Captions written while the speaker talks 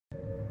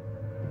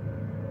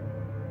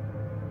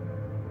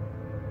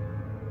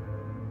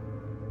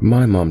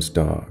My mom's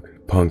dog,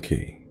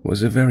 Punky,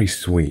 was a very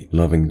sweet,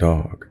 loving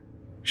dog.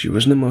 She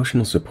was an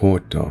emotional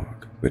support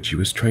dog, but she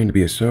was trained to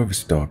be a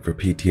service dog for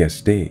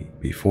PTSD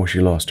before she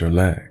lost her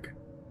leg.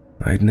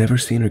 I'd never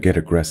seen her get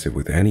aggressive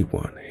with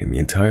anyone in the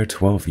entire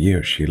 12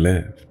 years she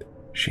lived.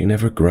 She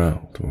never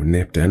growled or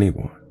nipped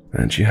anyone,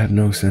 and she had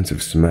no sense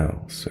of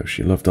smell, so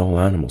she loved all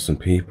animals and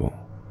people.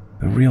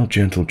 A real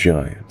gentle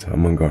giant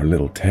among our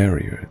little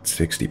terrier at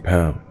 60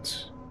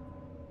 pounds.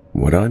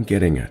 What I'm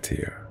getting at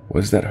here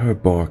was that her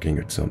barking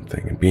at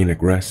something and being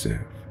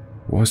aggressive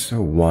was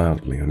so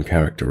wildly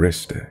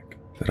uncharacteristic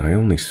that I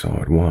only saw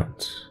it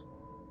once.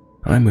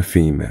 I'm a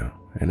female,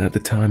 and at the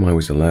time I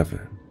was 11.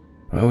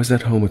 I was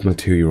at home with my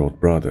 2-year-old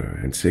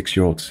brother and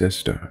 6-year-old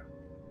sister.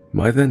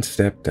 My then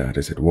stepdad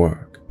is at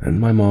work,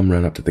 and my mom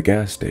ran up to the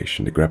gas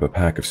station to grab a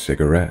pack of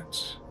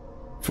cigarettes.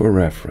 For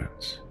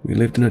reference, we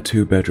lived in a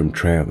 2-bedroom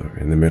trailer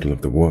in the middle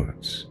of the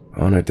woods,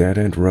 on a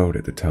dead-end road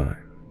at the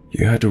time.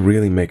 You had to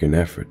really make an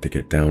effort to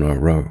get down our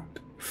road,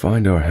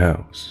 find our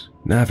house,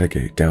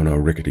 navigate down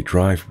our rickety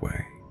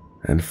driveway,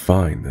 and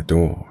find the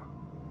door.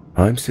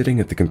 I'm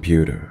sitting at the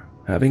computer,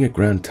 having a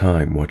grand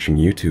time watching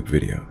YouTube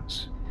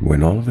videos,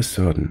 when all of a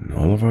sudden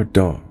all of our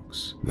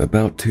dogs,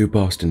 about 2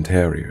 Boston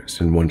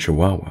Terriers and 1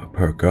 Chihuahua,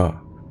 perk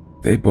up.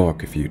 They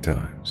bark a few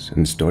times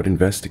and start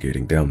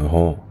investigating down the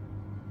hall.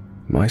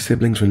 My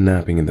siblings were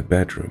napping in the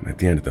bedroom at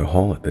the end of the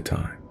hall at the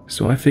time,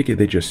 so I figured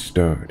they just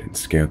stirred and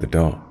scared the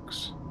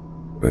dogs.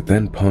 But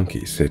then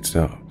Punky sits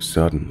up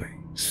suddenly,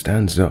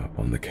 stands up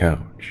on the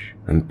couch,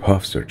 and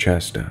puffs her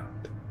chest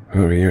out.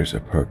 Her ears are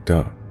perked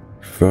up,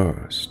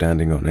 fur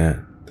standing on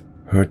end,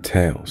 her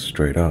tail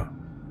straight up,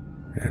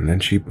 and then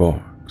she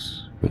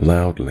barks,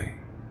 loudly.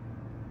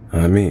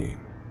 I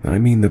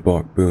mean the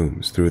bark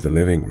booms through the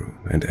living room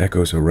and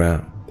echoes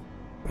around.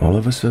 All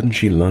of a sudden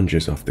she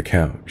lunges off the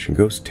couch and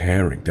goes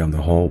tearing down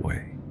the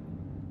hallway.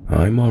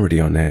 I'm already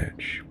on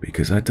edge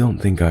because I don't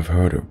think I've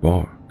heard her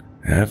bark,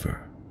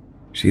 ever.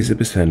 She's a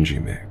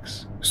Basenji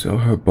mix, so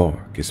her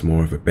bark is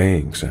more of a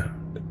baying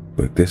sound,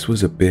 but this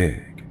was a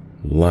big,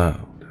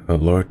 loud,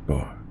 alert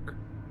bark.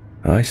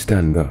 I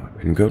stand up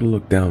and go to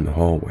look down the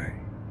hallway,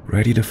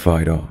 ready to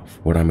fight off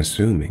what I'm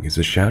assuming is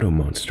a shadow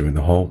monster in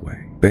the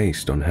hallway,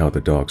 based on how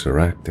the dogs are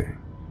acting.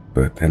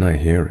 But then I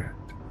hear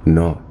it.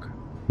 Knock,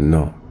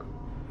 knock,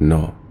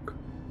 knock.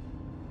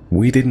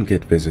 We didn't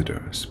get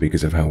visitors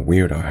because of how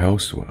weird our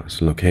house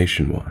was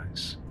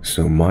location-wise,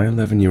 so my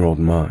 11-year-old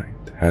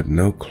mind had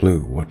no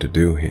clue what to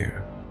do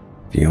here.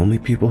 The only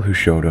people who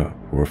showed up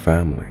were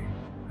family,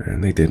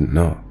 and they didn't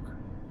knock,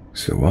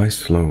 so I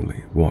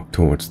slowly walked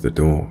towards the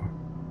door.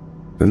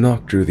 The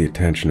knock drew the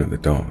attention of the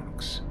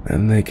dogs,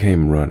 and they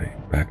came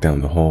running back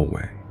down the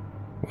hallway,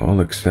 all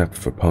except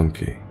for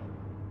Punky.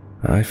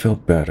 I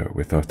felt better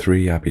with our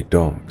 3 yappy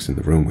dogs in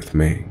the room with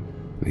me,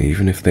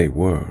 even if they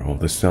were all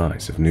the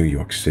size of New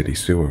York City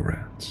sewer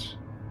rats.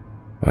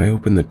 I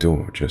opened the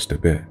door just a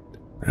bit,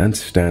 and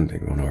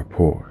standing on our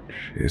porch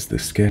is the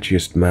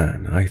sketchiest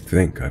man I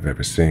think I've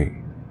ever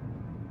seen.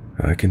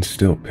 I can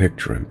still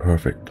picture him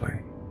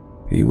perfectly.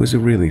 He was a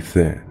really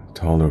thin,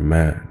 taller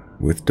man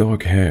with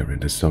dark hair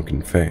and a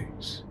sunken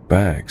face,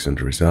 bags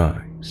under his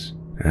eyes,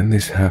 and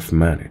this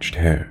half-managed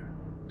hair,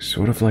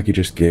 sort of like he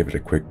just gave it a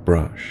quick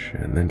brush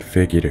and then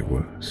figured it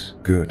was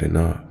good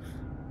enough.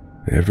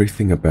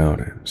 Everything about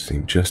him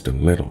seemed just a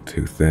little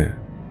too thin,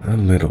 a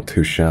little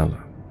too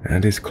shallow,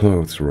 and his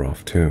clothes were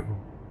off too.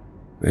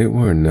 They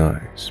were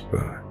nice,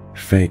 but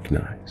fake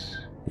nice,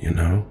 you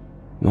know?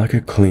 Like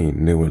a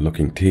clean,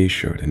 newer-looking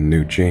t-shirt and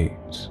new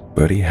jeans,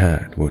 but he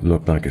had what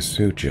looked like a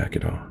suit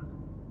jacket on.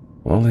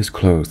 All his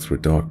clothes were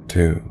dark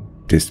too,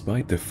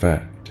 despite the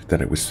fact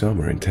that it was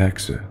summer in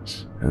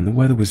Texas, and the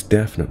weather was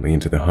definitely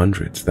into the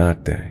hundreds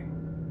that day.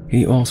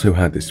 He also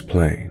had this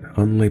plain,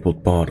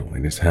 unlabeled bottle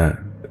in his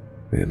hand.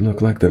 It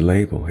looked like the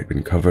label had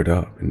been covered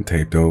up and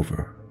taped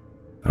over.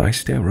 I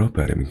stare up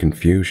at him in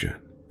confusion,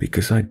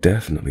 because I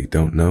definitely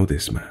don't know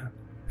this man,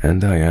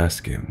 and I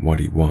ask him what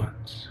he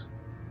wants.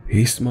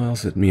 He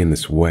smiles at me in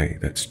this way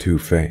that's too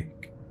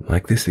fake,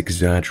 like this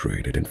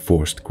exaggerated and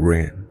forced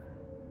grin.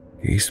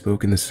 He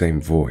spoke in the same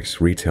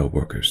voice retail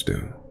workers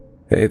do.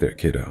 "Hey there,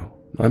 kiddo.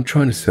 I'm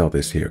trying to sell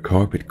this here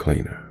carpet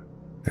cleaner."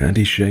 And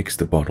he shakes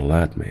the bottle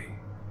at me.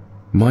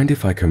 "Mind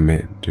if I come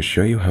in to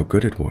show you how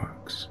good it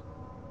works?"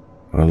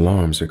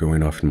 Alarms are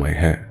going off in my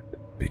head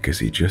because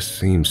he just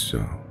seems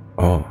so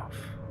off.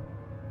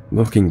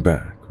 Looking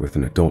back with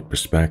an adult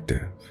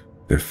perspective,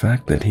 the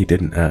fact that he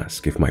didn't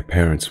ask if my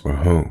parents were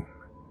home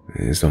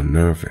is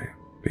unnerving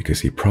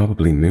because he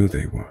probably knew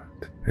they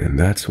weren't, and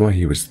that's why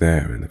he was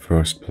there in the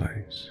first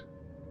place.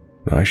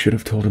 I should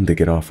have told him to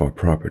get off our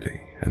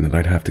property and that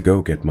I'd have to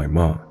go get my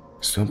mom,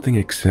 something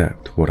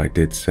except what I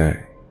did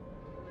say,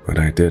 but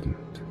I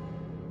didn't.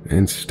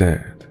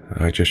 Instead,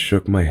 I just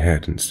shook my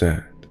head and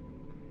said,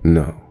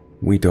 "No,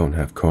 we don't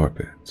have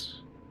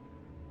carpets."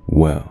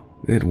 Well,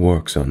 it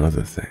works on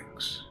other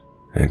things.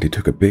 And he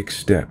took a big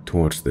step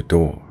towards the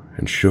door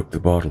and shook the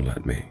bottle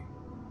at me.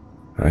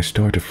 I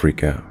start to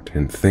freak out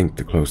and think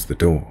to close the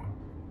door,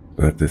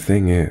 but the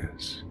thing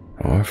is,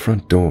 our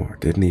front door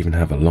didn't even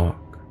have a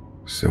lock.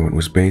 so it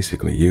was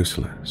basically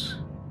useless.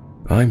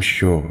 I'm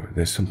sure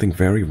there's something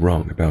very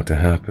wrong about to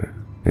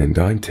happen, and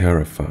I'm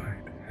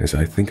terrified as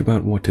I think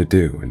about what to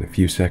do in the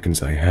few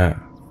seconds I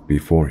have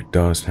before it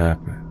does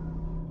happen.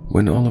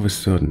 When all of a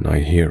sudden I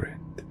hear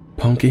it,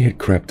 Punky had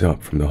crept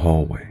up from the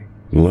hallway,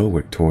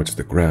 lowered towards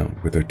the ground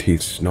with her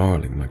teeth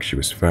snarling like she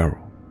was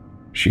feral.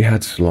 She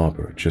had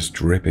slobber just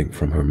dripping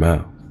from her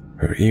mouth,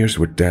 her ears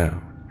were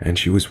down, and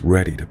she was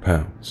ready to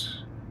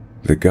pounce.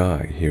 The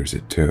guy hears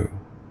it too,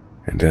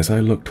 and as I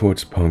look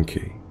towards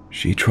Punky,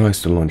 she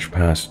tries to lunge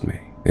past me,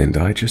 and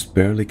I just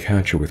barely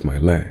catch her with my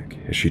leg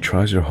as she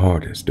tries her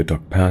hardest to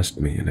duck past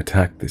me and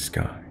attack this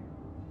guy.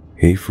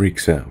 He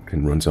freaks out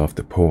and runs off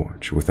the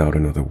porch without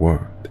another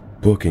word,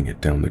 booking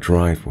it down the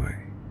driveway,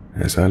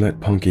 as I let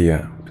Punky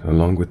out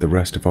along with the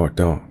rest of our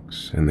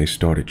dogs and they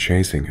started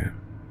chasing him.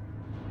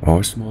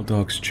 Our small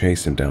dogs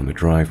chase him down the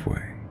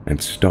driveway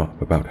and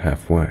stop about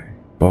halfway,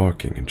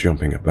 barking and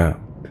jumping about,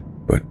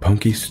 but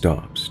Punky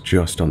stops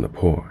just on the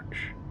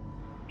porch.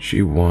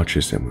 She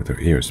watches him with her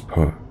ears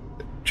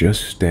perked,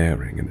 just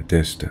staring in the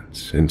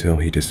distance until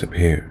he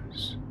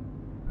disappears.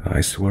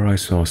 I swear I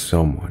saw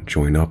someone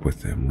join up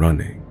with him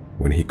running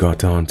when he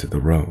got onto the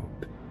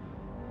road.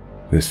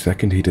 The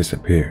second he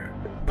disappeared,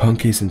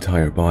 Punky's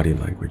entire body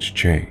language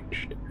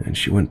changed, and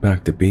she went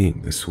back to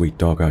being the sweet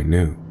dog I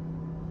knew.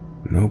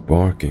 No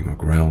barking or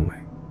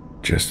growling,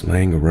 just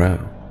laying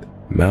around,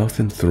 mouth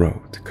and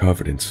throat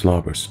covered in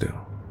slobber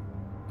still.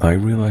 I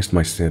realized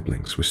my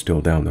siblings were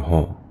still down the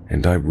hall,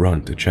 and I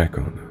run to check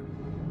on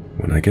them.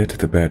 When I get to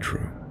the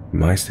bedroom,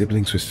 my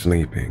siblings were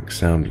sleeping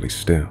soundly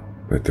still,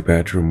 but the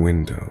bedroom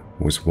window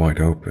was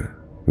wide open,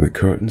 the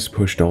curtains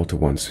pushed all to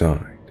one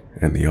side,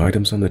 and the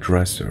items on the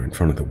dresser in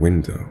front of the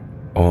window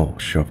all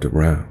shoved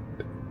around.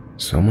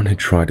 Someone had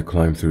tried to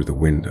climb through the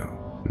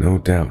window, no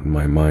doubt in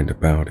my mind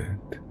about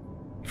it.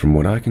 From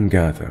what I can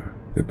gather,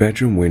 the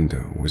bedroom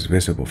window was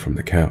visible from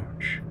the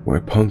couch where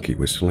Punky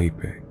was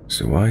sleeping,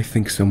 so I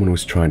think someone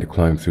was trying to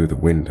climb through the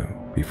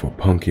window before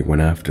Punky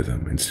went after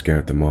them and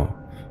scared them off.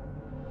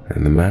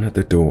 And the man at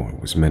the door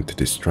was meant to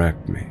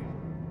distract me.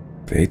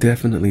 They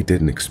definitely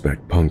didn't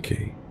expect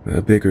Punky,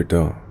 a bigger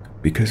dog,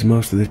 because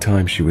most of the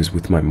time she was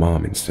with my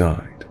mom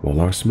inside, while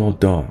our small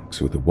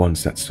dogs were the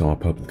ones that saw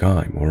public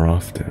eye more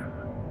often.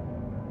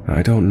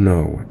 I don't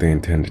know what they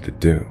intended to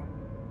do,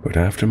 but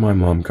after my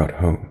mom got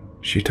home,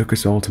 she took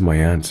us all to my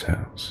aunt's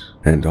house,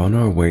 and on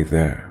our way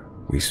there,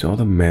 we saw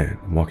the men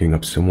walking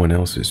up someone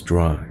else's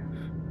drive.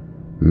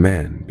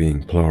 Men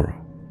being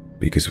plural,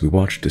 because we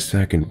watched the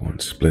second one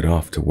split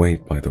off to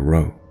wait by the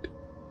road.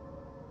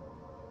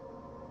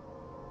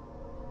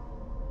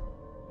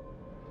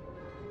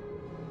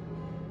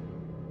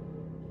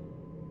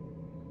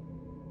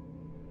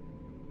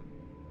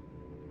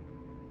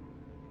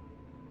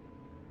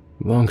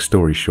 Long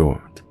story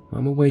short,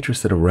 I'm a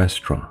waitress at a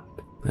restaurant,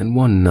 and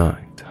one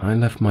night I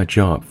left my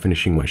job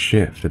finishing my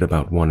shift at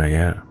about 1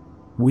 a.m.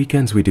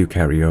 Weekends we do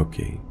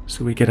karaoke,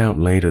 so we get out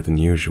later than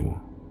usual.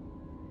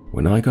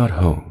 When I got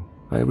home,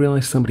 I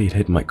realized somebody had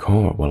hit my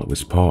car while it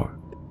was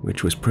parked,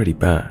 which was pretty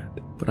bad,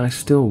 but I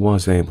still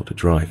was able to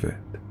drive it.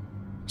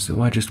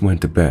 So I just went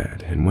to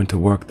bed and went to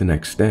work the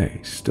next day,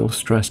 still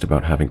stressed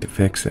about having to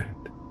fix it.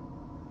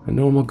 A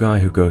normal guy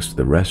who goes to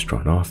the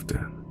restaurant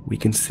often, we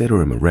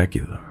consider him a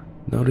regular,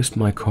 noticed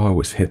my car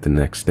was hit the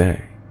next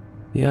day.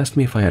 He asked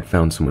me if I had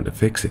found someone to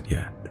fix it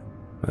yet.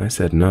 I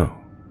said no.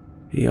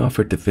 He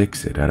offered to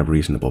fix it at a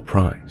reasonable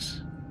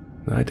price.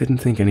 I didn't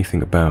think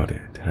anything about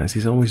it, as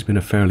he's always been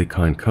a fairly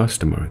kind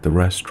customer at the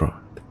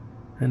restaurant,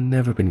 and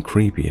never been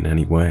creepy in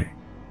any way.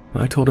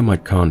 I told him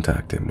I'd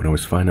contact him when I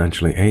was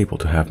financially able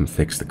to have him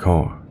fix the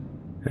car,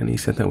 and he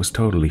said that was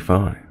totally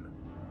fine.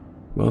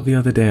 Well, the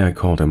other day I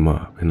called him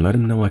up and let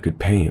him know I could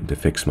pay him to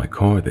fix my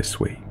car this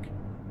week.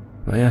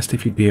 I asked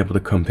if he'd be able to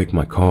come pick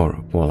my car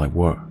up while I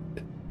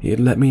worked. He had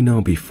let me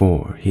know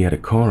before he had a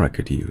car I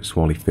could use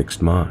while he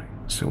fixed mine,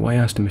 so I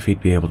asked him if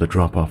he'd be able to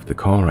drop off the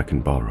car I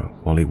can borrow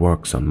while he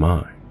works on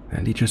mine,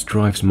 and he just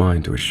drives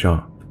mine to his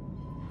shop.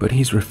 But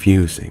he's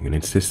refusing and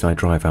insists I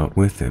drive out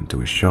with him to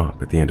his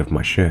shop at the end of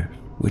my shift,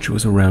 which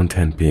was around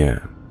 10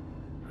 p.m.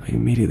 I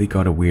immediately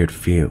got a weird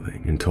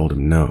feeling and told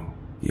him no.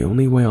 The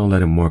only way I'll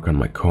let him work on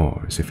my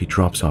car is if he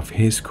drops off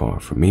his car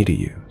for me to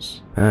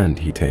use, and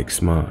he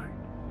takes mine.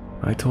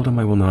 I told him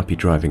I will not be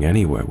driving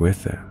anywhere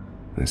with him,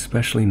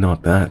 especially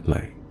not that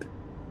late.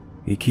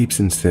 He keeps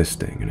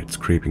insisting and it's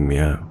creeping me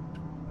out.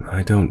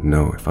 I don't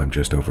know if I'm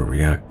just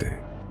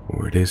overreacting,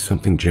 or it is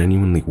something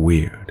genuinely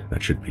weird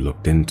that should be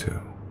looked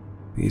into.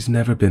 He's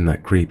never been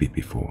that creepy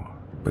before,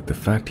 but the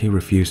fact he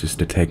refuses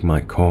to take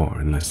my car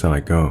unless I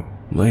go,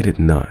 late at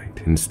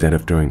night instead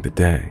of during the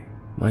day,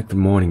 like the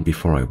morning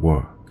before I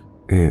work,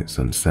 is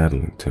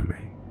unsettling to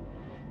me.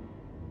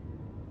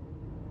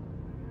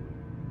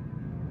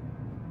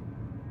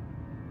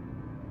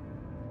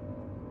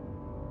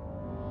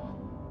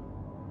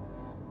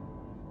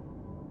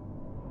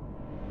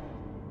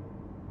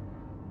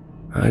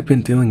 I'd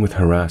been dealing with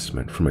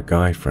harassment from a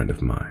guy friend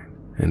of mine,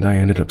 and I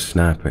ended up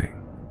snapping.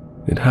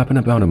 It happened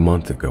about a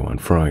month ago on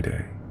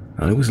Friday.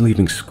 I was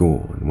leaving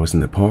school and was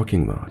in the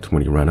parking lot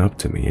when he ran up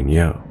to me and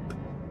yelled,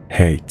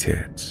 "Hey,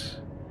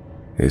 tits."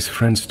 His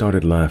friends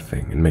started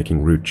laughing and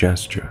making rude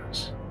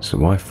gestures,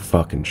 so I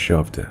fucking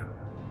shoved him.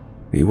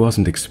 He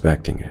wasn't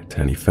expecting it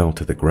and he fell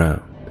to the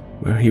ground,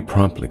 where he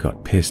promptly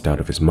got pissed out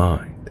of his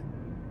mind.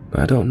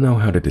 I don't know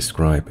how to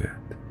describe it,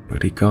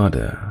 but he got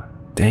a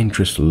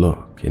dangerous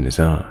look in his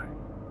eye.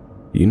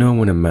 You know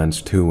when a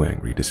man's too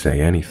angry to say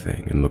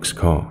anything and looks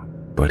calm,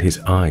 but his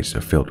eyes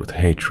are filled with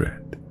hatred.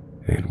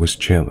 It was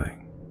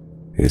chilling.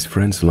 His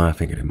friends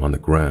laughing at him on the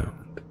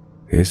ground.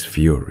 His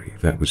fury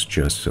that was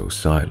just so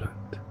silent.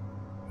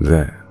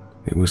 Then,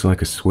 it was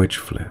like a switch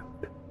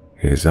flipped.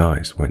 His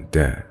eyes went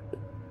dead.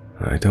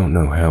 I don't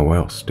know how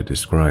else to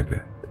describe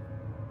it.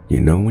 You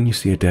know when you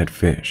see a dead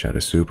fish at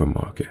a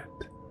supermarket?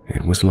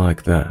 It was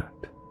like that.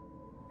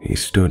 He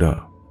stood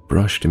up,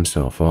 brushed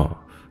himself off,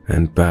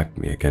 and backed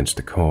me against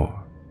the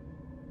car.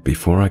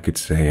 Before I could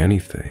say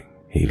anything,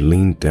 he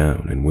leaned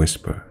down and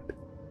whispered,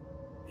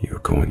 "You're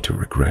going to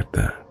regret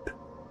that.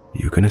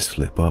 You're gonna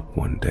slip up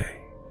one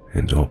day,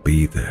 and I'll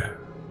be there,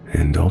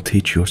 and I'll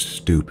teach your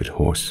stupid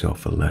horse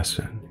self a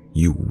lesson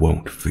you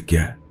won't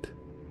forget."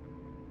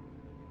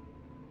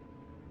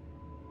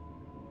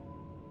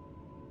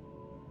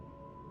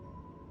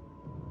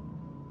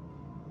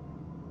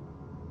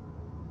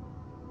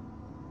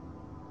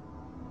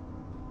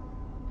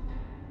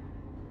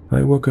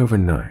 I work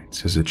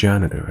overnights as a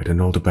janitor at an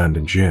old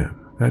abandoned gym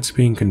that's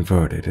being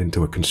converted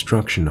into a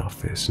construction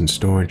office and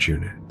storage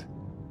unit.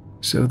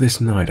 So this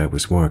night I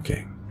was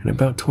working, and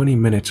about 20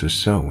 minutes or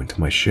so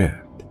into my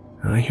shift,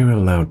 I hear a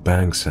loud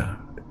bang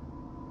sound.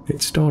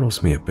 It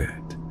startles me a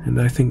bit, and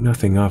I think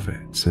nothing of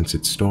it since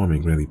it's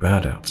storming really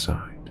bad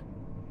outside.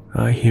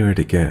 I hear it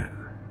again,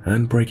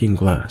 and breaking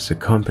glass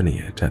accompany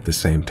it at the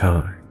same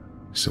time,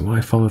 so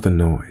I follow the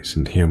noise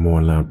and hear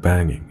more loud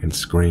banging and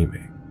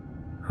screaming.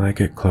 I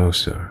get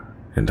closer,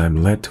 and I'm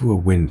led to a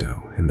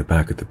window in the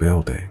back of the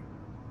building.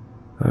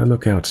 I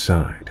look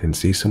outside and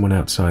see someone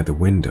outside the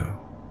window.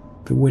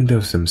 The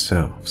windows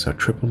themselves are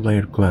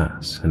triple-layered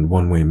glass and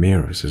one-way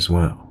mirrors as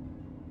well.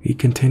 He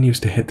continues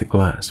to hit the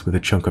glass with a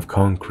chunk of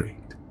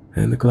concrete,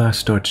 and the glass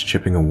starts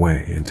chipping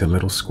away into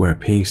little square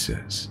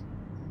pieces.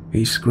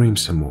 He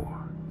screams some more,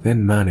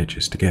 then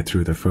manages to get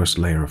through the first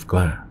layer of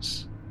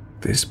glass.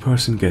 This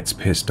person gets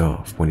pissed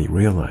off when he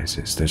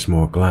realizes there's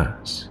more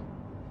glass.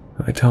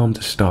 I tell him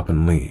to stop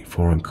and leave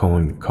or I'm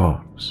calling the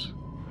cops.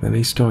 Then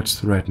he starts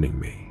threatening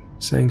me,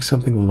 saying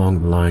something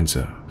along the lines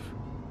of,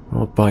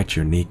 "I'll bite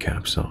your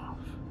kneecaps off."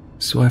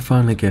 So I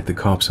finally get the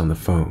cops on the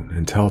phone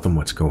and tell them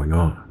what's going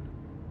on.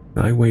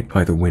 I wait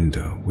by the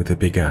window with a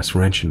big-ass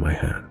wrench in my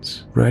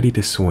hands, ready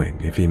to swing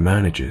if he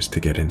manages to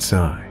get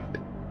inside.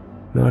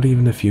 Not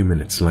even a few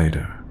minutes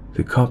later,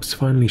 the cops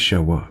finally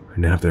show up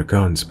and have their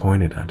guns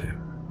pointed at him.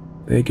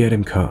 They get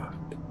him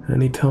cuffed,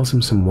 and he tells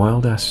them some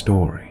wild-ass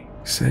story,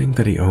 saying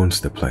that he owns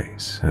the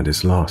place and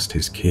has lost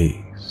his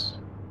keys.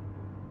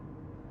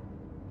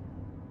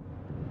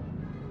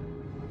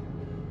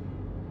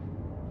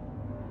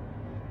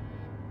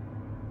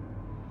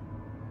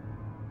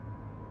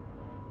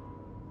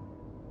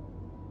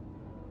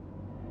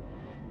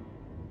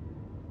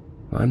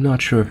 I'm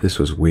not sure if this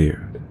was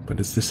weird, but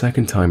it's the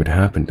second time it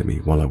happened to me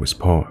while I was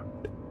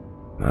parked.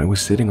 I was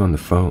sitting on the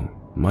phone,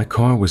 my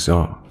car was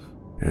off,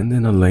 and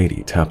then a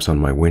lady taps on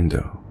my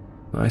window.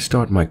 I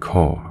start my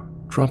car,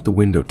 drop the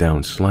window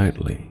down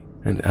slightly,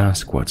 and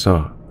ask what's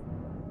up.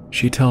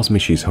 She tells me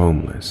she's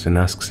homeless and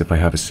asks if I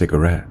have a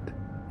cigarette.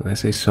 I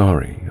say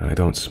sorry, I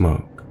don't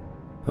smoke.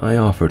 I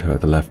offered her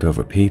the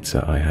leftover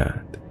pizza I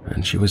had,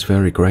 and she was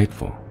very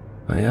grateful.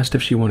 I asked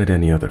if she wanted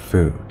any other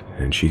food,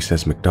 and she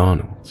says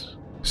McDonald's.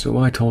 So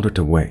I told her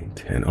to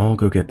wait, and I'll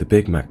go get the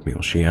Big Mac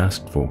meal she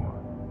asked for.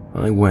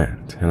 I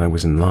went, and I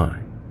was in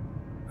line.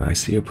 I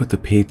see her put the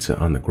pizza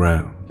on the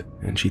ground,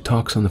 and she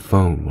talks on the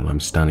phone while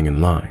I'm standing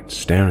in line,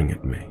 staring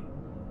at me.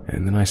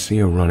 And then I see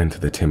her run into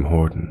the Tim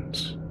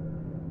Hortons.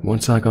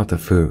 Once I got the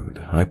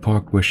food, I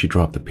parked where she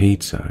dropped the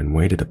pizza and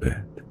waited a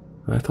bit.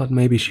 I thought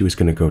maybe she was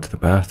going to go to the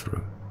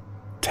bathroom.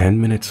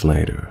 10 minutes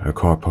later, a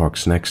car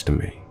parks next to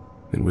me.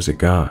 It was a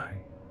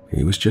guy.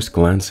 He was just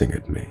glancing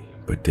at me,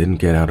 but didn't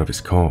get out of his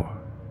car.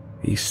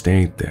 He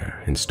stayed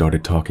there and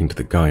started talking to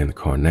the guy in the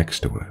car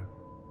next to him.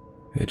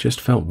 It just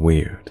felt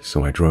weird,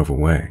 so I drove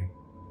away.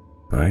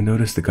 I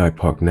noticed the guy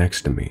parked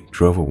next to me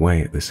drove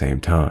away at the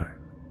same time.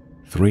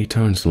 3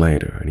 turns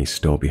later and he's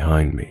still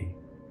behind me.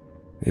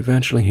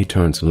 Eventually he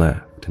turns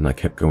left and I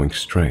kept going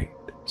straight,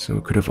 so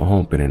it could have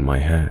all been in my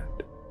head.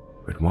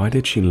 But why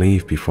did she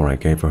leave before I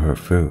gave her her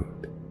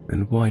food?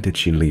 And why did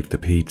she leave the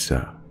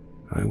pizza?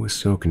 I was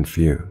so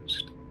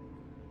confused.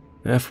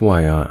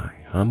 FYI,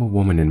 I'm a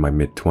woman in my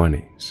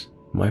mid-20s.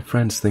 My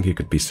friends think it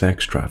could be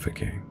sex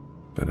trafficking,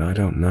 but I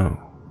don't know.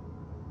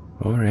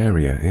 Our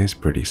area is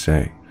pretty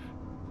safe.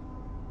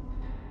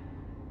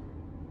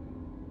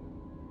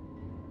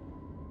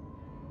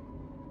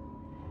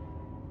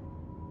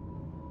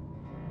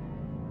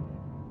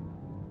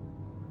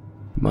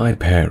 My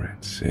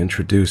parents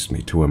introduced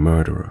me to a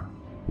murderer.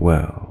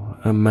 Well,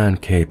 a man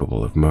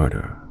capable of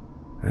murder.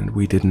 and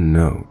we didn't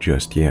know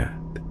just yet.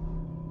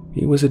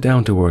 He was a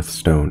down-to-earth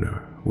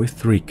stoner with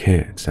 3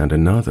 kids and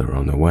another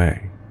on the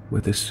way,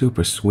 with a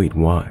super sweet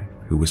wife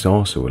who was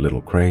also a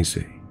little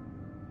crazy.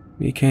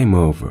 He came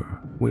over,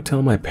 would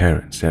tell my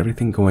parents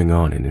everything going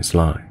on in his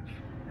life,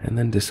 and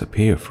then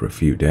disappear for a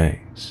few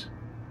days.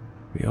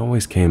 He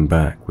always came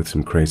back with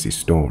some crazy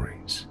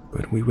stories,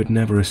 but we would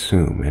never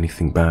assume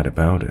anything bad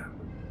about him.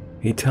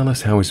 He'd tell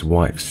us how his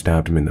wife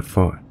stabbed him in the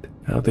foot,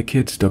 how the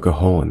kids dug a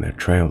hole in their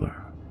trailer,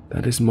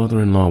 that his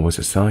mother-in-law was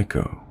a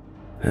psycho,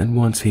 and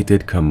once he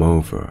did come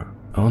over,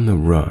 on the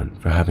run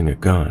for having a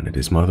gun at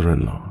his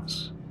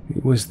mother-in-law's. He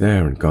was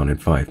there and gone in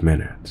 5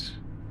 minutes.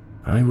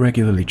 I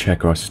regularly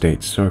check our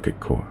state circuit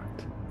court.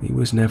 He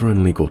was never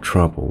in legal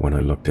trouble when I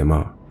looked him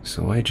up,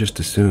 so I just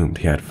assumed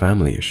he had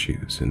family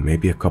issues and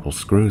maybe a couple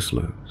screws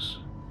loose.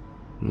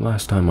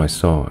 Last time I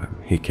saw him,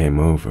 he came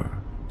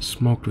over,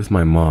 smoked with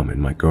my mom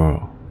and my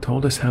girl,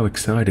 told us how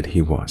excited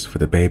he was for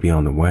the baby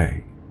on the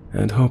way,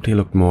 and hoped he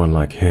looked more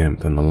like him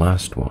than the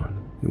last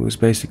one, who was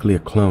basically a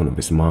clone of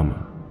his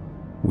mama.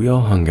 We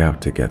all hung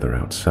out together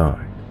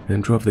outside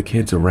and drove the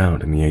kids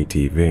around in the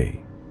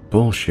ATV,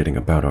 bullshitting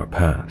about our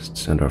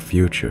pasts and our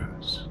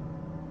futures.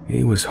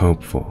 He was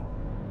hopeful,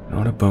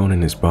 not a bone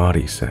in his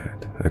body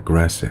said,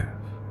 aggressive.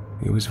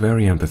 He was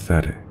very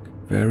empathetic,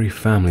 very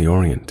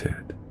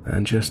family-oriented,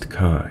 and just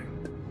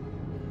kind.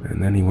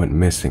 And then he went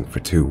missing for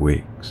 2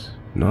 weeks,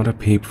 not a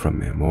peep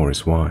from him or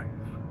his wife.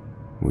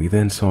 We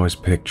then saw his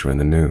picture in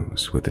the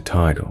news with the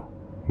title,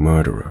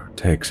 "Murderer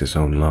Takes His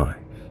Own Life,"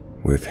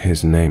 with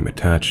his name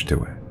attached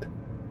to it.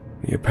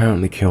 He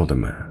apparently killed a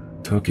man,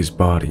 took his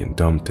body and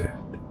dumped it.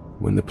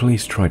 When the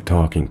police tried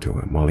talking to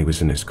him while he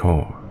was in his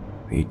car,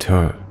 he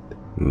turned,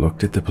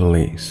 looked at the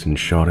police, and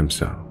shot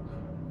himself.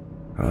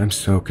 I'm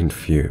so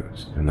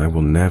confused, and I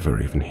will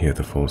never even hear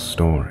the full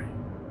story.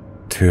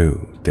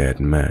 2 dead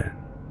men,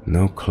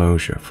 no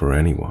closure for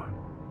anyone.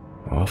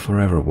 I'll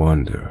forever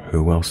wonder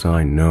who else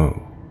I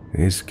know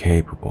is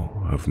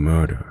capable of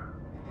murder.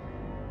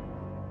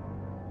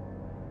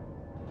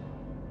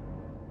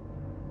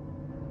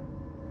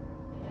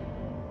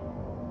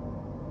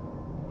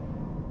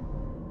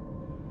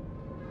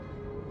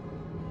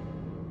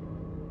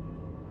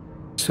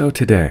 So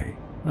today,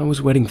 I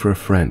was waiting for a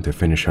friend to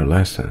finish her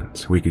lesson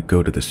so we could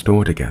go to the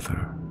store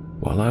together.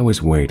 While I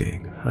was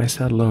waiting, I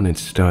sat alone and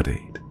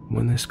studied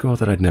when this girl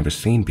that I'd never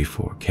seen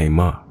before came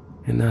up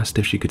and asked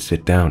if she could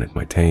sit down at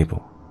my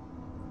table.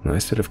 I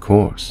said of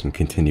course and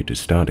continued to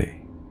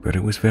study, but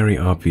it was very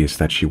obvious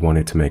that she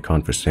wanted to make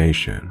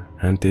conversation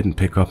and didn't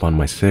pick up on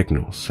my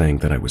signals saying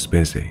that I was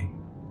busy.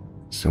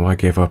 So I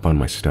gave up on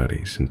my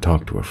studies and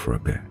talked to her for a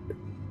bit.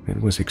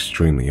 It was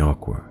extremely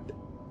awkward.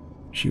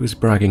 She was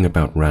bragging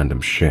about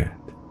random shit,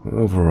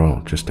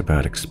 overall just a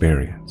bad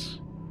experience.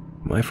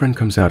 My friend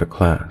comes out of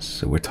class,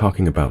 so we're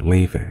talking about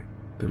leaving.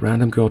 The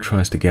random girl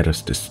tries to get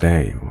us to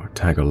stay or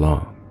tag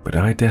along, but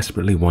I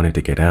desperately wanted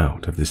to get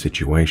out of the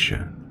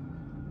situation.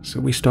 So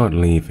we start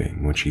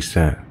leaving when she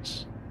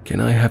says, "Can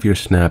I have your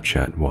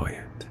Snapchat,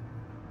 Wyatt?"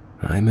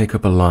 I make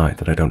up a lie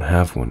that I don't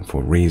have one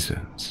for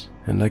reasons,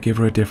 and I give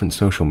her a different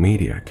social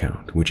media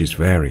account which is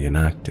very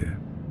inactive.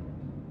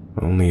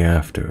 Only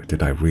after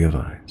did I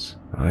realize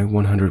I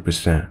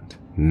 100%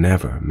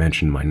 never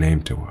mentioned my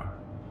name to her.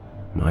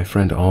 My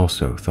friend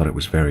also thought it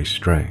was very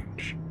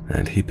strange,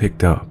 and he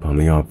picked up on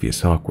the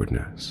obvious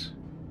awkwardness.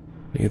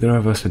 Neither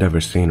of us had ever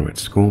seen her at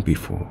school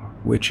before,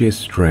 which is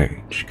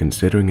strange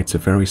considering it's a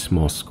very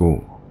small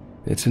school.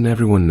 It's an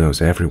everyone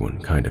knows everyone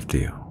kind of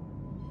deal.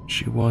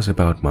 She was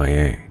about my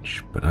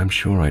age, but I'm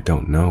sure I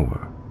don't know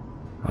her.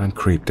 I'm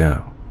creeped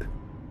out.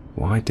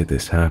 Why did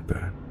this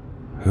happen?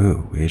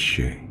 Who is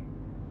she?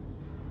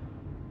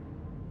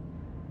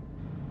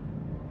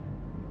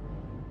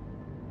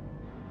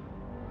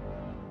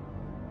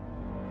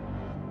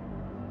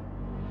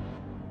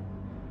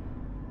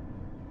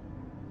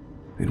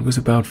 It was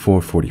about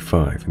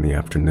 4:45 in the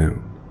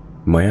afternoon.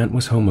 My aunt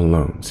was home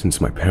alone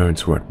since my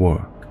parents were at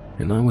work,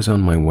 and I was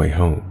on my way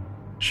home.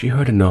 She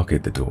heard a knock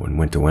at the door and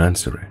went to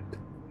answer it,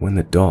 when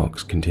the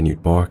dogs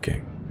continued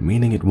barking,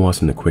 meaning it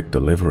wasn't a quick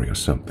delivery or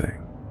something.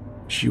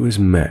 She was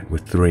met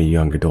with 3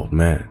 young adult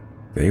men.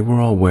 They were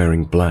all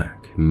wearing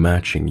black,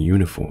 matching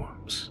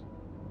uniforms.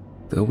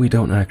 Though we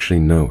don't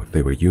actually know if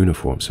they were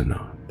uniforms or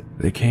not,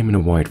 they came in a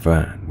white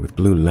van with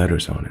blue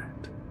letters on it.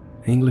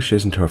 English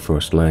isn't her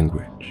first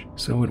language,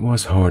 so it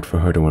was hard for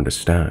her to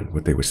understand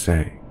what they were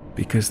saying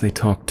because they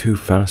talked too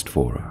fast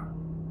for her.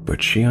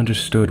 But she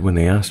understood when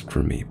they asked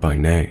for me by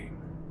name.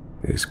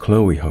 "Is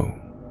Chloe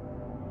home?"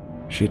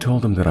 She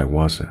told them that I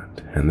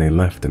wasn't, and they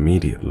left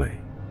immediately.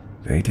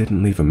 They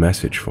didn't leave a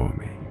message for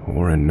me,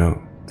 or a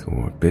note,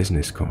 or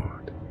business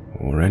card,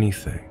 or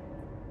anything.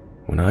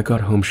 When I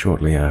got home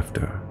shortly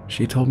after,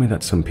 she told me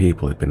that some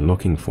people had been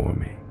looking for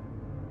me.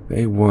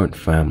 They weren't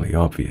family,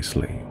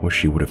 obviously, or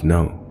she would have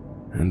known.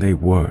 And they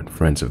weren't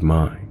friends of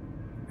mine.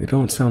 They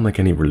don't sound like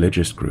any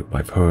religious group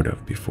I've heard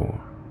of before.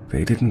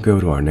 They didn't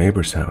go to our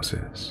neighbors'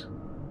 houses.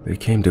 They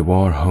came to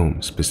our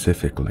home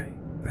specifically,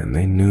 and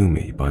they knew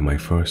me by my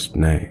first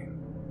name.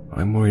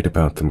 I'm worried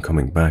about them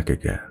coming back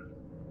again.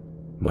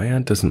 My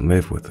aunt doesn't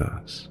live with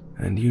us,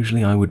 and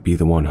usually I would be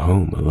the one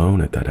home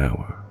alone at that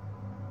hour.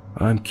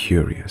 I'm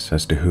curious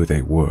as to who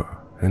they were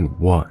and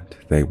what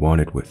they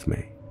wanted with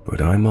me, but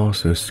I'm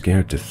also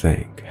scared to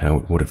think how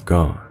it would have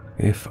gone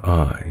if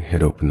I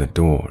had opened the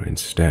door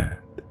instead.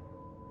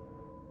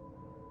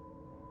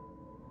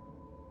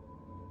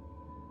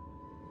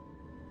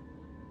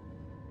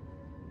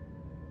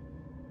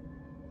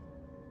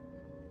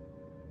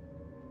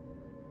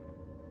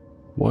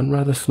 One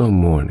rather slow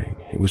morning,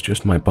 it was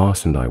just my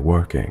boss and I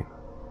working.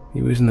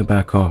 He was in the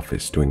back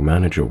office doing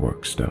manager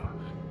work stuff,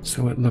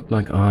 so it looked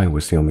like I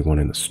was the only one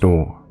in the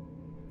store.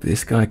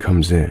 This guy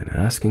comes in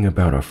asking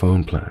about our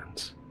phone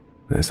plans.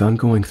 As I'm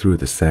going through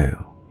the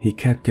sale, he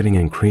kept getting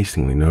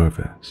increasingly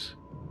nervous.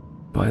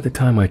 By the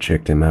time I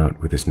checked him out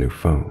with his new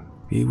phone,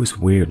 he was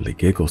weirdly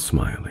giggle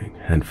smiling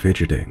and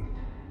fidgeting.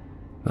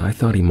 I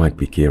thought he might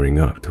be gearing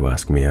up to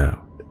ask me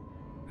out.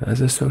 As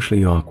a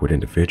socially awkward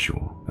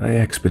individual, I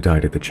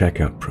expedited the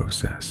checkout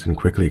process and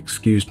quickly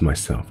excused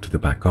myself to the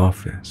back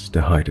office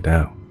to hide it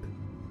out.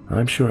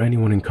 I'm sure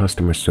anyone in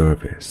customer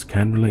service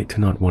can relate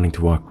to not wanting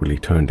to awkwardly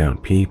turn down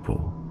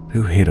people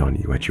who hit on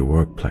you at your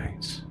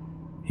workplace.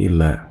 He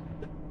left.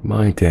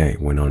 My day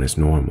went on as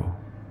normal.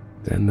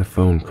 Then the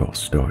phone call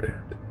started.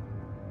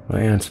 I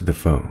answered the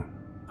phone.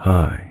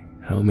 "Hi,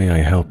 how may I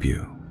help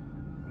you?"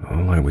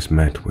 All I was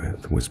met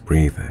with was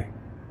breathing.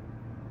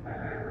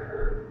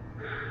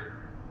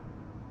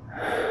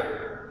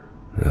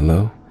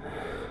 "Hello?"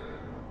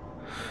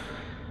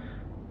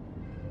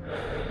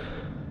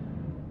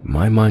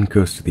 My mind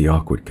goes to the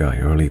awkward guy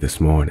early this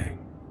morning,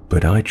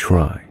 but I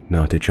try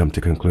not to jump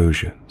to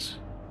conclusions.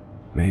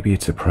 Maybe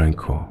it's a prank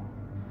call.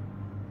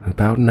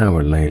 About an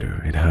hour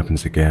later, it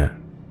happens again.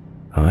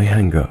 I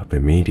hang up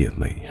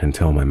immediately and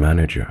tell my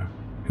manager,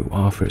 who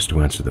offers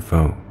to answer the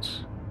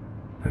phones.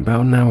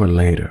 About an hour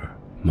later,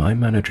 my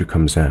manager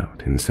comes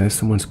out and says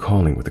someone's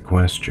calling with a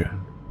question,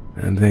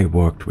 and they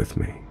worked with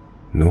me.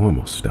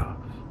 Normal stuff.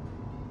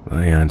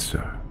 I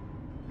answer,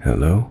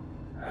 "Hello?"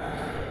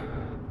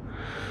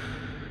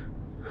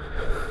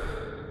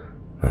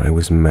 I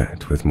was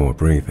met with more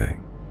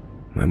breathing.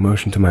 I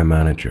motioned to my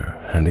manager,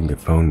 handing the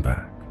phone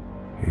back.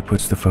 He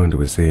puts the phone to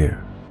his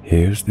ear,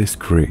 hears this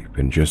creep,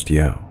 and just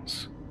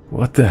yells,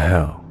 "What the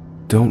hell?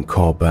 Don't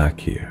call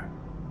back here."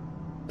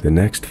 The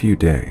next few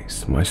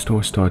days, my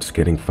store starts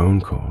getting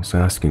phone calls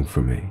asking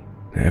for me,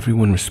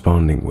 everyone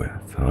responding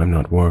with, "I'm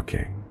not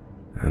working,"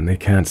 and they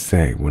can't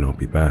say when I'll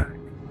be back.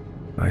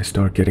 I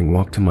start getting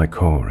walked to my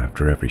car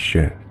after every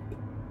shift.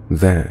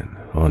 Then,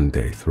 on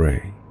day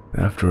 3,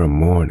 after a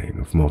morning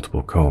of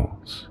multiple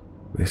calls,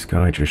 this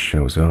guy just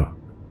shows up.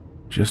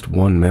 Just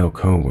one male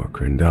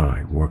coworker and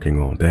I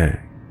working all day.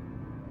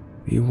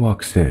 He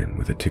walks in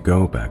with a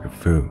to-go bag of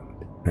food,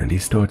 and he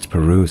starts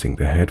perusing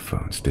the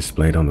headphones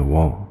displayed on the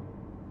wall.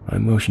 I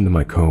motion to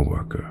my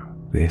coworker,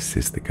 this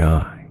is the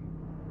guy.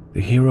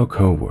 The hero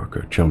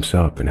coworker jumps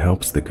up and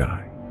helps the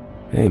guy.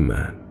 "Hey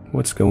man,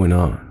 what's going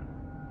on?"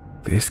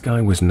 This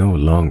guy was no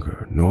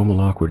longer normal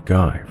awkward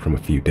guy from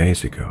a few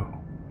days ago.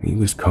 He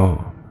was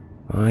calm,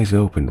 eyes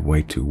opened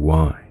way too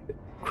wide,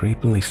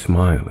 creepily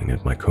smiling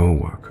at my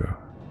coworker,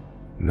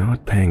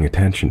 not paying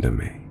attention to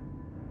me.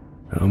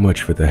 "How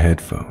much for the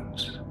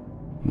headphones?"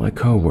 My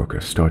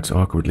coworker starts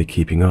awkwardly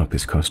keeping up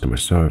his customer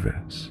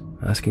service,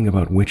 asking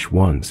about which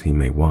ones he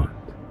may want.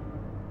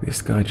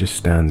 This guy just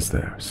stands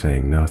there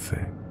saying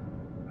nothing.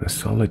 A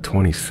solid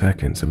 20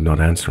 seconds of not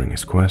answering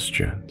his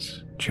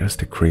questions,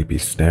 just a creepy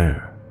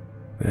stare.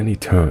 Then he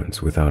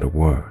turns without a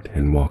word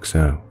and walks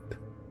out,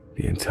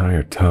 the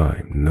entire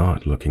time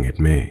not looking at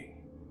me.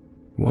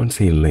 Once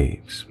he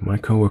leaves, my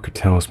coworker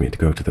tells me to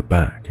go to the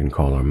back and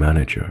call our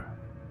manager.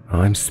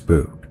 I'm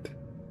spooked.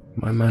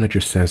 My manager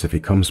says if he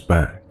comes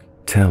back,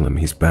 tell him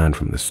he's banned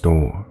from the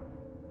store.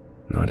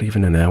 Not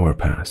even an hour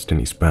passed and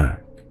he's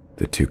back,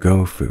 the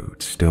to-go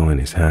food still in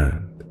his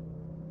hand.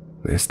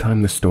 This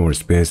time the store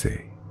is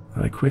busy.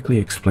 I quickly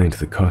explain to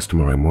the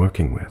customer I'm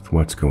working with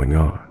what's going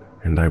on,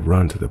 and I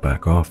run to the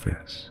back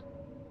office.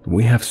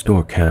 We have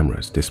store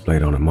cameras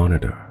displayed on a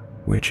monitor,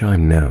 which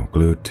I'm now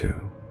glued to.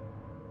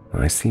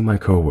 I see my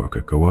coworker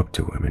go up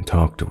to him and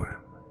talk to him.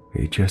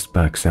 He just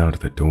backs out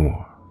of the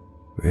door.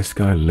 This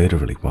guy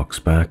literally walks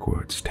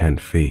backwards 10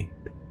 feet,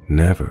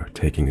 never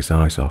taking his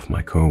eyes off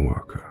my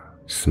coworker,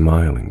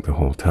 smiling the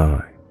whole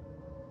time.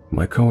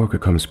 My coworker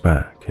comes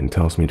back and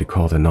tells me to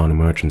call the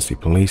non-emergency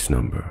police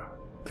number.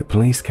 The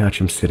police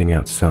catch him sitting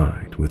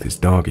outside with his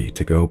doggy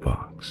to-go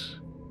box.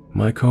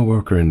 My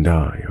coworker and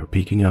I are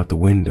peeking out the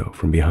window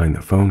from behind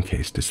the phone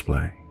case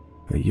display.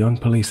 A young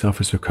police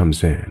officer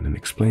comes in and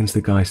explains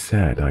the guy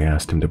said I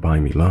asked him to buy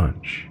me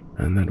lunch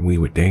and that we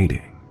were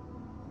dating.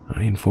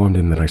 I informed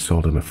him that I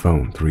sold him a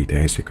phone 3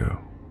 days ago.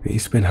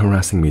 He's been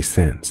harassing me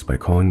since by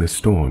calling the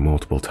store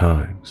multiple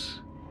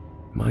times.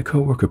 My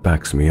coworker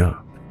backs me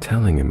up,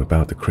 telling him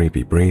about the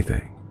creepy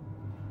breathing.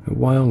 A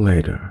while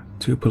later,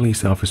 2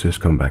 police officers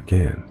come back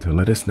in to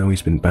let us know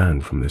he's been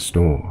banned from the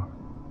store.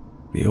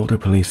 The older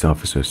police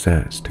officer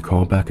says to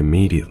call back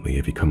immediately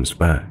if he comes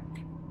back.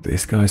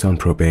 This guy's on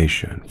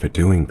probation for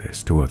doing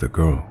this to other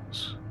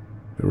girls.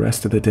 The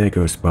rest of the day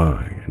goes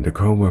by, and a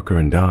coworker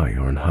and I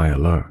are on high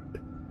alert.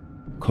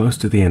 Close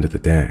to the end of the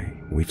day,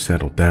 we've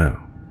settled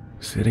down,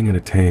 sitting at a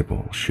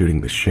table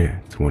shooting the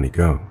shit when he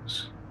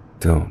goes,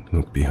 "Don't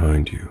look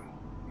behind you.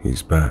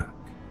 He's back.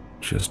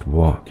 Just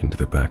walk into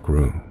the back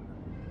room."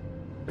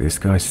 This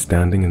guy's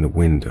standing in the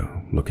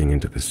window looking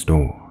into the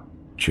store,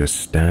 just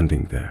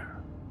standing there.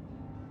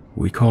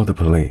 We called the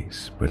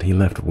police, but he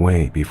left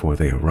way before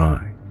they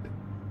arrived.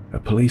 A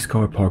police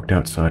car parked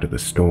outside of the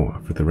store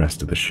for the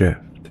rest of the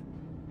shift.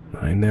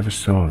 I never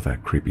saw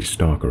that creepy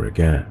stalker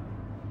again.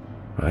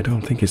 I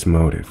don't think his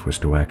motive was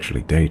to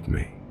actually date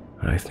me.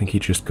 I think he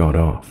just got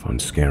off on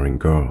scaring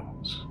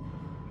girls.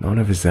 None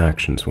of his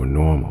actions were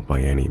normal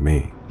by any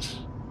means.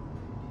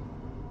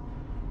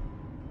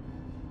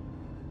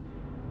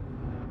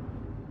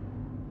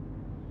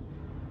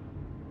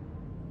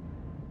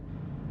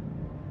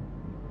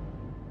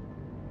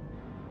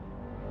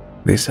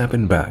 This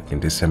happened back in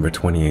December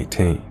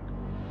 2018.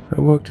 I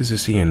worked as a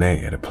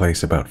CNA at a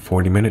place about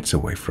 40 minutes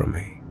away from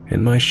me,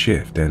 and my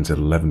shift ends at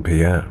 11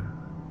 p.m.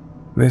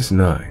 This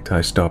night,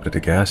 I stopped at a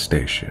gas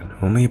station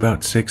only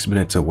about 6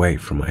 minutes away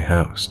from my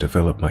house to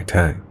fill up my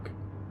tank.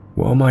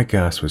 While my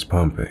gas was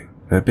pumping,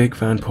 a big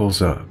van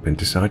pulls up and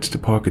decides to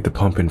park at the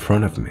pump in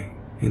front of me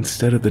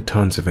instead of the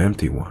tons of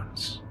empty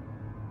ones.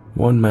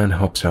 One man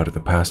hops out of the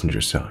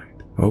passenger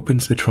side,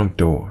 opens the trunk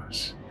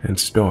doors, and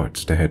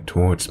starts to head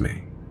towards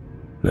me.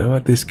 Now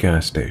at this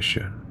gas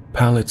station,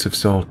 pallets of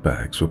salt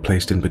bags were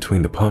placed in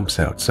between the pumps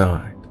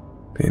outside.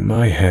 In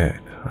my head,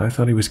 I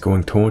thought he was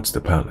going towards the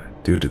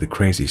pallet due to the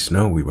crazy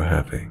snow we were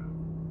having.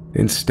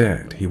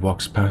 Instead, he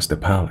walks past the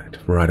pallet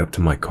right up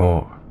to my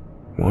car.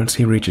 Once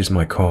he reaches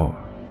my car,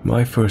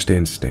 my first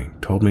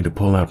instinct told me to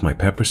pull out my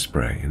pepper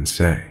spray and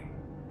say,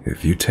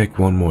 "If you take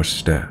one more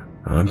step,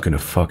 I'm gonna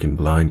fucking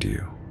blind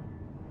you."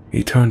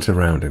 He turns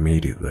around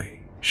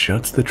immediately,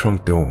 shuts the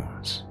trunk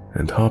doors,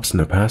 and hops in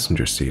the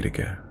passenger seat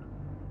again.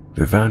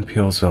 The van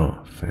peels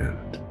off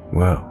and,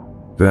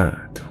 well,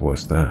 that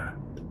was that.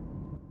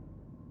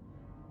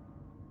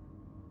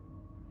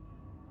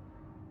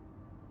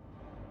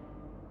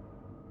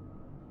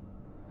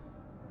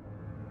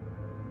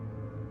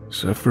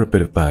 So for a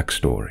bit of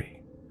backstory,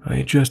 I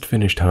had just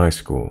finished high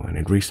school and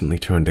had recently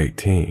turned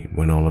 18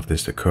 when all of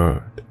this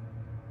occurred.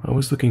 I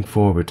was looking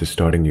forward to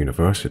starting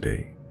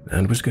university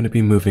and was going to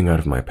be moving out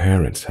of my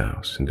parents'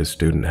 house into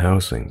student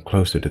housing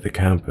closer to the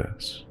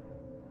campus.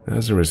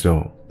 As a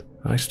result,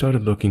 I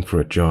started looking for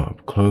a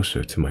job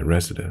closer to my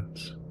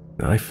residence.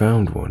 I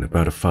found one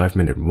about a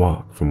 5-minute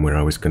walk from where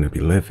I was going to be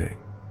living,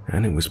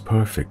 and it was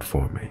perfect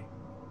for me.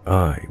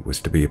 I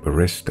was to be a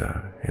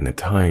barista in a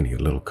tiny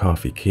little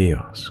coffee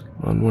kiosk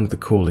on one of the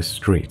coolest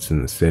streets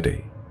in the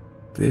city.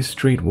 This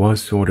street was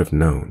sort of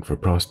known for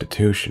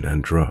prostitution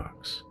and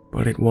drugs,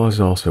 but it was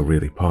also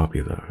really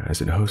popular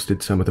as it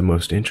hosted some of the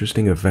most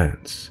interesting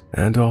events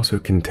and also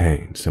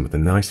contained some of the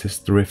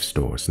nicest thrift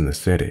stores in the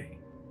city.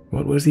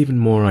 What was even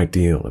more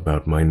ideal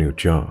about my new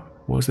job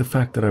was the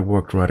fact that I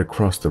worked right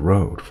across the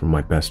road from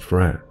my best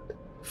friend,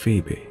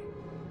 Phoebe.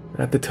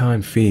 At the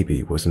time,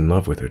 Phoebe was in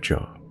love with her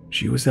job.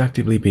 She was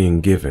actively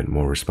being given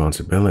more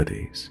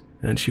responsibilities,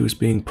 and she was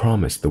being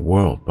promised the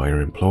world by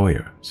her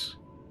employers.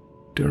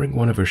 During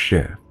one of her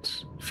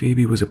shifts,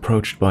 Phoebe was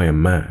approached by a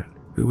man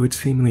who would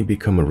seemingly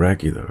become a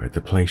regular at the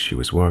place she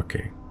was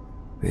working.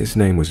 His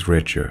name was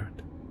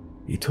Richard.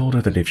 He told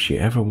her that if she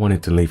ever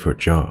wanted to leave her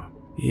job,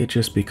 he had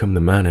just become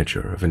the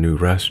manager of a new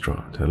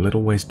restaurant a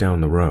little ways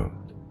down the road.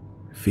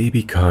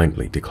 Phoebe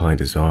kindly declined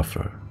his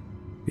offer.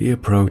 He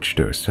approached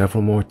her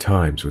several more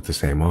times with the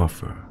same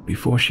offer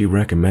before she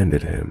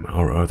recommended him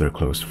our other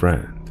close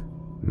friend,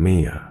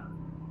 Mia.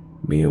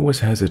 Mia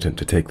was hesitant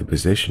to take the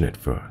position at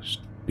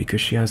first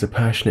because she has a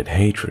passionate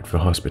hatred for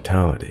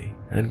hospitality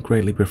and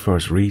greatly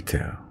prefers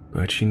retail,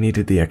 but she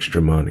needed the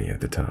extra money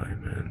at the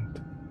time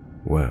and,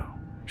 well,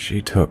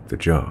 she took the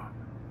job.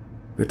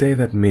 The day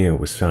that Mia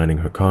was signing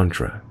her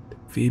contract,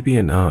 Phoebe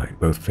and I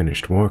both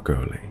finished work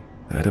early,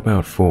 at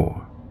about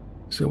 4.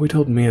 So we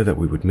told Mia that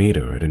we would meet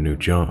her at a new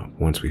job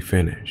once we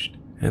finished,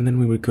 and then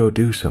we would go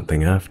do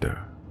something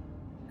after.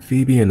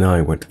 Phoebe and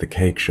I went to the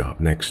cake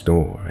shop next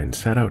door and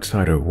sat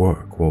outside her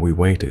work while we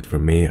waited for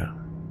Mia.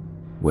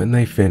 When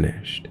they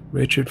finished,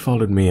 Richard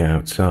followed Mia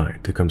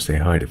outside to come say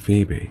hi to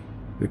Phoebe.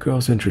 The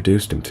girls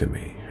introduced him to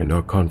me, and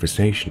our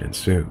conversation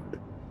ensued.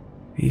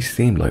 He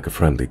seemed like a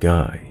friendly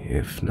guy,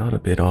 if not a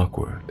bit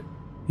awkward.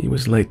 He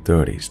was late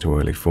 30s to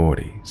early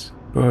 40s,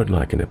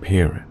 bird-like in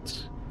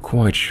appearance,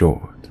 quite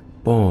short,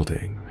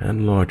 balding,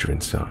 and larger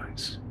in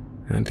size,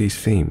 and he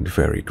seemed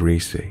very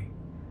greasy.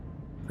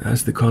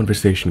 As the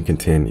conversation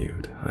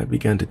continued, I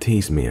began to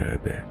tease Mia a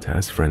bit,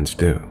 as friends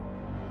do.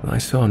 I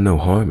saw no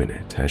harm in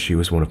it, as she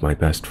was one of my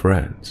best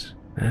friends,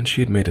 and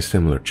she had made a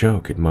similar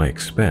joke at my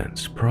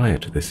expense prior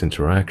to this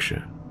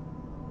interaction.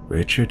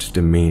 Richard's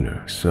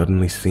demeanor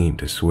suddenly seemed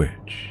to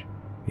switch.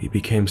 He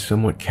became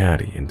somewhat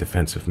catty in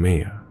defense of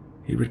Mia.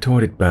 He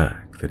retorted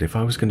back that if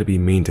I was going to be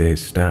mean to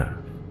his staff,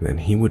 then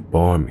he would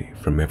bar me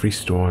from every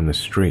store on the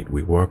street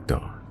we worked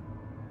on.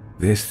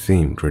 This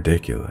seemed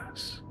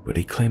ridiculous. but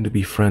he claimed to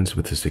be friends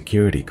with the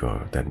security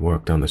guard that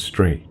worked on the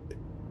street.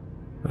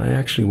 I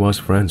actually was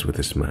friends with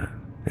this man,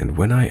 and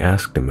when I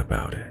asked him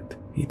about it,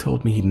 he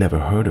told me he'd never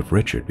heard of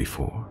Richard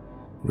before.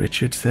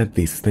 Richard said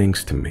these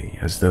things to me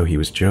as though he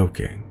was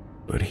joking,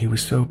 but he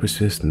was so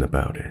persistent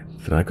about it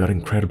that I got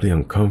incredibly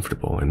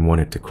uncomfortable and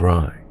wanted to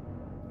cry.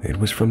 It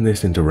was from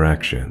this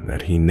interaction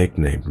that he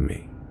nicknamed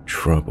me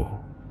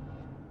Trouble.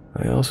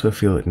 I also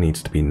feel it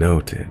needs to be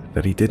noted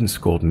that he didn't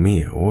scold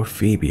Mia or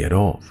Phoebe at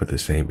all for the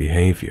same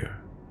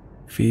behavior.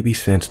 Phoebe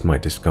sensed my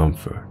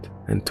discomfort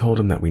and told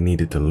him that we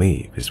needed to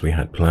leave as we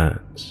had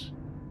plans.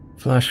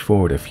 Flash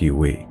forward a few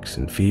weeks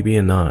and Phoebe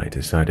and I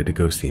decided to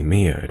go see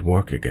Mia at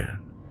work again.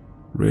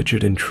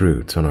 Richard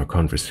intrudes on our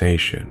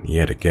conversation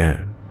yet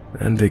again,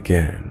 and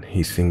again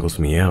he singles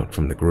me out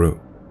from the group,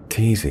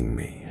 teasing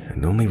me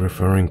and only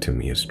referring to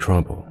me as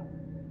Trouble.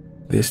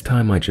 This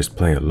time I just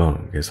play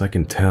along as I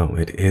can tell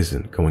it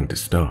isn't going to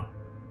stop.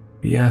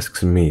 He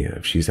asks Mia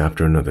if she's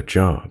after another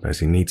job as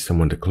he needs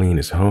someone to clean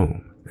his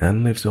home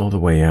and lives all the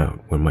way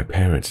out where my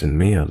parents and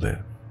Mia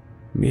live.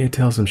 Mia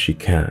tells him she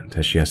can't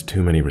as she has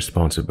too many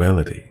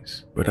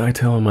responsibilities, but I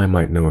tell him I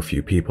might know a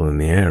few people in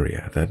the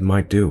area that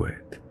might do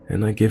it,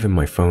 and I give him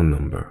my phone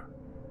number.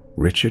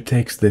 Richard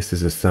takes this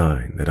as a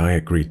sign that I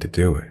agreed to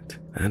do it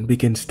and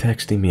begins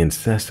texting me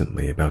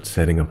incessantly about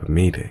setting up a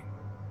meeting.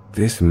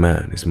 This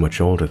man is much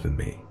older than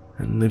me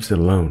and lives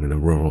alone in a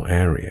rural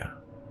area.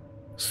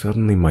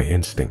 Suddenly my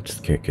instincts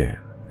kick in,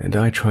 and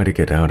I try to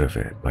get out of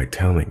it by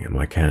telling him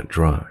I can't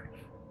drive.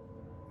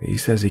 He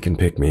says he can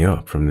pick me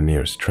up from the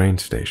nearest train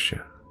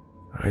station.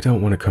 I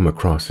don't want to come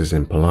across as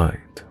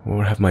impolite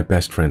or have my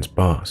best friend's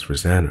boss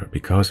resent her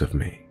because of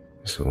me,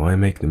 so I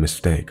make the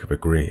mistake of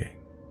agreeing.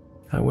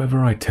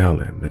 However, I tell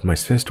him that my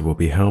sister will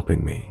be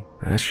helping me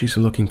as she's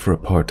looking for a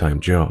part-time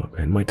job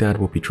and my dad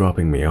will be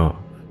dropping me off.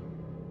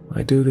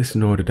 I do this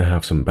in order to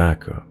have some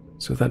backup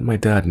so that my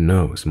dad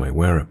knows my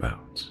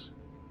whereabouts.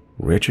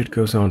 Richard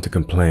goes on to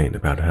complain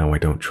about how I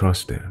don't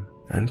trust him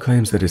and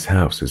claims that his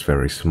house is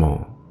very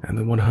small and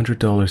the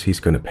 $100 he's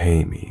going to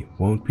pay me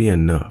won't be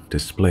enough to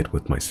split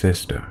with my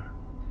sister.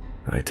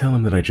 I tell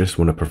him that I just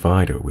want to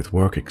provide her with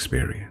work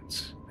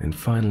experience, and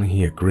finally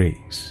he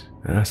agrees,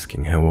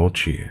 asking how old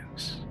she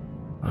is.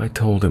 I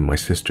told him my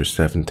sister's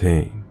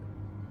 17.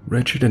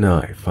 Richard and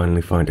I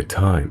finally find a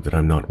time that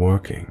I'm not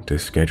working to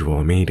schedule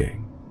a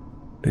meeting.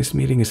 This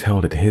meeting is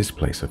held at his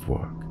place of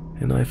work,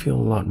 and I feel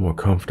a lot more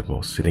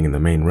comfortable sitting in the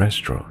main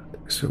restaurant,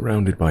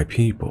 surrounded by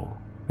people,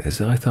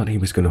 as I thought he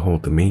was going to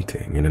hold the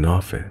meeting in an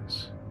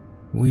office.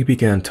 We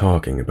began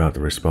talking about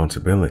the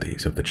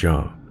responsibilities of the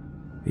job.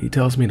 He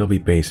tells me it'll be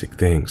basic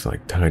things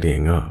like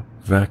tidying up,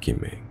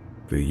 vacuuming,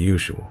 the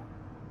usual.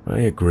 I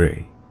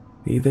agree.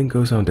 He then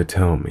goes on to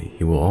tell me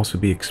he will also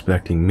be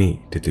expecting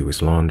me to do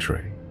his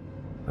laundry.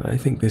 I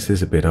think this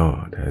is a bit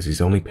odd as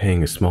he's only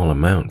paying a small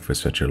amount for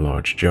such a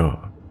large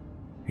job.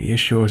 He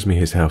assures me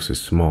his house is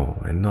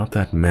small and not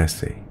that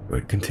messy,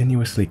 but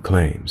continuously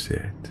claims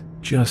it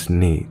just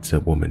needs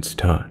a woman's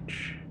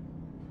touch.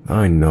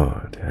 I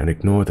nod and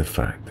ignore the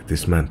fact that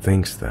this man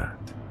thinks that,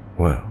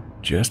 well,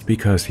 just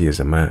because he is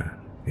a man,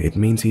 it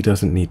means he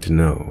doesn't need to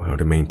know how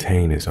to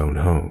maintain his own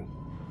home.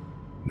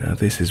 Now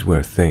this is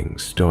where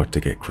things start to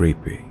get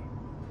creepy.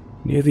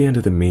 Near the end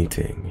of the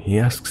meeting, he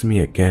asks me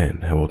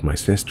again how old my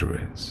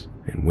sister is,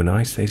 and when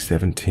I say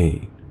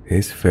 17,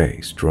 his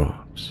face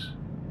drops.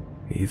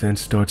 He then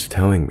starts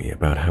telling me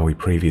about how he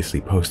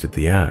previously posted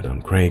the ad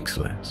on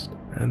Craigslist,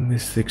 and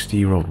this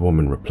 60-year-old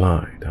woman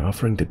replied,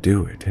 offering to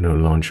do it in her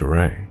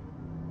lingerie.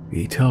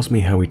 He tells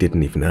me how he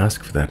didn't even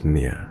ask for that in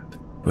the ad,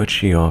 but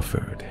she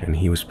offered and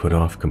he was put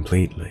off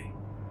completely.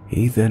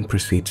 He then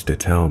proceeds to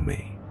tell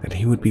me that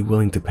he would be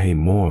willing to pay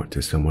more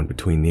to someone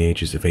between the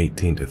ages of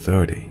 18 to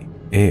 30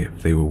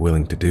 if they were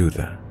willing to do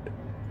that,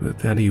 but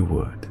that he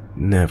would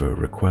never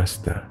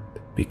request that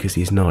because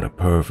he's not a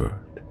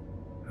pervert.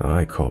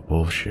 I call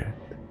bullshit.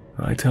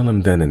 I tell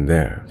him then and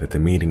there that the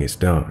meeting is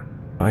done.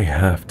 I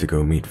have to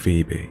go meet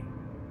Phoebe.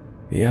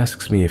 He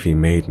asks me if he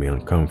made me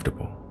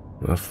uncomfortable.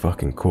 Of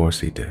fucking course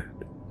he did,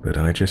 but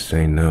I just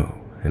say no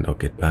and I'll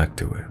get back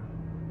to him.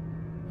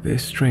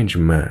 This strange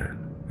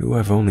man, who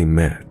I've only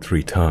met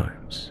 3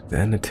 times,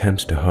 then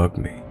attempts to hug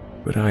me,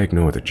 but I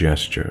ignore the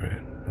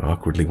gesture and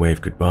awkwardly wave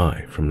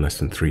goodbye from less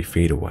than 3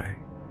 feet away.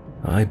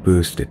 I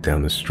boost it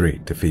down the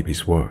street to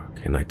Phoebe's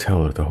work and I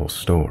tell her the whole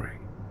story.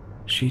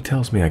 She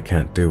tells me I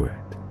can't do it,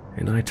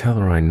 and I tell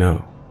her I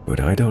know,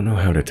 but I don't know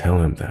how to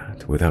tell him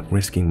that without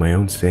risking my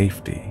own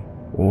safety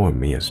or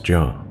Mia's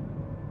job.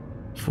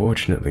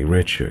 Fortunately,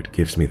 Richard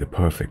gives me the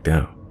perfect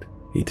out.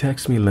 He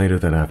texts me later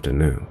that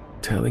afternoon,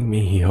 telling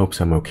me he hopes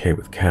I'm okay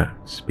with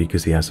cats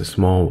because he has a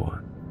small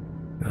one.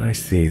 I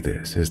see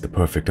this as the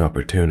perfect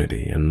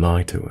opportunity and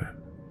lie to him.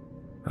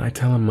 I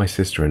tell him my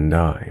sister and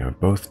I are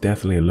both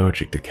deathly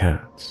allergic to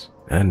cats,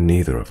 and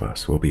neither of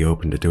us will be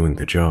open to doing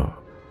the job.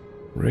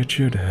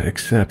 Richard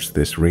accepts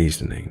this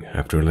reasoning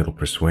after a little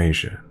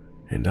persuasion,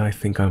 and I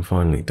think I'm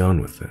finally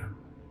done with him.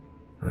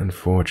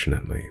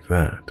 Unfortunately,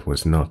 that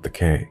was not the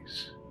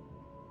case.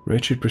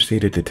 Richard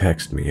proceeded to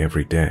text me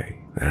every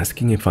day,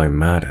 asking if I'm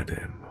mad at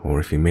him or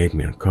if he made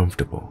me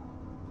uncomfortable,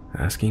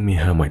 asking me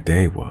how my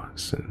day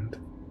was and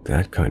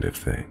that kind of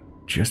thing,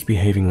 just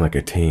behaving like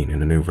a teen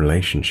in a new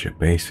relationship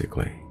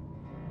basically.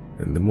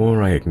 And the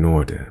more I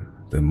ignored him,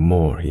 the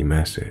more he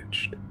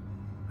messaged.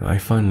 I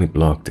finally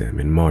blocked him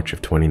in March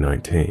of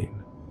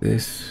 2019.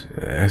 This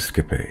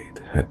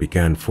escapade had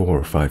begun 4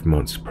 or 5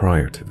 months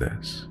prior to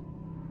this.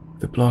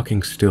 The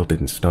blocking still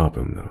didn't stop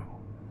him though.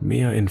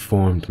 Mia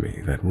informed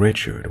me that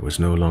Richard was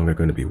no longer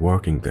going to be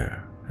working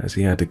there, as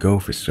he had to go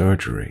for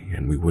surgery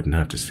and we wouldn't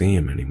have to see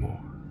him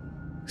anymore.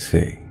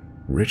 See,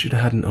 Richard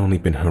hadn't only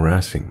been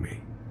harassing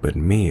me, but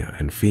Mia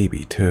and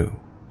Phoebe too,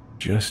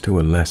 just to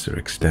a lesser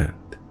extent.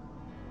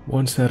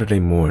 One Saturday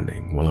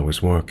morning while I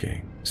was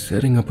working,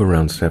 setting up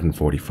around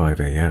 7:45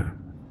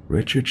 a.m.,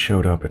 Richard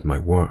showed up at my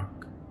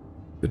work.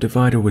 The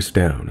divider was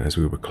down as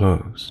we were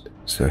closed,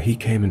 so he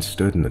came and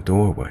stood in the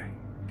doorway,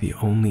 the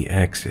only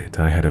exit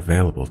I had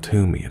available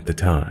to me at the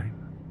time.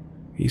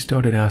 He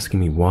started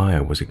asking me why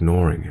I was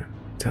ignoring him,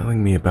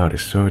 telling me about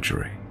his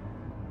surgery.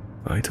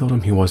 I told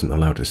him he wasn't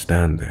allowed to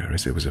stand there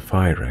as it was a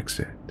fire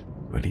exit,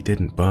 but he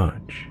didn't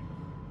budge.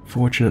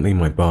 Fortunately,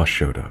 my boss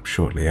showed up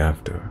shortly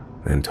after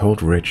and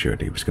told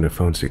Richard he was going to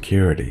phone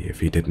security if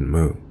he didn't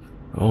move,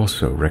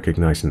 also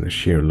recognizing the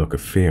sheer look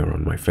of fear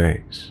on my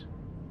face.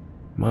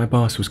 My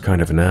boss was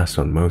kind of an ass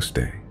on most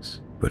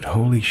days, but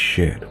holy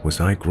shit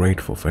was I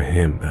grateful for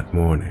him that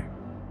morning.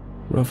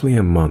 Roughly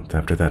a month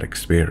after that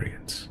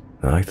experience,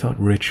 I thought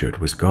Richard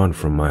was gone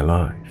from my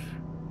life.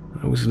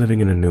 I was living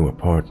in a new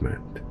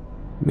apartment.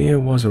 Mia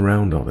was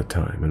around all the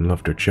time and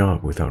loved her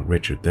job without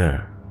Richard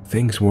there.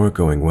 Things were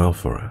going well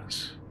for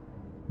us.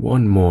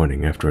 One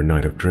morning after a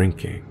night of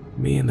drinking,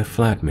 me and the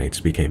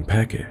flatmates became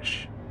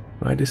peckish.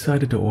 I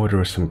decided to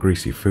order some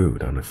greasy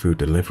food on a food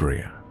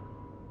delivery app.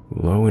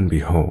 Lo and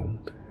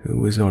behold,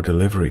 who was our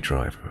delivery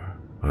driver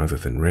other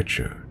than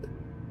Richard?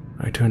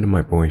 I turned to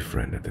my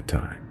boyfriend at the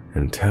time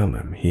and tell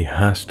him he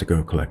has to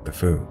go collect the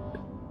food.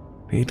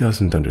 He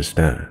doesn't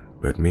understand,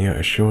 but Mia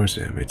assures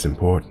him it's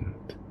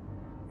important.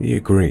 He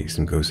agrees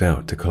and goes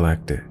out to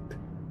collect it.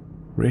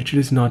 Richard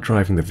is not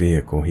driving the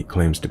vehicle he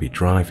claims to be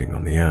driving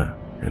on the app,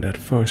 and at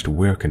first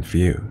we're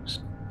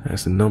confused,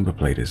 as the number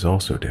plate is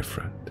also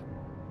different.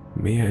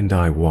 Mia and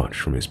I watch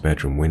from his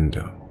bedroom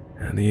window,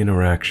 and the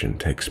interaction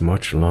takes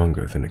much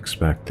longer than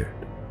expected.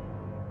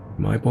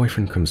 My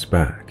boyfriend comes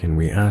back and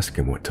we ask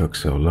him what took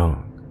so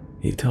long.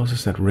 He tells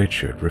us that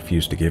Richard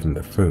refused to give him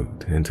the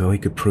food until he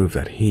could prove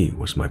that he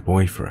was my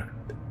boyfriend.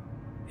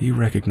 He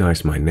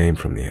recognized my name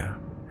from the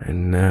app,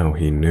 and now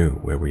he knew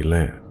where we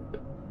lived.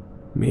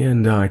 Mia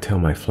and I tell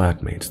my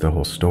flatmates the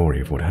whole story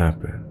of what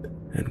happened,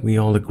 and we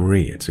all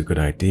agree it's a good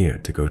idea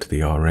to go to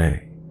the RA.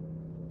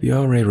 The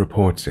RA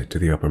reports it to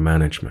the upper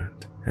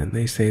management, and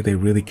they say they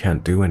really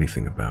can't do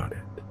anything about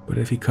it, but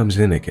if he comes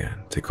in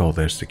again, to call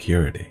their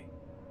security.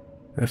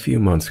 A few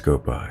months go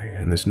by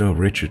and there's no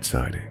Richard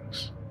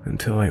sightings,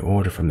 until I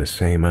order from the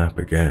same app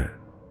again.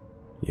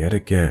 Yet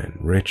again,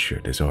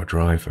 Richard is our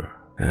driver,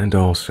 and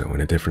also in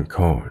a different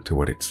car to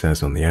what it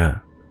says on the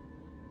app.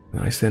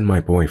 I send my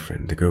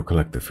boyfriend to go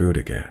collect the food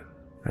again,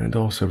 and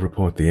also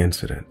report the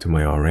incident to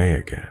my RA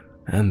again,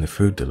 and the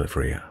food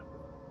delivery app.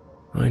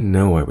 I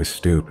know I was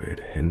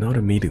stupid in not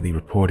immediately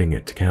reporting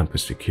it to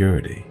campus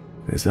security,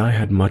 as I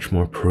had much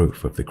more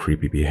proof of the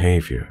creepy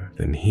behavior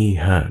than he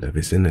had of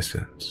his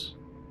innocence.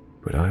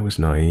 But I was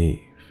naive,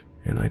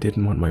 and I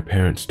didn't want my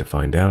parents to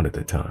find out at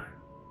the time.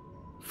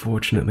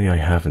 Fortunately, I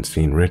haven't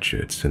seen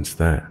Richard since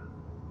then.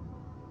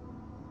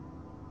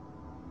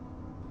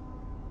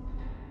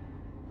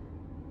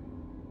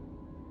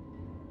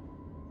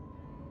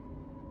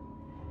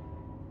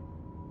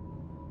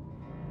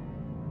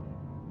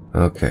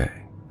 Okay,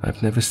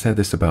 I've never said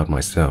this about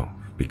myself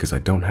because I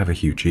don't have a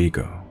huge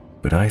ego,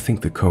 but I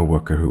think the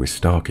coworker who is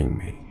stalking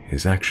me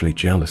is actually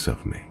jealous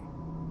of me.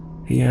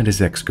 He and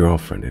his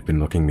ex-girlfriend have been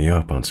looking me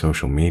up on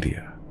social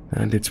media,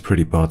 and it's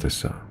pretty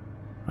bothersome.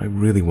 I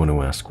really want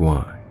to ask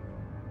why.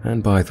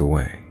 And by the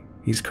way,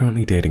 he's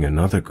currently dating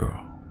another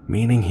girl,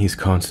 meaning he's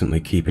constantly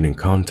keeping in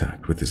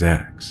contact with his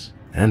ex,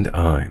 and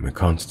I'm a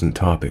constant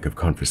topic of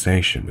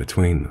conversation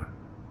between them.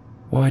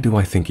 Why do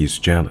I think he's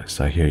jealous,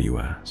 I hear you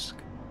ask?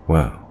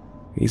 Well,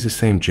 he's the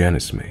same gen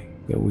as me,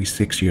 though he's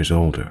 6 years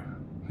older.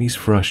 He's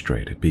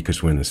frustrated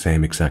because we're in the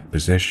same exact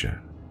position,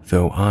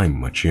 though I'm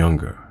much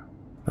younger.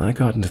 I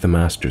got into the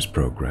master's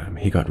program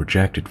he got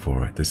rejected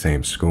for at the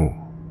same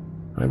school.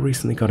 I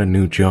recently got a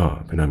new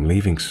job and I'm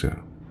leaving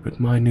soon, but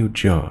my new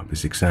job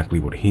is exactly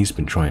what he's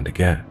been trying to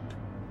get.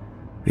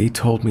 He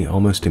told me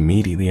almost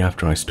immediately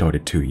after I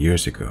started 2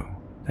 years ago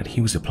that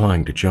he was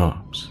applying to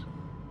jobs.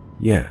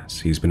 Yes,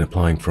 he's been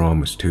applying for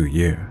almost 2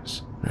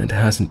 years and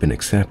hasn't been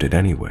accepted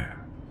anywhere.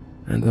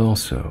 And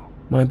also,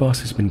 my boss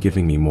has been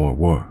giving me more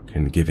work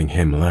and giving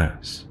him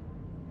less.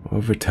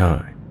 Over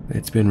time,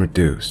 it's been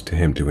reduced to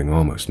him doing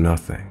almost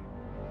nothing.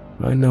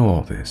 I know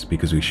all this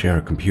because we share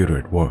a computer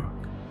at work,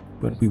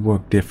 but we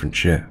work different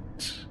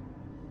shifts.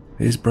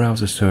 His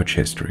browser search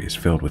history is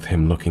filled with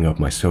him looking up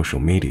my social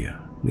media,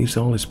 leaves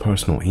all his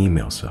personal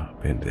emails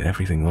up and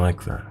everything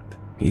like that.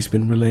 He's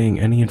been relaying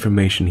any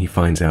information he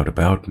finds out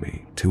about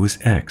me to his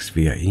ex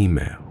via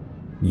email.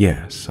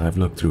 Yes, I've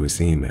looked through his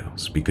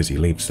emails because he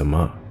leaves them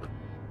up.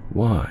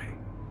 Why?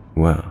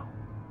 Well,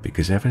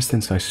 because ever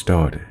since I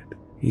started,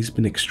 he's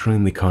been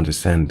extremely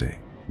condescending,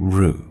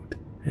 rude,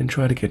 and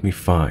tried to get me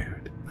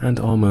fired, and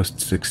almost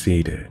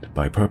succeeded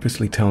by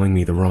purposely telling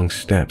me the wrong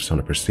steps on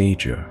a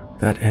procedure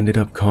that ended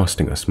up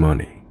costing us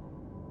money.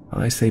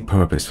 I say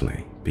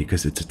purposely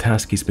because it's a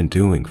task he's been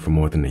doing for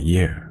more than a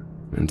year,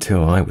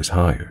 until I was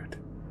hired.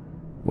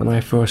 When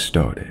I first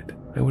started,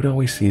 I would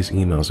always see his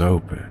emails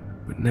open,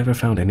 but never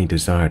found any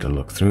desire to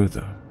look through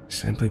them,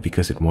 simply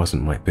because it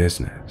wasn't my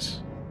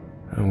business.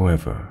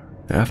 However,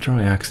 after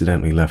I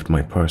accidentally left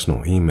my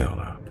personal email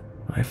up,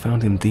 I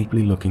found him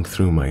deeply looking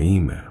through my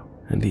email,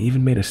 and he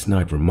even made a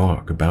snide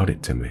remark about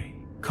it to me,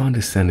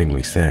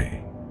 condescendingly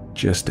saying,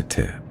 "Just a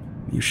tip,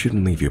 you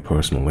shouldn't leave your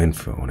personal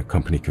info on a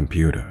company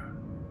computer."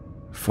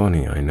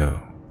 Funny, I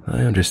know.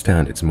 I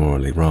understand it's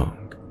morally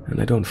wrong, and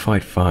I don't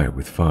fight fire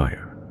with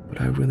fire, but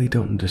I really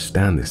don't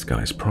understand this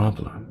guy's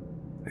problem,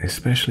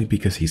 especially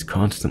because he's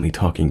constantly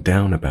talking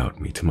down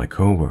about me to my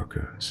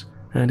coworkers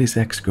and his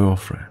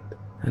ex-girlfriend,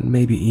 and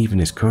maybe even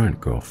his current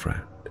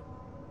girlfriend.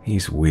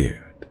 He's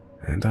weird,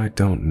 and I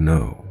don't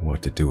know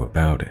what to do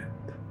about it.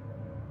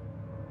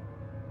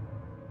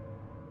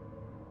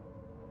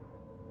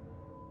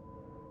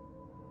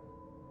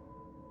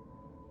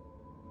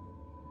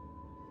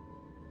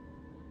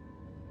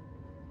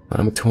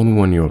 I'm a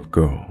 21-year-old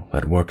girl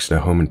that works at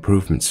a home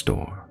improvement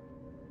store.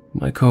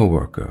 My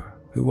coworker,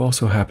 who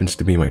also happens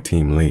to be my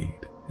team lead,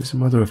 is a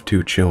mother of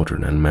 2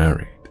 children and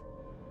married.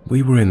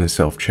 We were in the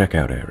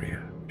self-checkout area.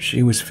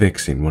 She was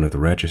fixing one of the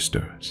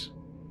registers.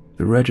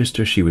 The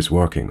register she was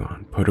working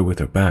on put her with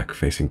her back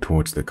facing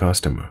towards the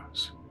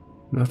customers.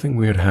 Nothing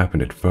weird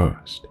happened at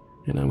first,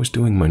 and I was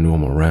doing my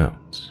normal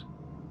rounds.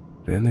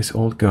 Then this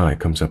old guy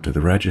comes up to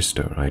the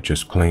register I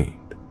just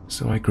cleaned,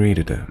 so I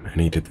greeted him and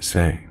he did the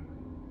same.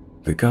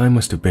 The guy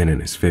must have been in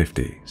his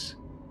 50s.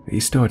 He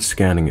starts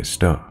scanning his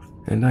stuff,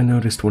 and I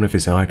noticed one of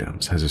his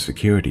items has a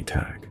security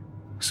tag,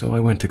 so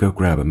I went to go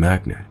grab a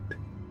magnet.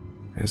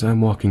 As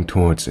I'm walking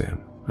towards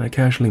him, I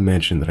casually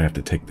mention that I have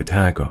to take the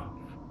tag off,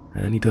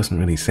 and he doesn't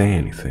really say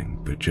anything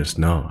but just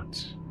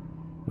nods.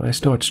 I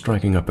start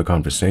striking up a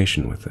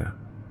conversation with him.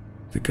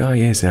 The guy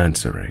is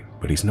answering,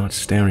 but he's not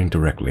staring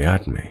directly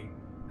at me.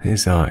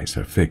 His eyes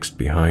are fixed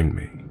behind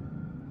me.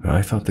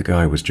 I thought the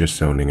guy was just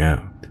zoning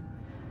out.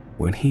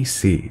 When he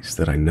sees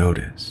that I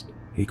noticed,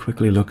 he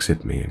quickly looks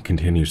at me and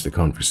continues the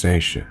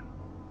conversation,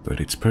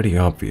 but it's pretty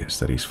obvious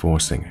that he's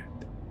forcing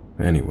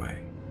it. Anyway,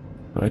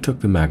 I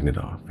took the magnet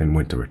off and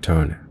went to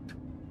return it.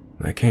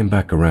 I came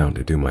back around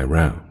to do my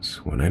rounds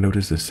when I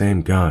noticed the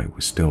same guy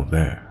was still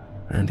there,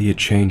 and he had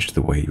changed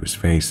the way he was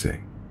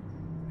facing.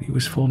 He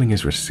was folding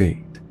his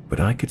receipt, but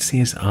I could see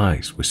his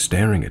eyes were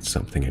staring at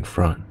something in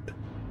front.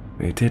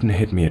 It didn't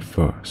hit me at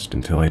first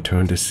until I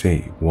turned to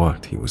see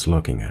what he was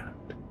looking at.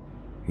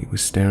 He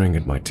was staring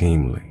at my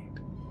team lead.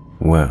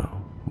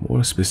 Well,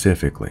 more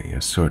specifically,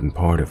 a certain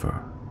part of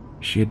her.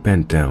 She had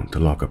bent down to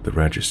lock up the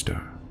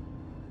register.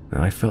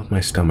 I felt my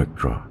stomach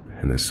drop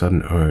and a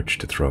sudden urge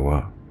to throw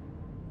up.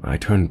 I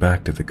turned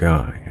back to the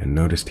guy and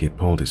noticed he had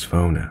pulled his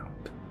phone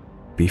out.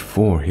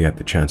 Before he had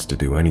the chance to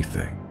do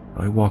anything,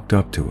 I walked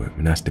up to him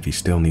and asked if he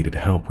still needed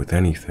help with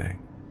anything.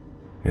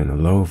 In a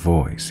low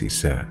voice, he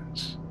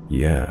says,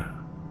 "Yeah,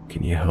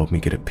 can you help me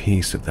get a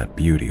piece of that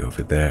beauty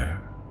over there?"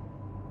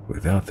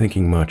 Without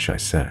thinking much, I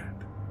said,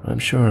 "I'm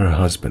sure her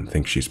husband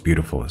thinks she's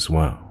beautiful as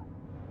well."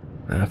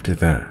 After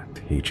that,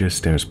 he just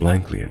stares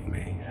blankly at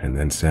me and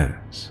then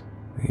says,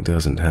 "He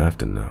doesn't have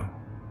to know,"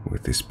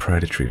 with this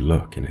predatory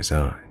look in his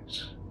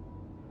eyes.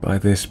 By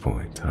this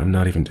point, I'm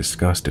not even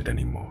disgusted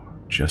anymore,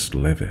 just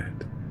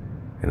livid.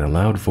 In a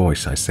loud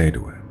voice, I say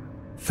to him,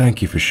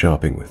 "Thank you for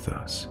shopping with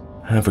us.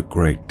 Have a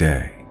great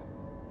day."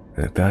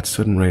 At that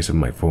sudden raise of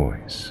my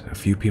voice, a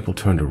few people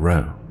turned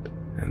around,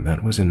 and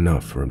that was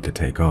enough for him to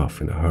take off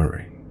in a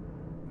hurry.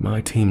 My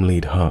team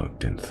lead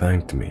hugged and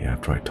thanked me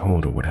after I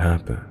told her what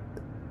happened.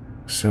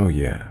 So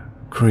yeah,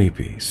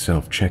 creepy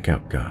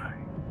self-checkout guy,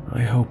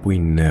 I hope we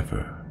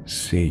never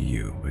see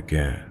you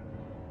again.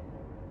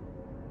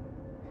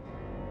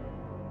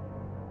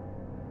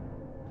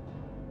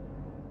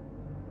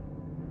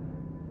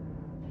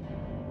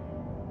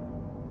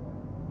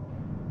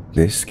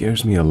 This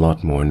scares me a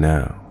lot more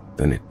now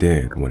than it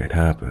did when it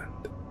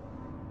happened.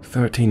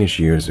 13-ish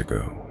years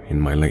ago, in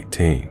my late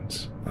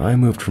teens, I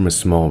moved from a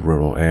small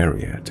rural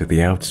area to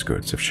the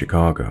outskirts of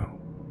Chicago.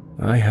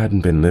 I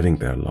hadn't been living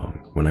there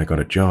long when I got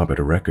a job at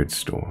a record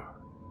store.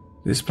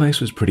 This place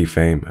was pretty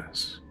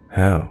famous.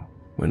 Hell,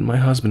 when my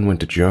husband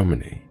went to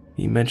Germany,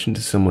 he mentioned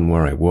to someone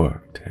where I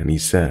worked, and he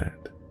said,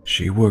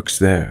 "She works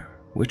there.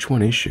 Which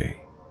one is she?"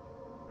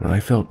 I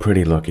felt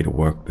pretty lucky to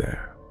work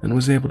there, and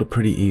was able to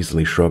pretty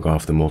easily shrug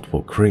off the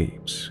multiple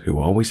creeps who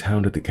always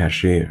hounded the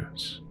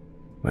cashiers.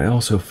 I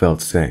also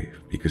felt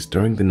safe because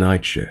during the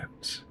night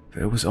shifts,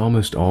 there was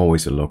almost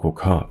always a local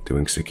cop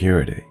doing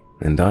security,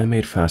 and I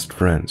made fast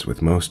friends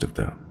with most of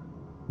them.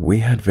 We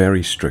had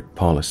very strict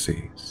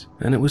policies,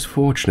 and it was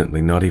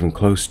fortunately not even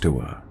close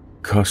to a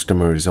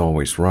customer is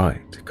always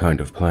right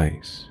kind of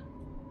place.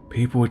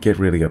 People would get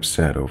really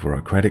upset over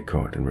our credit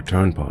card and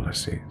return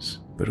policies,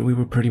 but we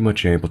were pretty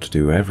much able to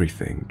do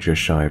everything just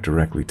shy of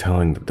directly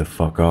telling them to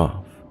fuck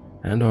off,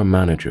 and our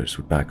managers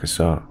would back us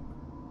up.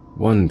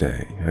 One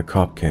day, a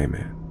cop came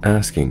in,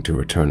 asking to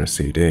return a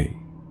CD.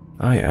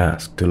 I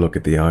asked to look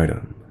at the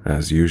item,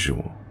 as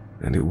usual,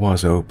 and it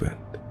was opened.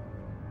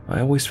 I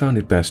always found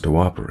it best to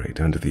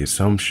operate under the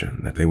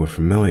assumption that they were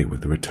familiar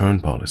with the return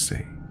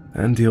policy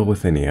and deal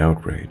with any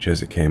outrage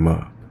as it came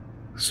up.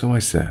 So I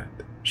said,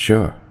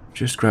 "Sure,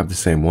 just grab the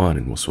same one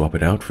and we'll swap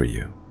it out for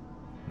you."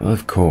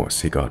 Of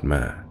course he got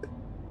mad.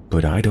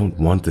 "But I don't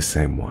want the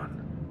same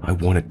one. I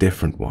want a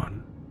different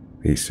one,"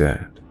 he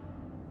said.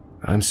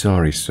 "I'm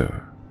sorry,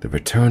 sir. The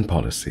return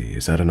policy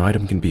is that an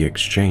item can be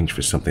exchanged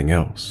for something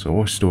else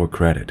or store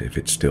credit if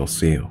it's still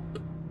sealed.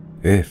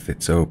 If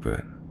it's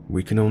open,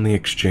 we can only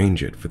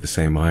exchange it for the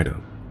same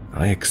item,"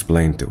 I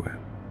explained to him.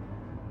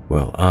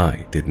 "Well,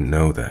 I didn't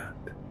know that,"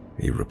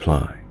 he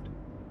replied.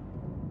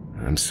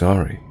 "I'm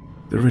sorry.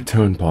 The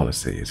return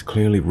policy is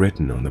clearly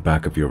written on the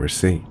back of your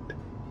receipt."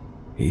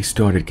 He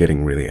started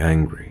getting really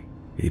angry.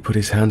 He put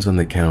his hands on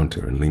the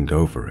counter and leaned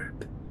over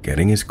it,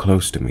 getting as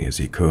close to me as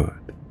he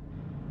could.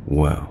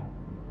 "Well,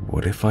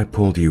 what if I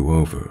pulled you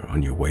over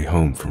on your way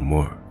home from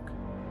work?"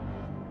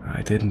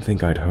 I didn't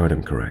think I'd heard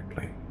him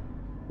correctly.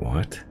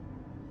 "What?"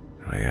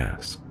 I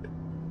asked.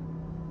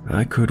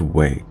 "I could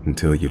wait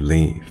until you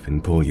leave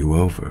and pull you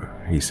over,"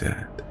 he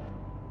said.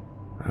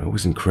 I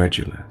was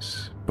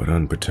incredulous, but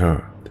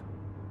unperturbed.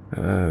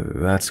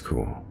 That's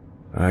cool.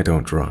 I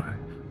don't drive."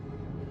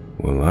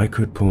 "Well, I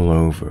could pull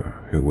over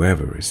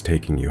whoever is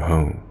taking you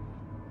home."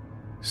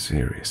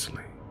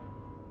 "Seriously?"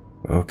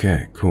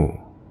 "Okay, cool.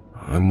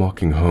 I'm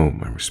walking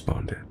home," I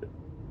responded.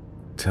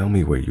 "Tell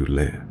me where you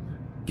live.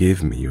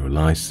 Give me your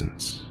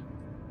license."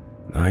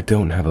 "I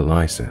don't have a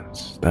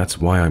license.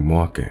 That's why I'm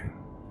walking,"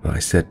 I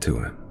said to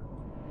him.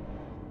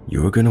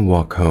 "You're gonna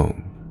walk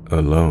home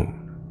alone?"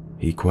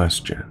 he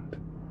questioned.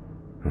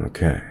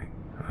 Okay,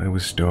 I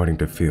was starting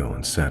to feel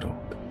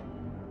unsettled.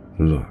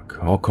 "Look,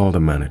 I'll call the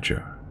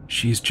manager.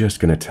 She's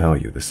just gonna tell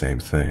you the same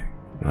thing.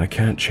 I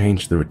can't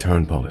change the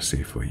return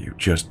policy for you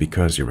just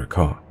because you're a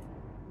cop."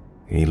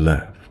 He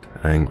left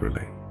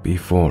angrily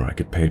before I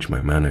could page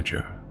my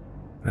manager.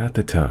 At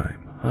the time,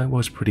 I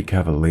was pretty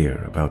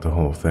cavalier about the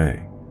whole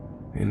thing.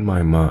 In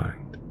my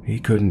mind, he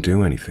couldn't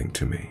do anything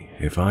to me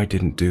if I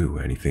didn't do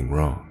anything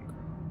wrong.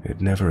 It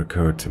never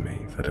occurred to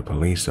me that a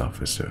police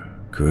officer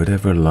could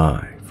ever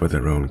lie for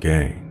their own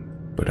gain,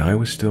 but I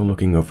was still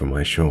looking over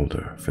my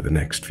shoulder for the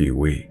next few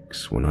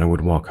weeks when I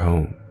would walk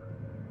home.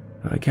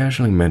 I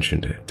casually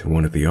mentioned it to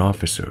one of the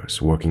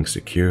officers working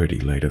security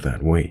later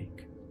that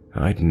week.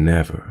 I'd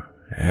never,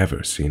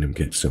 ever seen him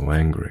get so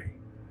angry.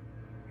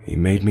 He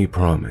made me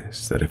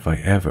promise that if I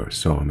ever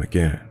saw him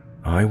again,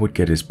 I would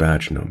get his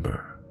badge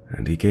number,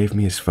 and he gave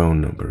me his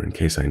phone number in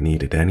case I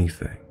needed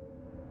anything.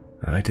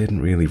 I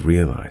didn't really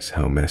realize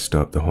how messed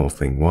up the whole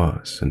thing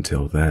was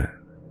until then.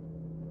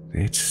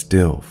 It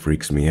still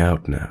freaks me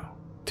out now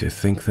to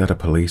think that a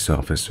police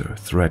officer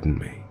threatened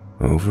me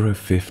over a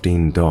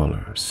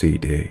 $15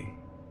 CD.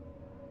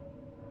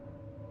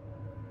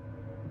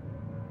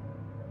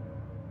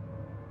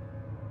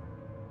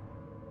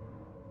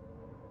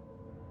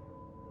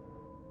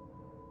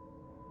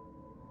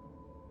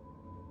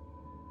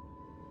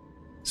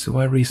 So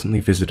I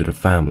recently visited a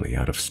family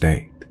out of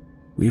state.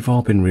 We've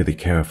all been really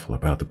careful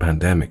about the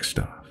pandemic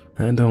stuff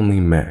and only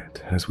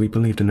met as we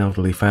believed an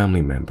elderly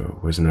family member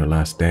was in her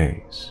last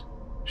days.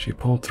 She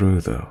pulled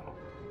through though.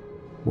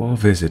 While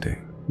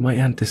visiting, my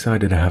aunt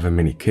decided to have a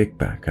mini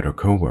kickback at her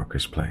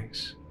co-worker's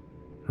place.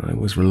 I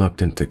was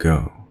reluctant to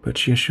go, but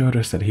she assured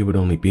us that he would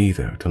only be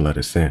there to let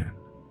us in,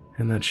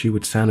 and that she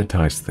would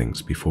sanitize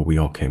things before we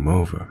all came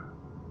over.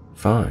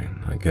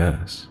 Fine, I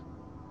guess.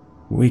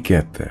 We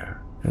get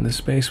there, and the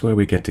space where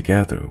we get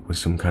together was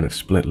some kind of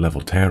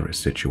split-level terrace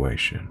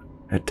situation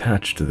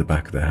attached to the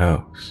back of the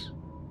house.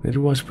 It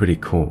was pretty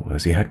cool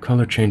as he had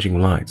color-changing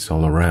lights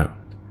all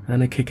around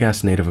and a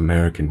kick-ass Native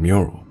American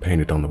mural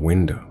painted on the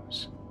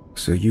windows,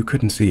 so you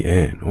couldn't see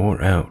in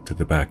or out to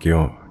the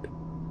backyard.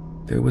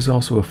 There was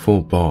also a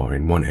full bar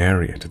in one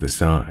area to the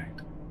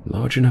side,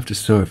 large enough to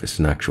service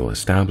an actual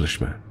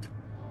establishment.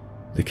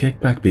 The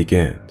kickback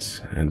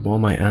begins, and while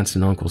my aunts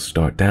and uncles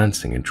start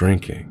dancing and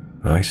drinking,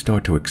 I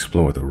start to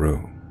explore the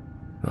room.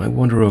 I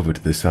wander over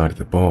to the side of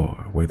the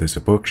bar where there's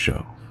a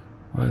bookshelf.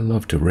 I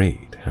love to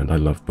read and I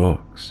love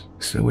books,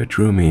 so it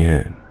drew me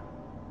in.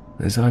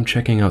 As I'm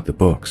checking out the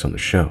books on the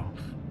shelf,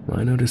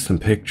 I noticed some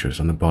pictures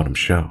on the bottom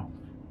shelf.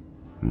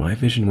 My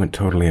vision went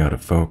totally out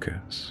of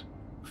focus.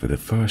 For the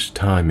first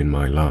time in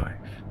my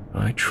life,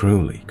 I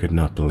truly could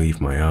not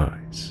believe my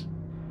eyes.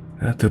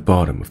 At the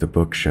bottom of the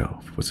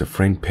bookshelf was a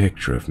framed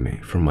picture of me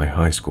from my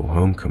high school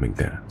homecoming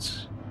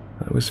dance.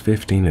 I was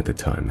 15 at the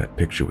time that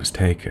picture was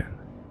taken.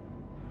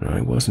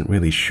 I wasn't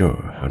really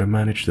sure how to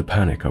manage the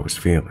panic I was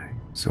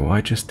feeling, so I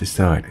just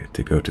decided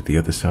to go to the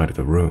other side of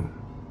the room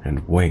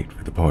and wait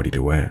for the party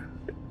to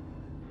end.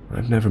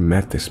 I've never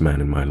met this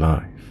man in my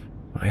life.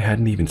 I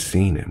hadn't even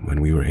seen him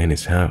when we were in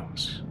his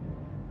house.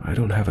 I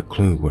don't have a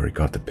clue where he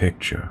got the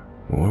picture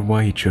or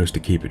why he chose to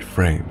keep it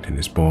framed in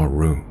his bar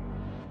room.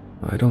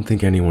 I don't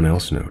think anyone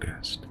else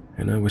noticed,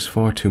 and I was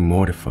far too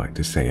mortified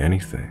to say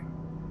anything.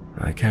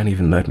 I can't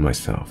even let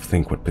myself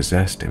think what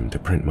possessed him to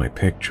print my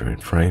picture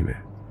and frame it.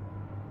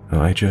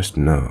 I just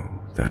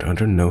know that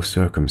under no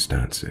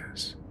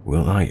circumstances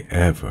will I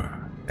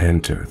ever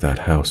enter that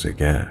house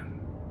again.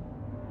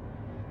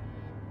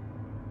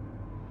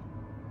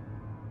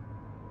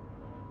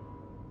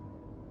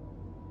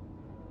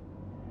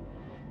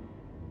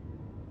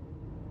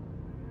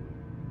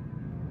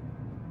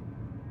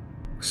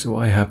 So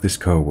I have this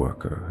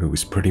coworker who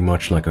is pretty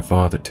much like a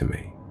father to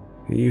me.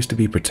 He used to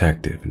be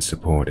protective and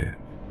supportive.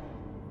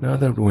 Now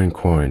that we're in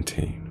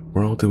quarantine,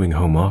 we're all doing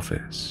home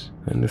office,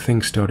 and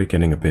things started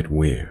getting a bit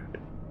weird.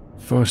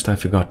 First, I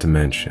forgot to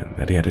mention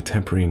that he had a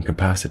temporary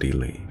incapacity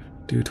leave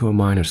due to a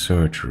minor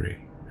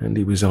surgery, and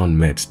he was on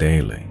meds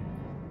daily.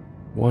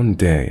 One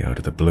day, out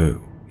of the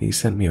blue, he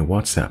sent me a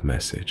WhatsApp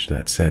message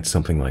that said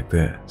something like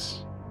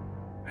this: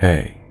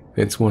 "Hey,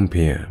 it's 1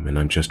 p.m. and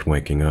I'm just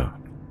waking up.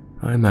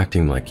 I'm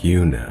acting like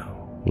you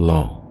now,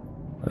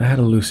 lol. I had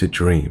a lucid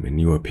dream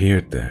and you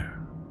appeared there.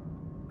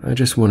 I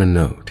just want to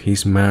note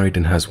he's married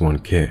and has 1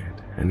 kid,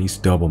 and he's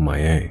double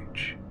my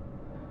age."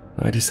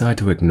 I decided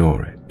to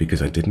ignore it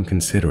because I didn't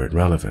consider it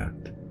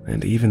relevant,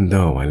 and even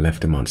though I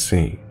left him on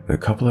scene, a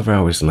couple of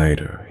hours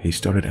later he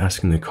started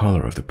asking the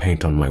color of the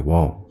paint on my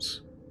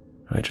walls.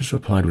 I just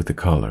replied with the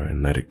color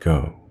and let it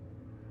go.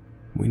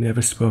 We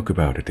never spoke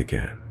about it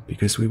again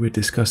because we were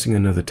discussing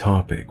another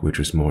topic which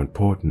was more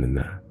important than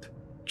that: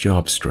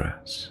 job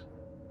stress.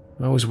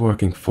 I was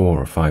working 4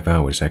 or 5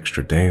 hours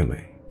extra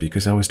daily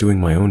because I was doing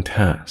my own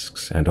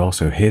tasks and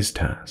also his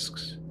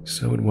tasks,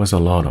 so it was a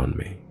lot on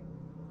me.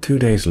 2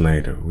 days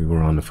later, we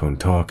were on the phone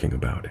talking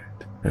about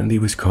it, and he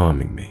was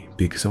calming me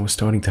because I was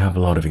starting to have a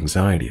lot of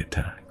anxiety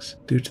attacks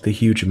due to the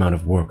huge amount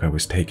of work I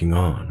was taking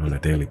on a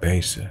daily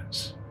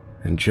basis.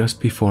 And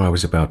just before I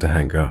was about to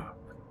hang up,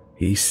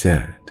 he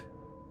said,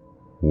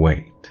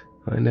 "Wait,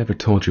 I never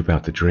told you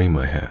about the dream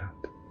I had."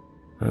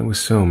 I was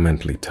so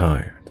mentally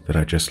tired that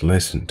I just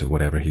listened to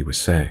whatever he was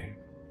saying.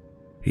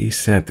 He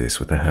said this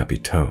with a happy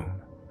tone.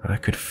 I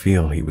could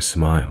feel he was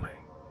smiling.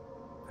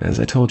 "As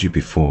I told you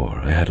before,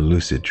 I had a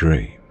lucid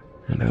dream,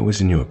 and I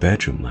was in your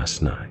bedroom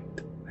last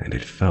night, and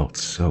it felt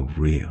so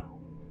real.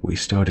 We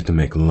started to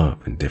make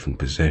love in different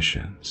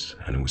positions,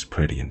 and it was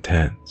pretty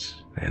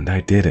intense, and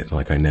I did it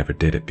like I never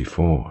did it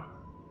before.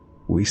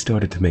 We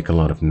started to make a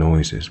lot of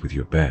noises with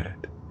your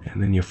bed,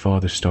 and then your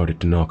father started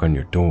to knock on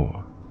your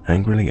door,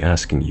 angrily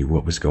asking you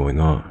what was going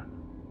on.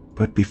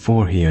 But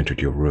before he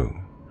entered your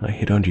room, I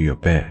hid under your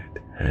bed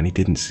and he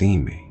didn't see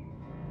me,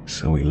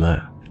 so he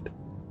left."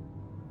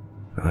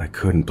 I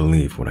couldn't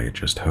believe what I had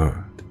just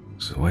heard,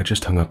 so I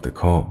just hung up the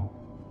call.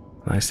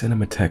 I sent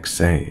him a text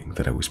saying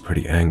that I was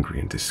pretty angry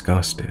and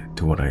disgusted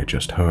to what I had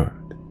just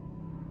heard,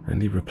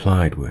 and he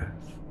replied with,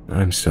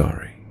 "I'm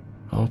sorry,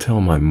 I'll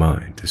tell my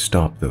mind to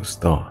stop those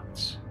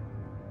thoughts."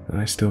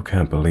 I still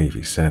can't believe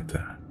he said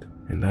that,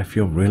 and I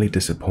feel really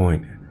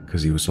disappointed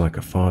because he was like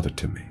a father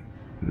to me.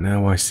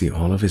 Now I see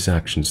all of his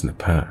actions in the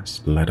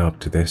past led up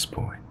to this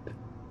point.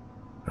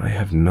 I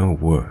have no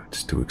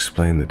words to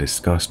explain the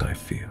disgust I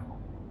feel,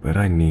 but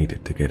I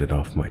needed to get it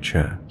off my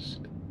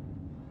chest.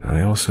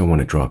 I also want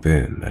to drop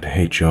in that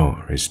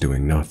HR is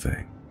doing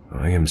nothing.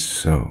 I am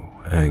so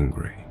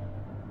angry.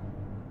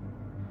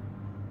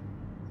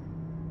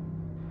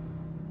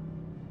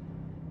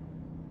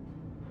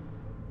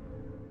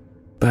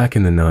 Back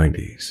in the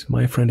 90s,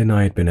 my friend and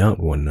I had been out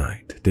one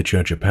night to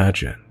judge a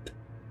pageant.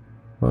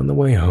 On the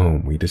way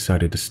home, we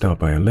decided to stop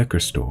by a liquor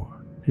store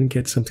and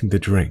get something to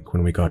drink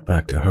when we got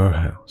back to her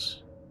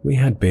house. We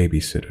had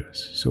babysitters,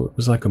 so it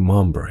was like a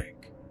mom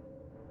break.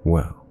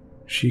 Well,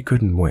 she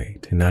couldn't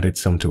wait and added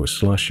some to a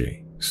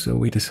slushie, so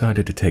we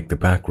decided to take the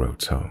back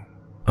roads home.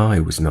 I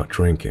was not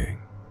drinking.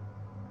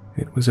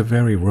 It was a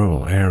very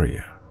rural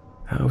area.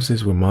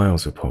 Houses were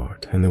miles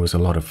apart and there was a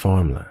lot of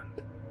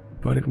farmland,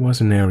 but it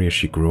was an area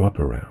she grew up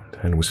around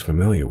and was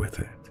familiar with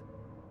it.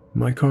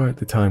 My car at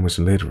the time was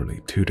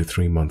literally 2 to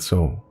 3 months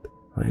old.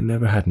 I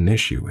never had an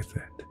issue with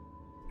it.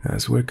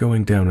 As we're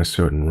going down a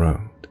certain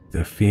road,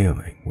 the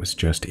feeling was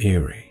just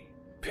eerie,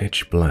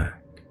 pitch black.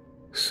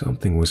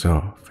 Something was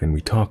off and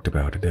we talked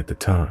about it at the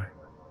time.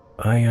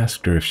 I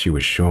asked her if she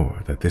was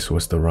sure that this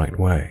was the right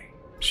way.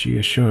 She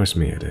assures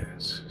me it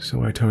is,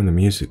 so I turn the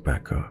music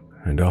back up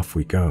and off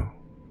we go.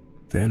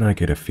 Then I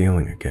get a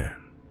feeling again,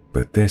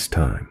 but this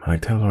time I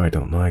tell her I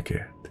don't like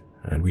it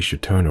and we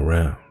should turn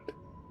around.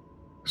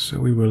 So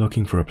we were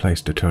looking for a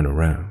place to turn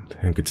around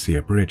and could see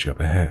a bridge up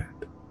ahead.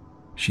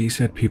 She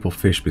said people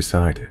fish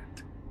beside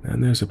it,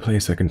 and there's a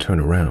place I can turn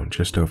around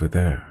just over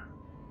there.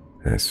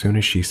 As soon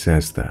as she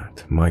says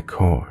that, my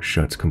car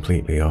shuts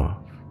completely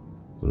off.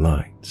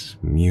 Lights,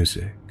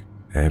 music,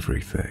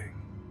 everything.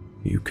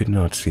 You could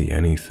not see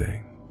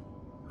anything.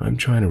 I'm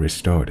trying to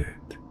restart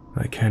it.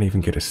 I can't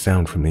even get a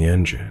sound from the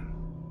engine.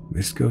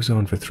 This goes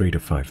on for 3 to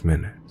 5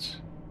 minutes.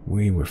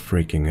 We were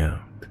freaking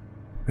out.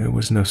 There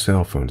was no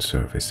cell phone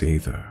service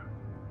either.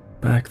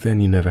 Back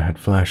then you never had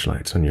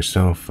flashlights on your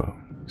cell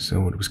phone,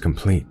 so it was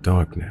complete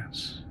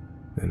darkness.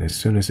 And as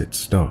soon as it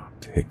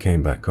stopped, it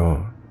came back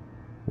on.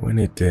 When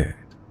it did,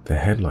 the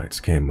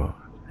headlights came on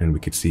and we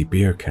could see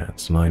beer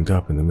cans lined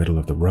up in the middle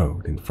of the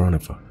road in front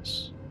of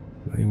us.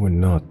 They were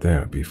not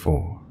there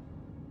before.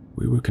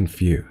 We were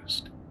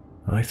confused.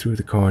 I threw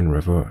the car in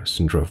reverse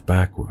and drove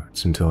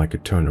backwards until I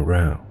could turn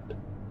around.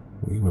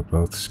 We were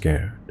both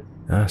scared,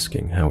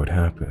 asking how it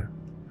happened.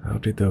 How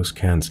did those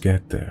cans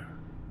get there?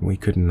 We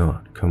could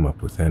not come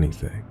up with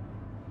anything.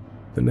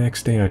 The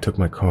next day I took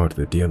my car to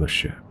the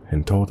dealership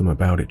and told them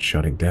about it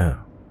shutting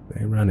down.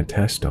 They ran a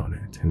test on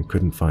it and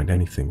couldn't find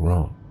anything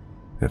wrong.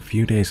 A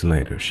few days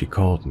later she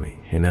called me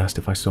and asked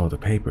if I saw the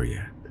paper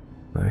yet.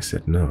 I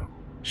said no.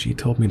 She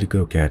told me to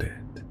go get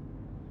it.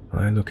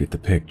 I looked at the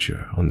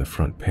picture on the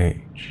front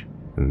page,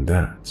 and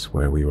that's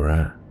where we were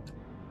at.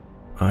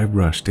 I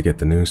rushed to get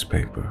the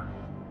newspaper.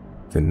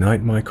 The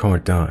night my car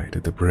died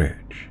at the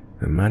bridge,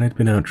 a man had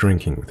been out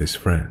drinking with his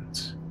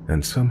friends,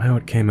 and somehow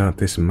it came out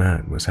this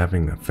man was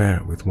having an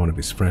affair with one of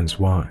his friend's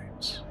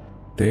wives.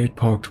 They had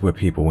parked where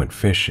people went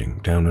fishing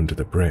down under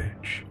the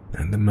bridge,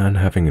 and the man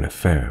having an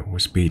affair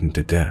was beaten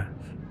to death.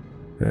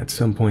 At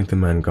some point the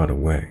man got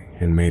away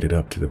and made it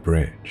up to the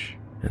bridge,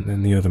 and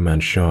then the other man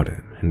shot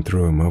him and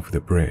threw him over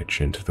the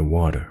bridge into the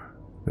water.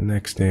 The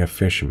next day a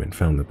fisherman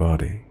found the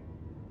body.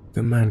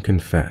 The man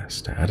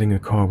confessed, adding a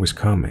car was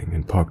coming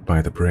and parked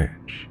by the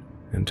bridge,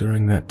 and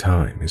during that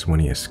time is when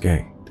he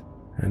escaped,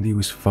 and he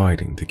was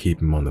fighting to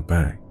keep him on the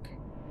bank.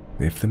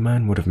 If the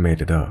man would have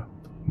made it up,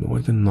 more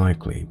than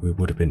likely we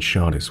would have been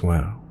shot as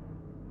well.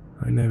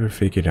 I never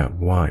figured out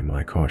why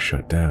my car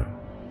shut down.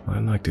 I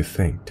like to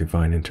think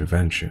divine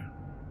intervention.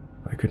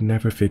 I could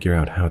never figure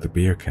out how the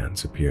beer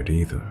cans appeared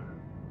either.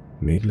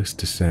 Needless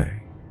to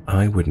say,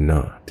 I would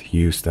not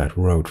use that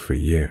road for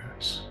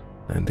years,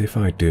 and if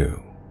I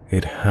do,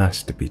 it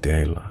has to be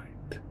daylight.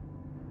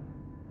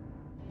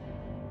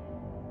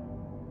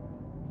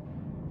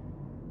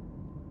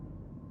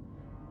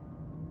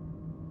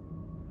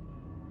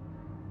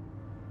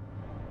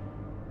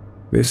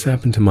 This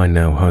happened to my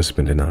now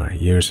husband and I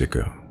years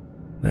ago.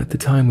 At the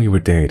time we were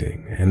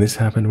dating, and this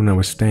happened when I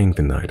was staying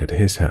the night at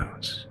his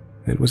house.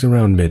 It was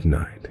around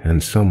midnight,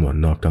 and someone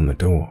knocked on the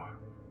door.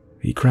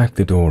 He cracked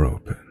the door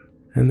open,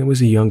 and there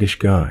was a youngish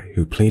guy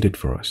who pleaded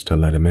for us to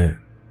let him in.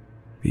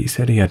 He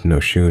said he had no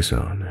shoes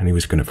on and he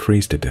was going to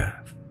freeze to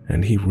death,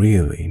 and he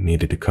really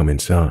needed to come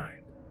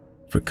inside.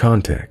 For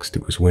context,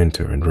 it was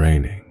winter and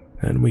raining,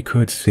 and we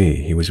could see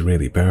he was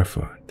really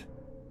barefoot.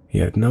 He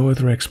had no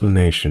other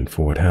explanation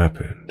for what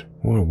happened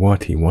or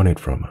what he wanted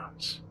from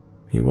us.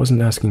 He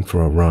wasn't asking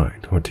for a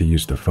ride or to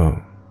use the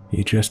phone.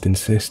 He just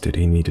insisted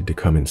he needed to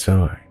come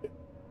inside.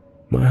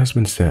 My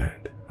husband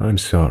said, "I'm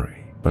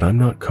sorry, but I'm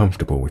not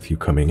comfortable with you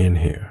coming in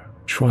here.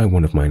 Try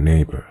one of my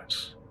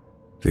neighbors."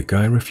 The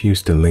guy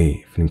refused to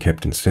leave and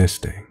kept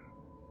insisting.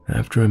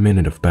 After a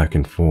minute of back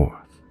and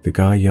forth, the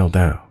guy yelled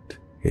out,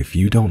 "If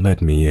you don't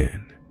let me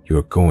in,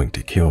 you're going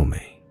to kill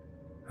me."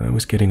 I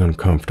was getting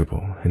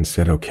uncomfortable and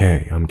said,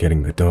 "Okay, I'm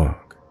getting the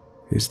dog."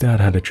 His dad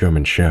had a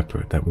German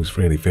Shepherd that was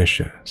really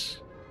vicious.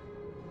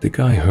 The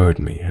guy heard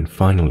me and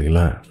finally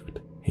left.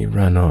 He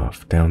ran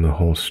off down the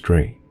whole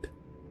street.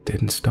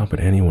 Didn't stop at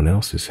anyone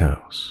else's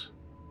house.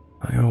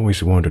 I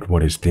always wondered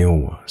what his deal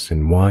was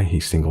and why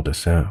he singled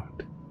us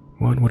out.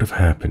 What would have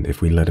happened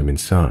if we let him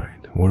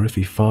inside, or if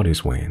he fought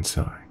his way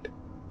inside?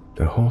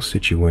 The whole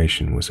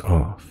situation was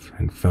off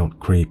and felt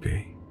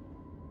creepy.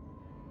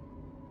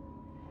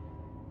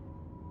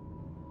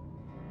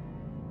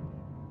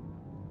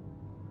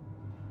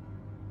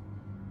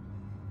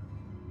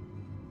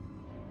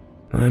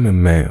 I'm a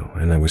male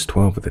and I was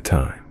 12 at the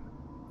time.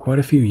 Quite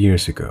a few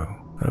years ago,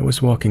 I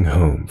was walking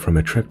home from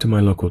a trip to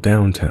my local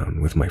downtown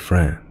with my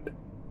friend.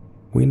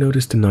 We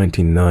noticed a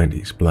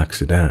 1990s black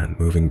sedan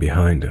moving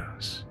behind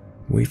us.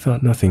 We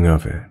thought nothing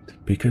of it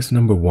because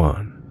number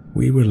one,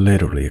 we were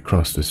literally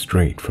across the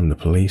street from the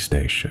police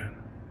station,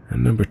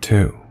 and number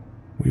two,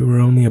 we were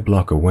only a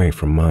block away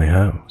from my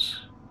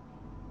house.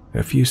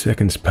 A few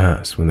seconds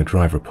pass when the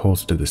driver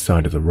pulls to the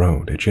side of the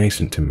road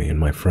adjacent to me and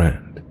my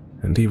friend,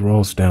 and he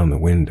rolls down the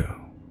window.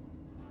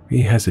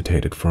 He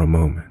hesitated for a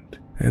moment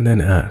and then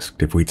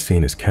asked if we'd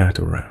seen his cat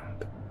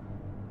around.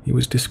 He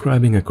was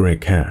describing a gray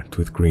cat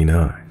with green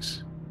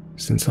eyes.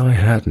 Since I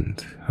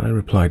hadn't, I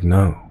replied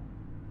no.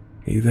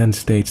 He then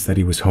states that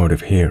he was hard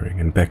of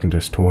hearing and beckoned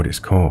us toward his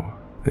car,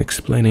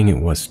 explaining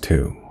it was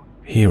to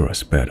hear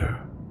us better.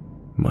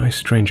 My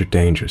stranger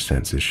danger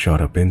senses shot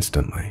up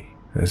instantly,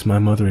 as my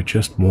mother had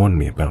just warned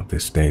me about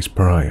this days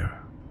prior.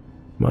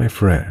 My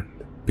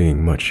friend,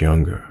 being much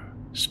younger,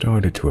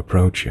 started to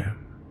approach him.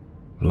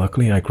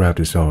 Luckily, I grabbed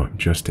his arm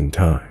just in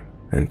time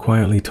and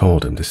quietly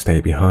told him to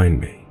stay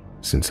behind me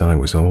since I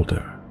was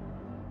older.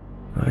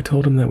 I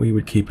told him that we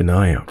would keep an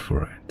eye out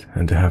for it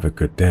and to have a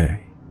good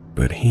day,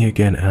 but he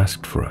again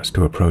asked for us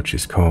to approach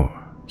his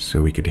car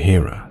so he could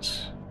hear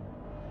us.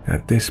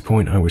 At this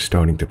point, I was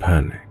starting to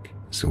panic,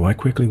 so I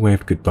quickly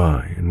waved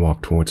goodbye and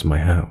walked towards my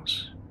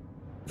house.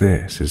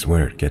 This is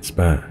where it gets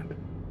bad.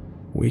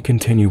 We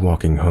continue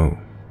walking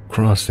home,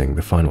 crossing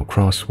the final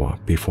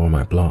crosswalk before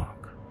my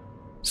block.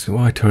 So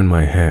I turn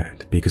my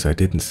head because I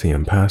didn't see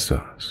him pass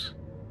us.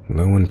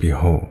 Lo and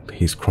behold,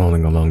 he's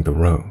crawling along the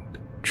road,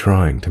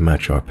 trying to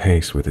match our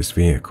pace with his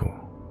vehicle.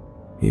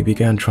 He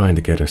began trying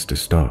to get us to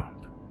stop.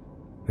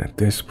 At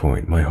this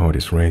point, my heart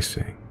is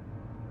racing.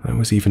 I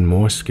was even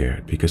more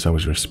scared because I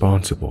was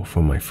responsible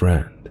for my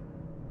friend.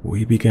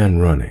 We began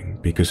running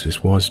because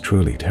this was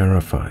truly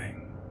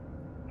terrifying.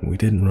 We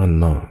didn't run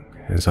long,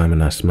 as I'm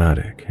an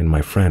asthmatic and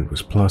my friend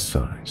was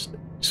plus-sized,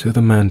 so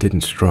the man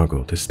didn't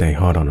struggle to stay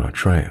hot on our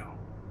trail.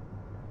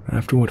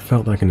 After what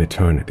felt like an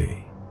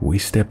eternity, we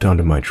stepped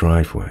onto my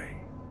driveway.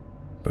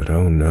 But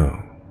oh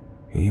no,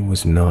 he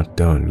was not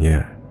done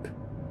yet.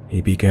 He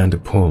began to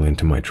pull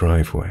into my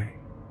driveway.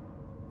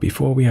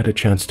 Before we had a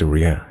chance to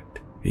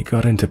react, he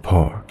got into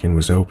park and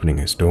was opening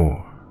his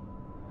door.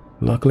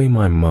 Luckily,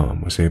 my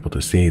mom was able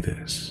to see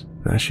this,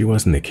 as she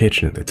was in the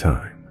kitchen at the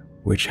time,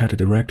 which had a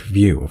direct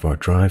view of our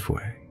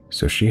driveway,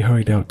 so she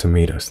hurried out to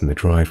meet us in the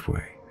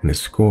driveway and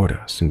escort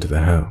us into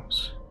the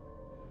house.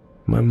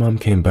 My mom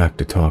came back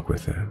to talk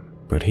with him,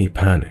 but he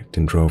panicked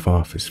and drove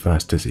off as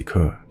fast as he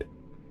could.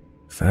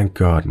 Thank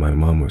God my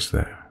mom was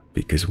there,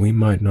 because we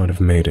might not have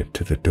made it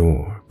to the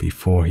door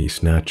before he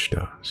snatched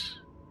us.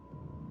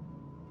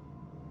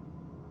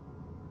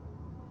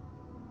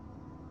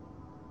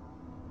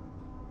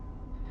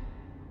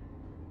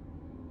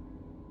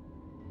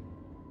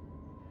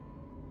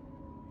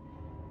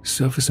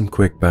 So for some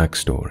quick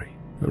backstory,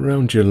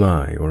 around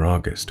July or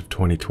August of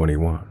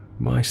 2021,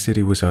 my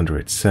city was under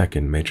its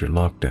second major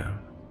lockdown,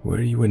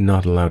 where you were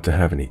not allowed to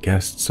have any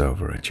guests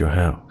over at your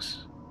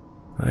house.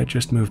 I had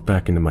just moved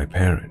back into my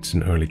parents'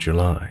 in early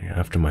July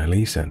after my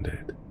lease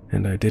ended,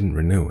 and I didn't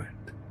renew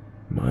it.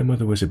 My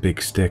mother was a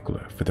big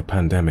stickler for the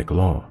pandemic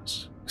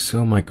laws,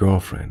 so my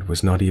girlfriend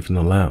was not even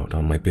allowed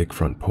on my big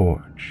front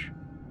porch.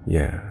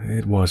 Yeah,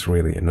 it was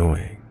really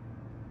annoying.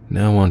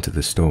 Now on to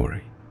the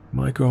story.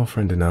 My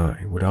girlfriend and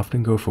I would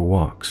often go for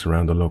walks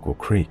around the local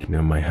creek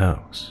near my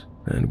house,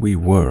 and we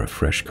were a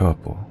fresh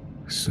couple,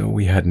 so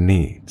we had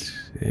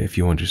needs, if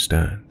you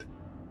understand.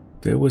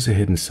 There was a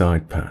hidden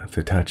side path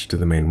attached to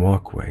the main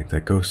walkway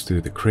that goes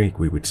through the creek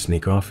we would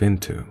sneak off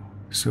into,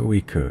 so we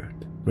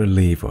could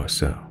relieve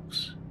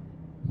ourselves.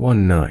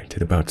 One night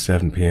at about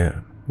 7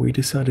 p.m., we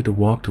decided to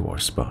walk to our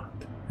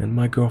spot, and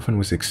my girlfriend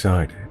was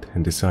excited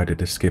and decided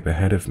to skip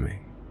ahead of me.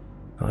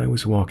 I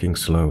was walking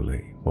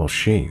slowly, while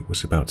she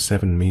was about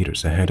 7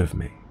 meters ahead of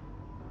me.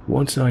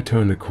 Once I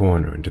turned the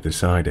corner into the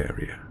side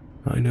area,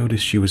 I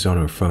noticed she was on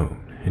her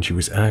phone and she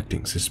was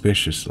acting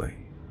suspiciously,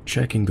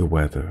 checking the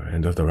weather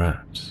and other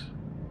apps.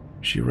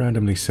 She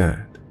randomly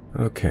said,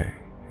 "Okay,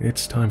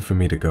 it's time for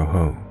me to go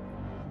home."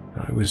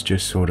 I was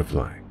just sort of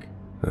like,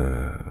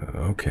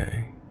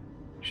 okay.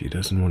 She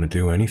doesn't want to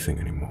do anything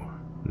anymore.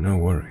 No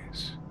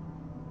worries.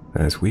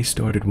 As we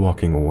started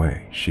walking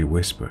away, she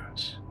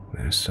whispers,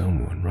 "There's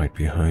someone right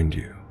behind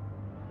you."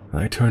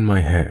 I turned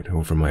my head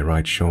over my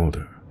right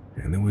shoulder,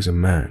 and there was a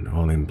man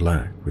all in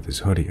black with his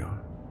hoodie on,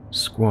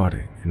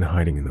 squatting and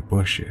hiding in the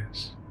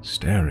bushes,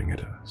 staring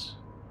at us.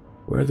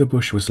 Where the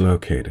bush was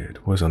located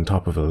was on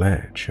top of a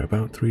ledge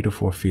about 3 to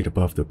 4 feet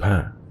above the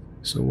path,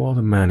 so while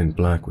the man in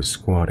black was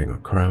squatting or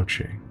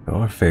crouching,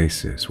 our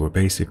faces were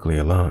basically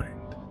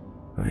aligned.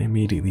 I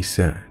immediately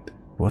said,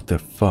 "What the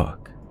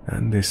fuck?"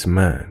 and this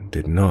man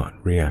did not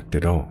react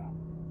at all.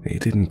 He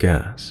didn't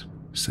gasp,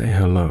 say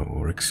hello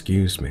or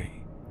excuse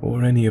me,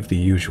 or any of the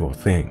usual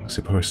things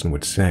a person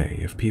would say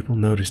if people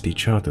noticed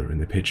each other in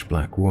the pitch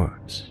black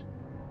woods.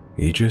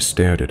 He just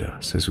stared at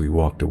us as we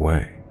walked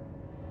away.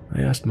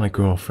 I asked my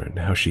girlfriend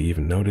how she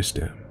even noticed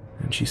him,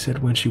 and she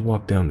said when she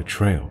walked down the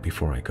trail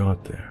before I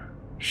got there,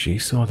 she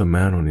saw the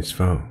man on his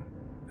phone,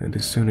 and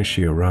as soon as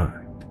she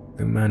arrived,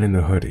 the man in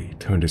the hoodie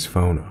turned his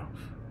phone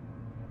off.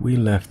 We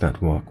left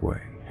that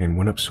walkway and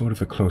went up sort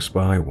of a close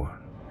by one,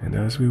 and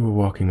as we were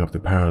walking up the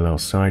parallel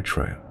side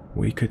trail,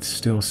 we could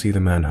still see the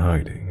man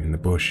hiding in the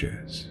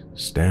bushes,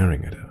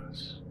 staring at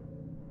us.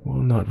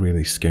 While not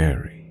really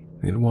scary,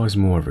 it was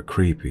more of a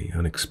creepy,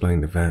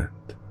 unexplained event.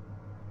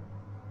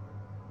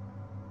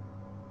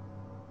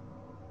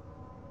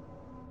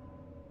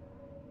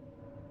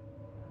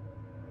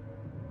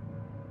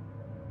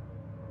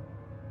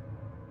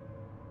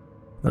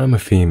 I'm a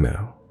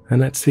female,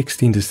 and at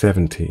 16 to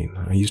 17,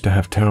 I used to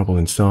have terrible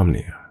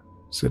insomnia,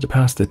 so to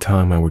pass the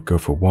time I would go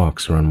for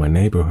walks around my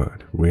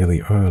neighborhood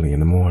really early in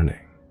the morning.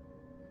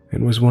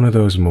 It was one of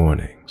those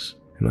mornings,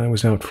 and I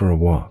was out for a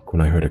walk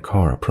when I heard a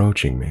car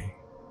approaching me.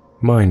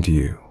 Mind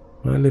you,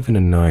 I live in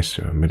a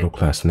nicer,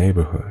 middle-class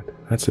neighborhood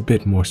that's a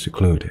bit more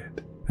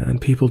secluded,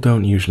 and people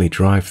don't usually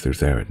drive through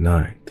there at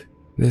night.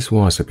 This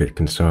was a bit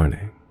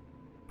concerning.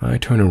 I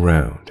turn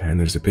around, and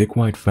there's a big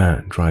white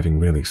van driving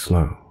really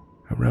slow,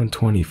 around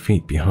 20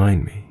 feet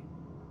behind me.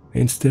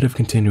 Instead of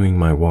continuing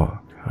my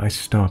walk, I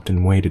stopped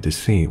and waited to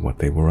see what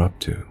they were up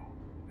to.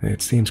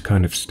 It seems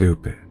kind of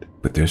stupid,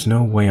 but there's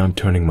no way I'm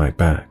turning my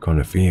back on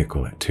a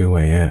vehicle at 2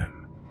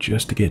 a.m.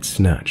 just to get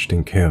snatched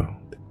and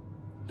killed.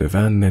 The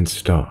van then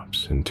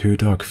stops and 2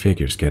 dark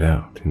figures get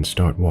out and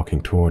start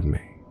walking toward me.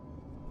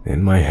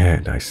 In my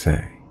head, I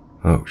say,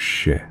 "Oh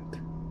shit,"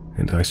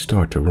 and I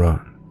start to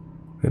run.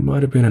 It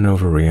might have been an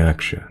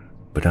overreaction,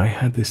 but I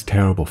had this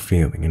terrible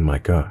feeling in my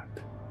gut.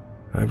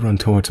 I run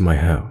towards my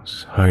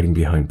house, hiding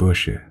behind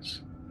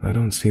bushes. I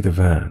don't see the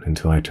van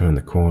until I turn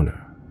the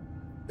corner.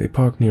 They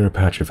parked near a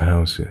patch of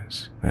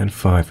houses, and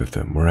 5 of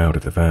them were out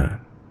of the van,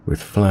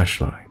 with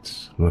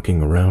flashlights,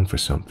 looking around for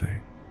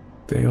something.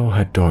 They all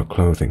had dark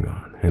clothing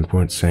on and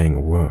weren't saying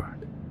a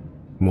word.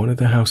 One of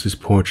the house's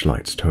porch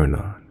lights turn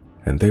on,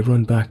 and they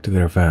run back to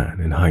their van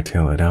and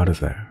hightail it out of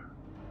there.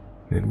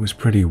 It was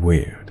pretty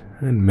weird,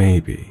 and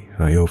maybe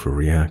I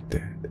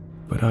overreacted,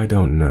 but I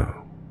don't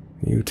know.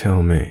 You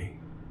tell me.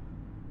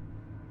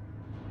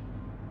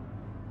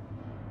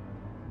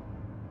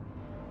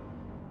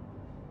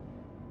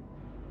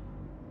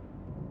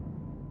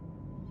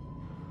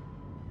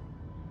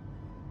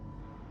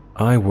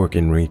 I work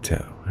in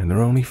retail, and there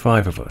are only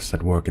 5 of us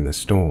that work in the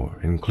store,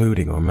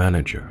 including our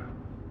manager.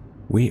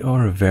 We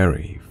are a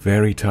very,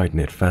 very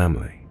tight-knit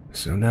family,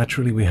 so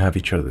naturally we have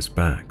each other's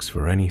backs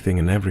for anything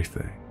and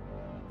everything.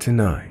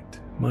 Tonight,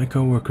 my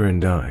coworker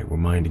and I were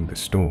minding the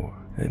store,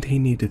 and he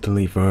needed to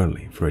leave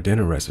early for a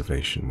dinner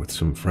reservation with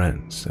some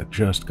friends that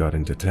just got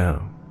into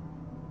town.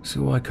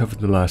 So I covered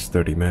the last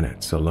 30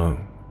 minutes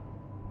alone.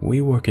 We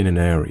work in an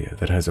area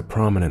that has a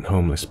prominent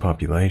homeless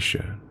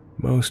population,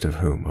 most of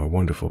whom are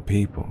wonderful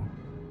people.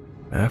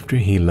 After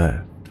he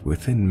left,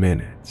 within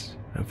minutes,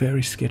 a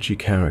very sketchy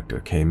character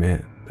came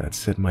in that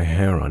set my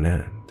hair on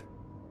end.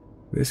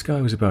 This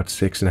guy was about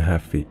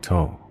 6.5 feet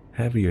tall,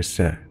 heavier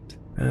set,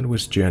 and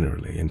was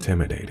generally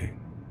intimidating.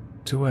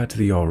 To add to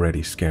the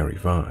already scary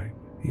vibe,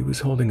 he was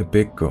holding a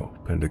big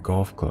gulp and a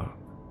golf club.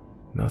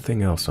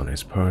 Nothing else on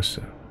his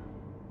person.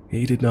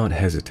 He did not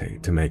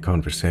hesitate to make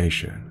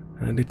conversation,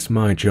 and it's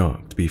my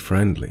job to be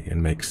friendly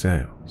and make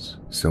sales,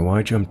 so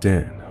I jumped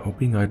in,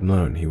 hoping I'd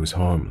learn he was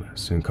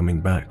harmless and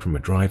coming back from a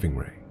driving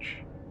range.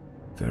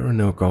 There are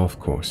no golf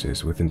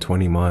courses within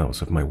 20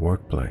 miles of my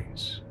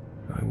workplace.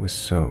 I was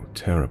so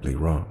terribly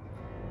wrong.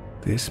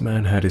 This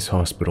man had his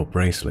hospital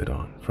bracelet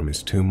on from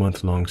his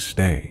 2-month-long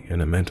stay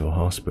in a mental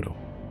hospital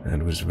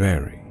and was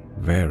very,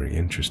 very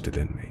interested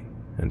in me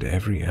and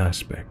every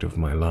aspect of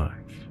my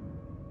life.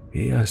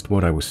 He asked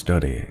what I was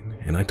studying,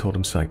 and I told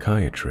him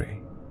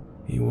psychiatry.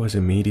 He was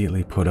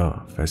immediately put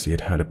off as he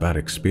had had a bad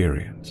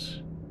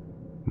experience.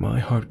 My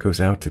heart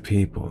goes out to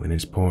people in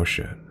his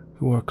portion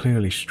who are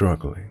clearly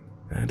struggling,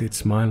 and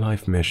it's my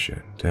life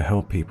mission to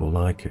help people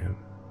like him.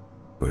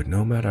 But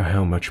no matter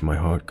how much my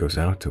heart goes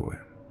out to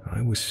him,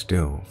 I was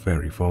still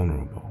very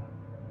vulnerable.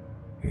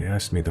 He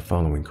asked me the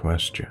following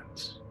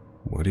questions.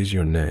 What is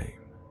your name?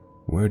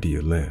 Where do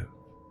you live?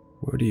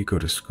 Where do you go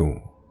to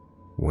school?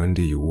 When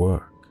do you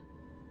work?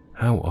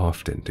 How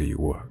often do you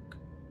work?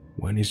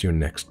 When is your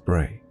next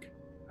break?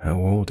 How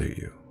old are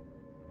you?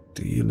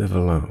 Do you live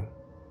alone?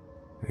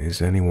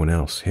 Is anyone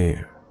else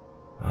here?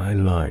 I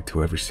lied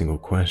to every single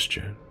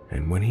question,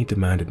 and when he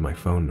demanded my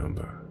phone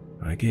number,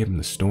 I gave him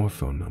the store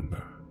phone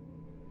number.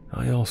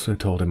 I also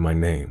told him my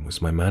name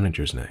was my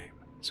manager's name,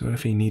 so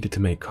if he needed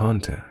to make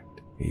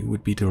contact, he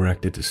would be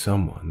directed to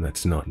someone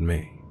that's not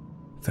me.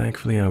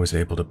 Thankfully, I was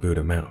able to boot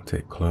him out,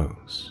 take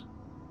clothes.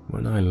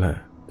 When I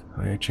left,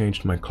 I had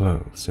changed my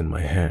clothes and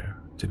my hair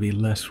to be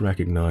less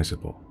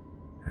recognizable,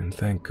 and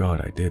thank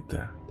God I did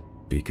that,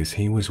 because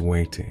he was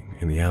waiting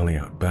in the alley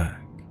out back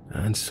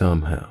and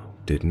somehow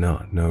did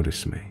not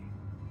notice me.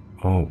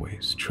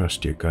 Always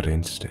trust your gut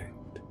instinct.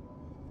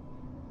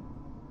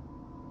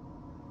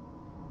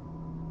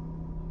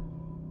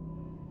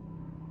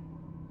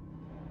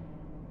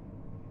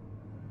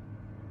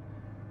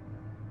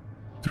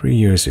 Three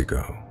years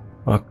ago,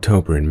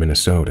 October in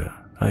Minnesota,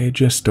 I had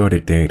just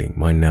started dating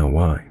my now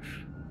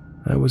wife.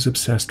 I was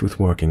obsessed with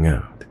working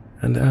out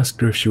and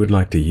asked her if she would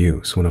like to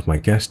use one of my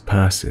guest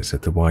passes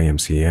at the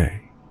YMCA.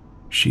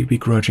 She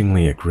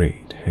begrudgingly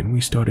agreed, and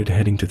we started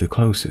heading to the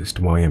closest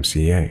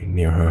YMCA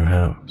near her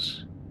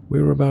house.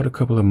 We were about a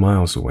couple of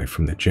miles away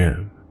from the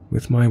gym,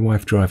 with my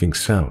wife driving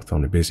south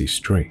on a busy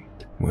street,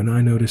 when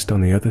I noticed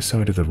on the other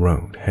side of the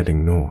road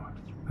heading north,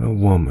 a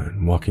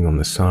woman walking on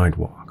the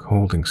sidewalk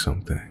holding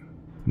something.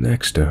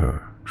 Next to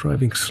her,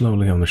 driving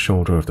slowly on the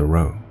shoulder of the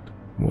road,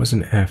 was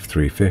an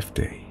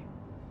F-350.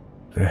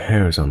 The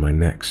hairs on my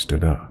neck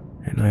stood up,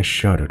 and I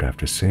shuddered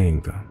after seeing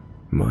them.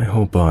 My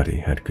whole body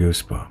had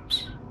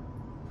goosebumps.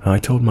 I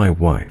told my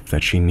wife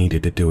that she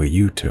needed to do a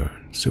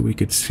U-turn so we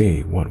could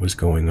see what was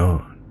going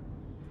on.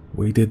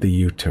 We did the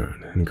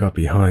U-turn and got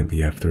behind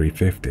the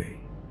F-350.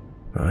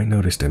 I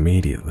noticed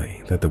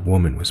immediately that the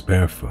woman was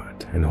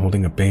barefoot and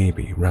holding a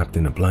baby wrapped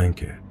in a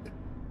blanket.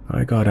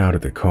 I got out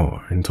of the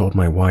car and told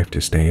my wife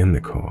to stay in the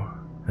car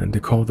and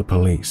to call the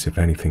police if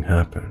anything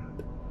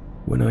happened.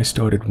 When I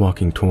started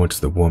walking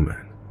towards the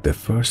woman, the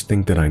first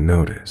thing that I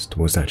noticed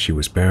was that she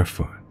was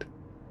barefoot.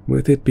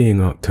 With it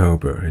being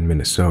October in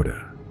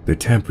Minnesota, the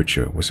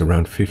temperature was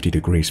around 50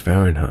 degrees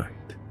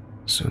Fahrenheit,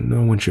 so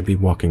no one should be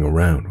walking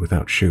around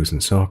without shoes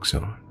and socks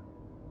on.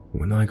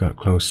 When I got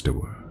close to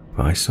her,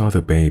 I saw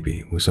the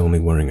baby was only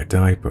wearing a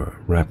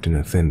diaper wrapped in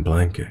a thin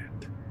blanket.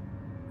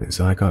 As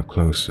I got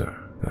closer,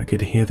 I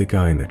could hear the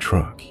guy in the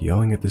truck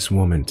yelling at this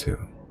woman to,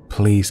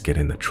 "Please get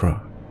in the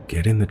truck.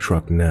 Get in the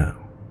truck now."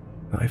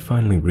 I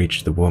finally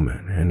reached the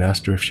woman and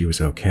asked her if she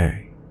was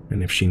okay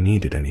and if she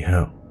needed any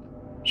help.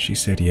 She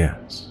said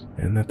yes,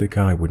 and that the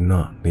guy would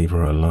not leave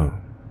her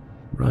alone.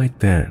 Right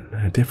then,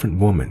 a different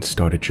woman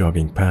started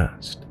jogging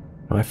past.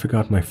 I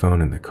forgot my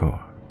phone in the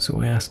car,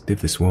 so I asked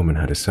if this woman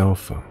had a cell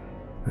phone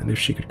and if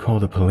she could call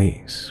the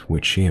police,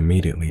 which she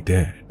immediately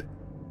did.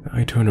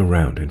 I turn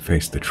around and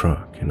face the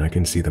truck, and I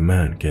can see the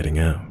man getting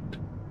out.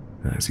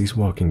 As he's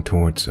walking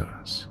towards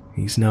us,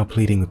 he's now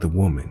pleading with the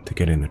woman to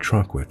get in the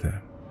truck with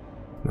him.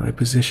 I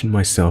positioned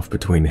myself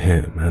between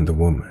him and the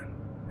woman,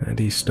 and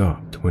he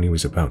stopped when he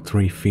was about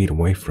 3 feet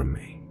away from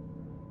me.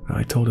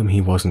 I told him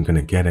he wasn't going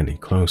to get any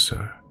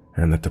closer,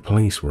 and that the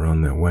police were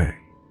on their way.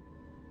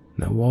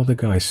 Now, while the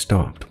guy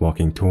stopped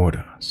walking toward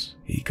us,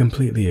 he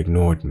completely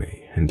ignored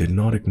me and did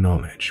not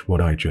acknowledge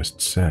what I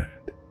just said.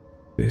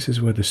 This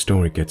is where the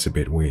story gets a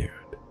bit weird.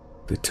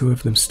 The two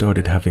of them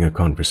started having a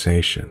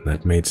conversation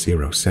that made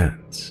 0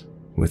 sense,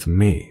 with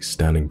me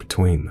standing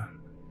between them.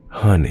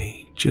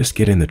 "Honey, just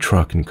get in the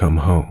truck and come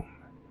home,"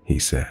 he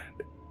said.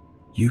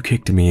 "You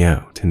kicked me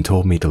out and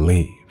told me to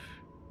leave,"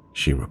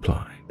 she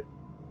replied.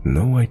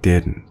 "No, I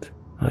didn't.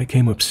 I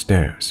came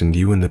upstairs and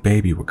you and the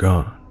baby were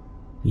gone.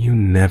 You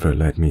never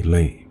let me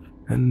leave,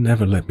 and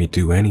never let me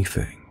do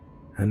anything,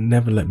 and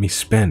never let me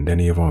spend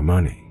any of our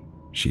money,"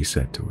 she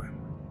said to him.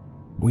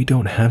 "We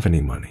don't have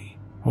any money.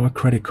 Our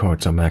credit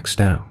cards are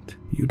maxed out.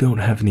 You don't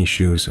have any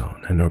shoes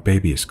on, and our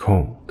baby is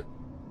cold.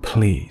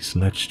 Please,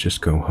 let's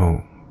just go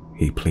home,"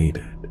 he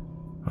pleaded.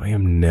 "I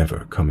am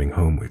never coming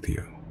home with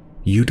you.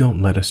 You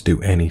don't let us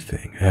do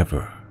anything,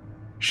 ever,"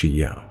 she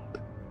yelled.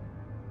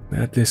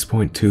 At this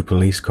point, 2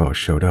 police cars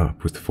showed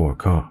up with 4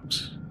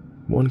 cops.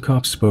 1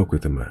 cop spoke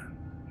with the man,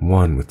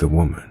 1 with the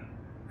woman,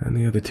 and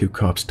the other 2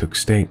 cops took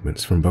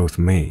statements from both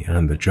me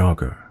and the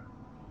jogger.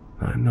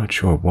 I'm not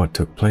sure what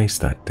took place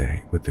that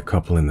day with the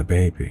couple and the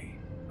baby.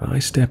 I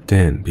stepped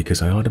in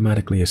because I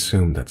automatically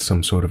assumed that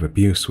some sort of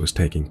abuse was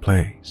taking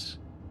place,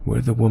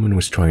 where the woman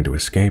was trying to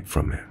escape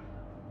from him.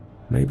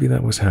 Maybe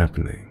that was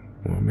happening,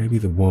 or maybe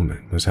the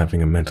woman was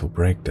having a mental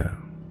breakdown.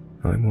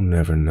 I will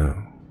never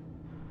know.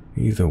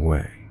 Either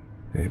way,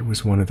 it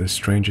was one of the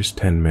strangest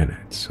 10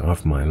 minutes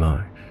of my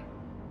life.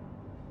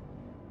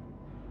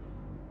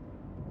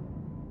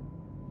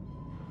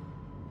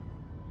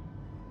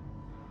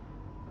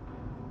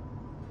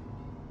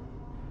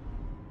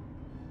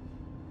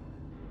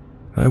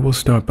 I will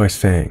start by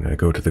saying I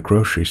go to the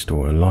grocery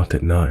store a lot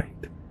at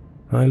night.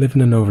 I live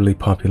in an overly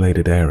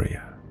populated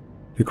area.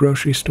 The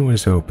grocery store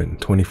is open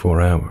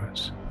 24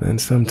 hours, and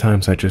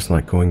sometimes I just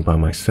like going by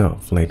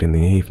myself late in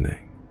the evening.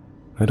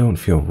 I don't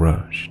feel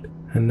rushed,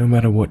 and no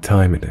matter what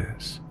time it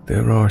is,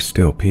 there are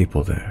still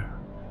people there.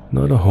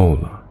 Not a whole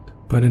lot,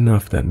 but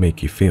enough that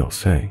make you feel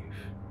safe.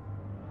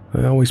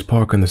 I always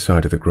park on the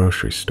side of the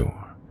grocery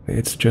store.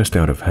 It's just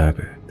out of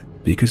habit,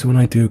 because when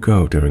I do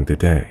go during the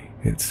day,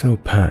 it's so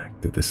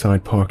packed that the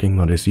side parking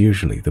lot is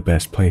usually the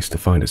best place to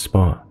find a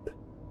spot.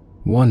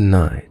 One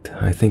night,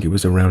 I think it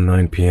was around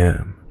 9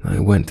 p.m., I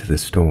went to the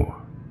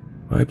store.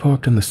 I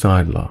parked on the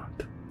side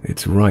lot.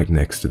 It's right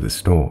next to the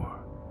store,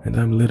 and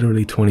I'm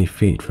literally 20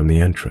 feet from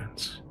the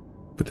entrance.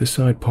 But the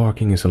side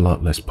parking is a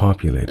lot less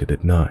populated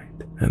at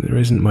night, and there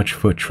isn't much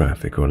foot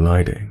traffic or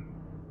lighting.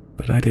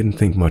 But I didn't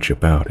think much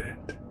about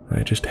it.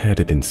 I just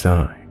headed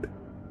inside.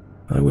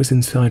 I was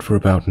inside for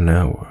about an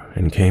hour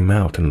and came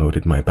out and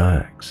loaded my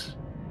bags.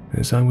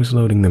 As I was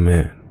loading them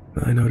in,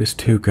 I noticed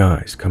 2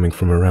 guys coming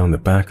from around the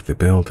back of the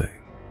building.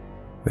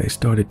 They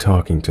started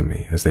talking to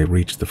me as they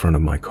reached the front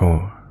of my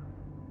car.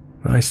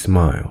 I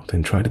smiled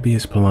and tried to be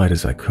as polite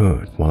as I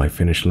could while I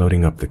finished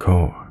loading up the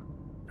car.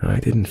 I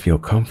didn't feel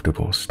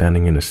comfortable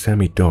standing in a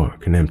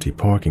semi-dark and empty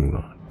parking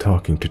lot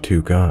talking to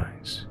 2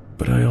 guys,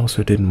 but I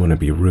also didn't want to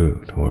be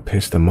rude or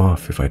piss them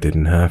off if I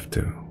didn't have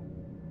to.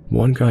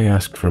 One guy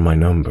asked for my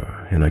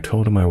number, and I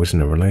told him I was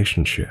in a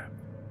relationship.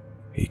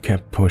 He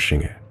kept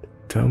pushing it,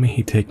 telling me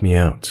he'd take me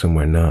out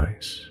somewhere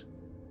nice.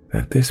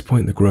 At this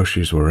point, the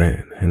groceries were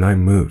in, and I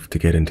moved to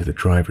get into the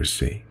driver's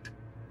seat.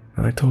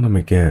 I told him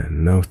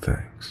again, no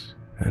thanks,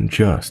 and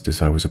just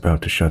as I was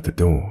about to shut the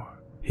door,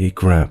 he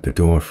grabbed the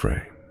door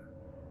frame.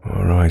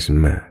 Our eyes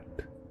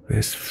met.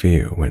 This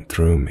fear went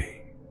through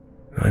me.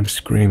 I'm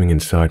screaming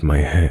inside my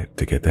head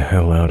to get the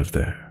hell out of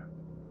there.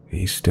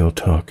 He's still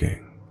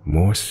talking.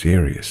 More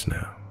serious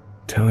now,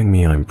 telling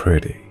me I'm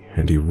pretty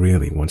and he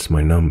really wants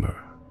my number.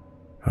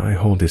 I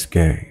hold his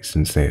gaze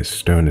and say as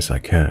stern as I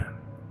can,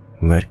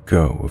 "Let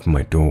go of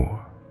my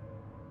door."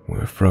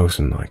 We're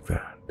frozen like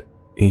that,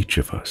 each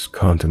of us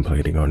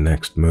contemplating our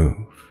next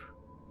move.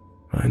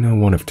 I know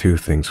one of 2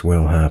 things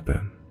will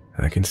happen.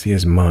 I can see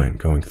his mind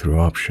going through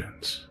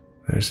options.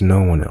 There's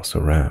no one else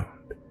around.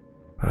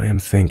 I am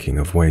thinking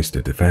of ways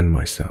to defend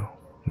myself,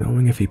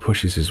 knowing if he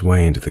pushes his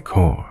way into the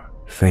car,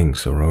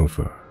 things are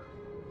over.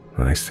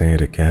 I say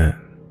it again,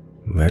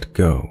 let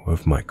go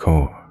of my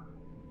car.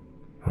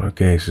 Our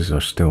gazes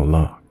are still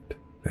locked,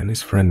 then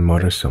his friend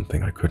mutters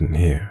something I couldn't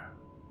hear.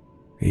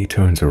 He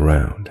turns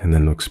around and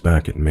then looks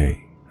back at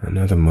me,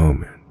 Another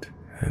moment,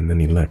 and then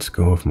he lets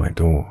go of my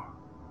door.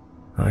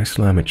 I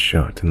slam it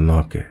shut and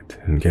lock it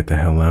and get the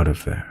hell out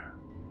of there.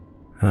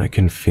 I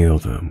can feel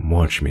them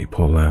watch me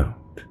pull out.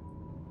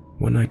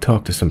 When I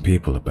talked to some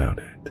people about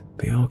it,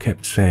 they all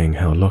kept saying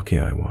how lucky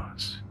I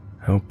was,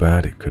 how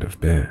bad it could have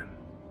been.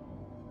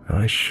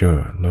 I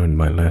sure learned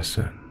my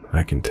lesson,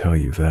 I can tell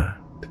you that.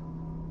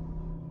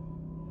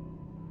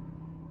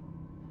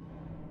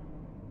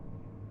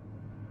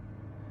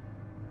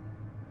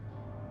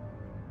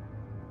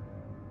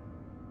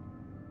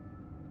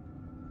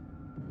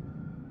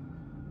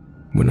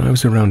 When I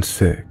was around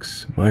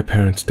 6, my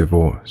parents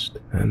divorced,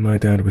 and my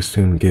dad was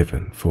soon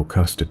given full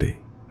custody,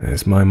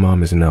 as my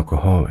mom is an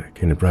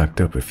alcoholic and had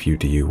racked up a few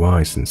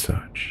DUIs and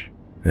such.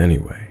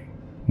 Anyway,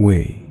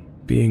 we,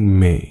 being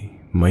me,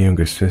 my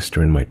younger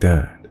sister and my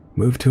dad,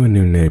 moved to a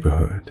new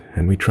neighborhood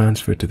and we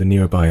transferred to the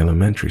nearby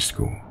elementary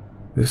school.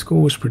 The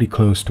school was pretty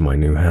close to my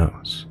new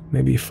house,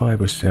 maybe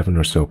 5 or 7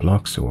 or so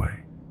blocks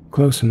away,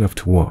 close enough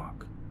to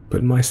walk,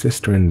 but my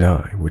sister and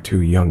I were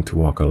too young to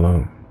walk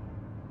alone.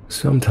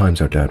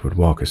 Sometimes our dad would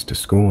walk us to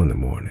school in the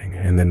morning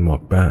and then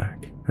walk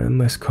back, and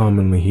less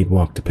commonly he'd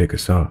walk to pick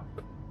us up.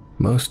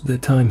 Most of the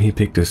time he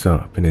picked us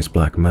up in his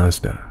black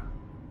Mazda.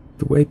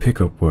 The way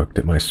pickup worked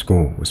at my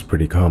school was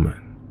pretty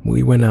common.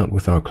 We went out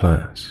with our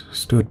class,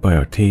 stood by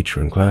our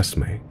teacher and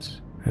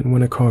classmates, and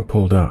when a car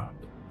pulled up,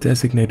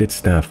 designated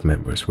staff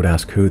members would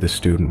ask who the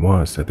student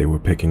was that they were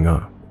picking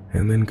up,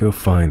 and then go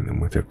find them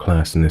with their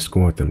class and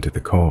escort them to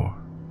the car.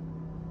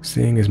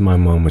 Seeing as my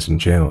mom was in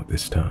jail at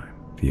this time,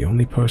 the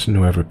only person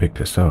who ever picked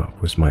us up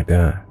was my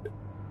dad.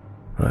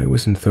 I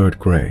was in 3rd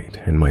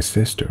grade and my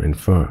sister in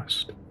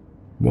 1st.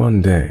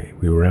 One day,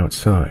 we were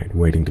outside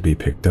waiting to be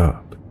picked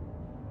up.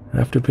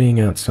 After being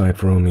outside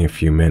for only a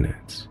few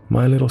minutes,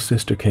 my little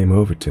sister came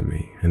over to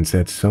me and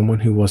said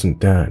someone who wasn't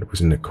Dad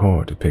was in the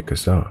car to pick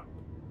us up.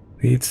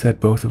 He'd said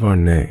both of our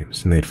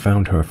names and they'd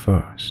found her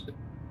first.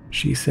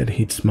 She said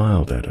he'd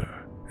smiled at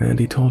her, and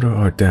he told her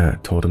our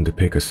dad told him to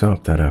pick us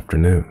up that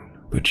afternoon.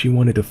 But she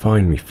wanted to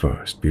find me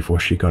first before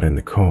she got in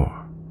the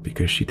car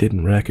because she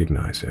didn't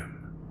recognize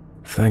him.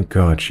 Thank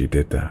God she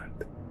did that.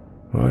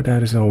 Our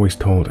dad has always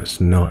told us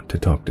not to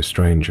talk to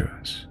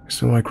strangers,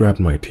 so I grabbed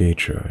my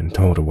teacher and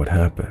told her what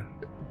happened.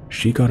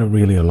 She got a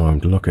really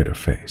alarmed look at her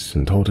face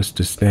and told us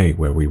to stay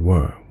where we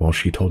were while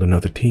she told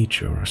another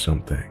teacher or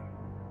something.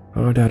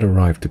 Our dad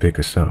arrived to pick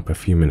us up a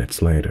few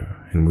minutes later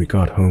and we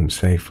got home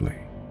safely.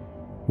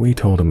 We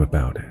told him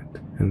about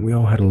it and we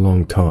all had a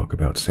long talk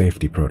about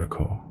safety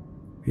protocol.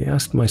 He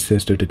asked my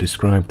sister to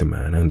describe the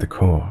man and the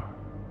car.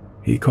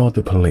 He called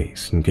the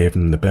police and gave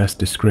them the best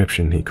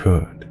description he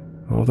could,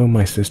 although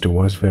my sister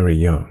was very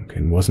young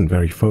and wasn't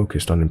very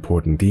focused on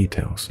important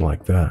details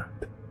like that.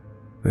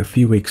 A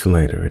few weeks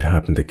later it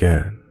happened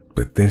again,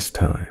 but this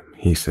time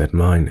he said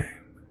my name.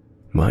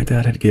 My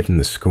dad had given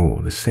the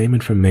school the same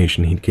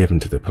information he'd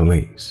given to the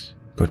police,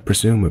 but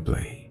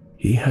presumably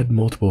he had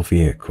multiple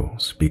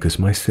vehicles because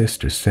my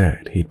sister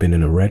said he'd been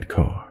in a red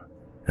car,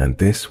 and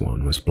this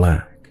one was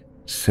black.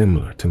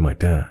 Similar to my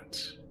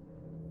dad's.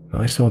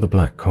 I saw the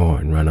black car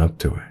and ran up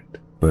to it,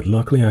 but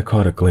luckily I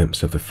caught a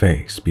glimpse of the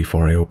face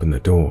before I opened the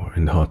door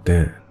and hopped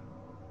in.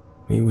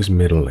 He was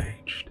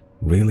middle-aged,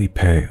 really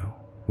pale,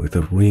 with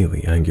a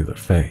really angular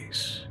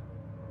face.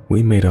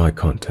 We made eye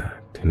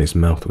contact and his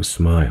mouth was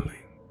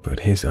smiling,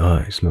 but his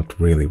eyes looked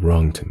really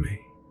wrong to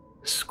me,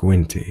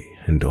 squinty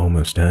and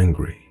almost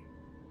angry.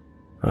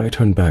 I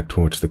turned back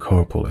towards the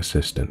carpool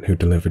assistant who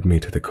delivered me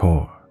to the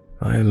car.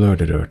 I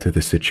alerted her to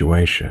the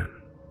situation.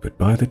 But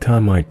by the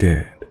time I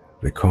did,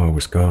 the car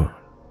was gone.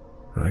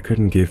 I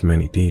couldn't give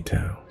many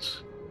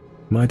details.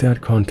 My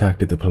dad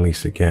contacted the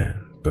police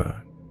again, but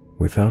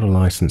without a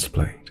license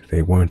plate,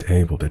 they weren't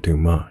able to do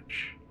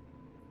much.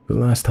 The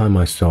last time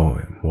I saw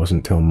him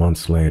wasn't till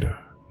months later,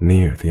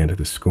 near the end of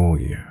the school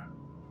year.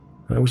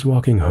 I was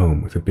walking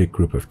home with a big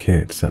group of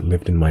kids that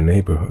lived in my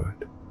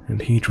neighborhood,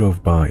 and he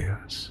drove by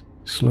us,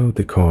 slowed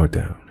the car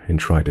down, and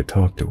tried to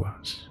talk to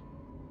us.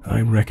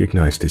 I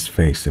recognized his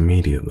face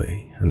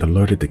immediately and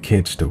alerted the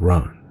kids to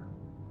run.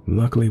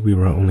 Luckily, we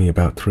were only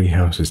about 3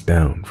 houses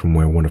down from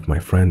where one of my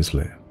friends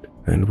lived,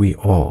 and we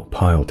all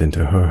piled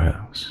into her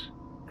house,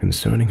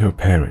 concerning her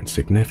parents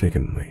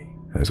significantly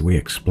as we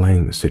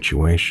explained the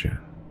situation.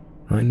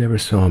 I never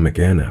saw him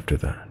again after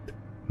that.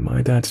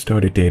 My dad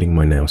started dating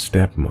my now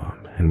stepmom,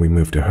 and we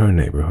moved to her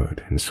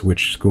neighborhood and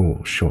switched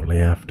schools shortly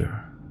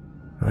after.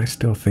 I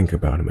still think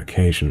about him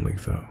occasionally,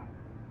 though.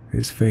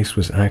 His face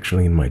was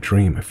actually in my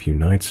dream a few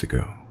nights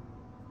ago,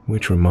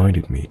 which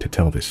reminded me to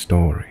tell this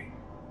story.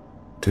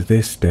 To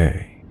this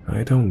day,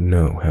 I don't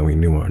know how he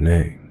knew our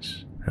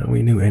names, how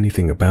he knew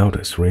anything about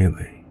us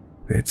really.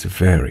 It's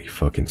very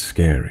fucking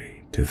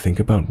scary to think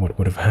about what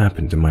would have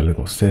happened to my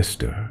little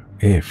sister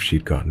if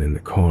she'd gotten in the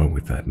car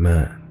with that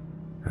man,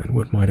 and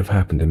what might have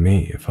happened to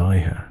me if I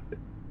had.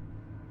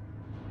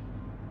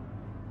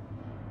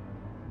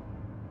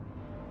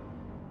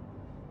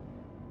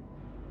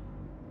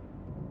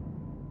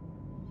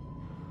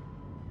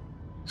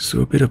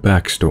 So a bit of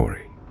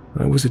backstory.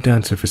 I was a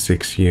dancer for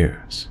 6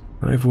 years.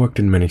 I've worked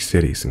in many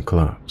cities and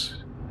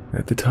clubs.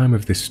 At the time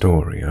of this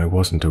story, I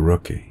wasn't a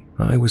rookie.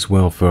 I was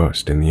well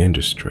versed in the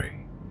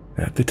industry.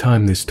 At the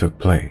time this took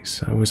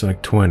place, I was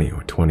like 20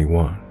 or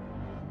 21.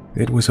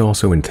 It was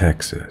also in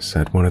Texas,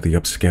 at one of the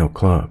upscale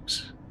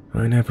clubs.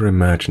 I never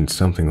imagined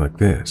something like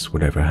this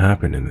would ever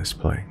happen in this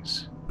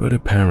place, but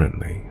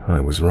apparently I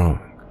was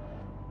wrong.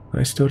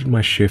 I started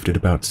my shift at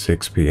about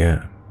 6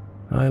 p.m.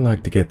 I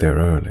like to get there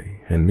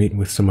early and meet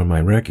with some of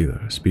my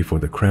regulars before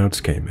the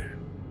crowds came in.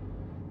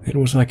 It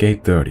was like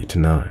 8:30 to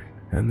 9,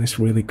 and this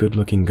really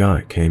good-looking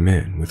guy came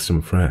in with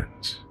some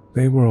friends.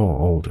 They were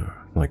all older,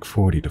 like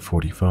 40 to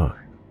 45.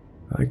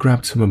 I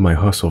grabbed some of my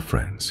hustle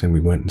friends and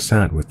we went and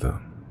sat with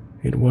them.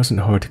 It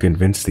wasn't hard to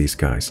convince these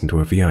guys into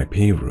a VIP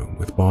room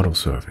with bottle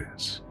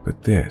service,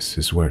 but this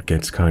is where it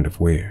gets kind of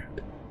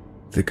weird.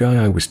 The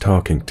guy I was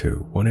talking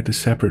to wanted a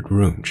separate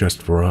room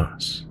just for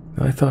us.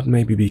 I thought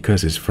maybe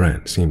because his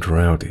friend seemed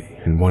rowdy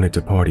and wanted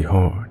to party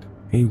hard,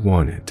 he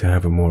wanted to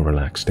have a more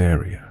relaxed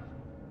area.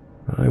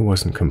 I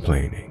wasn't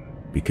complaining,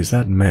 because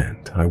that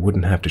meant I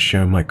wouldn't have to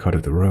share my cut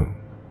of the room,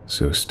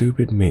 so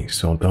stupid me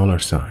saw dollar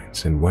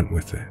signs and went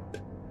with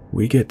it.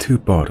 We get 2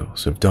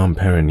 bottles of Dom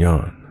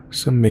Perignon,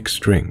 some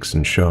mixed drinks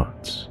and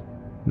shots.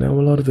 Now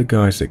a lot of the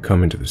guys that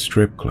come into the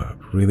strip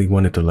club really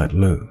wanted to let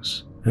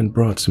loose and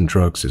brought some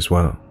drugs as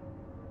well.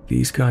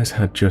 These guys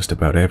had just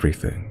about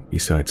everything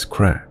besides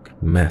crack,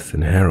 meth,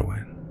 and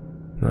heroin.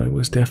 I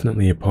was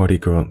definitely a party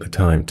girl at the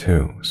time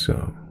too,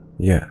 so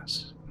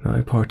yes,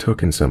 I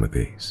partook in some of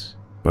these,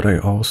 but I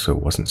also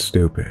wasn't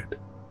stupid.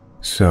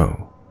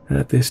 So,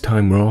 at this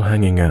time we're all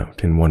hanging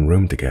out in one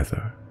room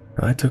together.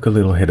 I took a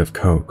little hit of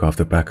coke off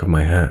the back of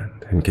my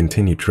hand and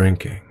continued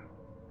drinking.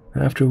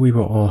 After we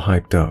were all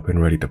hyped up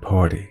and ready to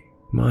party,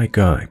 my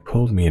guy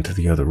pulled me into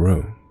the other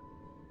room.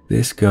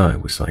 This guy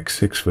was like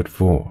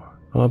 6'4",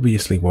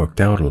 obviously worked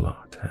out a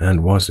lot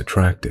and was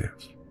attractive.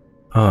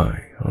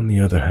 I, on the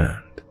other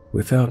hand,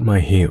 without my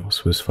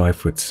heels, was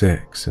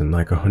 5'6" and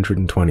like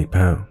 120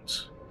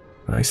 pounds.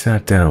 I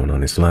sat down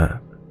on his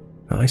lap.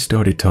 I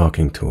started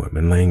talking to him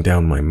and laying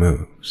down my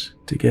moves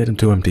to get him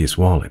to empty his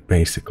wallet,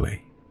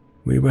 basically.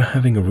 We were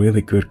having a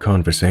really good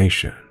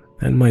conversation,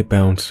 and my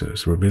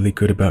bouncers were really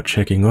good about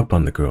checking up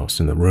on the girls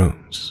in the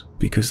rooms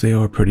because they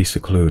are pretty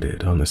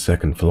secluded on the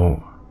 2nd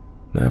floor.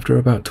 After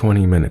about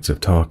 20 minutes of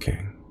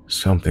talking,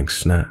 something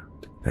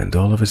snapped, and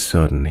all of a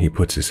sudden he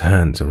puts his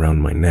hands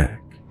around my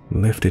neck,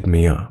 lifted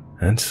me up,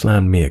 and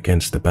slammed me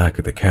against the back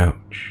of the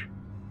couch.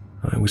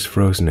 I was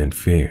frozen in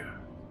fear.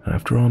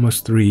 After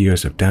almost 3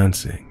 years of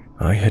dancing,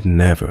 I had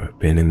never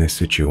been in this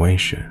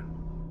situation.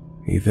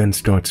 He then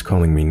starts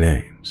calling me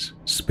names,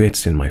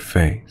 spits in my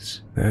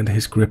face, and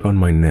his grip on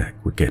my neck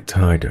would get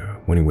tighter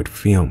when he would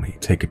feel me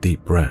take a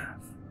deep breath,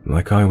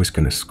 like I was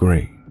gonna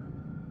scream.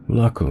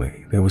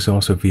 Luckily, there was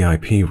also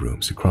VIP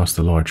rooms across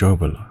the large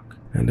overlook,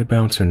 and a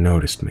bouncer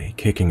noticed me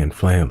kicking and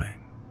flailing.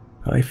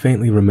 I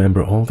faintly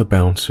remember all the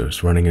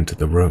bouncers running into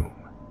the room.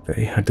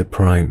 They had to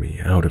pry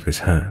me out of his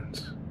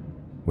hands.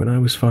 When I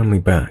was finally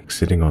back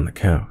sitting on the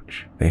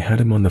couch, they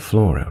had him on the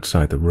floor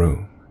outside the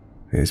room.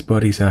 His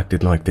buddies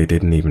acted like they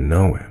didn't even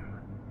know him.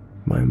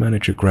 My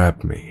manager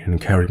grabbed me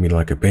and carried me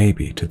like a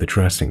baby to the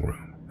dressing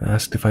room,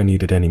 asked if I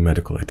needed any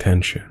medical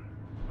attention.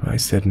 I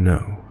said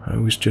no, I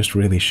was just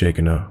really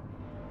shaken up.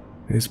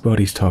 His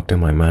buddies talked to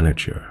my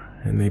manager,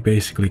 and they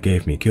basically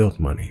gave me guilt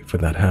money for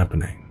that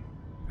happening.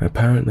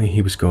 Apparently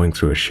he was going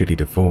through a shitty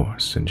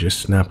divorce and just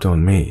snapped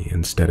on me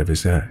instead of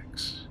his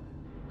ex.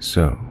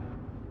 So,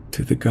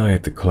 to the guy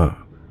at the club,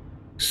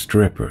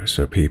 strippers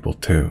are people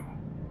too.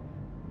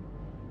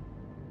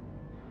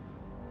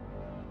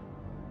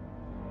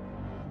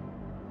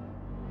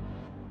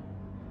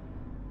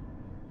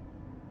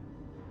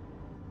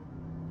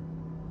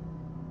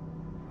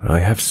 I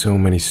have so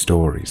many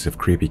stories of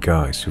creepy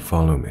guys who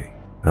follow me.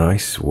 I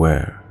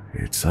swear,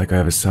 it's like I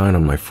have a sign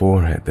on my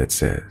forehead that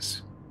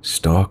says,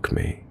 "Stalk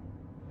me."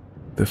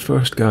 The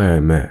first guy I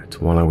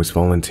met while I was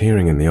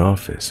volunteering in the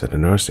office at a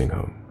nursing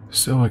home,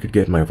 so I could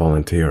get my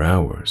volunteer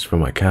hours for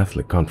my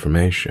Catholic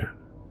confirmation.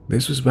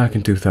 This was back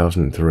in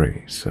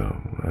 2003, so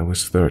I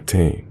was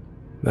 13.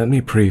 Let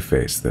me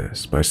preface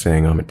this by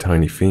saying I'm a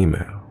tiny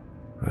female.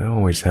 I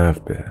always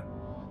have been.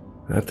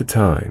 At the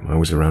time, I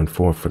was around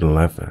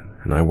 4'11",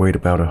 and I weighed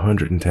about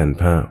 110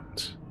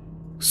 pounds.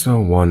 So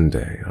one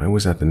day, I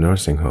was at the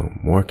nursing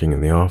home working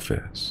in the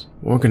office,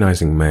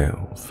 organizing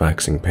mail,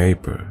 faxing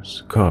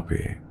papers,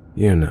 copying,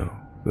 you know,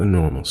 the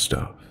normal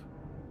stuff.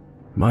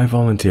 My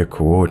volunteer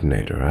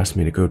coordinator asked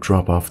me to go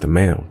drop off the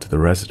mail to the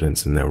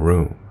residents in their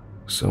room,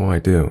 so I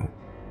do.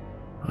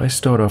 I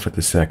start off at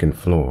the 2nd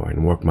floor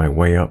and work my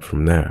way up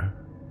from there.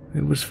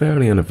 It was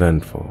fairly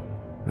uneventful,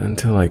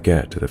 until I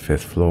get to the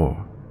 5th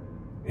floor.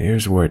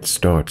 Here's where it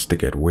starts to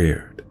get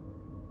weird.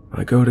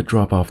 I go to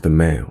drop off the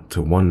mail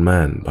to one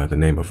man by the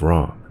name of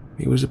Rob.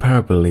 He was a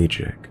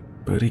paraplegic,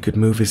 but he could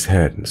move his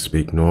head and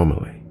speak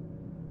normally.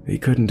 He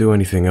couldn't do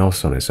anything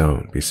else on his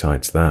own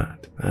besides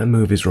that, and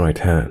move his right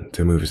hand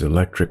to move his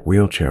electric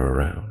wheelchair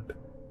around.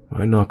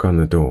 I knock on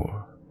the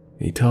door.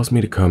 He tells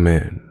me to come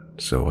in,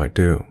 so I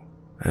do,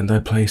 and I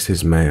place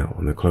his mail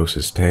on the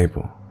closest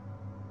table.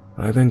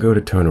 I then go to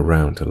turn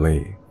around to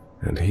leave,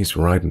 and he's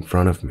right in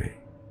front of me.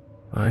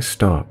 I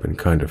stop and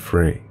kind of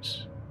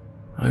freeze.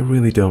 I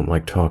really don't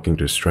like talking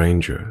to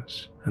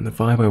strangers, and the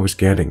vibe I was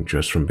getting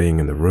just from being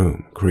in the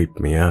room creeped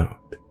me out.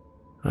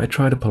 I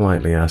try to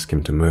politely ask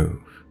him to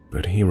move,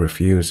 but he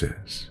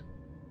refuses.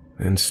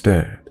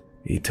 Instead,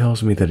 he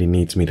tells me that he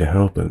needs me to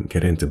help him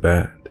get into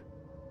bed.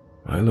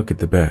 I look at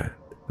the bed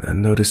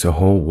and notice a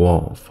whole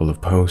wall full of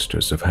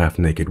posters of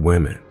half-naked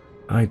women.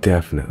 I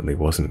definitely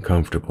wasn't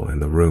comfortable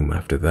in the room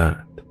after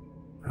that.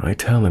 I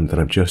tell him that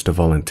I'm just a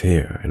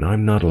volunteer and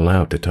I'm not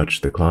allowed to touch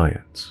the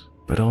clients,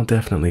 but I'll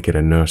definitely get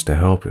a nurse to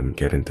help him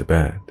get into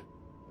bed.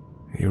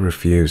 He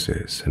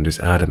refuses and is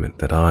adamant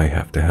that I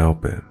have to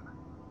help him.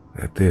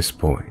 At this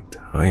point,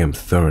 I am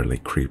thoroughly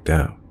creeped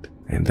out,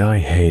 and I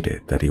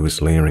hated that he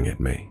was leering at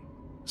me,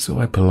 so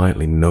I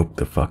politely noped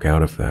the fuck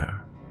out of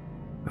there.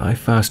 I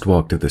fast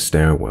walk to the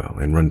stairwell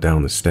and run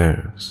down the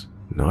stairs,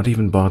 not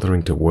even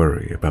bothering to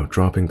worry about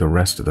dropping the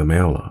rest of the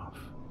mail off.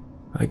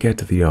 I get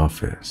to the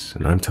office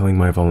and I'm telling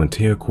my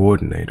volunteer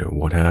coordinator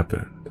what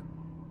happened.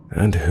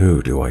 And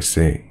who do I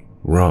see?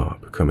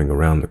 Rob coming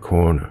around the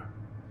corner.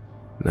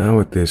 Now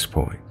at this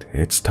point,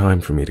 it's time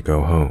for me to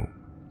go home,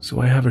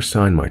 so I have her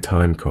sign my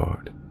time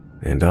card,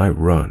 and I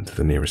run to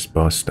the nearest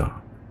bus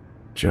stop.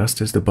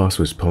 Just as the bus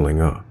was pulling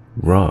up,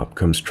 Rob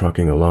comes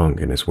trucking along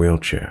in his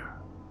wheelchair.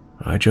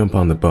 I jump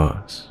on the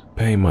bus,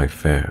 pay my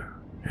fare,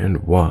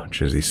 and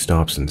watch as he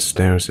stops and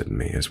stares at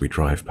me as we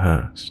drive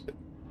past.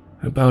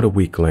 About a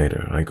week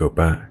later, I go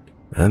back,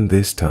 and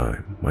this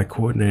time, my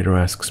coordinator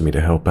asks me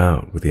to help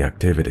out with the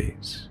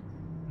activities.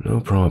 No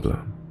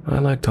problem. I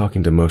like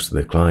talking to most of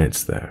the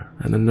clients there,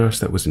 and the nurse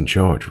that was in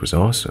charge was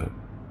awesome.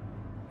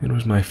 It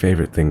was my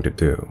favorite thing to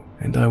do,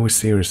 and I was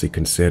seriously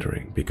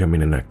considering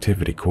becoming an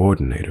activity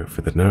coordinator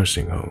for the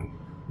nursing home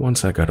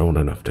once I got old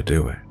enough to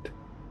do it.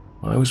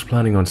 I was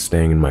planning on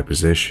staying in my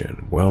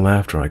position well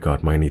after I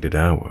got my needed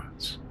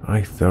hours.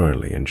 I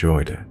thoroughly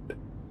enjoyed it.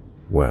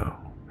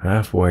 Well,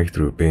 halfway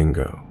through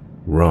bingo,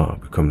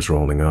 Rob comes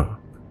rolling up.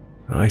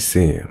 I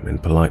see him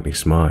and politely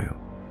smile.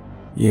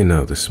 You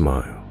know the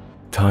smile,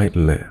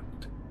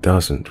 tight-lipped,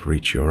 doesn't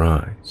reach your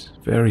eyes,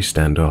 very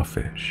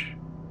standoffish.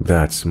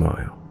 That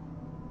smile.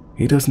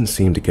 He doesn't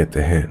seem to get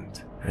the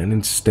hint, and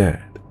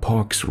instead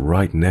parks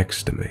right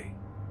next to me.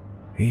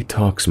 He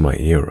talks my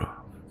ear off,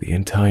 the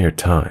entire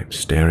time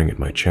staring at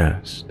my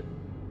chest.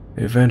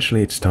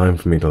 Eventually it's time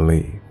for me to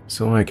leave,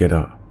 so I get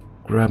up,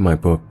 grab my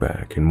book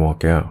bag and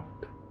walk out.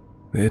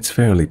 It's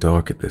fairly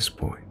dark at this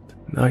point.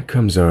 Night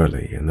comes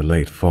early in the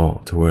late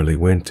fall to early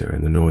winter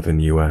in the northern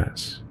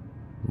US.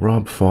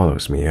 Rob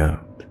follows me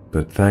out,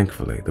 but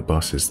thankfully the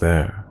bus is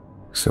there,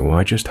 so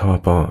I just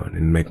hop on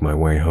and make my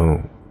way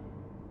home.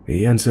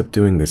 He ends up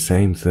doing the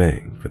same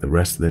thing for the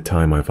rest of the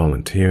time I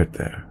volunteered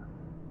there.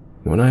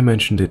 When I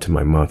mentioned it to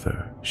my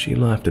mother, she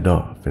laughed it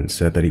off and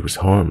said that he was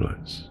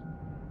harmless.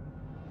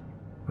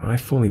 I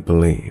fully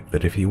believe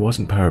that if he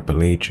wasn't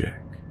paraplegic,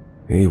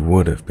 he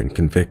would have been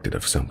convicted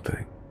of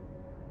something.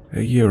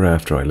 A year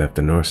after I left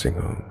the nursing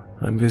home,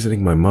 I'm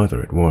visiting my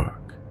mother at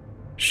work.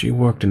 She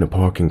worked in a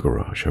parking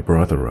garage her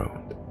brother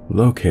owned,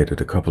 located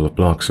a couple of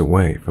blocks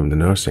away from the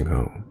nursing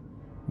home.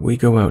 We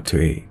go out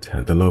to eat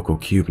at the local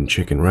Cuban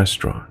chicken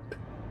restaurant.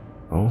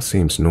 All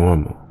seems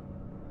normal.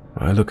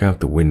 I look out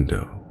the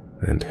window,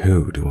 and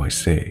who do I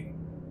see?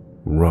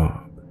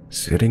 Rob,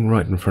 sitting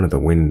right in front of the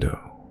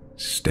window,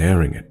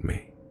 staring at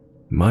me.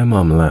 My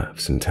mom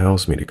laughs and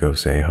tells me to go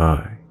say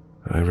hi.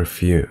 I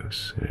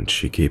refuse, and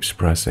she keeps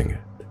pressing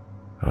it.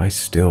 I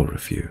still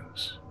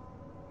refuse.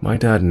 My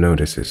dad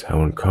notices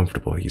how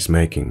uncomfortable he's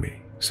making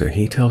me, so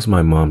he tells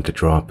my mom to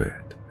drop it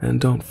and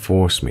don't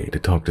force me to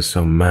talk to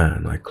some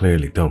man I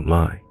clearly don't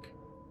like.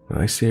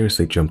 I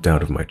seriously jumped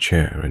out of my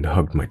chair and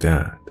hugged my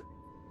dad.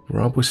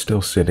 Rob was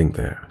still sitting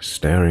there,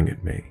 staring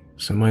at me,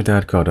 so my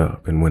dad got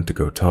up and went to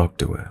go talk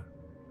to him.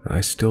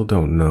 I still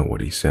don't know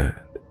what he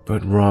said,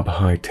 but Rob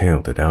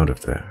hightailed it out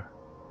of there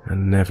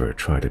and never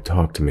tried to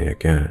talk to me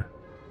again.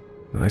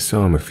 I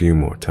saw him a few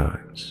more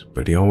times,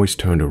 but he always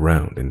turned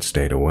around and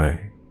stayed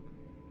away.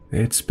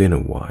 It's been a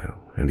while,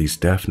 and he's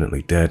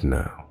definitely dead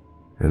now,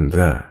 and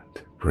that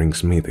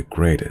brings me the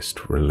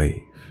greatest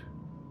relief.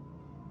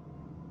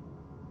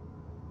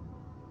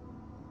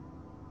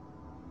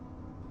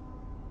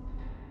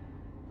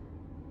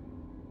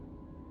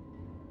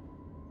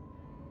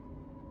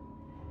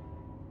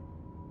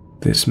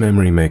 This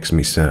memory makes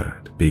me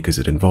sad because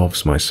it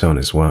involves my son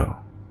as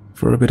well.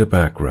 For a bit of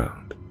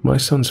background, my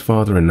son's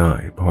father and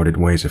I parted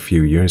ways a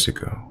few years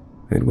ago.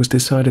 It was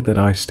decided that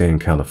I stay in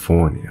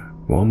California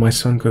while my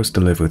son goes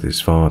to live with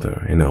his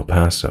father in El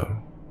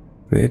Paso.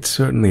 It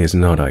certainly is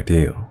not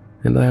ideal,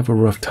 and I have a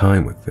rough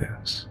time with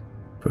this,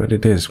 but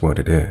it is what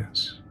it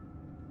is.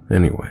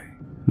 Anyway,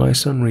 my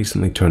son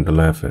recently turned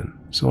 11,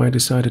 so I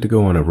decided to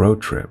go on a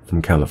road trip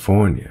from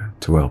California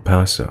to El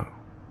Paso.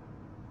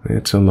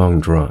 It's a long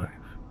drive,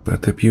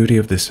 but the beauty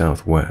of the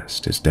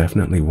Southwest is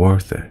definitely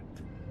worth it.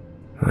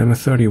 I'm a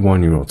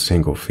 31-year-old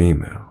single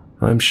female.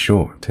 I'm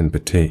short and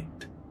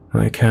petite.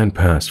 I can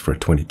pass for a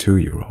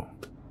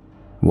 22-year-old.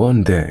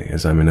 One day,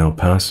 as I'm in El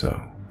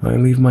Paso, I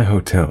leave my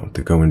hotel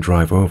to go and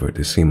drive over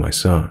to see my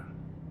son.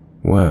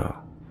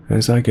 Well,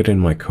 as I get in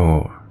my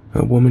car,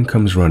 a woman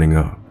comes running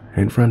up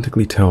and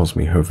frantically tells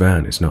me her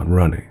van is not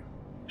running.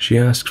 She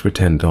asks for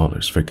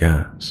 $10 for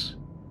gas.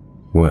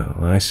 Well,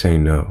 I say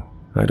no,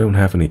 I don't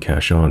have any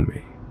cash on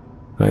me.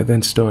 I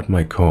then start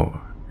my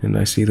car and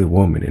I see the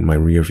woman in my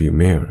rearview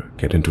mirror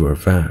get into her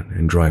van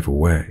and drive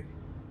away.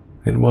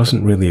 It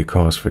wasn't really a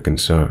cause for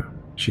concern,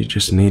 she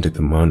just needed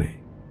the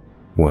money.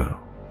 Well,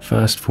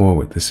 fast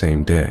forward the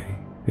same day,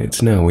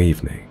 it's now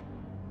evening.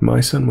 My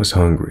son was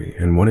hungry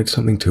and wanted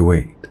something to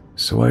eat,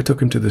 so I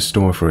took him to the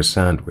store for a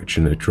sandwich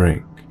and a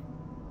drink.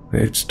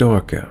 It's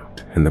dark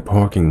out and the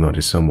parking lot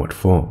is somewhat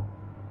full.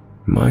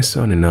 My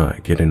son and I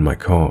get in my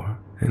car,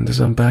 and as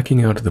I'm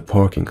backing out of the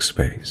parking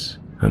space,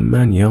 a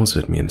man yells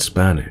at me in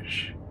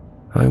Spanish.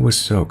 I was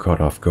so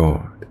caught off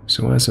guard,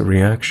 so as a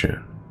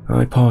reaction,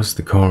 I paused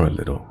the car a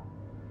little.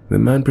 The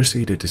man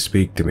proceeded to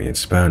speak to me in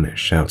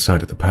Spanish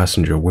outside of the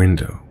passenger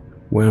window,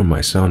 where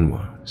my son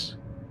was.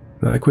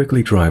 I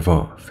quickly drive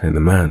off, and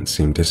the man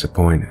seemed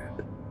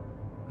disappointed.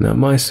 Now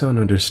my son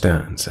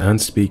understands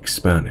and speaks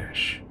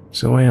Spanish,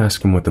 so I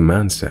asked him what the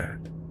man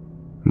said.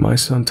 My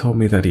son told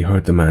me that he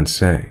heard the man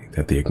say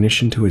that the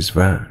ignition to his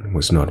van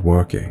was not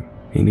working.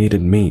 He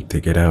needed me to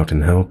get out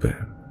and help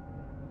him.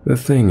 The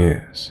thing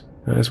is,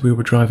 as we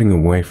were driving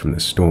away from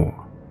the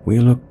store, we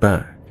looked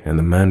back and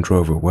the man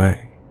drove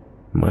away.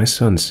 My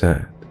son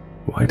said,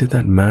 "Why did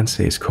that man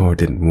say his car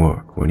didn't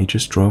work when he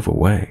just drove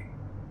away?"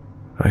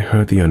 I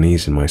heard the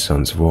unease in my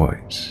son's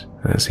voice,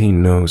 as he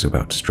knows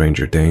about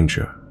stranger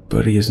danger,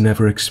 but he has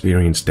never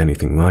experienced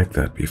anything like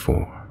that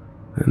before.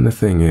 And the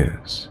thing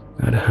is,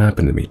 that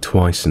happened to me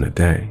twice in a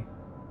day.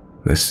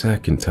 The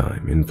second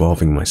time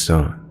involving my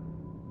son.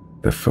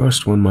 The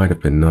first one might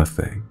have been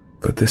nothing,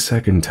 but the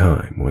second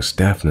time was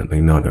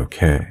definitely not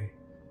okay.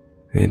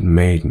 It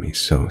made me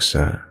so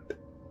sad.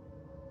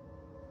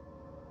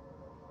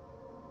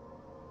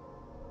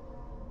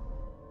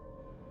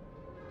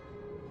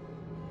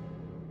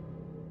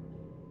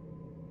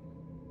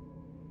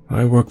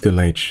 I work the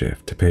late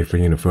shift to pay for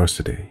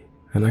university,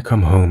 and I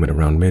come home at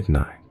around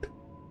midnight.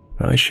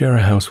 I share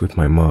a house with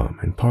my mom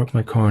and park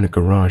my car in a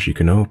garage you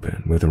can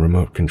open with a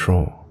remote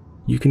control.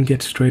 You can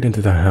get straight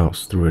into the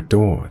house through a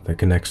door that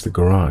connects the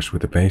garage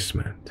with the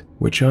basement,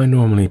 which I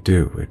normally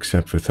do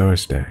except for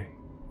Thursday,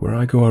 where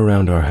I go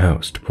around our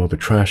house to pull the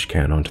trash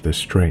can onto the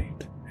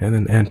street and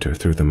then enter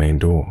through the main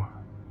door.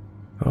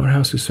 Our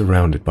house is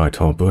surrounded by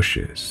tall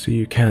bushes, so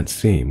you can't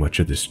see much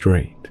of the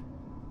street.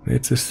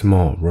 It's a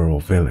small rural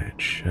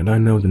village, and I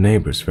know the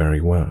neighbors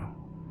very well.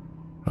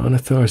 On a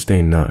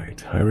Thursday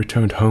night, I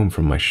returned home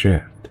from my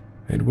shift,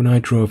 and when I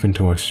drove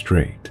into our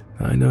street,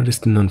 I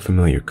noticed an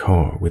unfamiliar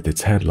car with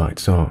its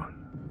headlights on.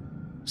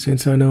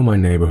 Since I know my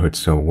neighborhood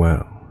so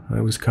well, I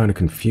was kinda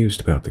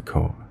confused about the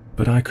car,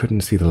 but I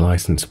couldn't see the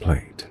license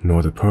plate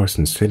nor the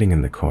person sitting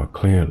in the car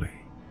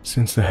clearly,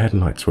 since the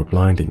headlights were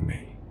blinding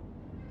me.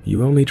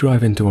 You only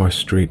drive into our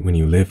street when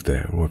you live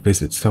there or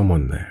visit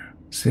someone there,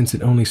 since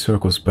it only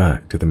circles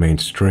back to the main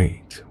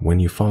street when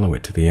you follow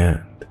it to the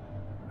end.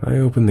 I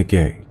opened the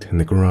gate and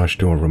the garage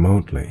door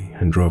remotely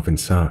and drove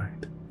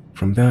inside.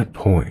 From that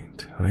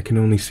point, I can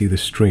only see the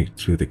street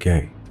through the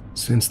gate,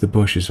 since the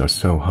bushes are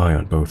so high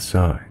on both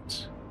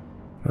sides.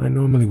 I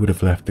normally would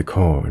have left the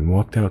car and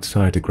walked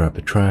outside to grab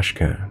the trash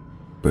can,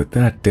 but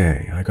that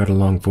day I got a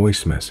long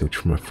voice message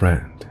from a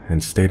friend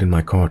and stayed in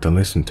my car to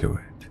listen to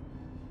it.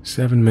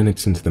 7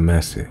 minutes into the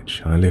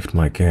message, I lift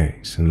my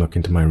gaze and look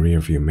into my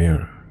rearview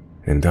mirror,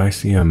 and I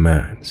see a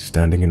man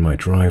standing in my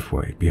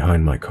driveway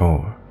behind my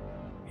car.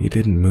 He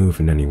didn't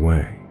move in any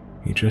way,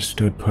 he just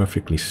stood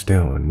perfectly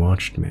still and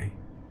watched me.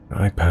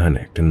 I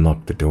panicked and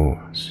locked the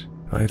doors.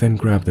 I then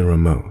grabbed the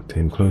remote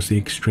and closed the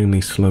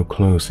extremely slow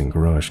closing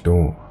garage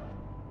door.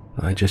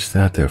 I just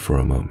sat there for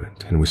a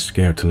moment and was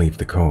scared to leave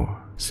the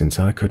car, since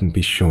I couldn't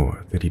be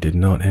sure that he did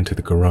not enter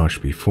the garage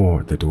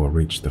before the door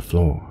reached the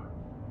floor.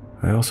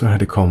 I also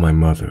had to call my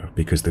mother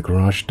because the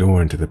garage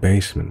door into the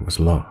basement was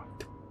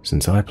locked,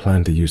 since I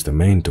planned to use the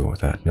main door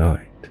that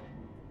night.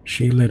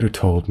 She later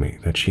told me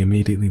that she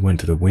immediately went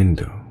to the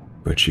window,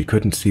 but she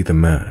couldn't see the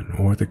man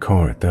or the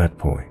car at that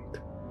point.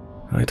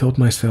 I told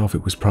myself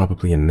it was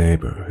probably a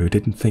neighbor who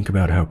didn't think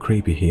about how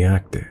creepy he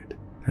acted,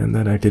 and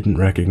that I didn't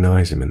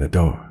recognize him in the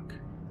dark.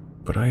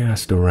 But I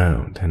asked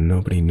around and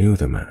nobody knew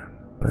the man.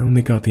 I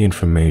only got the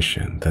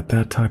information that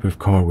that type of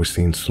car was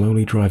seen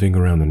slowly driving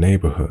around the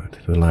neighborhood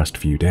the last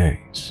few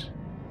days.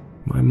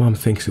 My mom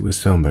thinks it was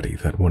somebody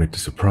that wanted to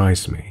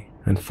surprise me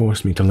and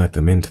forced me to let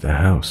them into the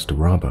house to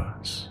rob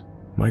us.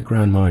 My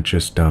grandma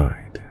just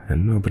died,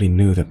 and nobody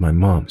knew that my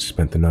mom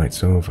spent the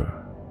nights over.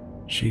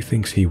 She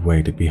thinks he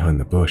waited behind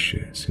the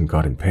bushes and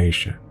got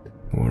impatient,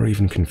 or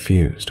even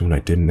confused when I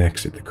didn't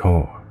exit the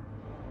car.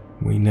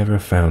 We never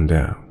found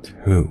out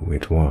who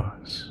it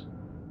was.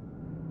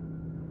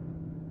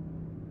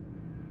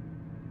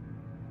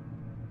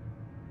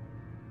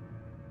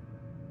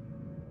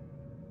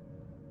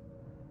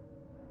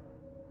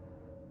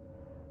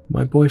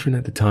 My boyfriend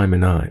at the time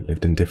and I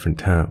lived in different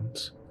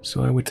towns,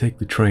 so I would take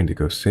the train to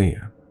go see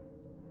him.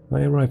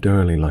 I arrived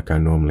early like I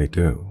normally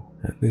do,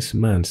 and this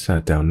man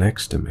sat down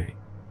next to me.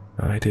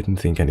 I didn't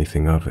think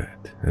anything of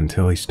it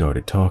until he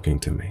started talking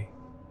to me.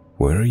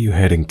 "Where are you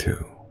heading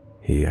to?"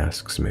 he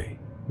asks me,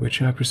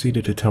 which I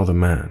proceeded to tell the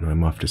man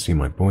I'm off to see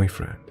my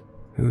boyfriend,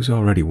 who's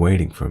already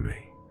waiting for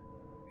me.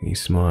 He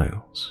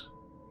smiles.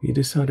 He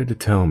decided to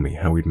tell me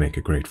how we'd make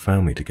a great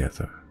family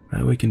together,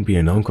 how he can be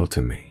an uncle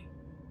to me.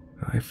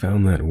 I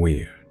found that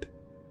weird.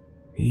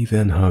 He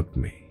then hugged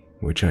me,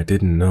 which I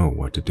didn't know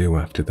what to do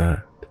after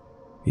that.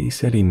 He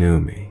said he knew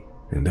me,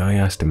 and I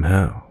asked him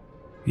how.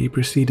 He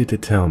proceeded to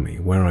tell me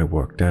where I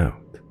worked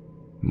out.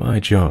 My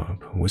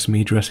job was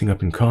me dressing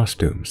up in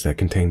costumes that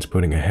contains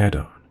putting a head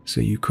on, so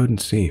you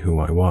couldn't see who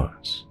I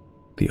was.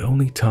 The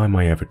only time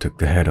I ever took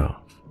the head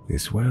off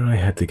is where I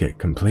had to get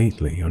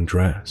completely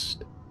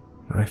undressed.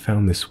 I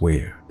found this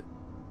weird.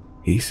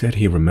 He said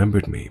he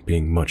remembered me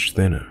being much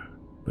thinner,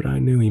 but I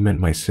knew he meant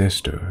my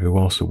sister, who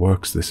also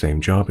works the same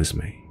job as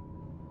me.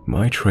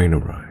 My train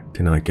arrived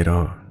and I get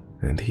on,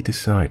 and he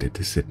decided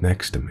to sit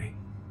next to me.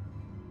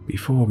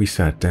 Before we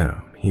sat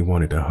down, he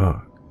wanted a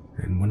hug,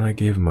 and when I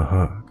gave him a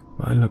hug,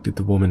 I looked at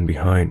the woman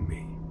behind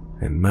me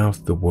and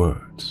mouthed the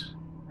words,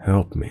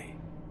 "Help me."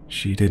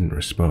 She didn't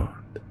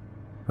respond.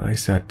 I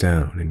sat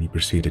down and he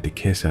proceeded to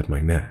kiss at my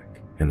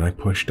neck, and I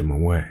pushed him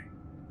away.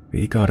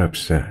 He got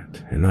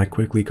upset, and I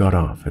quickly got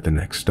off at the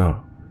next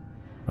stop.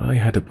 I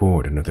had to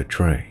board another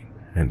train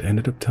and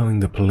ended up telling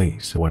the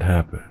police what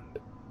happened.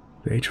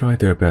 They tried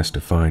their best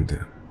to find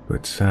him,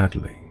 but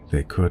sadly,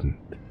 they couldn't.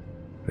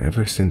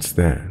 Ever since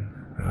then,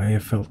 I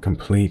have felt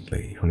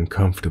completely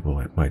uncomfortable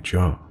at my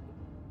job.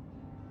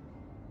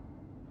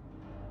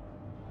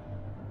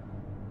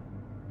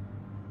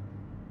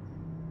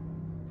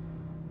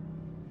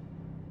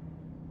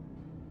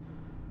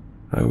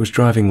 I was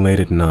driving late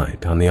at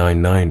night on the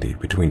I-90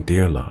 between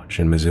Deer Lodge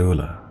and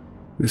Missoula.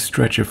 This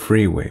stretch of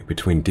freeway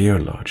between Deer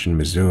Lodge and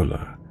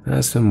Missoula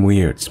has some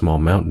weird small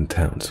mountain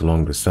towns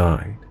along the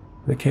side,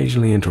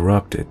 occasionally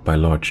interrupted by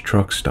large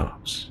truck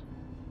stops.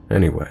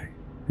 Anyway,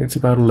 it's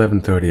about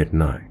 11:30 at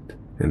night,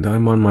 and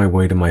I'm on my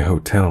way to my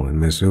hotel in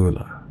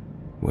Missoula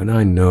when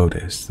I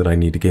notice that I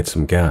need to get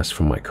some gas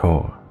from my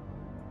car.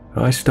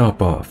 I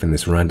stop off in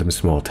this random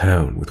small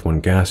town with one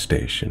gas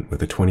station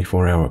with a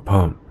 24-hour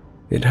pump.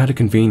 It had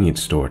a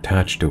convenience store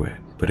attached to it,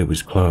 but it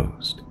was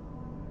closed.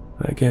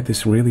 I get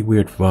this really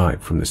weird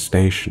vibe from the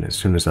station as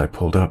soon as I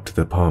pulled up to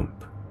the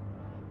pump.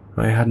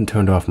 I hadn't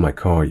turned off my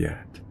car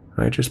yet.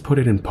 I just put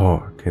it in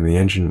park and the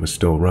engine was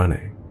still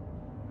running.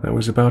 I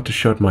was about to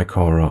shut my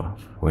car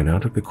off when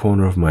out of the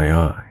corner of my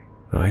eye,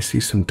 I see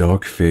some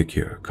dark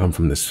figure come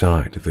from the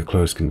side of the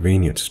closed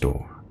convenience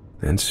store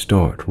and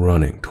start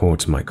running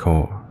towards my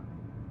car.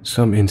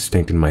 Some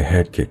instinct in my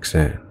head kicks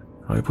in.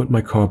 I put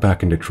my car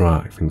back into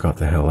drive and got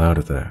the hell out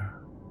of there.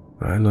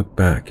 I look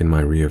back in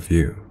my rear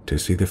view to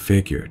see the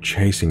figure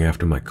chasing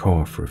after my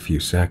car for a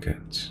few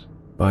seconds.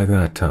 By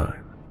that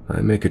time,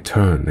 I make a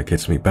turn that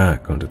gets me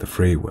back onto the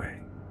freeway.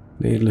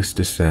 Needless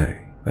to say,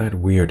 that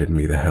weirded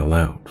me the hell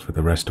out for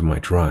the rest of my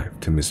drive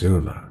to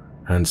Missoula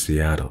and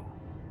Seattle.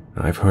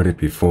 I've heard it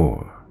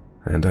before,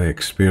 and I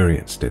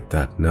experienced it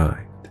that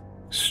night.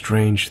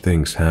 Strange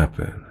things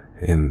happen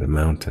in the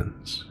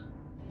mountains.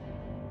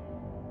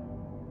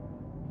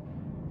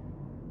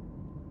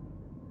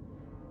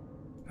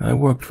 I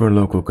worked for a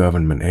local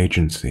government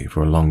agency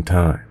for a long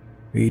time.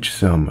 Each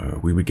summer,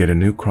 we would get a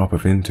new crop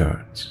of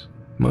interns.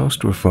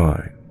 Most were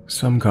fine.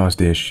 Some caused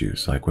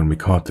issues, like when we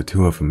caught the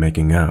two of them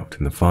making out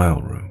in the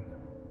file room.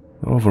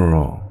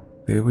 Overall,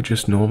 they were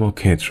just normal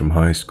kids from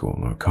high school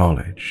or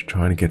college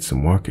trying to get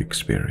some work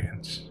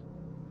experience.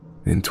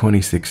 In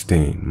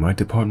 2016, my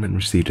department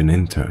received an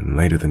intern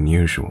later than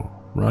usual,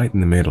 right in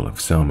the middle of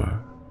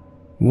summer.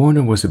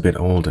 Warner was a bit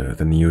older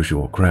than the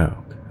usual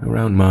crowd,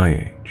 around my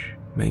age,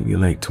 maybe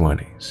late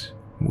 20s.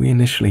 We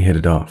initially hit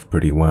it off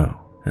pretty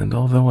well, and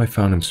although I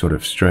found him sort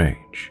of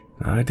strange,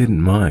 I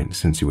didn't mind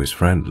since he was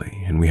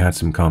friendly and we had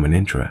some common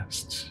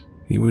interests.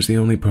 He was the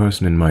only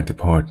person in my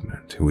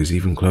department who was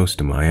even close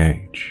to my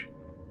age.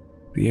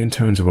 The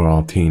interns were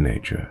all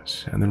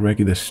teenagers, and the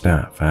regular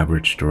staff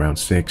averaged around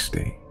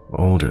 60,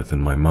 older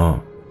than my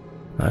mom.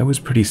 I was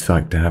pretty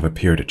psyched to have a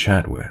peer to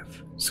chat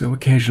with, so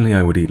occasionally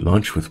I would eat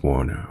lunch with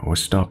Warner or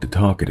stop to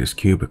talk at his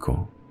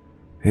cubicle.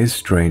 His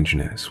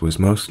strangeness was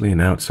mostly an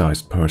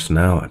outsized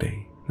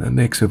personality, a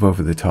mix of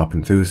over-the-top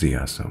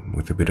enthusiasm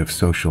with a bit of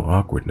social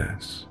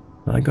awkwardness.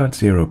 I got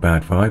zero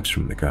bad vibes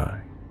from the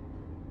guy.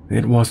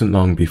 It wasn't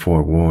long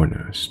before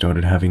Warner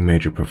started having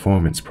major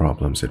performance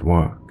problems at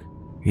work.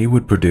 He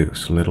would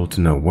produce little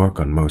to no work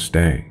on most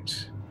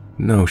days,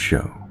 no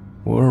show,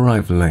 or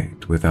arrive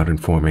late without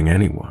informing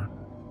anyone,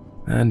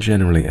 and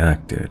generally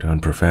acted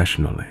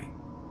unprofessionally.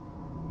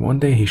 One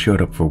day he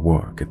showed up for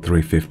work at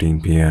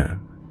 3:15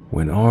 p.m.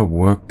 when our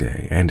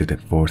workday ended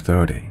at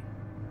 4:30.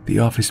 The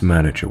office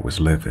manager was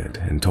livid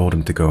and told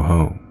him to go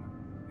home.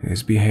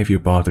 His behavior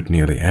bothered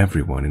nearly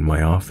everyone in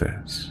my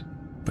office,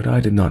 but I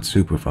did not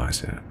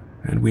supervise him,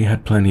 and we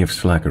had plenty of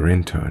slacker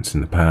interns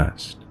in the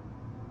past.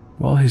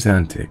 While his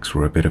antics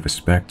were a bit of a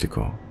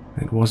spectacle,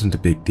 it wasn't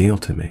a big deal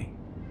to me.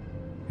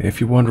 If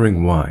you're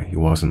wondering why he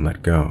wasn't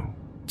let go,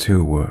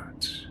 2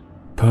 words: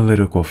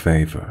 political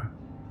favor.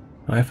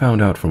 I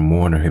found out from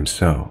Warner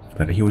himself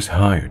that he was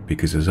hired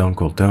because his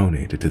uncle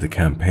donated to the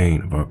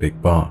campaign of our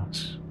big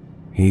boss.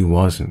 He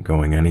wasn't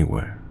going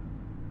anywhere.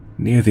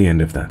 Near the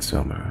end of that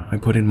summer, I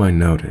put in my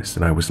notice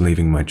that I was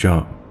leaving my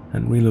job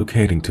and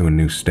relocating to a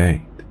new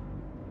state.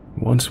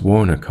 Once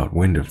Warner caught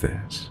wind of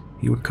this,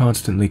 he would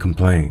constantly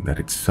complain that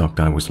it sucked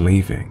I was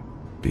leaving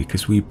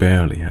because we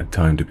barely had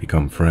time to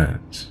become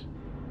friends.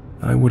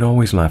 I would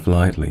always laugh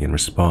lightly in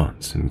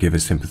response and give a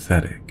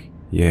sympathetic,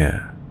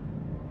 yeah.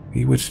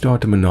 He would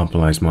start to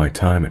monopolize my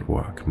time at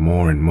work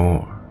more and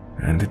more,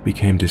 and it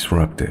became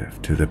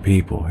disruptive to the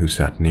people who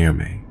sat near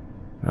me.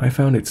 I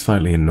found it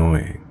slightly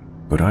annoying,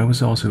 but I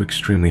was also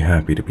extremely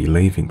happy to be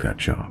leaving that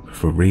job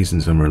for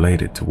reasons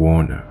unrelated to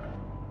Warner,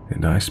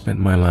 and I spent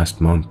my last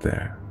month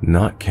there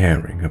not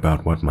caring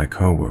about what my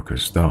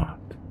coworkers thought.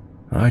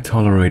 I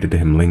tolerated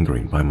him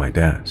lingering by my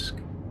desk.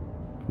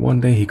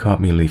 One day he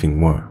caught me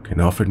leaving work and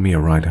offered me a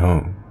ride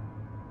home.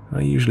 I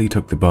usually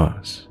took the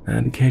bus,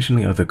 and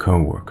occasionally other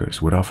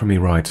coworkers would offer me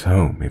rides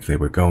home if they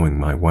were going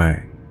my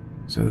way,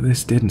 so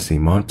this didn't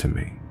seem odd to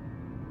me.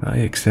 I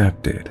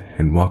accepted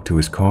and walked to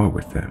his car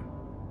with him.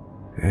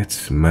 It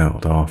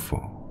smelled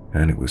awful,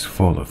 and it was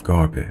full of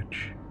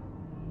garbage.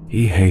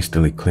 He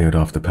hastily cleared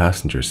off the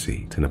passenger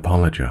seat and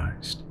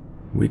apologized.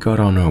 We got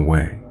on our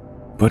way,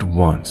 but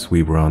once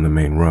we were on the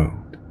main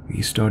road,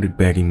 he started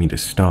begging me to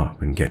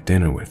stop and get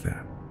dinner with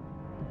him.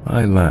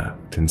 I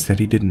laughed and said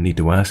he didn't need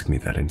to ask me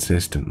that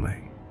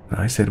insistently.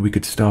 I said we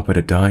could stop at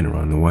a diner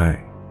on the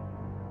way.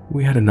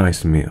 We had a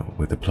nice meal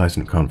with a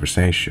pleasant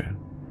conversation.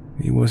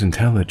 He was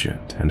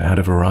intelligent and had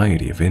a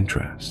variety of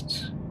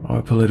interests.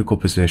 Our political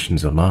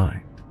positions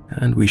aligned,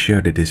 and we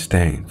shared a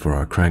disdain for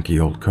our cranky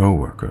old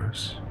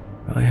co-workers.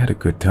 I had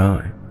a good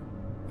time.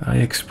 I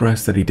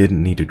expressed that he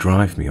didn't need to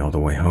drive me all the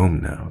way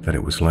home now that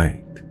it was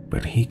late,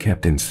 but he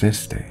kept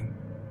insisting,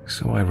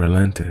 so I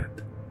relented.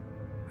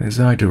 As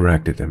I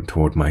directed him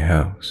toward my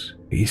house,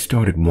 he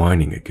started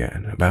whining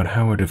again about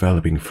how our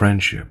developing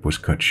friendship was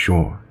cut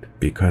short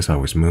because I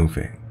was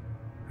moving.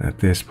 At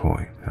this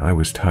point, I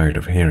was tired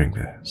of hearing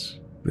this.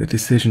 The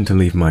decision to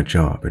leave my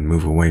job and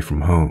move away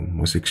from home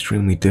was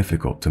extremely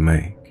difficult to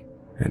make,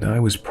 and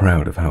I was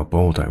proud of how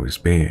bold I was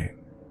being.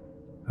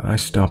 I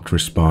stopped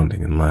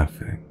responding and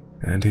laughing,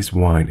 and his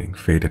whining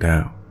faded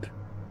out.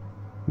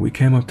 We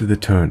came up to the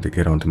turn to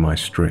get onto my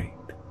street,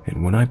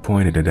 and when I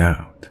pointed it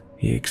out,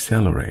 he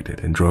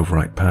accelerated and drove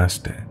right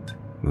past it,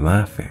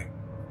 laughing.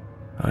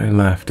 I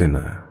laughed in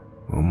a,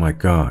 oh my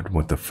god,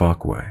 what the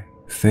fuck way,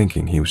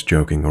 thinking he was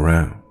joking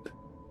around.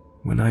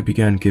 When I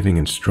began giving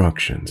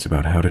instructions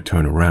about how to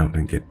turn around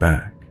and get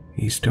back,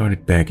 he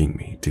started begging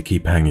me to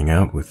keep hanging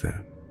out with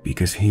him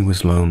because he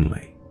was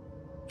lonely.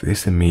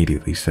 This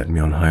immediately set me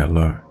on high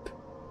alert.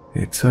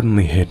 It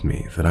suddenly hit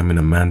me that I'm in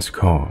a man's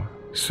car,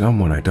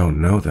 someone I don't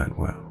know that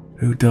well,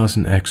 who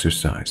doesn't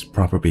exercise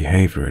proper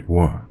behavior at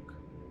work,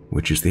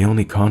 which is the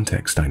only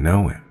context I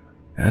know him,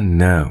 and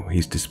now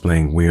he's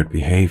displaying weird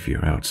behavior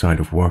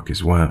outside of work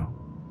as well.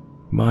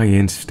 My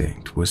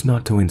instinct was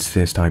not to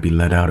insist I be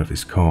let out of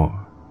his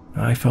car.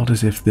 I felt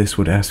as if this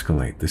would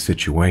escalate the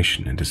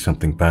situation into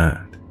something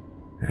bad,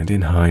 and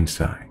in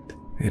hindsight,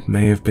 it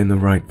may have been the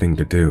right thing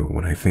to do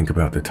when I think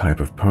about the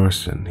type of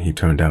person he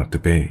turned out to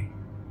be.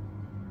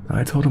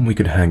 I told him we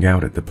could hang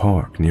out at the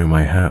park near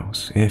my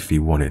house if he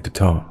wanted to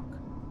talk.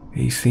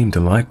 He seemed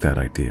to like that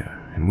idea,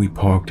 and we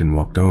parked and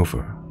walked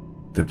over.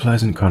 The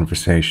pleasant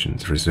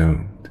conversations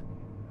resumed.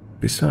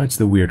 Besides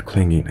the weird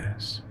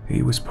clinginess,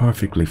 he was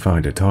perfectly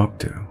fine to talk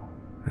to,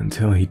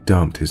 until he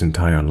dumped his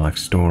entire life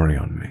story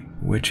on me,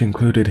 which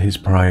included his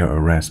prior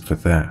arrest for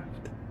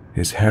theft,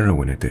 his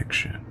heroin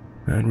addiction,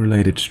 and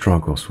related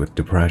struggles with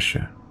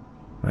depression.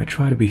 I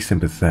tried to be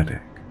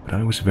sympathetic, but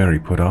I was very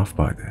put off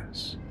by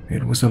this.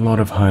 It was a lot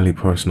of highly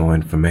personal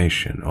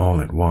information all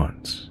at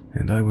once,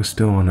 and I was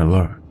still on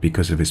alert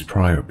because of his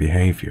prior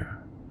behavior.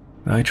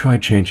 I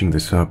tried changing the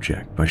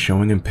subject by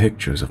showing him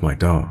pictures of my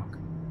dog.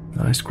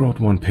 I scrolled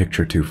one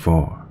picture too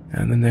far,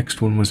 and the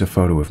next one was a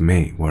photo of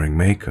me wearing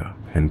makeup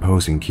and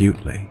posing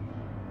cutely.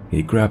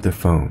 He grabbed the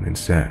phone and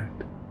said,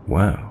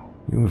 "Wow,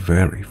 you're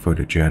very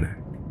photogenic."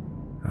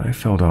 I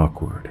felt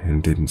awkward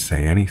and didn't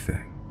say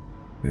anything.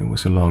 There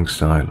was a long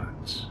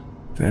silence.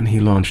 Then he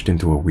launched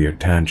into a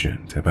weird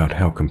tangent about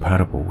how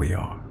compatible we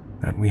are,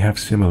 that we have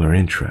similar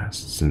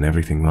interests and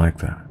everything like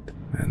that,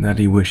 and that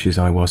he wishes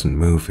I wasn't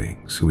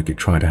moving so we could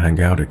try to hang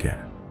out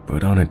again,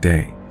 but on a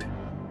date.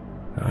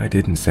 I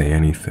didn't say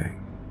anything,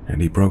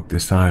 and he broke the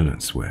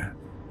silence with,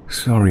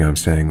 "Sorry I'm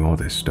saying all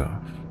this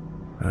stuff.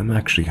 I'm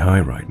actually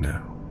high right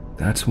now.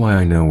 That's why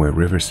I know where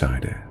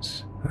Riverside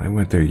is. I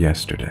went there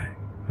yesterday.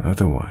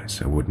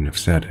 Otherwise, I wouldn't have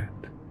said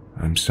it.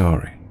 I'm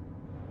sorry."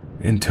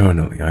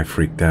 Internally, I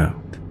freaked out.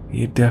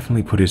 He had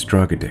definitely put his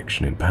drug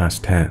addiction in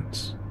past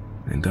tense,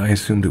 and I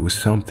assumed it was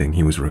something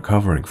he was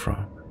recovering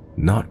from,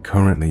 not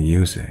currently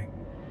using.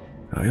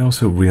 I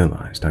also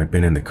realized I'd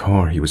been in the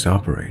car he was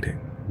operating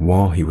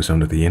while he was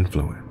under the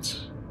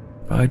influence.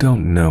 I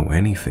don't know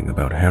anything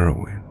about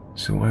heroin,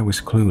 so I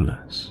was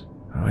clueless.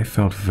 I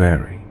felt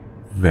very,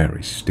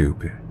 very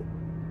stupid.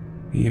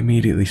 He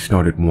immediately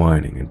started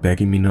whining and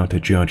begging me not to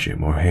judge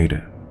him or hate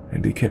him,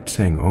 and he kept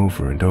saying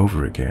over and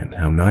over again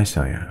how nice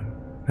I am,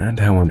 and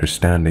how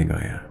understanding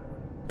I am,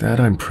 that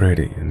I'm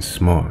pretty and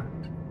smart.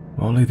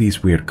 All of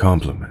these weird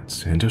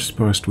compliments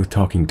interspersed with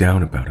talking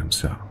down about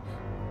himself.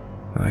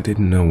 I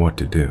didn't know what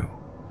to do,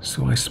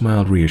 so I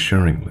smiled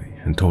reassuringly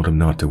and told him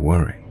not to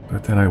worry,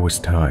 but that I was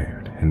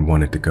tired and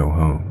wanted to go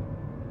home.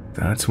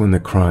 That's when the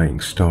crying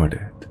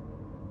started.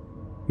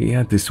 He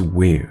had this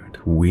weird,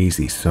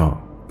 wheezy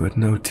sob, but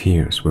no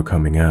tears were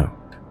coming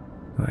out.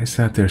 I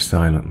sat there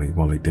silently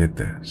while he did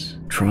this,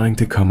 trying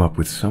to come up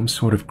with some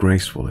sort of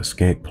graceful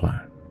escape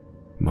plan.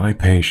 My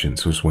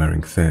patience was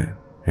wearing thin,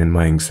 and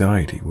my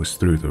anxiety was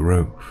through the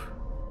roof.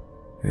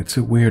 It's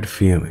a weird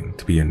feeling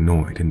to be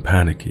annoyed and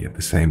panicky at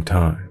the same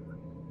time.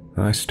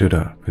 I stood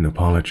up and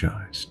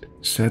apologized,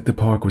 said the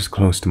park was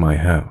close to my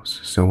house,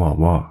 so I'll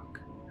walk,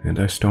 and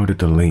I started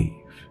to leave.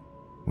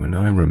 When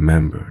I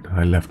remembered,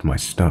 I left my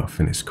stuff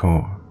in his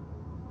car.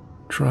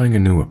 Trying a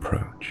new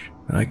approach,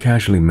 I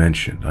casually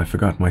mentioned I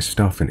forgot my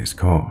stuff in his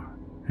car,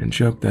 and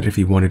joked that if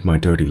he wanted my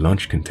dirty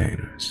lunch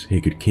containers, he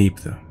could keep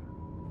them.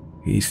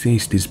 He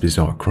ceased his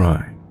bizarre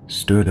crying,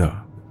 stood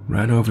up,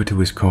 ran over to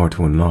his car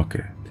to unlock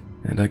it,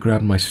 and I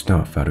grabbed my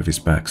stuff out of his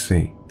back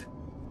seat.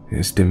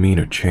 His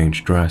demeanor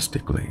changed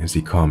drastically as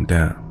he calmed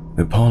down,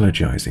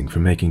 apologizing for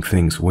making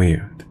things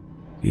weird.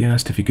 He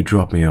asked if he could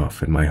drop me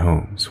off at my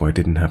home so I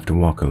didn't have to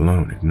walk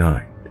alone at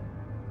night.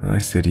 I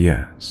said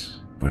yes,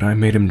 but I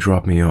made him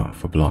drop me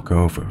off a block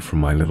over from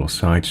my little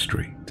side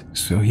street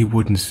so he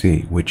wouldn't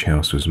see which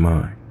house was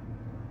mine.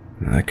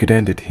 I could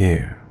end it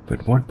here,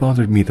 but what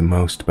bothered me the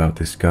most about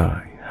this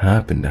guy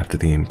happened after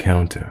the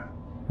encounter.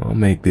 I'll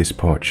make this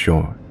part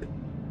short.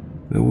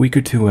 A week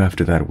or two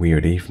after that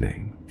weird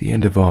evening, the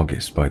end of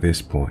August by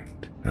this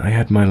point, I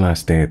had my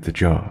last day at the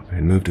job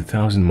and moved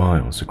 1,000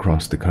 miles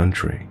across the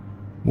country.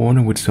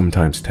 Warner would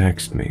sometimes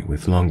text me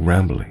with long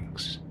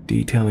ramblings,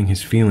 detailing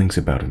his feelings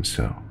about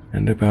himself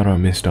and about our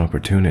missed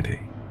opportunity.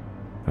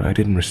 I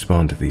didn't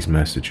respond to these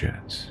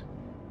messages.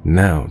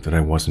 Now that I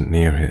wasn't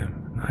near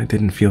him, I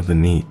didn't feel the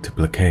need to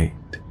placate.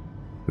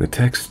 The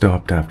text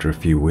stopped after a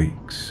few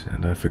weeks,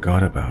 and I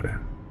forgot about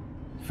him.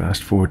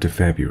 Fast forward to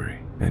February,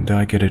 and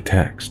I get a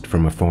text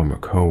from a former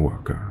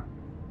coworker.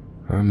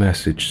 Her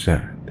message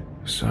said,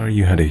 "Sorry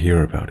you had to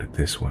hear about it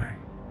this way."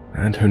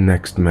 And her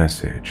next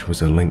message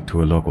was a link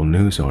to a local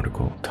news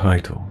article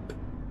titled,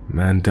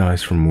 "Man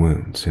dies from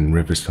wounds in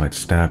Riverside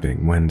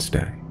stabbing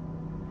Wednesday."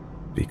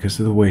 Because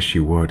of the way she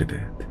worded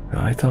it,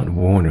 I thought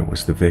Warner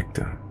was the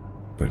victim,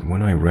 but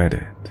when I read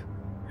it,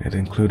 it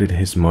included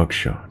his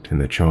mugshot in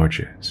the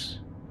charges.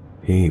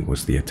 He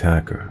was the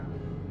attacker.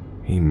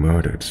 He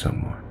murdered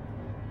someone.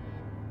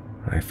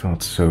 I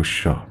felt so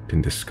shocked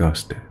and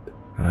disgusted.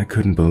 I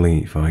couldn't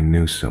believe I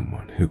knew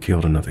someone who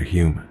killed another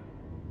human.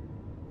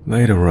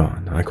 Later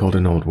on, I called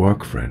an old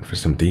work friend for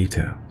some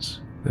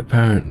details.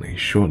 Apparently,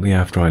 shortly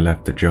after I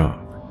left the job,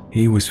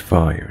 he was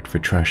fired for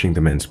trashing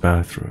the men's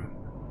bathroom.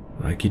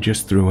 Like he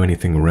just threw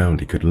anything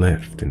around he could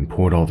lift and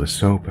poured all the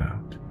soap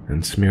out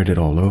and smeared it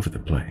all over the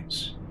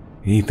place.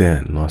 He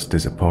then lost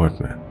his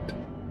apartment.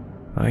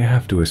 I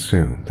have to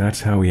assume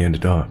that's how he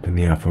ended up in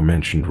the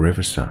aforementioned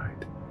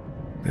Riverside.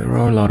 There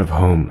are a lot of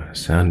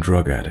homeless and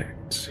drug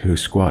addicts who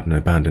squat in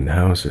abandoned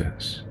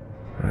houses.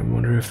 I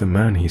wonder if the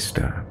man he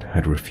stabbed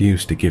had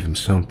refused to give him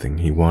something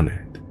he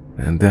wanted,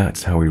 and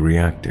that's how he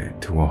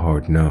reacted to a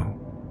hard no.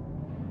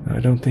 I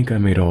don't think I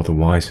made all the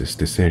wisest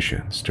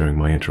decisions during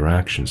my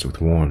interactions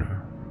with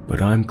Warner,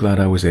 but I'm glad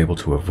I was able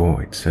to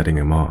avoid setting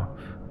him off,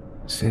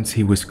 since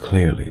he was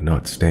clearly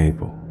not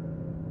stable.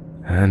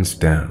 Hands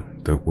down,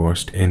 the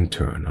worst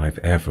intern I've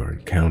ever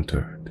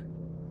encountered.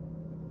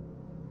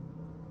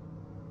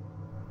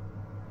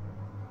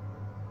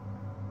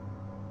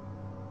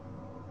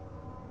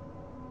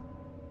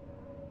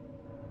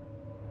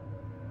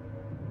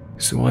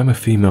 So I'm a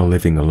female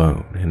living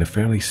alone in a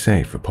fairly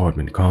safe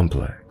apartment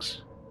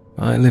complex.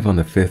 I live on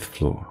the 5th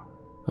floor.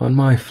 On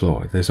my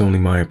floor, there's only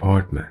my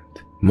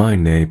apartment, my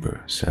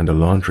neighbors, and a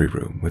laundry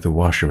room with a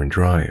washer and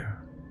dryer.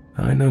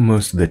 I know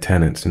most of the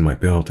tenants in my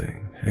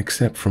building,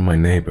 except for my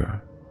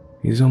neighbor.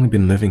 He's only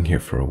been living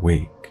here for a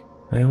week.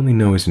 I only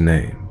know his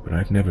name, but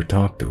I've never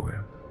talked to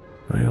him.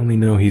 I only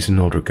know he's an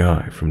older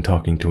guy from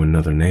talking to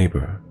another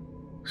neighbor.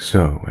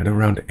 So, at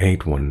around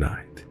 8 one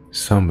night,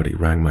 somebody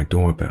rang my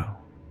doorbell.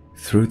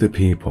 Through the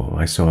peephole,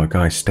 I saw a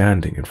guy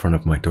standing in front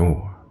of my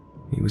door.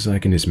 He was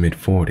like in his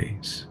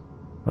mid-40s.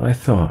 I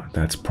thought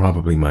that's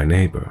probably my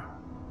neighbor.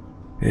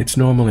 It's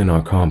normal in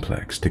our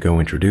complex to go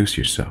introduce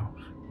yourself,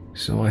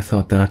 so I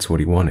thought that's what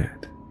he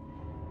wanted.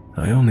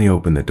 I only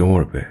opened the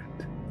door a bit,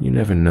 you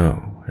never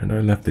know, and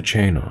I left the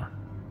chain on.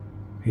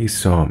 He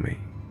saw me,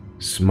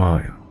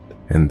 smiled,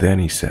 and then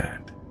he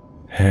said,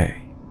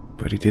 "Hey,"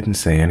 but he didn't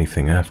say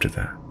anything after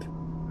that.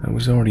 I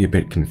was already a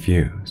bit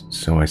confused,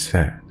 so I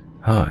said,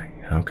 "Hi.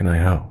 How can I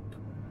help?"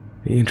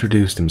 He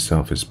introduced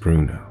himself as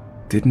Bruno.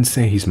 Didn't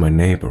say he's my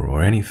neighbor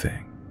or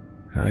anything.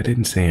 I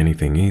didn't say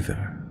anything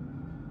either.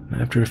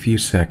 After a few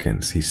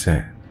seconds, he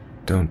said,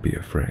 "Don't be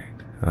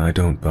afraid, I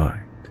don't bite."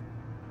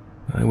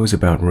 I was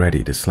about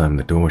ready to slam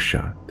the door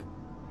shut.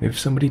 If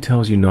somebody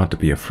tells you not to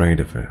be afraid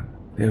of him,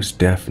 there's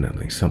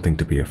definitely something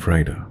to be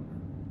afraid of.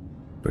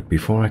 But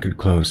before I could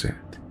close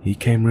it, he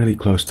came really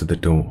close to the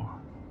door,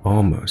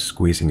 almost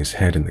squeezing his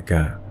head in the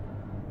gap.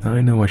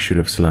 I know I should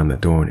have slammed the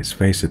door in his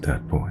face at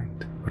that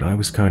point, but I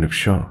was kind of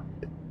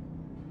shocked.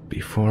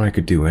 Before I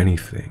could do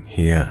anything,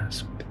 he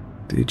asked,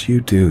 "Did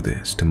you do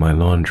this to my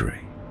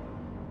laundry?"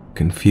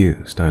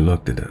 Confused, I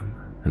looked at him,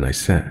 and I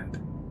said,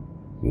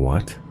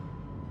 "What?"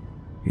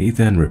 He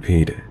then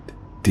repeated,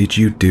 "Did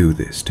you do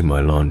this to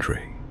my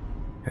laundry?"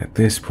 At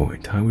this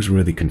point, I was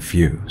really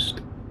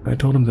confused. I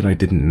told him that I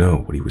didn't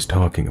know what he was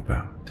talking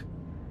about.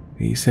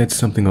 He said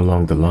something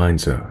along the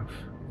lines of,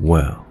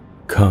 "Well,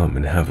 come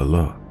and have a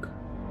look."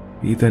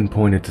 He then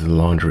pointed to the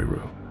laundry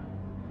room.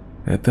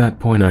 At that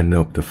point, I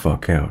noped the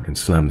fuck out and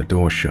slammed the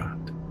door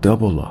shut,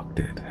 double-locked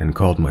it, and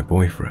called my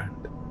boyfriend.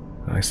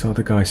 I saw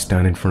the guy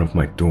stand in front of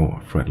my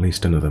door for at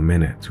least another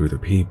minute through the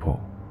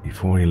peephole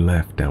before he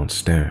left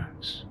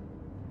downstairs.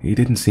 He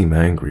didn't seem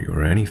angry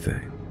or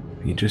anything.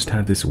 He just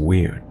had this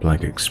weird,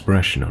 blank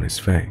expression on his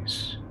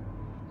face.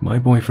 My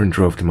boyfriend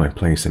drove to my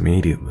place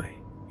immediately.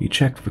 He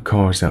checked for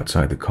cars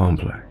outside the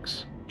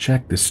complex,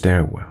 checked the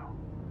stairwell,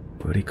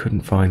 but he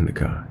couldn't find the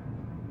guy.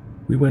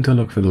 We went to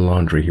look for the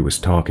laundry he was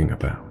talking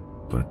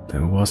about, but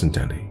there wasn't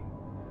any.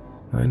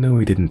 I know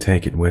he didn't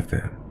take it with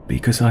him,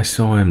 because I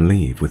saw him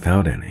leave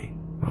without any.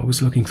 I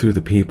was looking through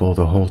the peephole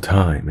the whole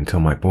time until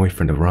my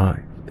boyfriend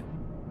arrived.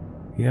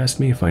 He asked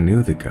me if I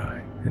knew the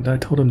guy, and I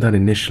told him that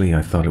initially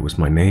I thought it was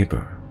my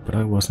neighbor, but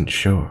I wasn't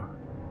sure.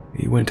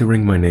 He went to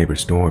ring my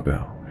neighbor's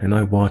doorbell, and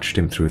I watched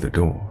him through the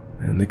door,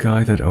 and the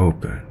guy that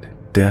opened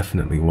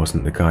definitely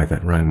wasn't the guy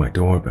that rang my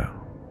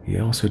doorbell. He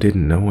also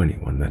didn't know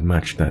anyone that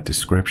matched that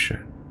description.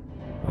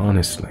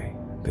 Honestly,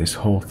 this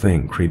whole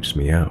thing creeps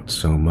me out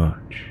so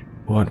much.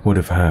 What would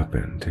have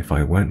happened if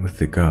I went with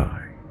the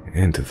guy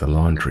into the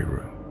laundry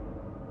room?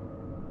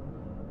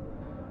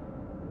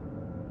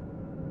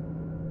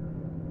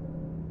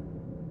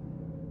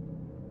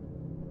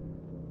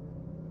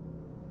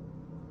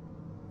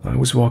 I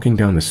was walking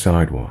down the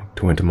sidewalk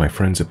to enter my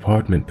friend's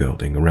apartment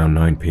building around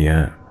 9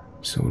 p.m.,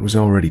 so it was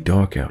already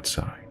dark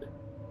outside.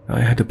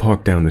 I had to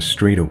park down the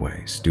street a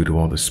ways due to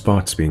all the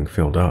spots being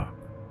filled up.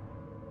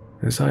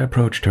 As I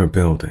approached her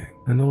building,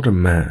 an older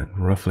man,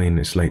 roughly in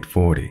his late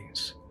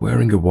 40s,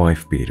 wearing a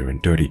wife beater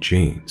and dirty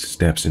jeans,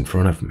 steps in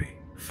front of me,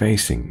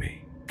 facing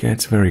me,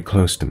 gets very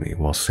close to me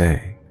while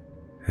saying,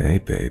 "Hey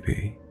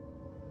baby."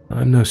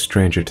 I'm no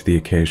stranger to the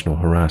occasional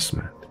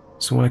harassment,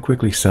 so I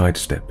quickly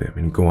sidestep him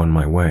and go on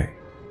my way.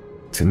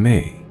 To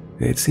me,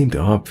 it seemed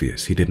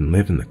obvious he didn't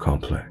live in the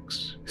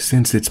complex,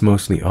 since it's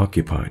mostly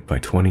occupied by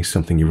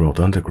 20-something-year-old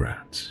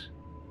undergrads.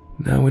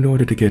 Now, in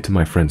order to get to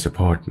my friend's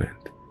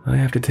apartment, I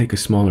have to take a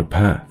smaller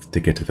path to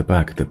get to the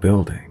back of the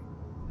building.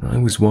 I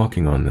was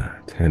walking on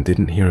that and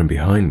didn't hear him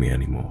behind me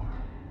anymore.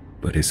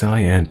 But as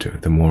I enter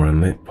the more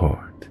unlit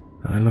part,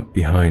 I look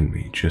behind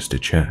me just to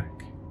check.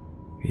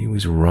 He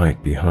was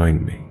right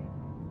behind me.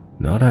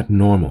 Not at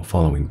normal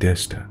following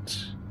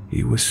distance.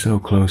 He was so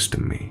close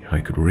to me I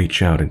could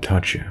reach out and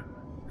touch him.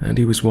 And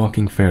he was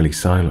walking fairly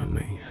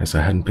silently, as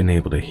I hadn't been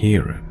able to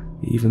hear him,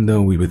 even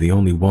though we were the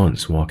only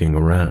ones walking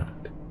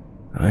around.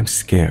 I'm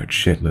scared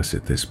shitless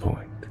at this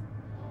point.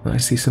 I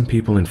see some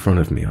people in front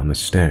of me on the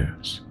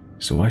stairs,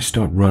 so I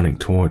start running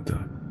toward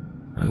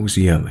them. I was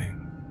yelling,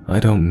 "I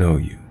don't know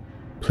you.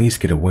 Please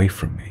get away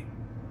from me."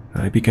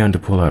 I began to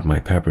pull out my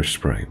pepper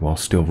spray while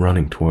still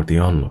running toward the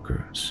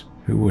onlookers,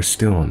 who were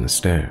still on the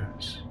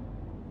stairs.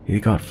 He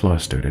got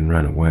flustered and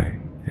ran away,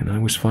 and I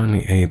was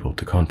finally able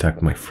to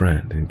contact my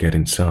friend and get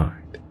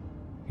inside.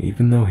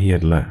 Even though he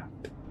had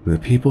left, the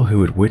people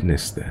who had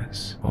witnessed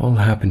this all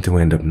happened to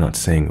end up not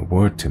saying a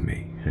word to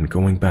me and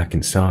going back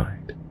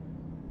inside.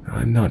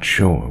 I'm not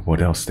sure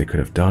what else they could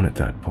have done at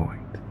that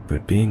point,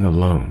 but being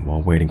alone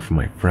while waiting for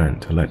my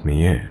friend to let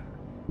me in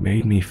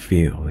made me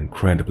feel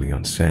incredibly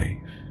unsafe.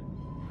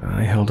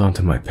 I held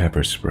onto my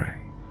pepper spray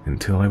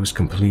until I was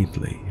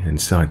completely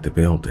inside the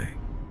building.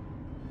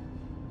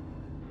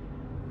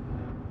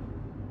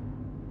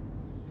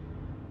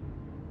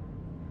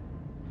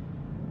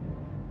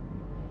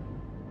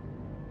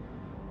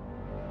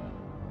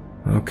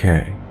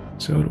 Okay,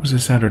 so it was a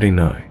Saturday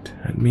night,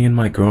 and me and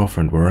my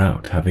girlfriend were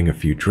out having a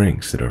few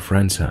drinks at our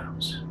friend's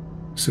house.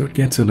 So it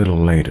gets a little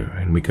later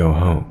and we go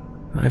home.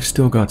 I've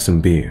still got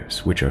some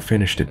beers, which are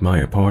finished at my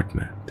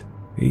apartment,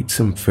 eat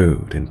some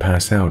food and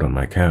pass out on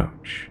my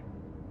couch.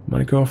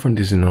 My girlfriend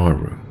is in our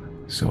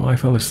room, so I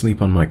fell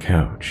asleep on my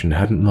couch and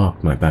hadn't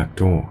locked my back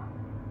door.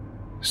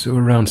 So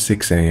around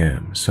 6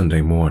 a.m.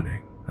 Sunday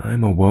morning,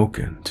 I'm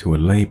awoken to a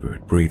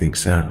labored breathing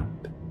sound.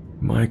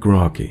 My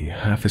groggy,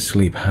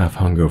 half-asleep,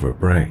 half-hungover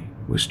brain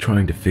was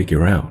trying to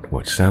figure out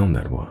what sound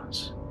that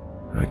was.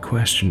 I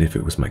questioned if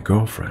it was my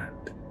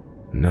girlfriend.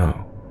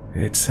 No,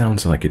 it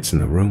sounds like it's in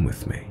the room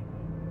with me.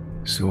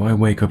 So I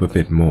wake up a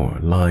bit more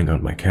lying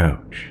on my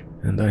couch,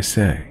 and I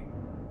say,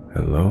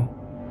 "Hello?"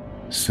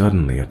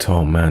 Suddenly, a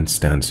tall man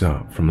stands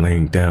up from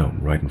laying down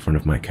right in front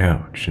of my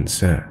couch and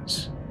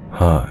says,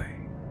 "Hi,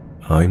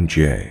 I'm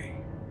Jay."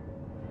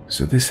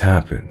 So this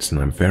happens and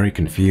I'm very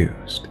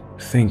confused,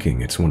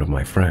 thinking it's one of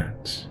my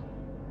friends.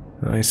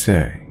 I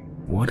say,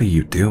 "What are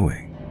you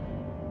doing?"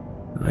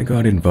 "I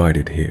got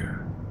invited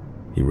here,"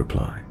 he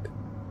replied.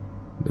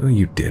 "No,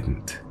 you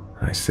didn't,"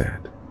 I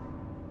said.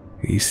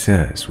 He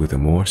says with a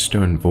more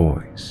stern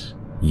voice,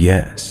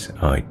 "Yes,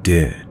 I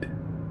did."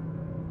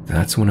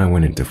 That's when I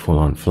went into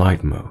full-on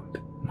flight mode,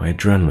 my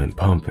adrenaline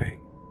pumping.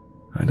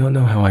 I don't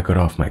know how I got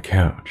off my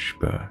couch,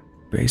 but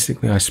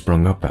basically I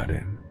sprung up at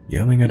him,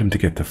 yelling at him to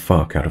get the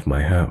fuck out of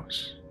my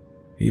house.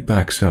 He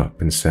backs up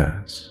and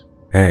says,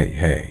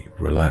 Hey,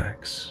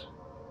 relax."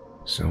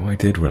 So I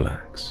did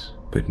relax,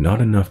 but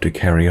not enough to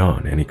carry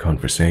on any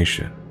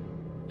conversation.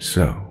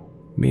 So,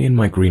 me in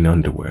my green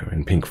underwear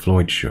and Pink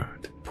Floyd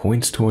shirt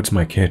points towards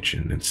my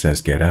kitchen and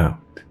says, "Get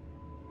out."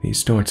 He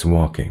starts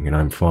walking and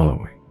I'm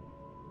following.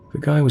 The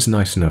guy was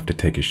nice enough to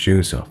take his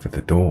shoes off at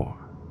the door.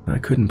 I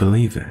couldn't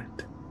believe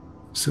it.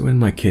 So in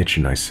my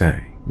kitchen I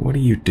say, "What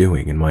are you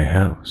doing in my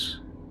house?"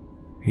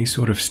 He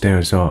sort of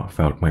stares off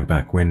out my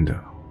back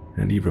window,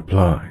 and he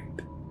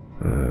replied,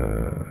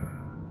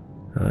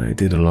 I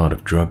did a lot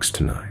of drugs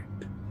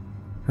tonight."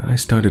 I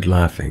started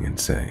laughing and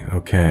say,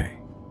 "Okay."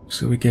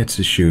 So he gets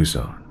his shoes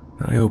on.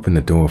 I open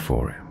the door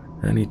for him,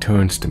 and he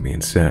turns to me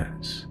and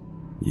says,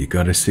 "You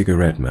got a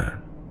cigarette, man?"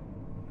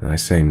 I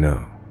say,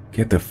 "No,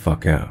 get the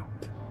fuck out."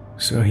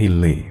 So he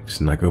leaves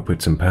and I go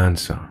put some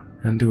pants on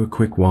and do a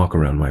quick walk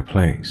around my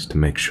place to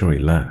make sure he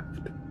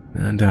left.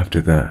 And after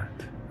that,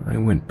 I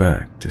went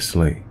back to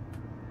sleep.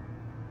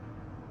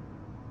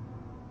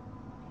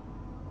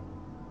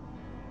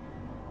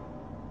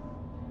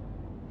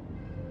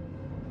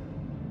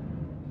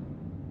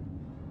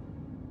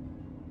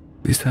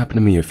 This happened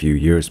to me a few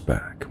years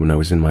back when I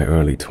was in my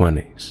early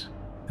 20s.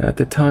 At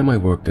the time I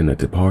worked in a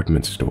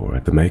department store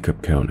at the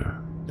makeup counter.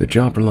 The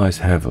job relies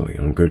heavily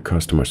on good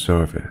customer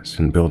service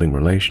and building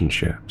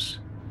relationships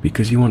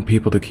because you want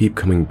people to keep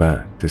coming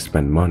back to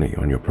spend money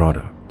on your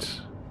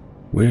products.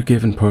 We're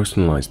given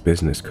personalized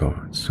business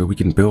cards so we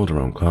can build our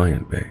own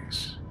client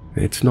base.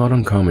 It's not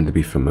uncommon to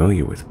be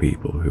familiar with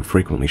people who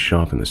frequently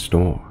shop in the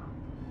store.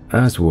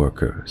 As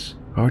workers,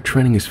 our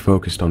training is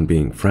focused on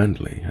being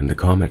friendly and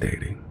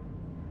accommodating.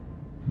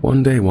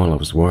 One day while I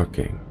was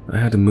working, I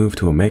had to move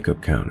to a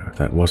makeup counter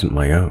that wasn't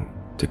my own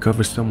to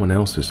cover someone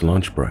else's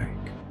lunch break.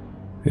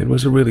 It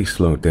was a really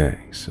slow day,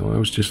 so I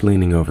was just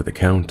leaning over the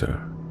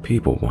counter,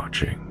 people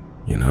watching,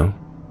 you know?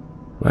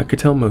 I could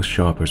tell most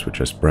shoppers were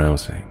just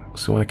browsing,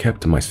 so I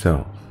kept to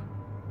myself.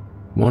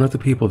 One of the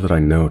people that I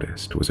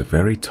noticed was a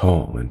very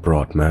tall and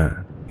broad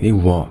man. He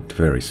walked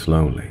very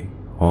slowly,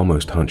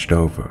 almost hunched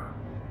over.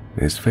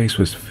 His face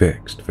was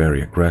fixed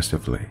very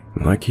aggressively,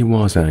 like he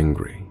was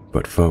angry,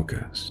 but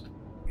focused.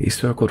 He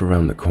circled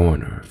around the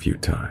corner a few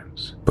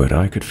times, but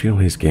I could feel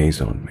his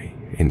gaze on me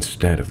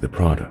instead of the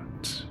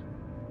products.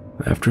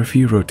 After a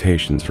few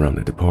rotations around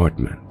the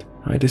department,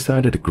 I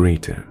decided to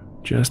greet him,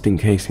 just in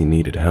case he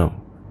needed help.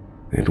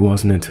 It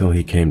wasn't until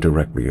he came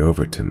directly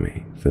over to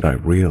me that I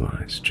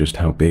realized just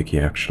how big he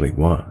actually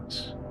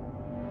was.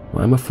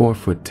 I'm a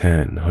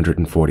 4'10",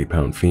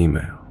 140-pound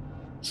female,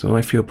 so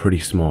I feel pretty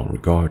small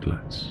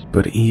regardless.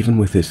 But even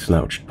with his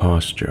slouched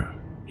posture,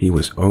 he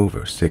was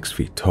over 6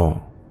 feet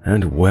tall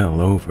and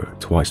well over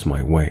twice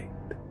my weight.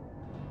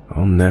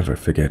 I'll never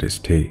forget his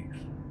teeth.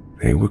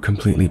 They were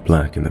completely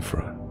black in the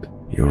front.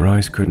 Your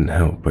eyes couldn't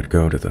help but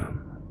go to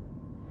them.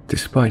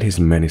 Despite his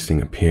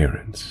menacing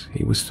appearance,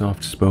 he was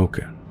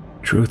soft-spoken.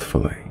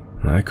 Truthfully,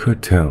 I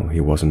could tell he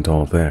wasn't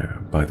all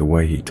there by the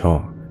way he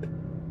talked.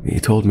 He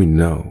told me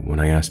no when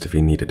I asked if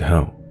he needed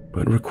help,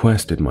 but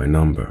requested my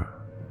number.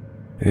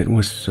 It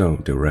was so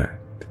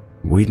direct.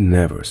 We'd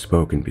never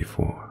spoken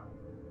before.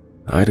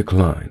 I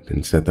declined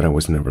and said that I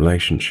was in a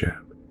relationship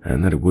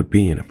and that it would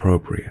be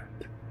inappropriate.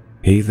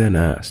 He then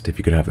asked if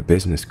he could have a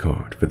business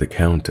card for the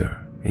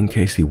counter in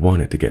case he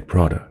wanted to get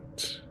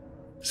products.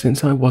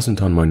 Since I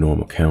wasn't on my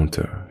normal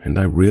counter and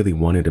I really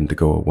wanted him to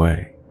go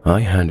away, I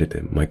handed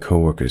him my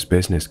coworker's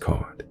business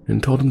card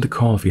and told him to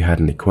call if he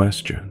had any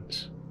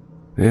questions.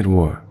 It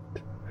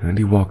worked, and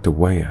he walked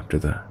away after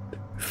that,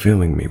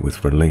 filling me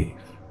with relief.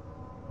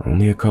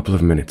 Only a couple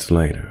of minutes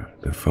later,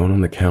 the phone on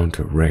the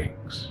counter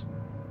rings.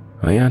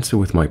 I answer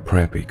with my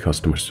preppy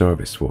customer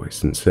service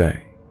voice and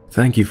say,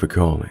 "Thank you for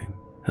calling.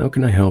 How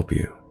can I help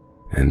you?"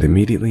 And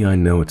immediately I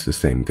know it's the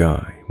same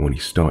guy when he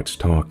starts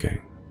talking.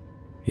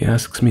 He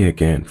asks me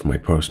again for my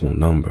personal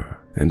number,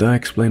 and I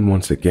explain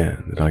once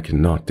again that I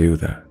cannot do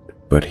that,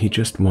 but he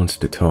just wants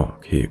to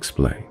talk, he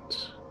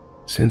explains.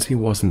 Since he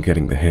wasn't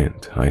getting the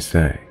hint, I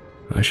say,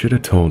 "I should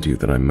have told you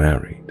that I'm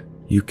married.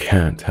 You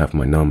can't have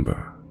my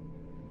number."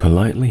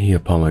 Politely he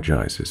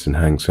apologizes and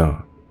hangs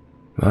up.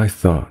 I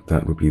thought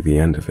that would be the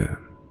end of him,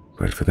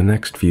 but for the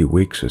next few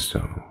weeks or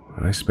so,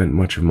 I spent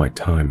much of my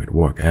time at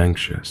work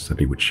anxious that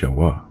he would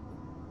show up.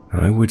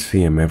 I would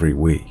see him every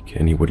week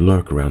and he would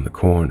lurk around the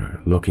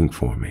corner looking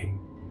for me.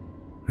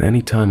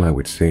 Anytime I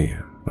would see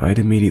him, I'd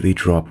immediately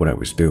drop what I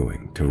was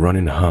doing to run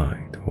and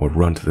hide or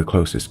run to the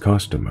closest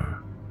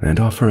customer and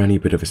offer any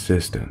bit of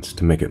assistance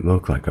to make it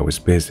look like I was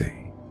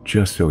busy,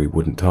 just so he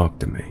wouldn't talk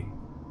to me.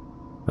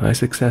 I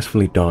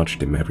successfully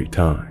dodged him every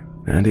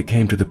time, and it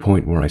came to the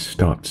point where I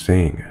stopped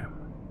seeing him.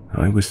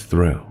 I was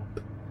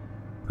thrilled.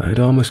 I'd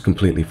almost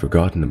completely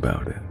forgotten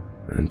about it,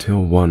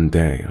 until one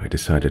day I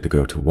decided to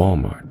go to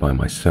Walmart by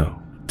myself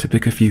to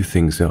pick a few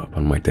things up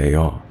on my day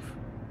off.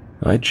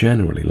 I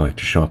generally like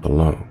to shop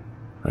alone.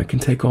 I can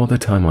take all the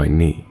time I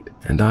need,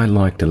 and I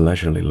like to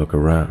leisurely look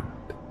around.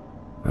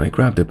 I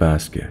grabbed a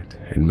basket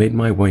and made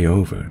my way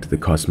over to the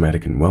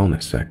cosmetic and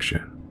wellness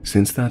section,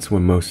 since that's where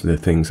most of the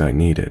things I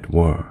needed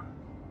were.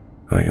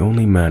 I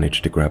only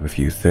managed to grab a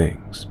few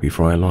things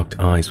before I locked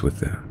eyes with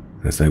them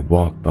as I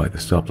walked by the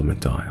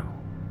supplement aisle.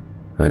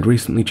 I'd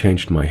recently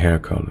changed my hair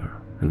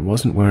color and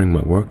wasn't wearing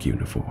my work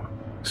uniform,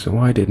 so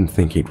I didn't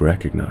think he'd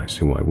recognize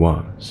who I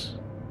was.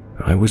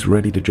 I was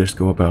ready to just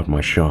go about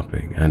my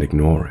shopping and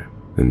ignore him,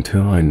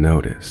 until I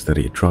noticed that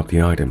he had dropped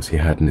the items he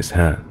had in his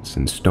hands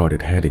and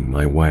started heading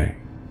my way.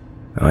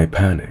 I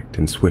panicked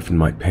and swiftened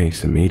my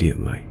pace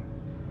immediately.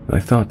 I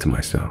thought to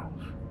myself,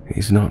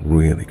 he's not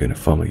really going to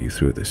follow you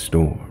through the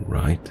store,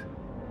 right?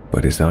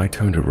 But as I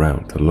turned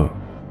around to look,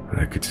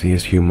 I could see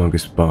his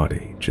humongous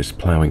body just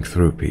plowing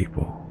through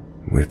people,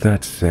 with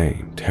that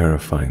same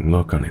terrifying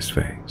look on his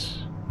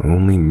face,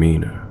 only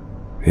meaner,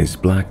 his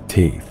black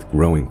teeth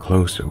growing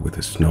closer with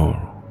a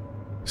snarl.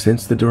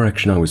 Since the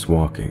direction I was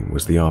walking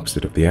was the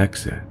opposite of the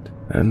exit,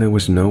 and there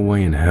was no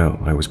way in hell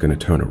I was going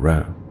to turn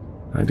around,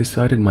 I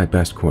decided my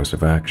best course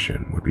of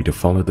action would be to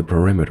follow the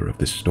perimeter of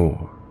the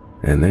store,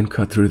 and then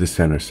cut through the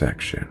center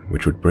section,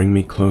 which would bring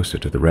me closer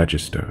to the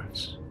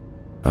registers.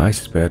 I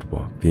sped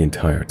walked the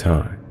entire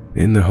time,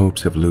 in the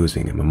hopes of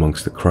losing him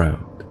amongst the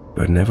crowd,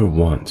 but never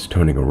once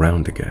turning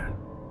around again.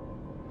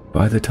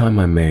 By the time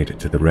I made it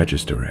to the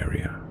register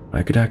area,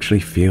 I could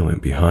actually feel him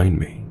behind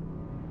me.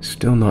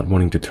 Still not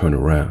wanting to turn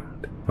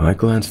around, I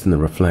glanced in the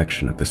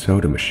reflection of the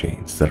soda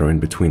machines that are in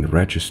between the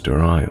register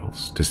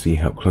aisles to see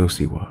how close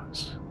he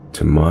was.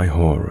 To my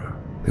horror,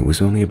 there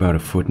was only about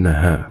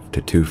 1.5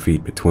 to 2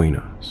 feet between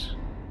us.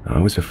 I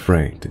was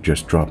afraid to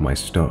just drop my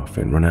stuff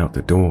and run out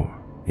the door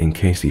in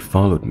case he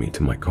followed me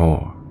to my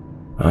car.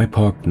 I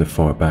parked in the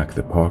far back of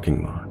the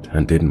parking lot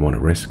and didn't want to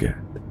risk it.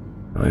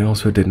 I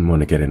also didn't want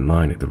to get in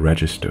line at the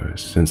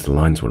registers since the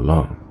lines were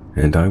long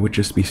and I would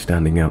just be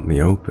standing out in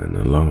the open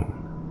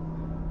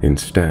alone.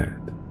 Instead,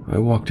 I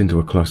walked into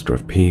a cluster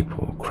of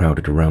people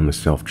crowded around the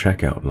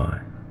self-checkout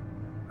line.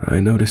 I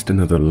noticed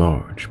another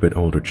large but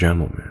older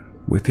gentleman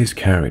with his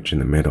carriage in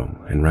the middle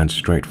and ran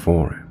straight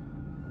for him.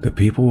 The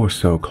people were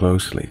so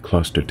closely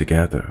clustered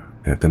together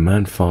that the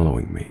man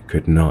following me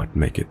could not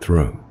make it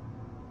through.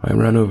 I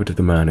ran over to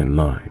the man in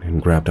line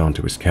and grabbed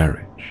onto his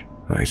carriage.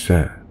 I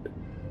said,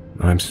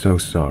 "I'm so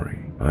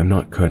sorry, I'm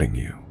not cutting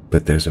you,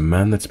 but there's a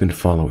man that's been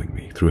following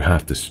me through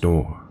half the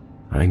store.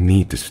 I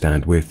need to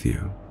stand with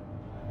you."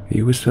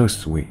 He was so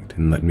sweet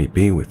and let me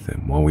be with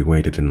him while we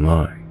waited in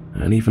line,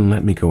 and even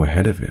let me go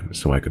ahead of him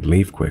so I could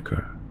leave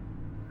quicker.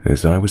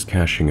 As I was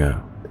cashing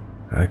out,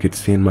 I could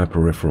see in my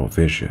peripheral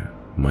vision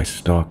my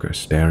stalker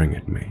staring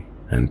at me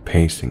and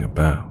pacing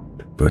about,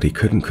 but he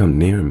couldn't come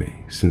near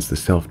me since the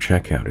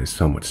self-checkout is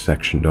somewhat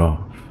sectioned off.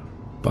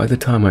 By the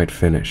time I'd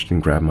finished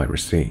and grabbed my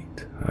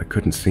receipt, I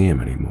couldn't see him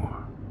anymore.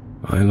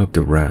 I looked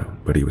around,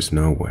 but he was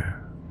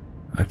nowhere.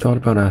 I thought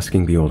about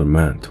asking the older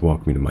man to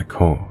walk me to my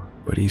car,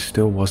 but he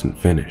still wasn't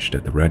finished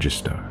at the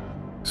register,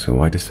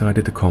 so I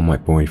decided to call my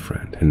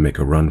boyfriend and make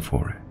a run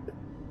for it.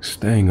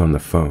 Staying on the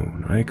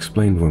phone, I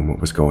explained to him what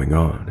was going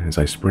on as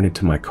I sprinted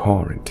to my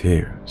car in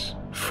tears,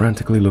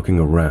 frantically looking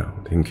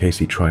around in case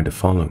he tried to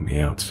follow me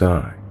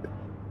outside.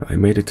 I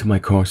made it to my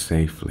car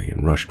safely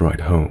and rushed right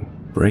home,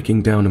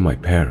 breaking down to my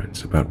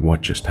parents about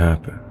what just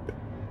happened.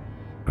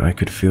 I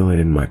could feel it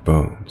in my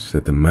bones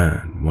that the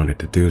man wanted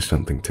to do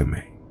something to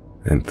me,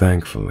 and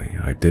thankfully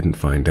I didn't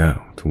find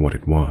out what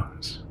it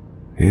was.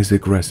 His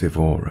aggressive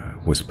aura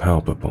was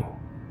palpable.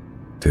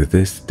 To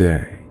this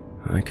day,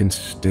 I can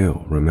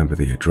still remember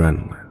the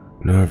adrenaline,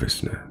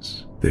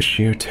 nervousness, the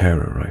sheer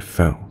terror I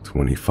felt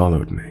when he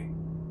followed me.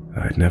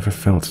 I'd never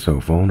felt so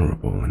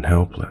vulnerable and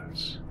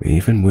helpless,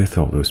 even with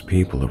all those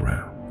people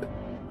around.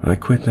 I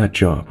quit that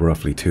job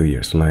roughly 2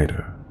 years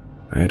later.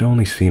 I had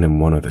only seen him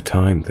one other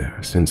time there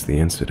since the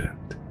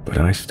incident, but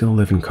I still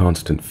live in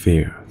constant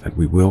fear that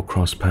we will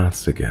cross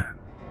paths again.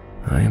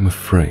 I am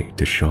afraid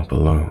to shop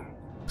alone,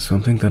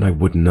 something that I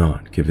would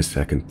not give a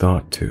second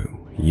thought to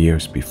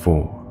years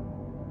before.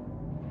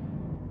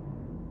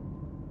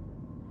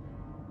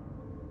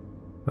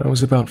 I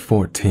was about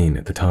 14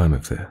 at the time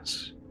of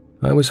this.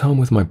 I was home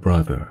with my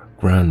brother,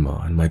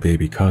 grandma, and my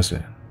baby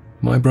cousin.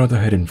 My brother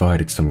had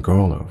invited some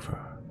girl over.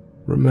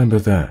 Remember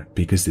that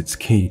because it's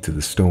key to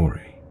the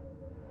story.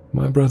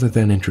 My brother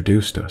then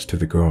introduced us to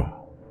the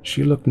girl.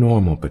 She looked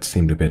normal but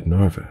seemed a bit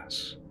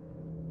nervous.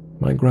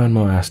 My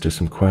grandma asked her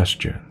some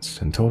questions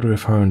and told her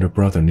if her and her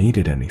brother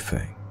needed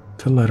anything,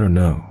 to let her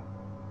know.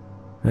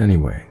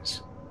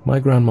 Anyways, My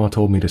grandma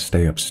told me to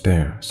stay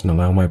upstairs and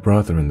allow my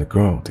brother and the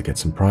girl to get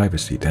some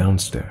privacy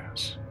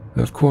downstairs.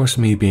 Of course,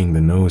 me being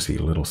the nosy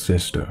little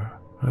sister,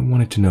 I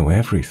wanted to know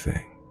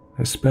everything,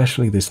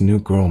 especially this new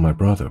girl my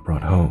brother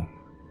brought home.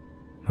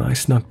 I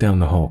snuck down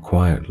the hall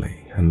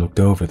quietly and looked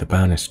over the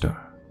banister.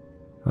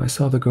 I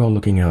saw the girl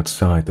looking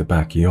outside the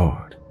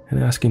backyard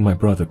and asking my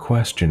brother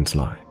questions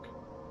like,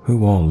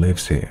 "Who all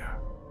lives here?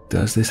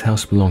 Does this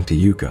house belong to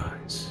you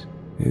guys?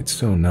 It's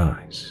so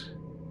nice."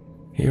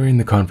 Hearing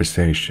the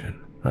conversation,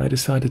 I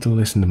decided to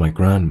listen to my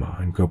grandma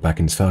and go back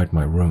inside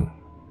my room.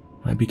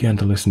 I began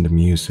to listen to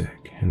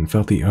music and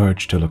felt the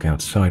urge to look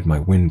outside my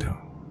window.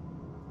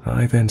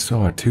 I then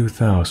saw a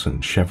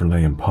 2000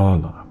 Chevrolet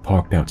Impala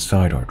parked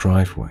outside our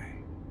driveway.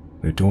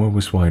 The door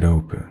was wide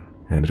open,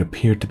 and it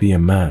appeared to be a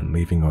man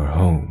leaving our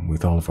home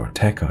with all of our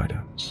tech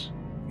items.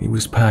 He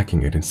was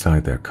packing it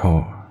inside their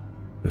car.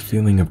 The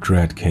feeling of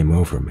dread came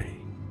over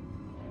me.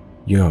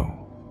 "Yo,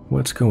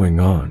 what's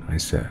going on?" I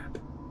said.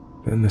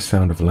 Then the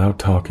sound of loud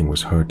talking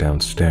was heard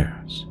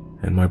downstairs,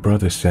 and my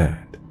brother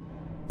said,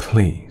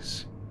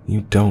 "Please,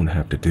 you don't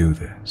have to do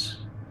this.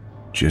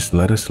 Just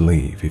let us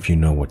leave if you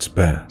know what's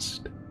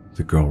best,"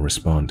 the girl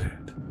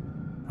responded.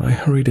 I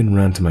hurried and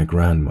ran to my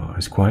grandma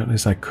as quietly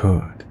as I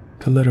could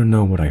to let her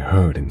know what I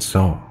heard and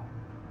saw.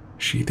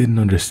 She didn't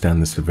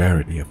understand the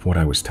severity of what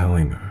I was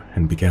telling her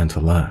and began to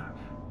laugh.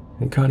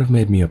 It kind of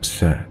made me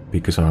upset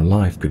because our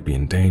life could be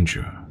in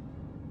danger.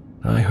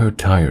 I heard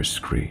tires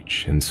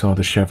screech and saw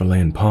the Chevrolet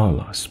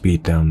Impala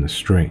speed down the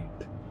street.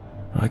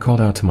 I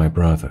called out to my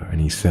brother and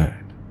he said,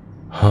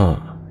 "Huh,"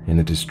 in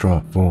a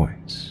distraught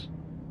voice.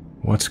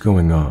 "What's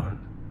going on?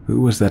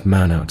 Who was that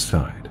man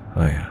outside?"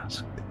 I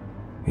asked.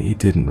 He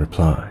didn't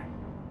reply.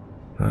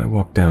 I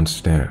walked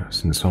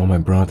downstairs and saw my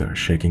brother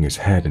shaking his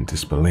head in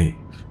disbelief,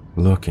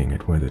 looking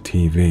at where the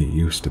TV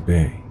used to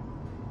be.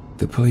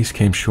 The police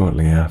came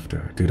shortly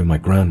after due to my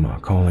grandma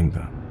calling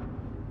them.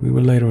 We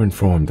were later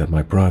informed that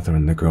my brother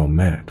and the girl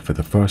met for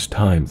the first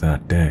time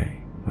that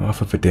day,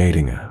 off of a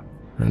dating app,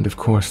 and of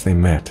course they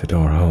met at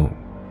our home.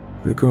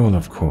 The girl,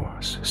 of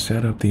course,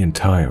 set up the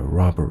entire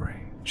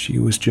robbery. She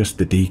was just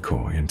the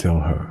decoy until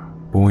her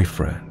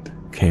boyfriend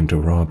came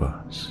to rob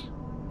us.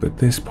 But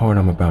this part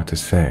I'm about to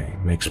say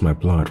makes my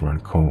blood run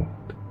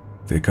cold.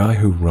 The guy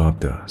who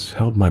robbed us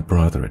held my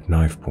brother at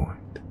knife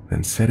point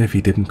and said if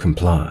he didn't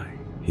comply,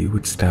 he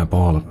would stab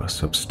all of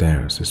us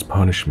upstairs as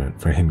punishment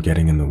for him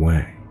getting in the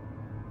way.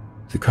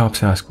 The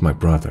cops asked my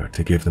brother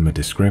to give them a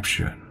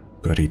description,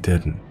 but he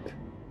didn't.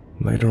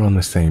 Later on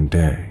the same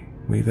day,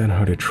 we then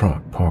heard a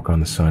truck park on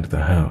the side of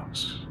the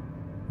house.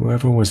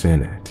 Whoever was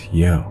in it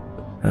yelled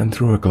and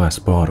threw a glass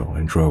bottle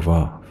and drove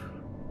off.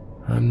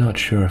 I'm not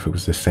sure if it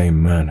was the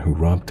same man who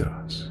robbed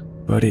us,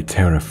 but it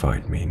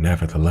terrified me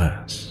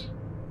nevertheless.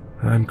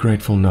 I'm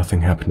grateful nothing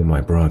happened to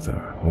my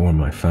brother or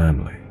my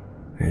family.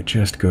 It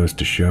just goes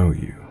to show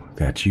you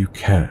that you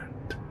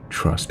can't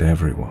trust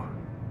everyone.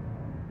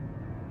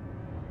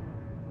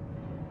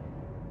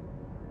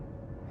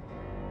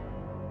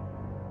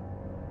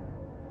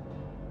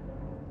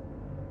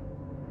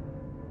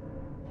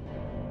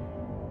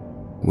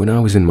 When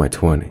I was in my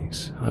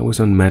 20s, I was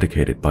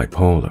unmedicated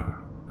bipolar.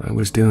 I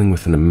was dealing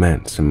with an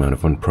immense amount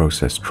of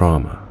unprocessed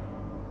trauma.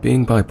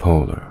 Being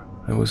bipolar,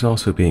 I was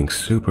also being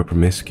super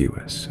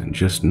promiscuous and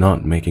just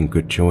not making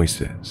good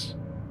choices.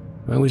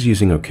 I was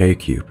using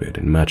OkCupid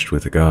and matched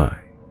with a guy,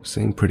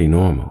 seemed pretty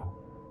normal.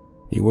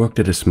 He worked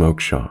at a smoke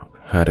shop,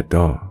 had a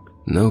dog,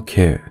 no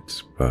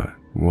kids, but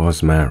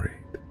was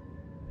married.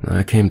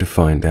 I came to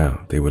find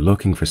out they were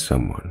looking for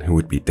someone who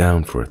would be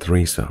down for a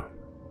threesome.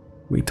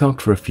 We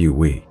talked for a few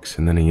weeks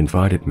and then he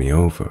invited me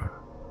over.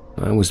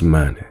 I was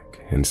manic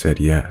and said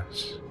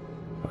yes.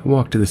 I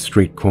walked to the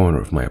street corner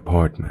of my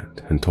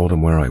apartment and told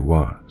him where I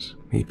was.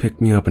 He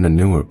picked me up in a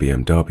newer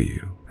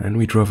BMW and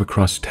we drove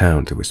across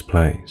town to his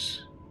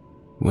place.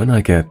 When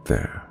I get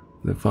there,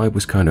 the vibe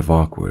was kind of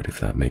awkward,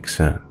 if that makes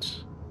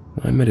sense.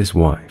 I met his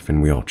wife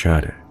and we all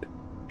chatted.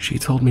 She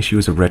told me she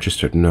was a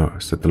registered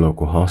nurse at the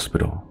local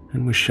hospital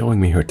and was showing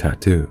me her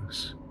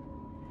tattoos.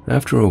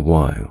 After a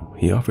while,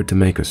 he offered to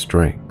make us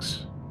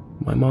drinks.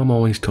 My mom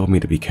always told me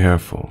to be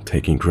careful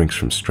taking drinks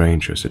from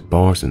strangers at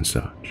bars and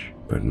such,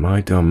 but my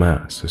dumb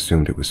ass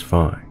assumed it was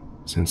fine,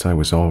 since I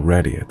was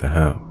already at the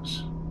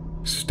house.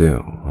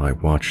 Still, I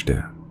watched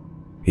him.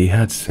 He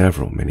had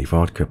several mini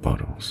vodka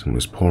bottles and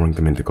was pouring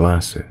them into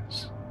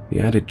glasses. He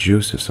added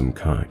juice of some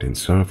kind and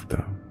served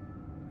them.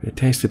 It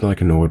tasted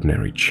like an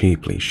ordinary,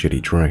 cheaply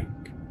shitty drink,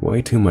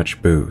 way too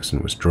much booze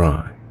and was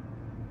dry.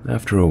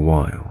 After a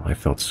while, I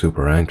felt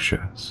super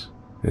anxious.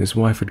 His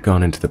wife had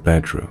gone into the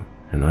bedroom,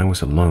 and I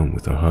was alone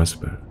with her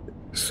husband.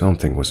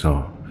 Something was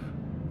off.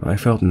 I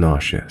felt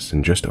nauseous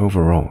and just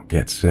overall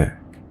get sick.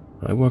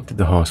 I worked at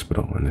the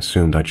hospital and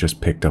assumed I just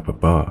picked up a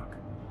bug.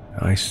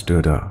 I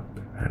stood up,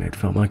 and it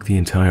felt like the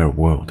entire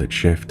world had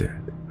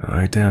shifted.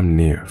 I damn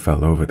near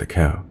fell over the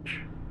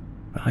couch.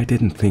 I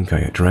didn't think I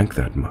had drank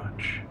that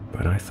much,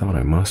 but I thought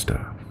I must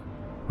have.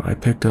 I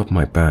picked up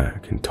my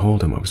bag and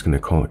told him I was going to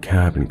call a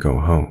cab and go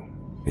home.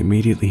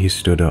 Immediately he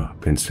stood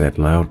up and said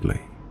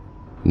loudly,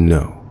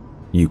 "No,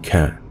 you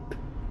can't."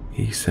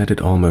 He said it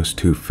almost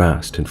too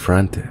fast and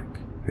frantic.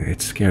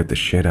 It scared the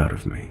shit out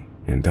of me,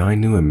 and I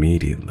knew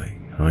immediately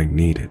I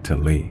needed to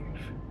leave.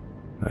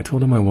 I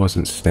told him I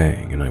wasn't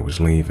staying and I was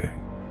leaving.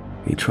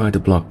 He tried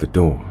to block the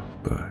door,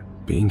 but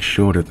being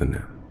shorter than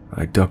him,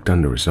 I ducked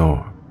under his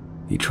arm.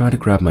 He tried to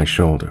grab my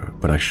shoulder,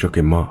 but I shook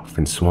him off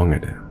and swung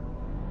at him.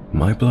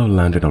 My blow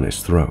landed on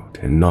his throat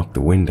and knocked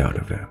the wind out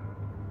of him.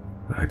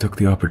 I took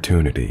the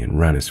opportunity and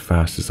ran as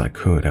fast as I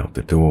could out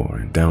the door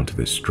and down to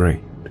the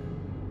street.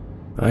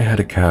 I had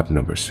a cab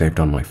number saved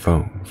on my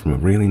phone from a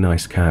really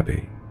nice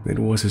cabbie. It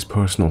was his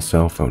personal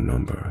cell phone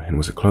number and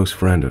was a close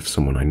friend of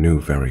someone I knew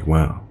very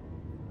well.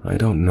 I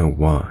don't know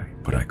why,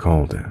 but I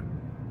called him.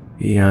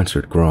 He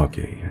answered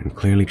groggy and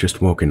clearly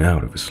just woken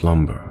out of a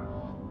slumber.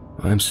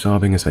 I'm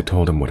sobbing as I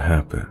told him what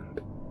happened.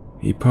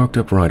 He perked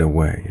up right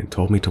away and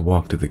told me to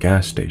walk to the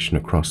gas station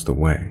across the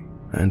way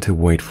and to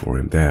wait for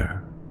him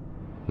there.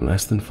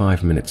 Less than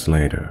 5 minutes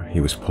later,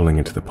 he was pulling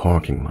into the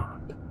parking lot.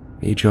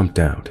 He jumped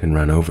out and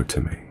ran over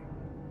to me.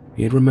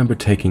 He had remembered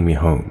taking me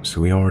home,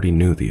 so he already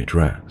knew the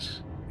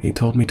address. He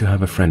told me to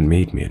have a friend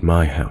meet me at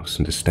my house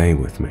and to stay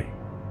with me.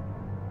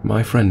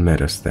 My friend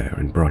met us there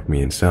and brought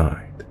me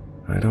inside.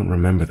 I don't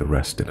remember the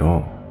rest at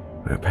all.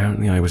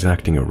 Apparently I was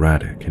acting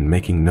erratic and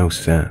making no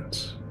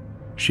sense.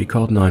 She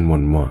called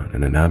 911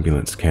 and an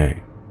ambulance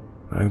came.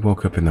 I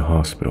woke up in the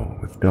hospital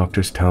with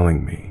doctors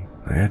telling me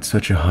I had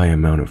such a high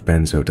amount of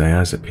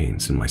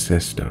benzodiazepines in my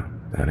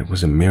system that it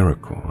was a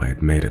miracle I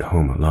had made it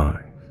home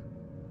alive.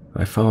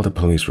 I filed a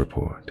police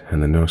report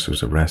and the nurse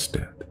was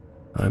arrested.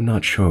 I'm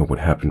not sure what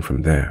happened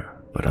from there,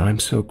 but I'm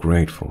so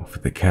grateful for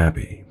the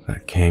cabbie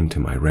that came to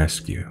my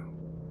rescue.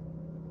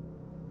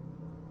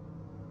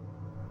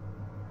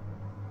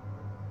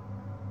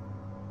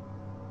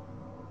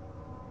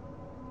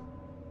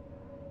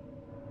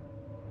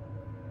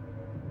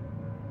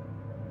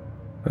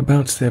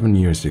 About 7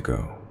 years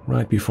ago,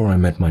 right before I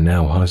met my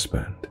now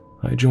husband,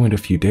 I joined a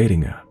few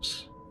dating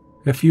apps.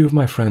 A few of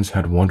my friends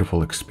had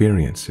wonderful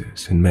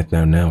experiences and met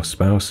their now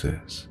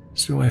spouses,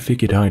 so I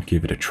figured I'd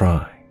give it a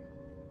try.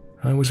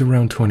 I was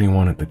around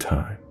 21 at the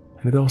time,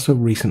 and had also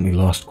recently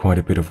lost quite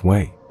a bit of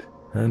weight,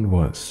 and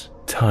was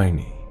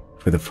tiny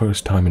for the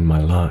first time in my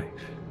life,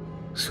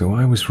 so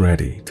I was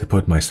ready to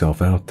put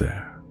myself out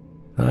there.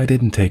 I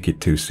didn't take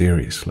it too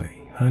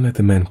seriously. I let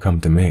the men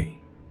come to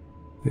me.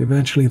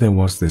 Eventually there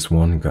was this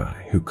one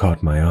guy who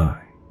caught my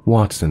eye.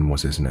 Watson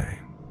was his name.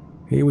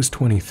 He was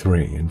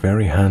 23 and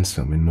very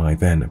handsome in my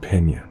then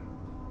opinion.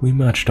 We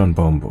matched on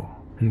Bumble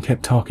and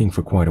kept talking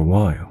for quite a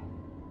while.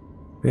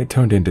 It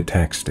turned into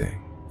texting,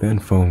 then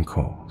phone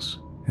calls,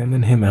 and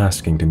then him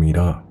asking to meet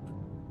up.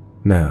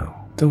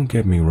 Now, don't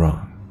get me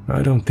wrong,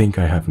 I don't think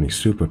I have any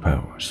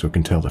superpowers or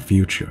can tell the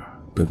future,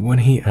 but when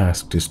he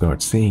asked to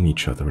start seeing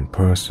each other in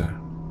person,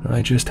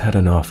 I just had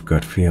an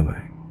off-gut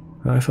feeling.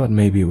 I thought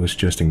maybe it was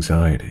just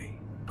anxiety,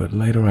 but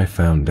later I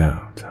found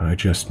out I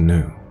just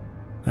knew.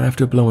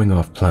 After blowing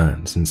off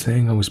plans and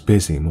saying I was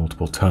busy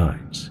multiple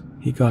times,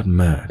 he got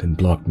mad and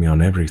blocked me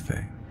on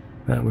everything.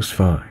 That was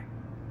fine.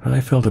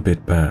 I felt a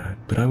bit bad,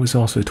 but I was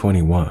also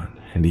 21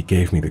 and he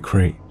gave me the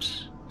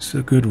creeps,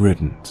 so good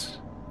riddance.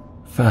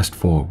 Fast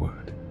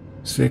forward.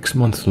 6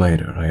 months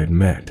later I had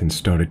met and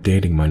started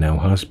dating my now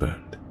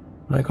husband.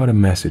 I got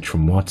a message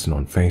from Watson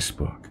on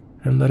Facebook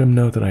and let him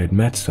know that I had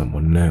met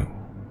someone new.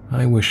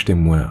 I wished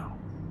him well.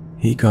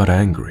 He got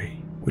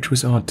angry, which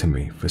was odd to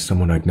me for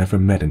someone I'd never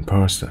met in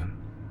person.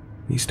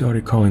 He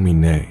started calling me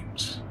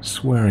names,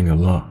 swearing a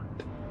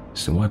lot,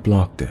 so I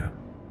blocked him.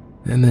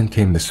 And then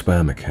came the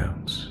spam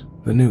accounts,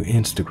 the new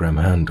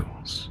Instagram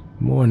handles,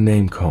 more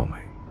name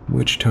calling,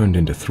 which turned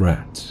into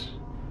threats.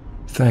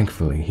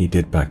 Thankfully, he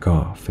did back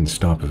off and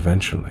stop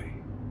eventually.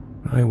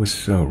 I was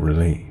so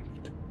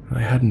relieved. I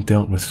hadn't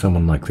dealt with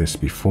someone like this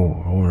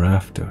before or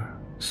after,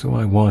 so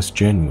I was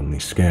genuinely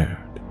scared.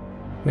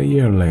 A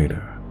year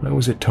later, I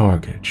was at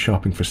Target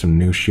shopping for some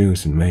new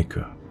shoes and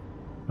makeup.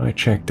 I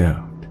checked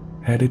out,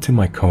 headed to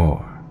my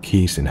car,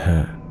 keys in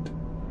hand.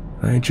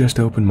 I had just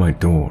opened my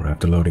door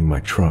after loading my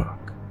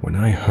truck when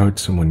I heard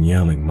someone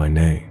yelling my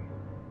name.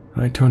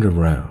 I turned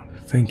around,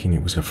 thinking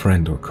it was a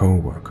friend or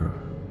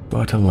co-worker,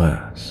 but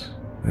alas,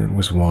 it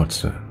was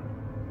Watson.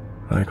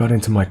 I got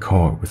into my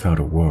car without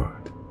a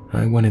word.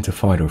 I went into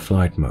fight or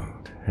flight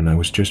mode, and I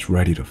was just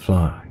ready to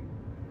fly.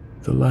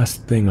 The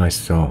last thing I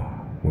saw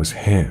was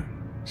him,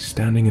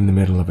 standing in the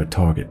middle of a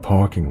Target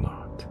parking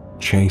lot,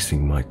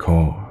 chasing my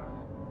car.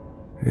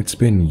 It's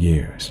been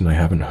years and I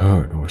haven't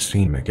heard or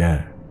seen him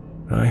again.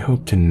 I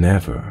hope to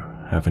never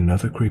have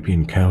another creepy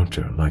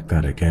encounter like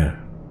that again.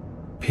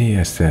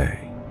 PSA,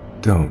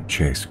 don't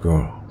chase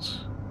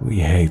girls. We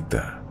hate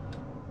that.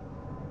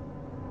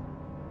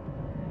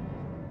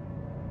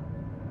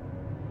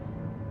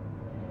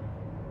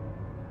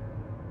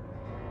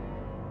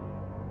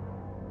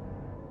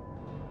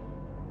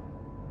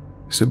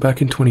 So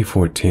back in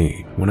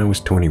 2014, when I was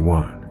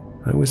 21,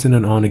 I was in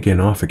an on-again,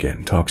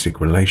 off-again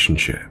toxic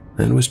relationship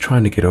and was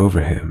trying to get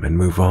over him and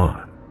move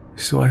on,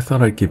 so I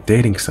thought I'd give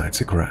dating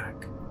sites a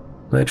crack.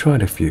 I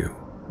tried a few,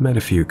 met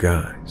a few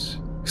guys,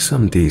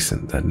 Some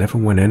decent that never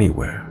went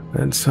anywhere,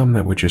 and some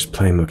that were just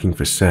plain looking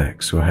for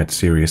sex or had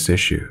serious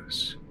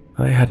issues.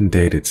 I hadn't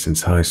dated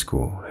since high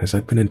school, as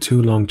I'd been in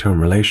 2 long-term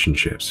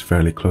relationships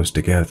fairly close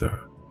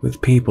together,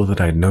 with people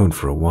that I'd known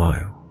for a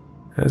while.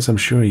 As I'm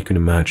sure you can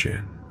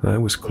imagine, I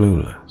was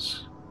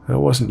clueless. I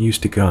wasn't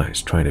used to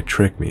guys trying to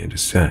trick me into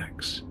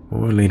sex,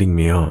 or leading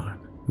me on,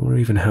 or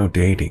even how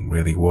dating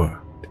really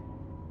worked.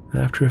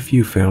 After a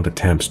few failed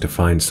attempts to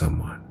find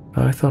someone,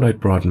 I thought I'd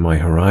broaden my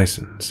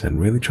horizons and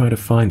really try to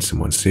find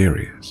someone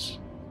serious.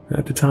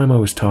 At the time I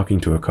was talking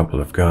to a couple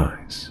of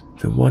guys.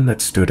 The one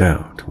that stood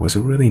out was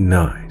a really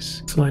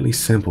nice, slightly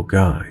simple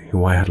guy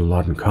who I had a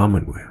lot in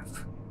common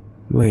with,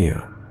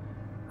 Liam.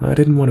 I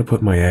didn't want to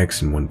put my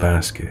eggs in one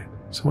basket,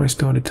 so I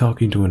started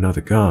talking to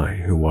another guy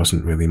who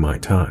wasn't really my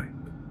type,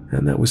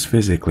 and that was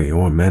physically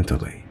or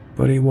mentally,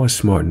 but he was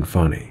smart and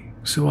funny,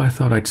 so I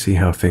thought I'd see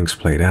how things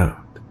played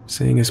out,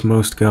 seeing as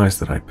most guys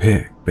that I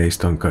picked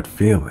based on gut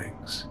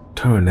feelings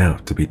turn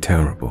out to be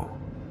terrible.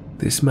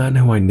 This man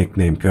who I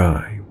nicknamed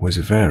Guy was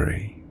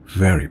very,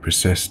 very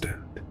persistent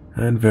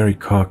and very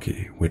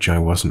cocky, which I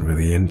wasn't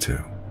really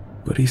into,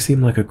 but he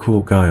seemed like a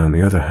cool guy on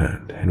the other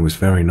hand and was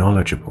very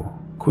knowledgeable,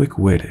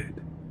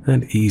 quick-witted,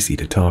 and easy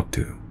to talk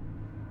to.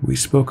 We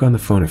spoke on the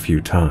phone a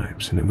few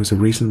times and it was a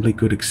reasonably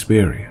good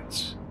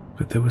experience,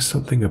 but there was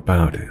something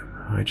about him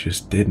I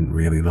just didn't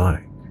really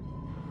like.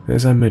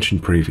 As I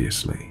mentioned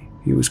previously,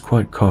 he was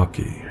quite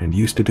cocky and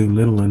used to do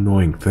little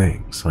annoying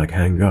things like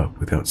hang up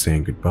without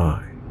saying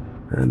goodbye,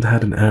 and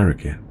had an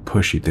arrogant,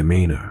 pushy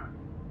demeanor.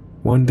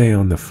 One day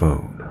on the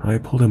phone, I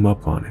pulled him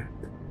up on it.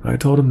 I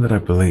told him that I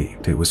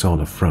believed it was all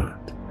a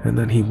front, and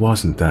that he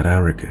wasn't that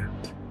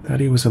arrogant, that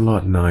he was a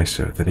lot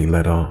nicer than he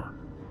let on.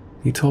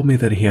 He told me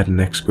that he had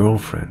an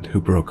ex-girlfriend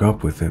who broke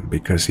up with him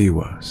because he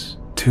was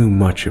too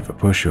much of a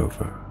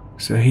pushover,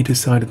 so he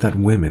decided that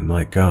women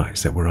like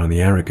guys that were on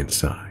the arrogant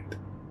side.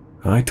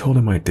 I told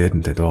him I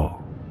didn't at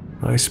all.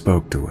 I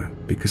spoke to him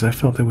because I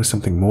felt there was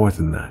something more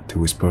than that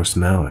to his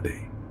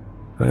personality.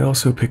 I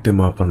also picked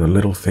him up on the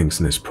little things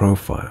in his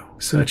profile,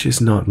 such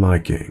as not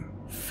liking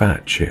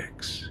fat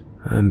chicks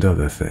and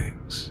other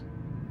things.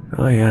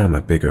 I am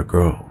a bigger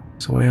girl,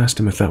 so I asked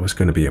him if that was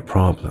going to be a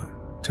problem,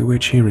 to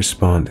which he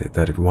responded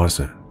that it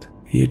wasn't.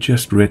 He had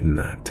just written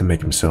that to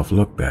make himself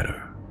look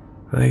better.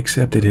 I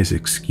accepted his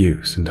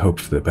excuse and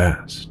hoped for the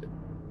best.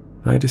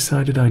 I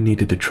decided I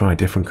needed to try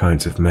different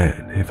kinds of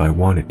men if I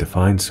wanted to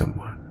find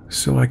someone,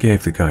 so I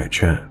gave the guy a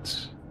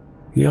chance.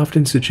 He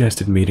often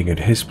suggested meeting at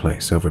his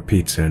place over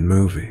pizza and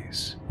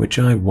movies, which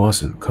I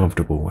wasn't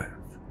comfortable with,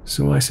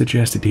 so I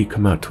suggested he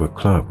come out to a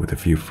club with a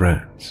few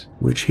friends,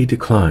 which he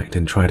declined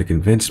and tried to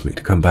convince me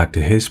to come back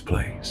to his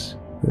place,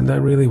 and I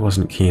really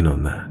wasn't keen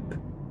on that.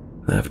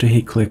 After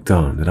he clicked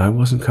on that I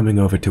wasn't coming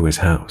over to his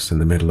house in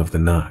the middle of the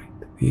night,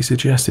 he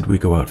suggested we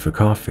go out for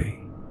coffee.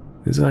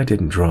 As I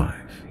didn't drive,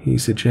 he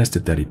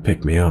suggested that he'd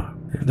pick me up,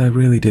 and I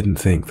really didn't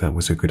think that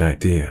was a good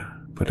idea,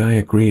 but I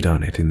agreed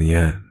on it in the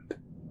end.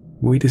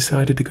 We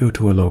decided to go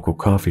to a local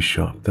coffee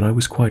shop that I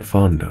was quite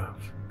fond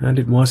of, and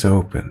it was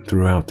open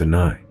throughout the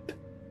night.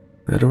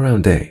 At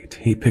around 8,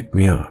 he picked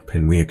me up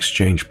and we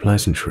exchanged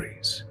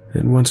pleasantries,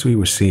 and once we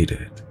were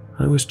seated,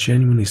 I was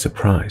genuinely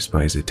surprised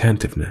by his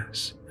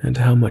attentiveness and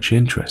how much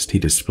interest he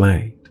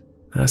displayed,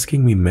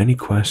 asking me many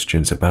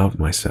questions about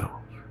myself.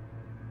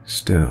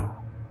 Still,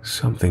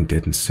 something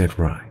didn't sit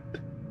right.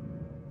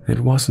 It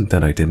wasn't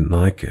that I didn't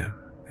like him,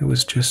 it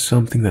was just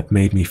something that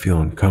made me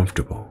feel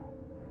uncomfortable.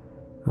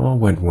 All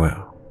went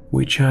well.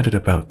 We chatted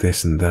about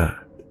this and that,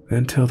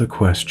 until the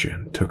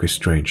question took a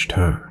strange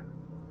turn.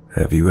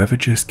 Have you ever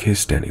just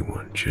kissed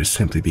anyone just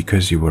simply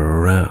because you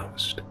were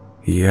aroused?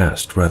 He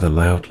asked rather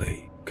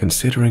loudly,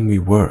 considering we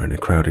were in a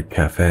crowded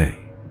cafe.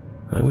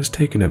 I was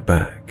taken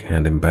aback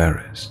and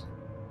embarrassed.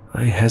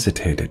 I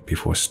hesitated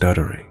before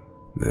stuttering.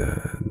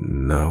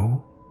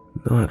 No,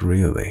 not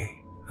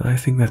really. I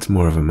think that's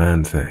more of a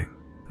man thing.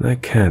 I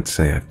can't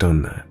say I've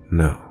done that,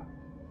 no.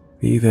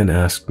 He then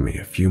asked me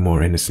a few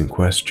more innocent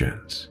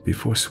questions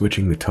before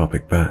switching the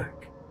topic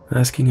back,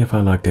 asking if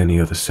I liked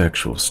any other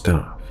sexual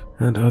stuff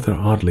and other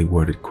oddly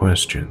worded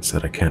questions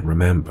that I can't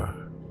remember.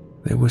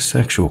 They were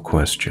sexual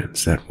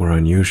questions that were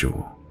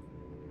unusual.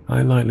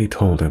 I lightly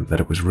told him that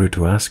it was rude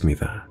to ask me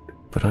that,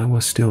 but I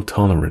was still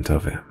tolerant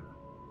of him.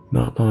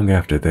 Not long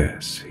after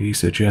this, he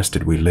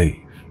suggested we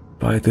leave.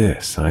 By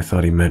this, I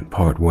thought he meant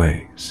part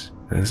ways,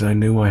 as I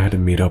knew I had to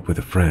meet up with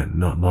a friend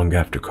not long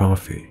after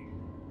coffee.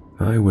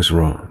 I was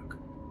wrong.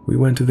 We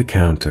went to the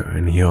counter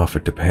and he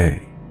offered to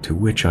pay, to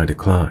which I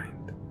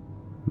declined.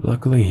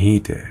 Luckily he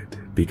did,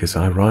 because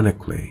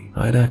ironically,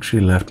 I'd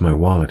actually left my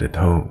wallet at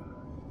home.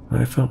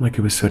 I felt like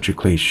it was such a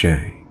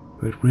cliche,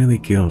 but really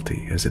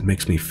guilty as it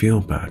makes me feel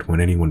bad when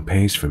anyone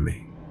pays for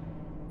me.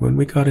 When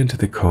we got into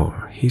the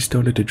car, he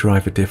started to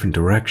drive a different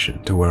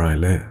direction to where I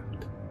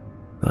lived.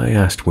 I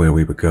asked where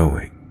we were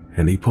going,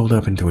 and he pulled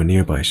up into a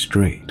nearby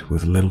street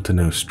with little to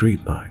no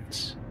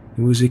streetlights.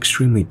 It was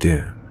extremely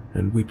dim,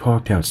 and we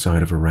parked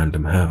outside of a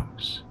random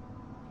house.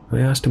 I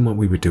asked him what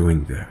we were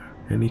doing there,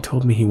 and he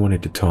told me he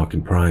wanted to talk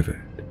in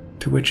private,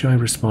 to which I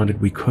responded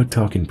we could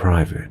talk in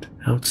private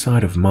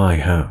outside of my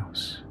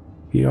house.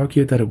 He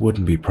argued that it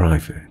wouldn't be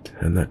private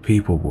and that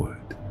people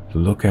would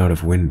look out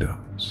of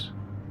windows.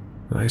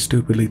 I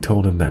stupidly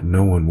told him that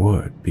no one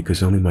would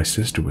because only my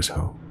sister was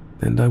home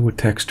and I would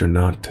text her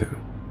not to.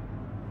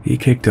 He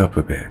kicked up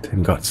a bit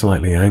and got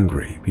slightly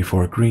angry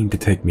before agreeing to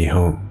take me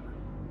home.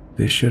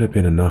 This should have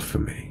been enough for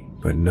me,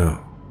 but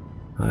no.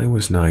 I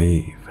was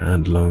naive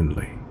and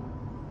lonely.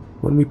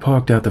 When we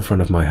parked out the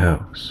front of my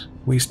house,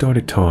 we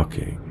started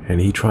talking and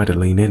he tried to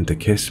lean in to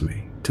kiss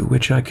me, to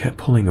which I kept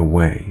pulling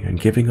away and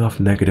giving off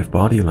negative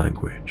body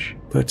language,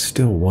 but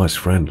still was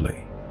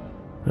friendly.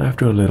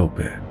 After a little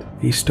bit,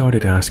 he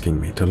started asking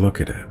me to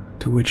look at him,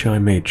 to which I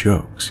made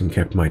jokes and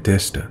kept my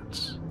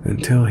distance,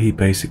 until he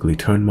basically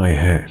turned my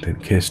head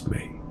and kissed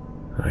me.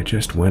 I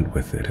just went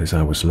with it as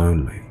I was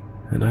lonely,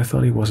 and I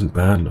thought he wasn't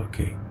bad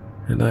looking,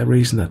 and I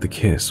reasoned that the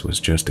kiss was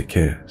just a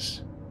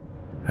kiss.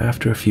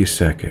 After a few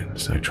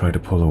seconds, I tried to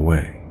pull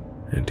away,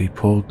 and he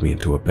pulled me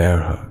into a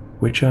bear hug,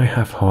 which I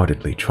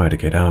half-heartedly tried to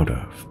get out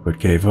of, but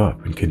gave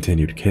up and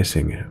continued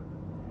kissing him.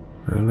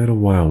 A little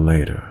while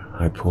later,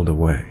 I pulled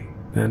away,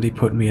 and he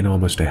put me in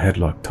almost a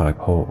headlock-type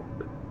hold.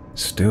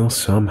 Still,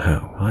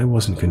 somehow, I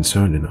wasn't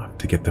concerned enough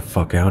to get the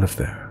fuck out of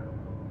there.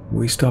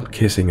 We stopped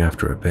kissing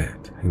after a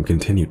bit and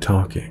continued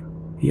talking.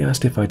 He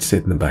asked if I'd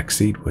sit in the back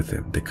seat with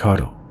him to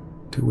cuddle,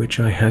 to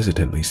which I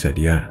hesitantly said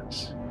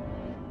yes.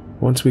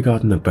 Once we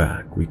got in the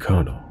back, we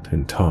cuddled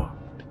and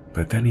talked,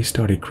 but then he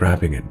started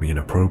grabbing at me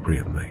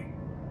inappropriately.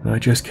 I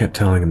just kept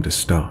telling him to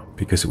stop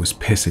because it was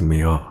pissing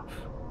me off.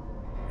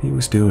 He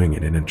was doing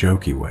it in a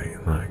jokey way,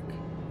 like,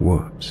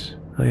 "Whoops,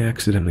 I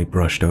accidentally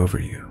brushed over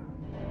you."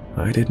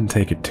 I didn't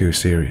take it too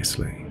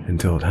seriously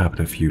until it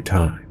happened a few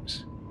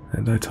times,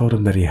 and I told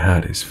him that he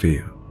had his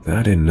feel,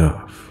 that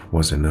enough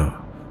was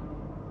enough.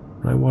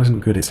 I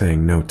wasn't good at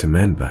saying no to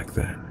men back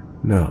then,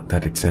 not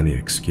that it's any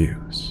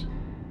excuse.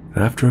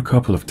 After a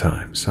couple of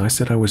times, I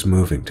said I was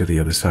moving to the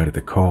other side of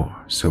the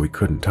car so he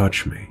couldn't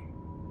touch me.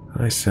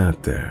 I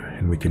sat there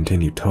and we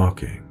continued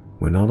talking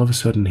when all of a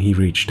sudden he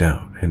reached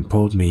out and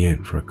pulled me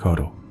in for a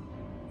cuddle.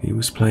 He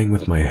was playing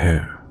with my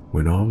hair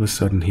when all of a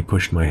sudden he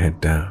pushed my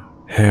head down,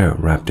 hair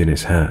wrapped in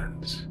his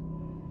hands.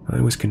 I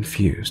was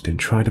confused and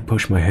tried to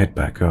push my head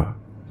back up,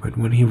 but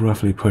when he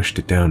roughly pushed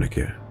it down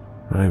again,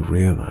 I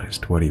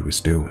realized what he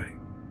was doing.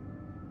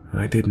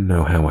 I didn't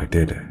know how I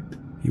did it.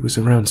 He was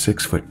around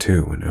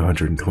 6'2" and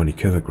 120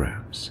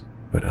 kilograms,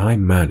 but I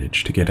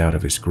managed to get out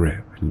of his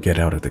grip and get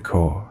out of the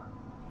car.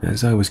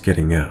 As I was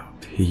getting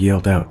out, he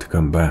yelled out to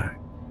come back,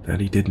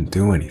 that he didn't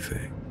do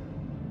anything.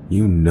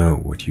 "You know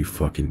what you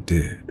fucking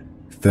did.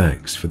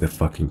 Thanks for the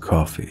fucking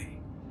coffee,"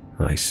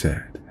 I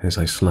said as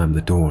I slammed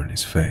the door in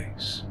his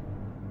face.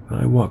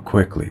 I walked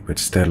quickly but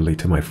steadily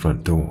to my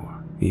front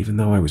door, even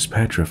though I was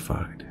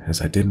petrified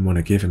as I didn't want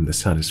to give him the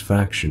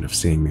satisfaction of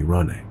seeing me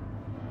running.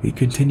 He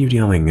continued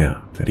yelling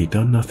out that he'd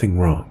done nothing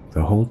wrong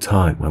the whole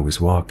time I was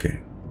walking.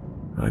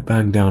 I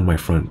banged down my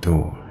front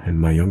door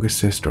and my younger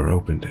sister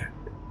opened it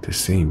to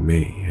see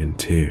me in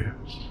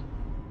tears.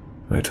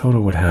 I told her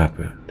what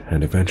happened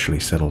and eventually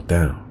settled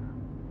down.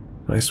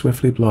 I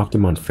swiftly blocked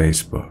him on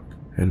Facebook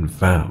and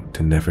vowed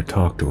to never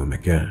talk to him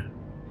again.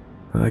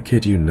 I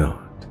kid you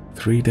not,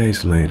 3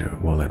 days later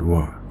while at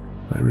work,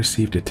 I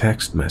received a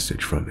text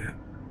message from him.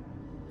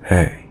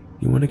 "Hey,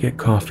 you want to get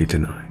coffee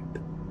tonight?"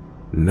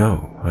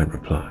 "No," I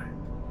replied.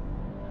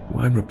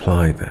 "Why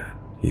reply then?"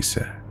 he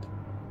said.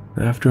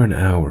 After an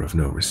hour of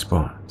no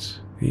response,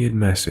 he had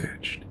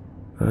messaged,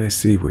 "I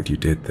see what you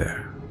did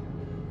there.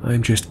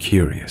 I'm just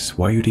curious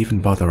why you'd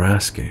even bother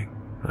asking,"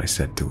 I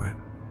said to him.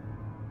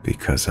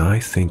 "Because I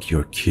think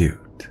you're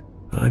cute.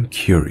 I'm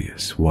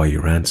curious why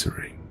you're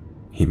answering,"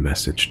 he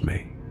messaged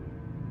me.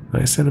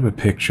 I sent him a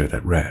picture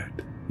that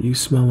read, "You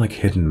smell like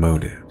hidden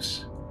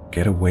motives.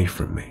 Get away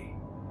from me."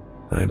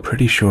 "I'm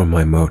pretty sure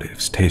my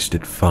motives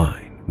tasted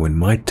fine when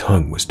my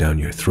tongue was down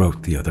your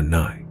throat the other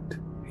night,"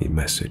 he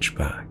messaged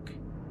back.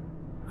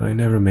 I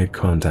never made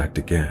contact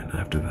again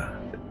after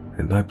that,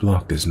 and I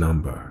blocked his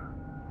number.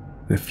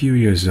 A few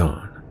years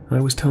on,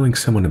 I was telling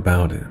someone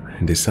about him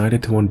and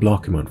decided to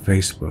unblock him on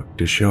Facebook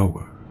to show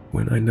her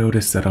when I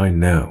noticed that I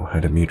now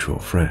had a mutual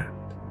friend.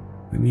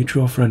 The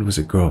mutual friend was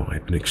a girl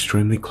I'd been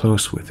extremely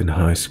close with in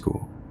high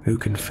school who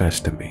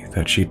confessed to me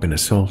that she'd been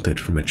assaulted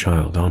from a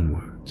child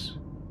onwards.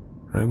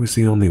 I was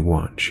the only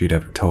one she'd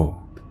ever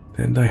told,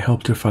 and I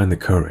helped her find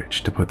the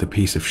courage to put the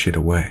piece of shit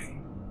away.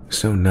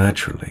 So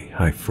naturally,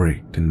 I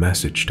freaked and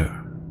messaged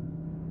her.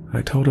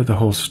 I told her the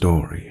whole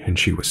story and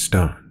she was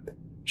stunned.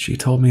 She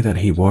told me that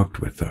he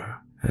worked with her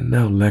and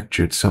now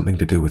lectured something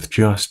to do with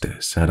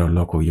justice at our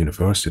local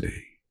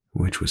university,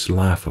 which was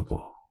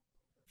laughable.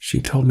 She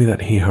told me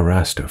that he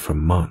harassed her for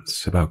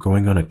months about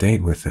going on a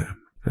date with him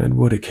and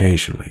would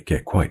occasionally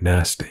get quite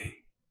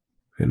nasty.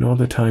 In all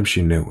the time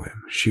she knew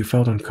him, she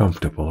felt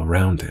uncomfortable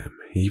around him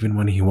even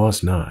when he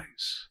was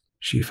nice.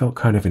 She felt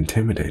kind of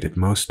intimidated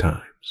most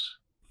times.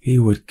 He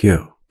would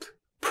guilt,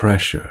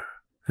 pressure,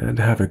 and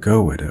have a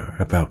go at her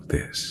about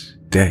this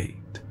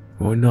date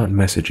or not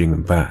messaging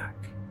him back.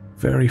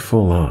 Very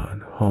full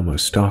on,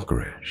 almost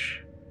stalkerish.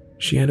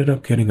 She ended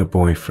up getting a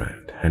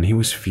boyfriend and he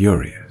was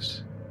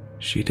furious.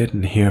 She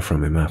didn't hear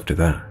from him after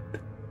that.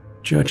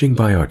 Judging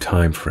by our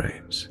time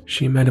frames,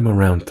 she met him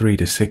around 3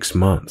 to 6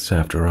 months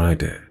after I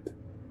did.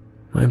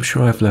 I'm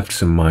sure I've left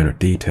some minor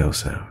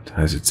details out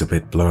as it's a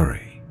bit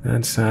blurry,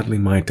 and sadly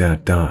my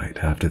dad died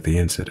after the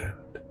incident.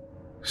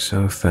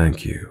 So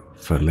thank you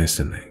for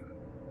listening.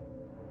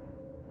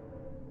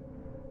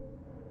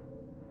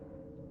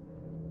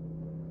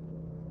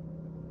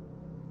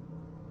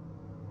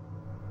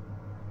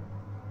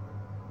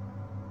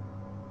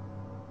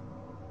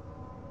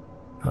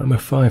 I'm a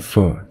 5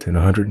 foot and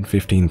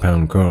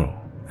 115-pound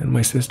girl, and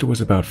my sister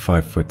was about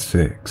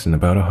 5'6" and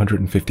about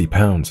 150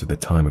 pounds at the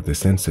time of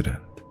this incident.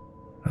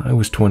 I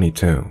was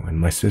 22 and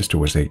my sister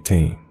was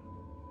 18.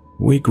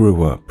 We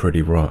grew up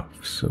pretty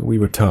rough, so we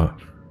were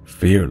tough,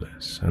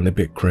 fearless, and a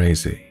bit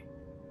crazy.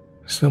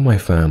 So my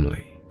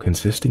family,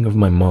 consisting of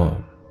my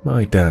mom,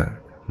 my dad,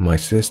 my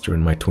sister,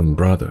 and my twin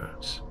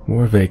brothers,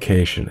 were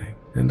vacationing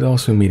and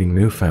also meeting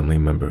new family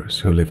members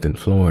who lived in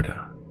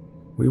Florida.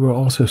 We were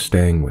also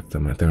staying with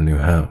them at their new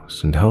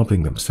house and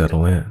helping them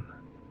settle in.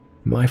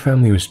 My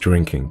family was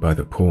drinking by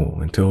the pool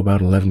until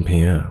about 11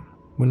 p.m.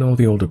 when all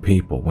the older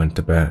people went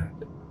to bed.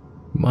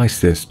 My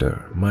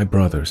sister, my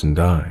brothers, and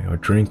I are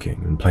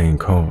drinking and playing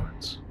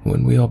cards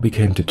when we all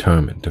became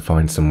determined to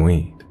find some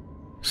weed.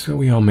 So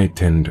we all made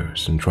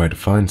Tinders and tried to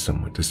find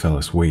someone to sell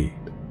us weed.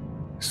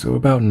 So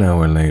about an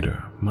hour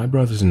later, my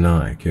brothers and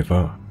I give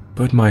up,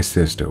 but my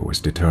sister was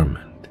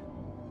determined.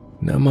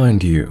 Now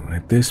mind you,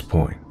 at this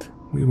point,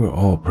 we were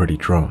all pretty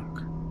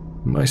drunk.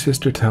 My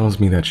sister tells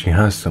me that she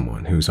has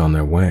someone who's on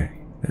their way,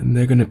 and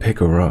they're gonna pick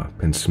her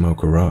up and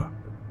smoke her up.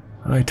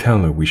 I tell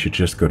her we should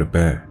just go to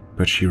bed,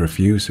 but she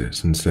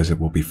refuses and says it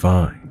will be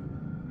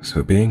fine.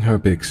 So being her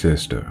big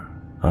sister,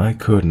 I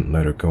couldn't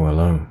let her go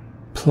alone.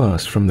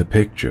 Plus, from the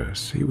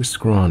pictures, he was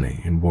scrawny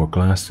and wore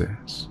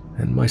glasses,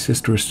 and my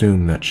sister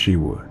assumed that she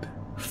would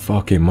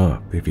fuck him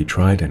up if he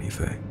tried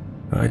anything.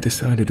 I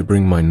decided to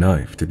bring my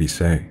knife to be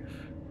safe.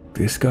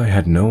 This guy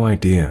had no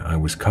idea I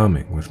was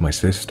coming with my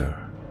sister.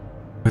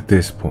 At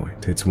this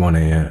point, it's 1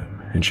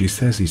 a.m. and she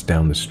says he's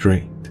down the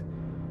street.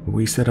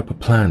 We set up a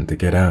plan to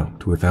get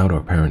out without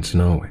our parents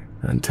knowing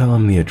and tell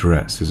him the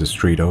address is a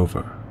street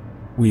over.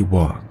 We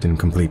walked in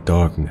complete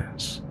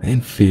darkness in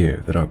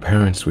fear that our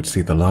parents would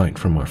see the light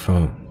from our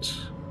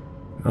phones.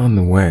 On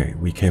the way,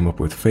 we came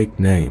up with fake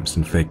names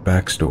and fake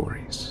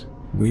backstories.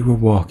 We were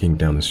walking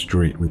down the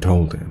street we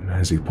told him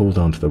as he pulled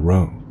onto the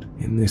road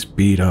in this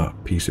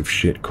beat-up piece of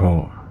shit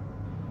car.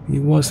 He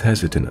was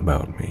hesitant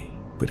about me,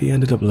 but he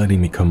ended up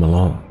letting me come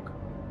along.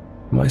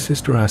 My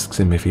sister asks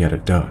him if he had a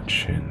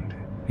Dutch, and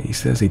he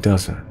says he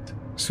doesn't,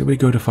 so we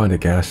go to find a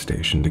gas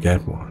station to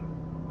get one.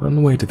 On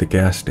the way to the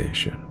gas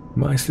station,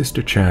 my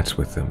sister chats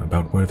with him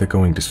about where they're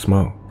going to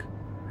smoke,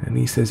 and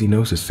he says he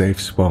knows a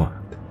safe spot,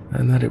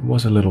 and that it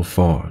was a little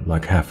far,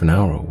 like half an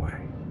hour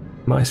away.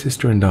 My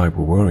sister and I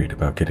were worried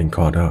about getting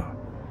caught up,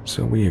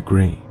 so we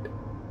agreed.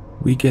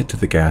 We get to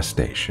the gas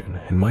station,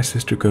 and my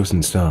sister goes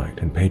inside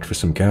and paid for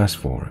some gas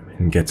for him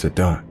and gets a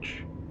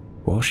Dutch.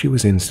 While she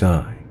was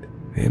inside,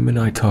 him and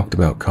I talked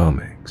about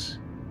comics.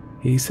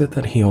 He said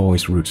that he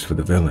always roots for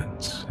the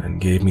villains and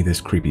gave me this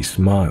creepy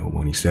smile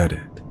when he said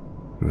it.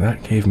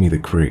 That gave me the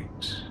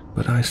creeps,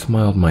 but I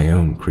smiled my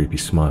own creepy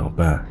smile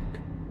back.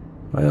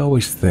 I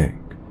always think,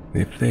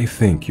 if they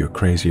think you're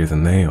crazier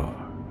than they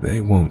are,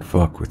 they won't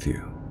fuck with you,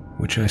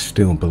 which I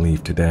still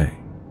believe today.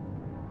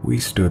 We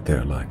stood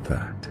there like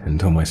that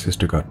until my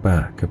sister got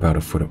back about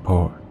a foot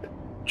apart,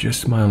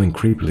 just smiling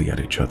creepily at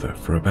each other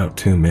for about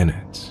 2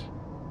 minutes.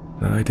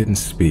 I didn't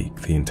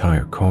speak the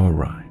entire car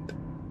ride.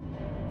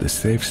 The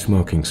safe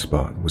smoking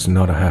spot was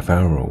not a half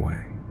hour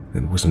away,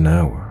 it was an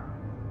hour.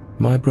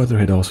 My brother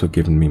had also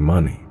given me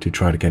money to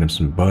try to get him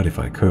some bud if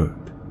I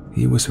could.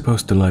 He was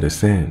supposed to let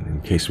us in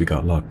case we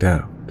got locked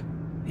out.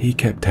 He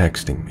kept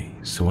texting me,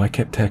 so I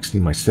kept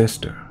texting my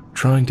sister,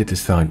 trying to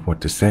decide what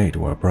to say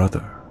to our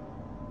brother.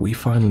 We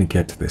finally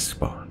get to this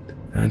spot,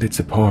 and it's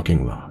a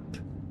parking lot.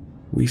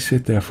 We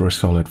sit there for a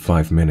solid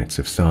 5 minutes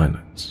of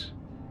silence.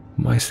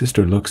 My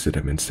sister looks at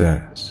him and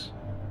says,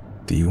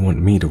 "Do you want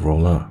me to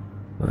roll up?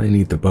 I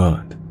need the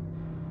bud."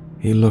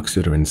 He looks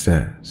at her and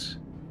says,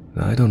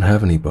 "I don't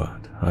have any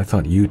bud, I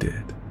thought you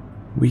did.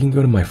 We can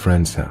go to my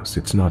friend's house,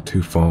 it's not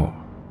too far."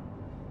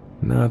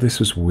 Now this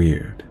was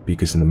weird,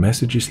 because in the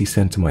messages he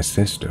sent to my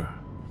sister,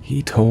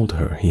 he told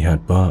her he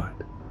had bud.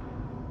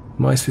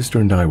 My sister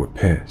and I were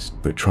pissed,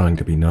 but trying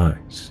to be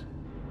nice.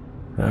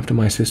 After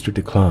my sister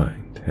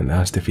declined and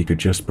asked if he could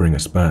just bring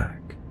us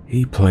back,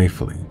 he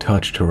playfully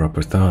touched her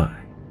upper thigh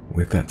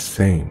with that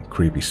same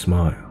creepy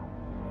smile.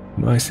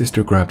 My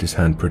sister grabbed his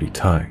hand pretty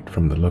tight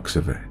from the looks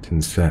of it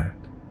and said,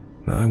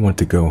 "I want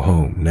to go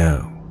home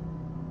now."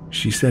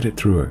 She said it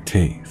through her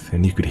teeth,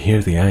 and you could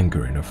hear the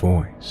anger in her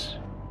voice.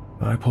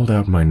 I pulled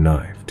out my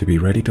knife to be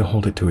ready to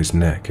hold it to his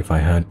neck if I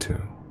had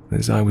to,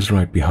 as I was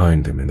right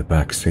behind him in the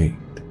back seat.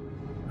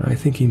 I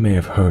think he may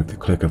have heard the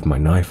click of my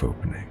knife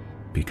opening,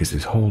 because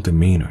his whole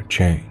demeanor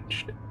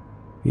changed.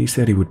 He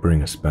said he would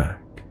bring us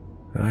back.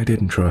 I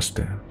didn't trust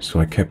him,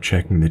 so I kept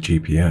checking the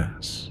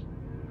GPS,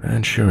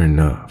 And sure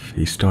enough,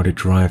 he started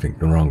driving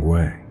the wrong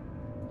way.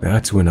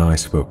 That's when I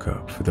spoke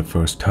up for the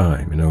first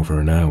time in over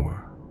an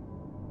hour.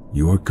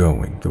 "You're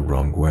going the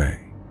wrong way.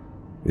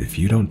 If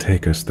you don't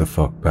take us the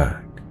fuck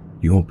back,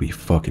 you'll be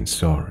fucking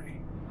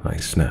sorry," I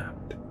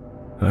snapped.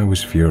 I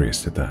was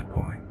furious at that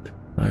point.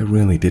 I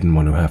really didn't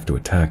want to have to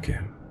attack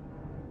him.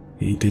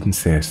 He didn't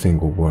say a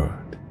single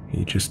word.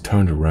 He just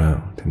turned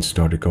around and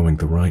started going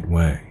the right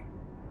way.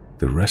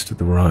 The rest of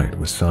the ride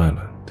was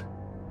silent.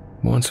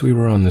 Once we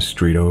were on the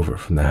street over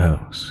from the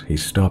house, he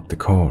stopped the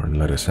car and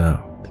let us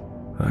out.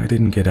 I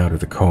didn't get out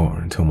of the car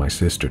until my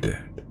sister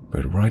did,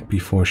 but right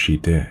before she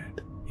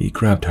did, he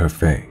grabbed her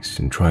face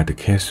and tried to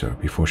kiss her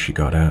before she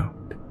got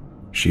out.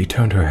 She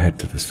turned her head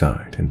to the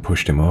side and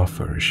pushed him off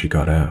her as she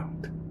got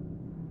out.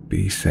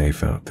 "Be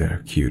safe out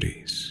there,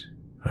 cuties."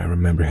 I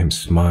remember him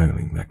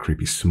smiling that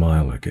creepy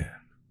smile again,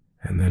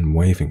 and then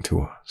waving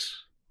to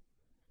us.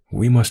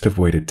 We must have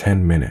waited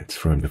 10 minutes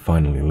for him to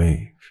finally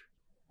leave.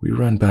 We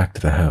ran back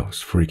to the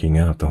house, freaking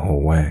out the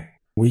whole way.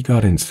 We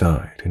got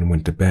inside and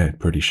went to bed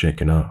pretty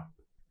shaken up.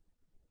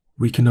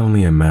 We can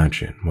only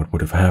imagine what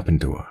would have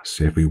happened to us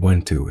if we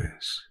went to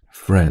his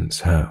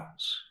friend's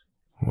house,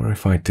 or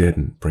if I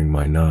didn't bring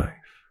my knife.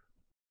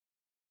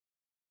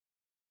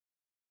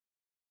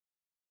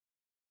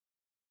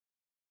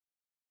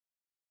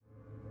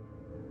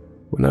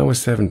 When I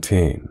was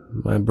 17,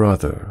 my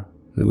brother,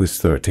 who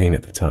was 13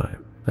 at the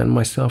time, and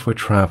myself were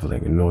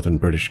traveling in northern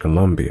British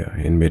Columbia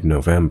in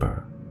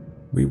mid-November.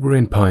 We were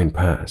in Pine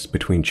Pass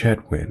between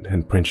Chetwynd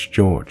and Prince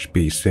George,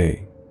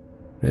 BC.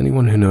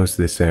 Anyone who knows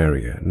this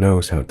area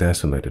knows how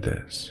desolate it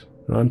is.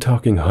 I'm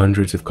talking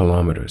hundreds of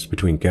kilometers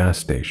between gas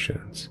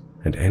stations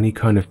and any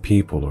kind of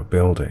people or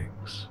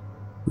buildings.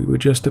 We were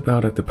just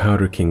about at the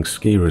Powder King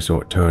ski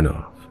resort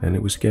turnoff, and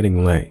it was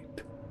getting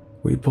late.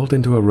 We pulled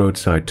into a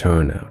roadside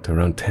turnout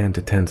around 10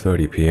 to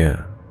 10:30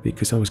 p.m.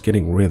 because I was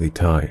getting really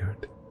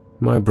tired.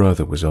 My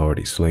brother was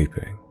already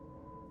sleeping.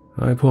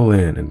 I pull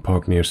in and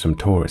park near some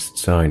tourist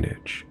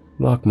signage,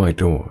 lock my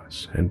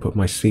doors, and put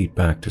my seat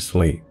back to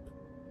sleep.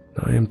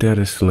 I am dead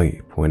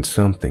asleep when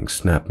something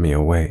snapped me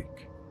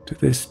awake. To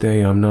this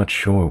day, I'm not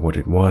sure what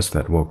it was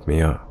that woke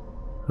me up.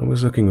 I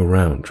was looking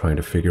around trying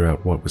to figure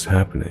out what was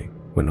happening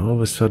when all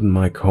of a sudden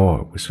my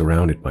car was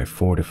surrounded by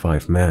 4 to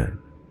 5 men.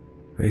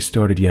 They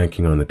started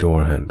yanking on the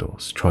door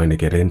handles, trying to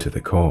get into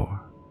the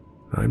car.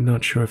 I'm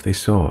not sure if they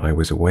saw I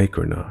was awake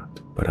or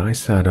not, but I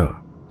sat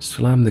up,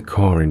 slammed the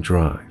car in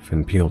drive,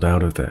 and peeled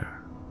out of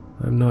there.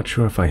 I'm not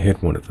sure if I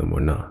hit one of them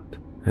or not,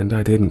 and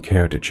I didn't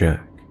care to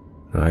check.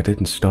 I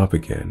didn't stop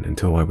again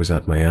until I was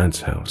at my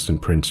aunt's house in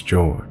Prince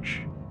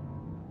George.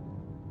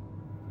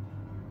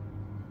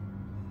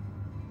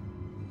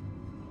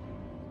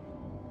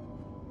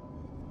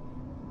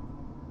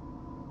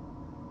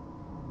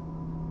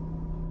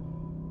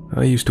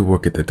 I used to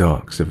work at the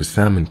docks of a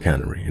salmon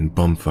cannery in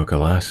Bumfuck,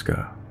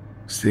 Alaska.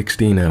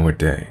 16-hour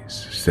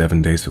days,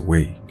 7 days a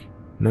week,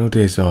 no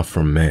days off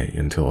from May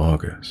until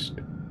August.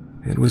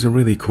 It was a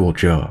really cool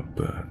job,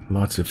 but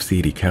lots of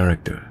seedy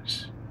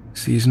characters.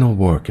 Seasonal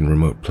work in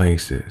remote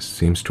places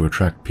seems to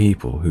attract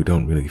people who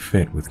don't really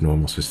fit with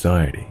normal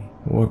society,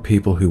 or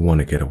people who want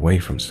to get away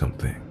from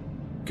something.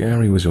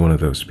 Gary was one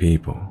of those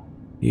people.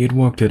 He had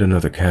worked at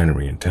another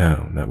cannery in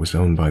town that was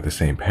owned by the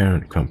same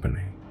parent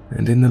company,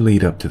 and in the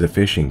lead up to the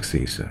fishing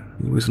season,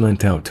 he was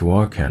lent out to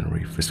our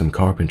cannery for some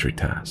carpentry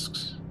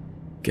tasks.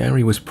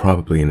 Gary was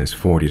probably in his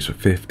 40s or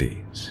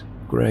 50s,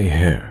 gray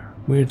hair,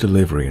 weird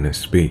delivery in his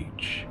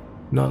speech.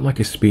 Not like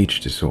a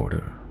speech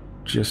disorder,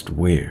 just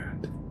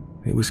weird.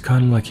 It was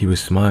kind of like he was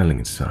smiling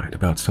inside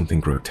about something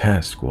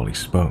grotesque while he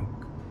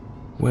spoke.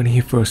 When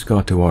he first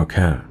got to our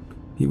camp,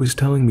 he was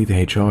telling me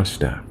the HR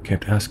staff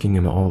kept asking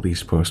him all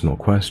these personal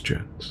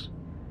questions.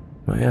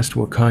 I asked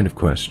what kind of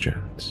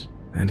questions,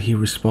 and he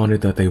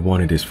responded that they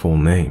wanted his full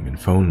name and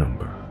phone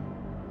number.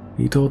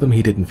 He told them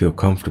he didn't feel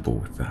comfortable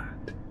with that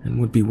and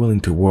would be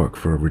willing to work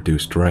for a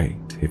reduced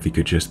rate if he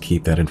could just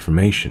keep that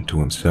information to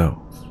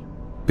himself.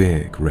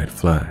 Big red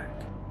flag.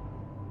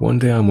 One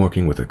day I'm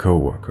working with a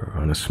coworker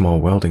on a small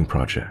welding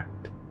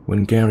project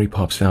when Gary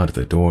pops out of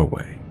the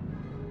doorway.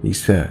 He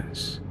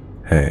says,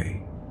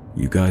 "Hey,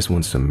 you guys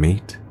want some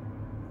meat?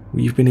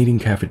 We've been eating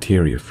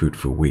cafeteria food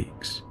for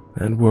weeks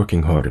and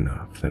working hard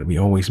enough that we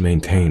always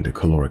maintained a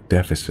caloric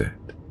deficit.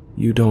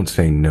 You don't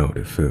say no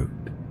to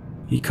food."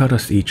 He cut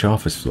us each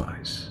off a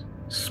slice,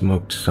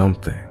 smoked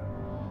something.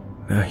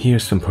 Now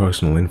here's some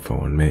personal info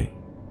on me.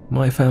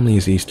 My family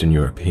is Eastern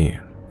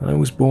European. I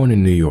was born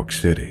in New York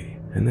City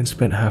and then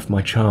spent half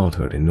my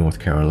childhood in North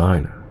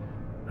Carolina.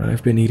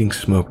 I've been eating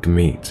smoked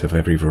meats of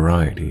every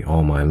variety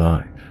all my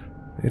life.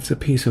 It's a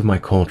piece of my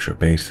culture,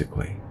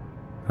 basically.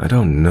 I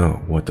don't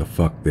know what the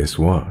fuck this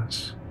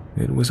was.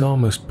 It was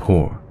almost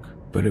pork,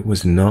 but it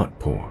was not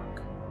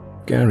pork.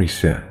 Gary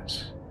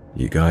says,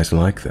 "You guys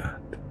like that?"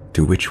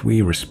 To which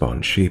we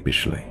respond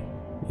sheepishly,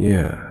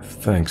 "Yeah,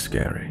 thanks,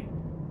 Gary."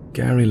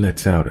 Gary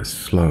lets out a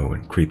slow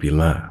and creepy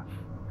laugh,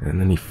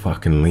 and then he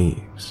fucking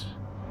leaves.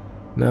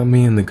 Now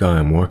me and the guy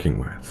I'm working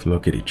with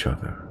look at each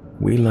other.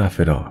 We laugh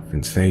it off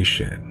and say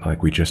shit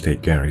like we just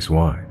ate Gary's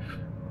wife.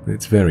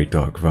 It's very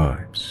dark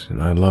vibes,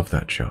 and I love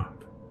that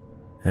shop.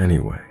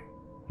 Anyway,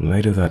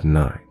 later that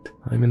night,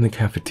 I'm in the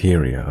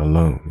cafeteria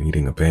alone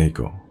eating a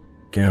bagel.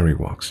 Gary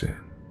walks in.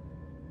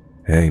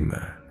 "Hey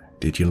man,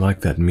 did you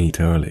like that meat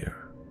earlier?"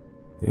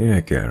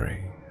 "Yeah,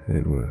 Gary,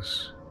 it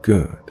was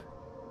good,"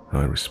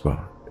 I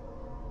respond.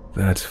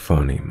 "That's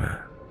funny, man,"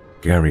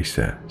 Gary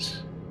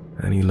says,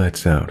 and he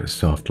lets out a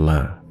soft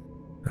laugh.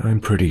 I'm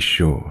pretty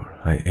sure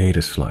I ate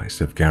a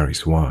slice of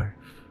Gary's wife.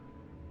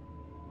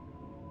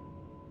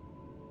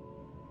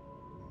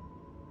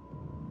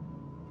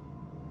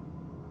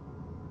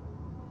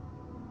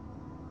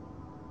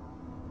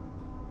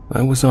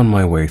 I was on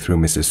my way through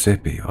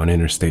Mississippi on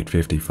Interstate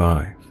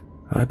 55.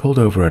 I pulled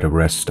over at a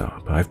rest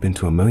stop I've been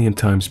to a million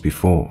times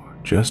before,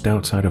 just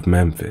outside of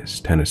Memphis,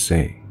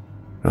 Tennessee.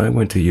 I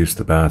went to use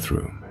the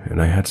bathroom,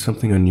 and I had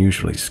something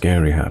unusually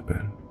scary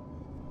happen.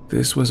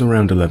 This was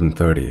around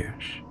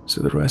 11:30ish,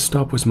 so the rest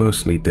stop was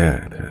mostly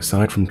dead,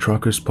 aside from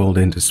truckers pulled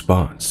into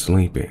spots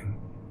sleeping.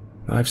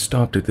 I've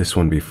stopped at this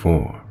one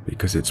before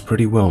because it's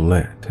pretty well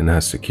lit and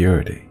has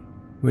security,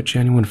 which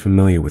anyone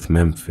familiar with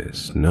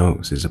Memphis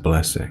knows is a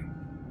blessing.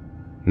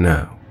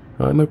 Now,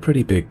 I'm a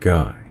pretty big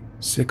guy,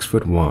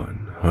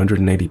 6'1",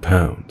 180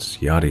 pounds,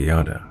 yada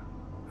yada.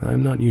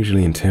 I'm not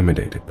usually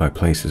intimidated by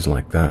places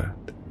like that,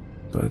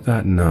 but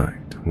that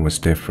night was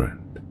different.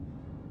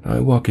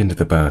 I walk into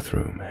the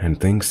bathroom and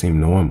things seem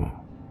normal,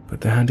 but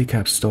the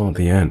handicap stall at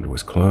the end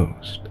was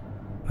closed.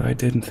 I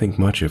didn't think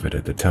much of it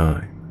at the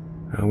time.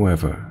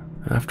 However,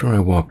 after I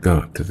walked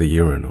up to the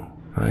urinal,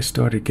 I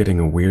started getting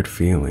a weird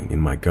feeling in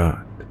my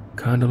gut,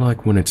 kinda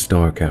like when it's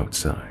dark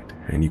outside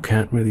and you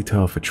can't really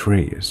tell if a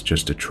tree is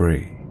just a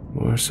tree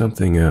or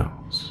something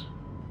else,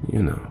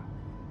 you know.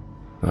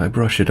 I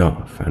brush it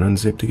off and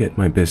unzip to get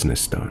my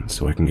business done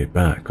so I can get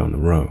back on the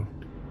road.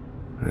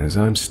 As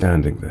I'm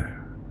standing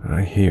there,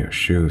 I hear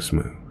shoes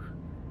move.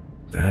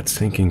 That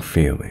sinking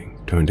feeling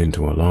turned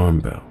into alarm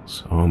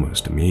bells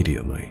almost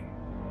immediately.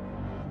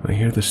 I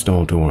hear the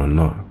stall door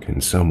unlock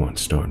and someone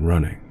start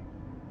running.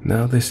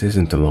 Now this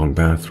isn't a long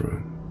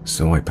bathroom,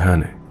 so I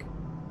panic.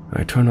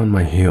 I turn on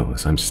my heel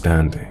as I'm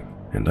standing,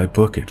 and I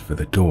book it for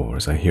the door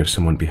as I hear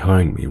someone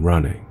behind me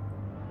running.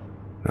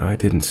 I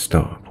didn't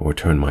stop or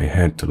turn my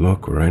head to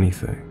look or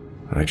anything.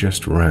 I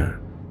just ran.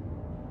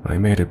 I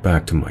made it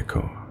back to my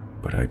car,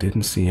 but I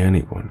didn't see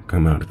anyone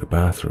come out of the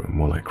bathroom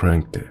while I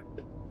cranked it,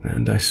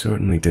 and I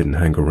certainly didn't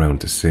hang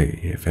around to see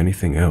if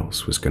anything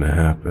else was gonna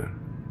happen.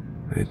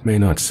 It may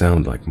not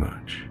sound like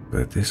much,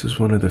 but this is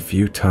one of the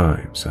few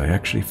times I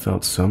actually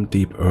felt some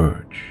deep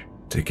urge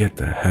to get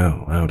the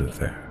hell out of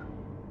there.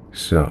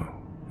 So,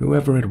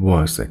 whoever it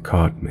was that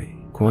caught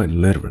me, quite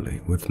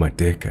literally with my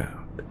dick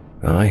out,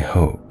 I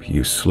hope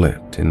you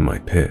slipped in my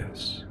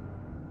piss.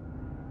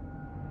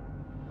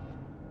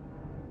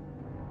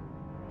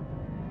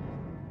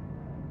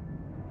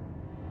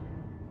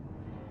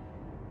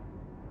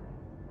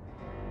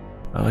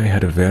 I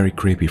had a very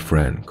creepy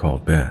friend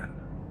called Ben.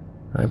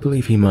 I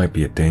believe he might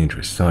be a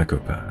dangerous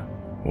psychopath,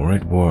 or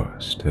at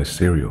worst, a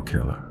serial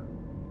killer.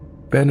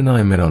 Ben and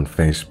I met on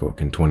Facebook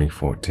in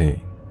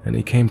 2014, and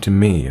he came to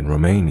me in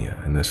Romania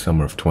in the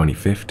summer of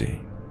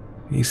 2015.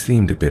 He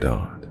seemed a bit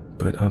odd,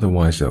 but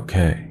otherwise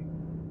okay.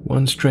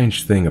 One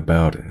strange thing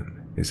about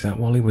him is that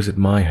while he was at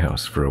my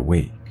house for a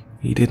week,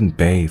 he didn't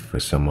bathe for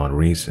some odd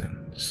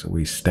reason, so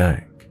he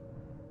stank.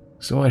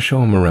 So I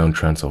show him around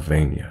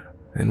Transylvania,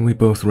 and we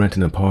both rent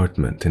an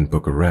apartment in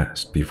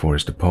Bucharest before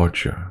his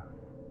departure.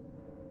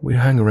 We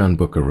hang around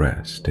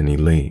Bucharest and he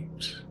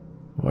leaves.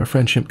 Our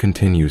friendship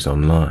continues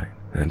online,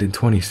 and in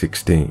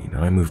 2016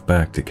 I moved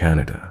back to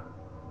Canada.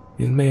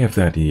 In May of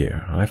that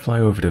year, I fly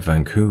over to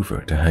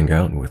Vancouver to hang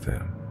out with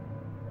him.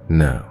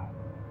 Now,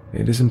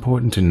 it is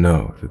important to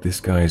know that this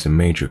guy is a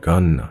major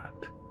gun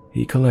nut.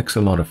 He collects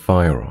a lot of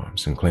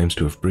firearms and claims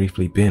to have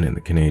briefly been in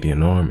the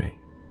Canadian Army.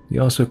 He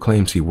also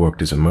claims he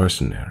worked as a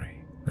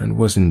mercenary and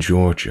was in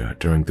Georgia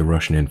during the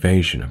Russian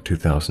invasion of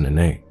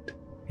 2008.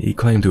 He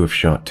claimed to have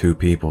shot 2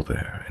 people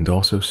there and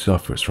also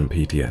suffers from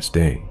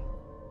PTSD.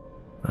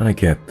 I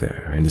get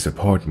there and his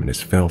apartment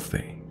is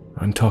filthy.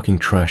 I'm talking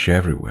trash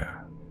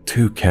everywhere.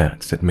 2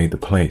 cats that made the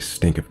place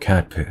stink of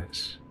cat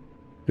piss.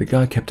 The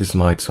guy kept his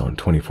lights on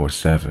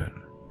 24/7,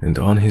 and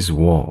on his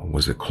wall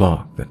was a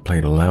clock that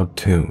played a loud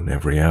tune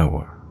every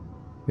hour.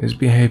 His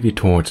behavior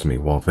towards me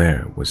while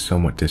there was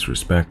somewhat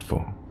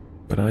disrespectful,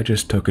 but I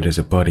just took it as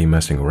a buddy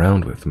messing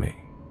around with me.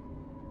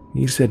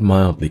 He said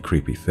mildly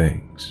creepy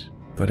things,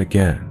 but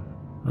again,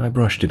 I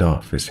brushed it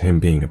off as him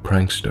being a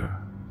prankster.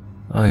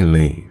 I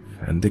leave,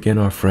 and again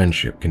our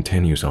friendship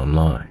continues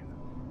online.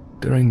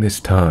 During this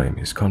time,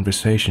 his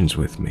conversations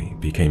with me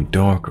became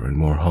darker and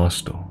more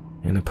hostile,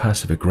 in a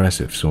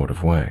passive-aggressive sort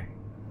of way.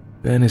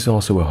 Ben is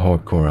also a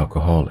hardcore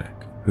alcoholic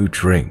who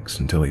drinks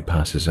until he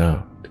passes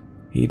out.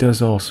 He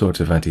does all sorts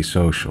of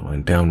antisocial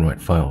and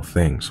downright vile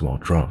things while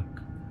drunk.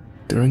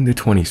 During the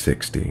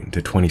 2016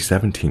 to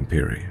 2017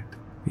 period,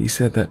 he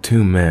said that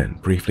 2 men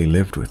briefly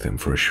lived with him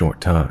for a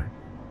short time.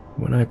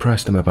 When I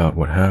pressed him about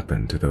what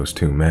happened to those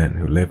 2 men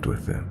who lived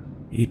with him,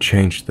 he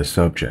changed the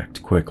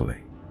subject quickly.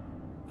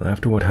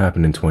 After what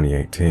happened in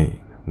 2018,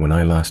 when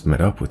I last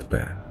met up with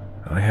Ben,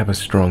 I have a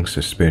strong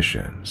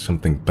suspicion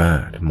something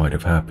bad might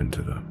have happened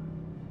to them.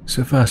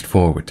 So fast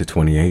forward to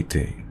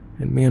 2018,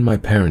 and me and my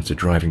parents are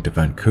driving to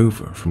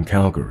Vancouver from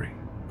Calgary.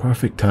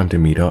 Perfect time to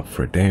meet up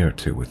for a day or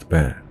two with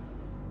Ben.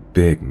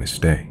 Big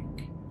mistake.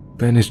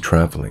 Ben is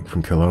traveling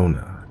from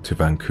Kelowna to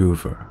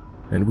Vancouver,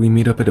 and we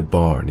meet up at a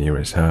bar near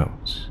his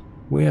house.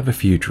 We have a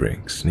few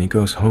drinks, and he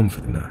goes home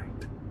for the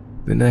night.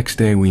 The next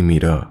day we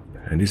meet up,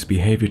 and his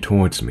behavior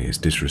towards me is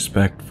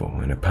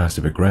disrespectful in a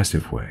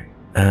passive-aggressive way,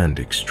 and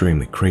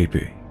extremely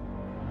creepy.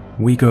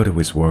 We go to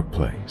his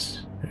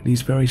workplace, and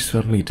he's very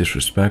subtly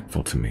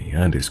disrespectful to me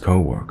and his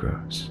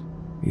co-workers.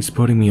 He's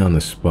putting me on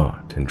the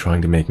spot and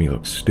trying to make me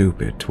look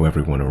stupid to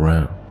everyone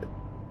around.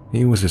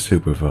 He was a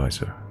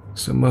supervisor,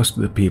 so most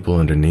of the people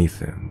underneath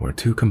him were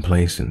too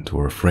complacent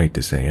or afraid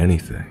to say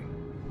anything.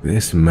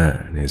 This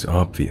man is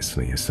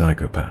obviously a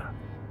psychopath.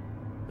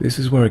 This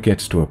is where it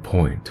gets to a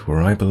point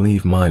where I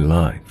believe my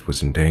life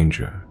was in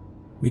danger.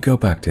 We go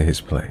back to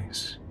his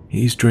place.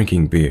 He's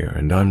drinking beer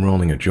and I'm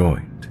rolling a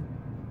joint.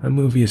 A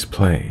movie is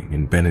playing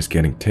and Ben is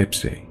getting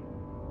tipsy.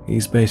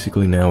 He's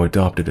basically now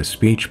adopted a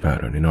speech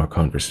pattern in our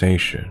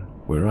conversation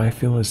where I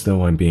feel as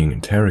though I'm being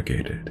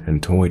interrogated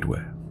and toyed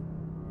with.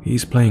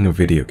 He's playing a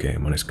video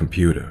game on his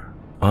computer.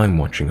 I'm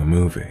watching a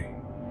movie.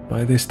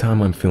 By this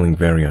time I'm feeling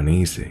very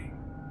uneasy.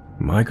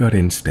 My gut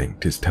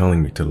instinct is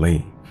telling me to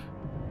leave.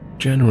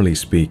 Generally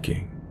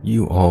speaking,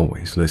 you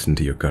always listen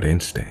to your gut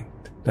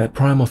instinct. That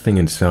primal thing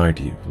inside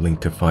you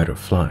linked to fight or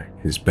flight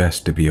is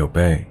best to be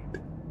obeyed.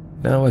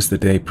 Now as the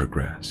day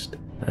progressed,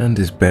 and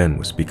as Ben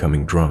was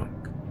becoming drunk,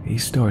 he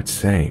starts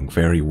saying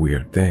very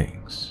weird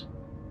things.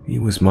 He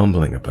was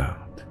mumbling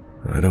about,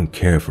 "I don't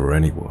care for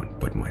anyone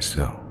but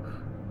myself.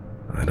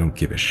 I don't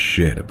give a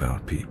shit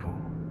about people."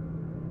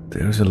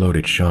 There's a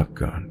loaded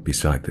shotgun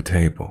beside the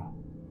table.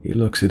 He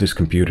looks at his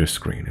computer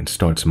screen and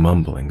starts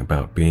mumbling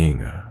about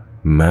being a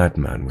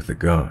madman with a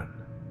gun.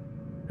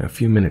 A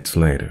few minutes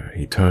later,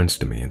 he turns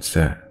to me and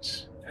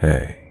says,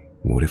 "Hey,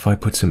 what if I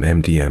put some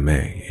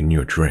MDMA in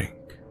your drink?"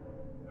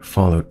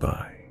 Followed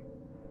by,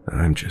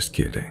 "I'm just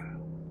kidding."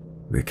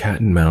 The cat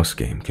and mouse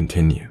game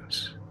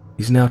continues.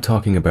 He's now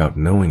talking about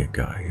knowing a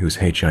guy who's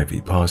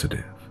HIV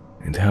positive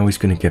and how he's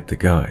going to get the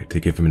guy to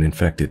give him an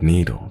infected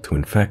needle to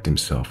infect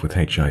himself with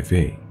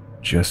HIV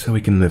just so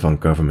he can live on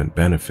government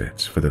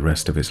benefits for the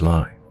rest of his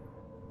life.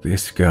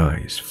 This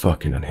guy is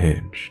fucking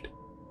unhinged.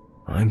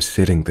 I'm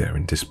sitting there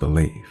in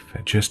disbelief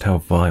at just how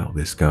vile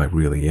this guy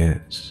really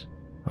is.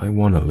 I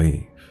want to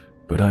leave,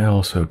 but I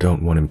also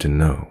don't want him to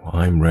know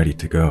I'm ready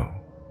to go.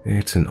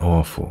 It's an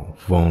awful,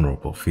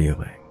 vulnerable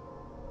feeling.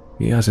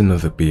 He has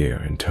another beer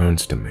and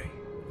turns to me.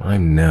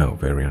 I'm now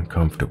very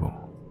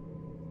uncomfortable.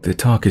 The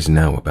talk is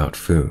now about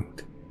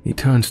food. He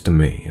turns to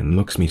me and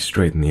looks me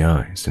straight in the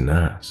eyes and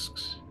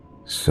asks,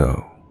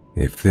 "So,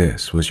 if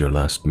this was your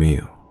last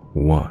meal,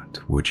 what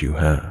would you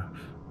have?"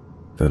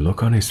 The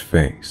look on his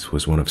face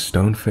was one of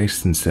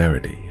stone-faced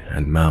sincerity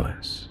and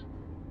malice.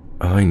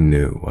 I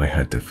knew I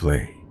had to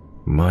flee,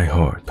 my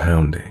heart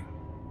pounding.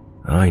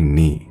 I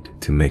need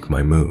to make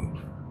my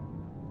move.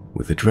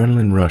 With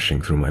adrenaline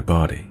rushing through my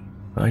body,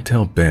 I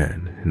tell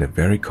Ben in a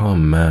very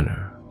calm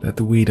manner that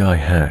the weed I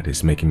had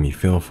is making me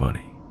feel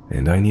funny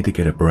and I need to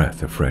get a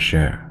breath of fresh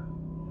air.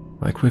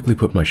 I quickly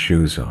put my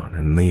shoes on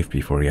and leave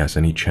before he has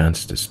any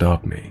chance to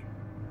stop me.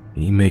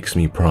 He makes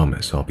me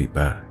promise I'll be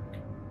back.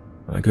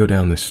 I go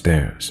down the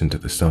stairs into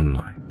the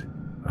sunlight.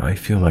 I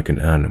feel like an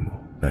animal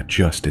that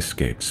just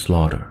escaped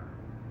slaughter.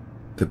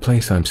 The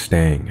place I'm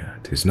staying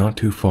at is not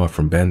too far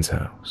from Ben's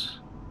house.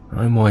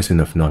 I'm wise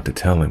enough not to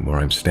tell him where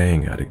I'm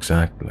staying at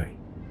exactly.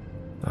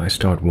 I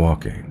start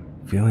walking,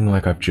 feeling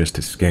like I've just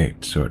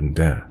escaped certain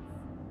death.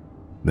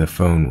 The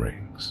phone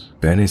rings.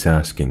 Ben is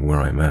asking where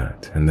I'm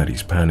at and that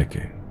he's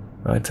panicking.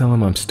 I tell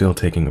him I'm still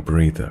taking a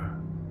breather.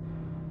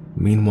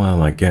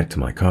 Meanwhile, I get to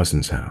my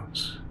cousin's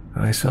house.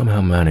 I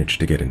somehow manage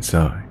to get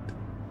inside.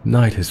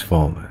 Night has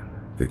fallen.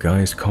 The guy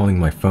is calling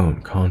my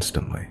phone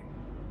constantly.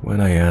 When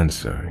I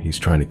answer, he's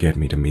trying to get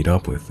me to meet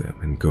up with him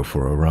and go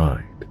for a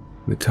ride.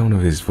 The tone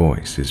of his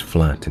voice is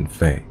flat and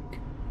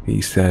fake.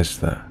 He says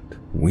that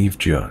we've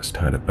just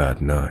had a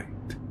bad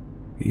night.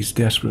 He's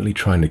desperately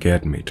trying to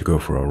get me to go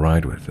for a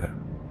ride with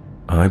him.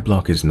 I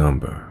block his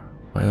number.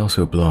 I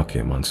also block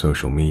him on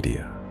social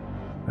media.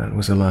 That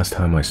was the last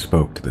time I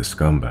spoke to the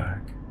scumbag.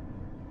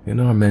 In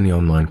our many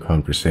online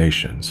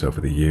conversations over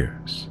the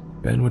years,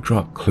 Ben would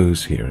drop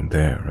clues here and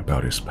there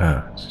about his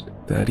past,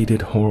 that he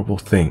did horrible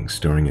things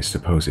during his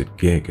supposed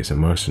gig as a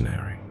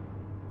mercenary.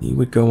 He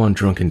would go on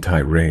drunken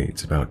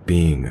tirades about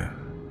being a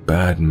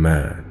bad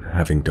man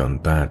having done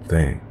bad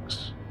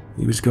things.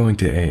 He was going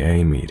to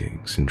AA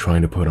meetings and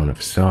trying to put on a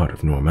facade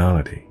of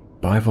normality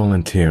by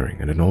volunteering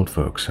at an old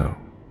folks'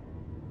 home.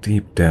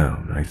 Deep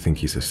down, I think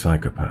he's a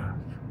psychopath,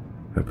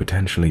 a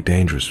potentially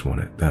dangerous one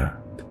at that.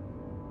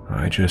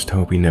 I just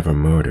hope he never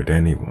murdered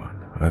anyone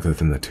other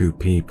than the 2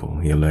 people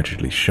he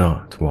allegedly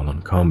shot while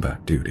on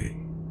combat duty.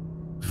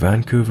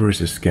 Vancouver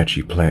is a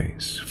sketchy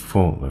place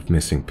full of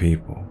missing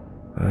people.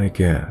 I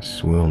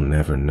guess we'll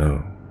never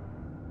know.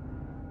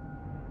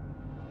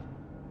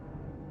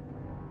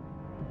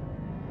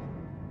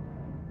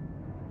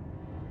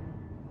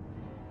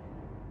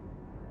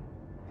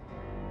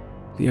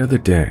 The other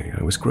day,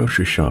 I was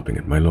grocery shopping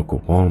at my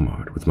local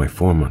Walmart with my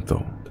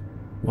 4-month-old.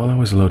 While I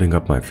was loading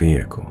up my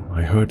vehicle,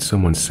 I heard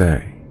someone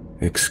say,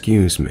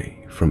 "Excuse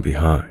me," from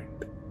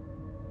behind.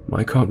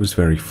 My cart was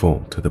very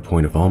full to the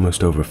point of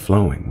almost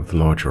overflowing with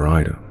larger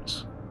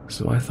items,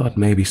 so I thought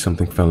maybe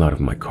something fell out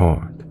of my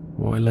cart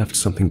or I left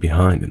something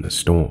behind in the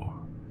store.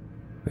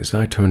 As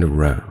I turned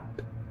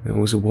around, there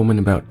was a woman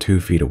about 2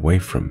 feet away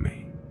from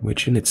me,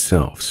 which in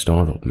itself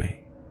startled me.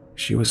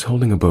 She was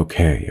holding a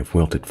bouquet of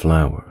wilted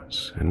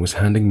flowers and was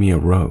handing me a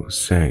rose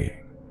saying,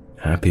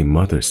 "Happy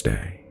Mother's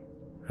Day."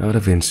 Out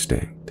of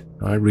instinct,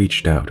 I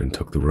reached out and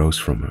took the rose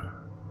from her.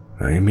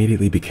 I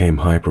immediately became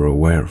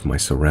hyper-aware of my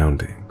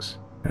surroundings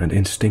and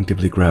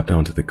instinctively grabbed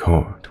onto the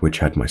cart, which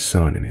had my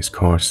son in his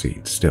car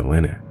seat still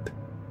in it.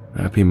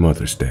 "Happy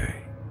Mother's Day,"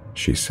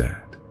 she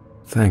said.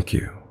 "Thank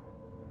you.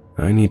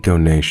 I need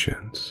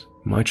donations.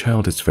 My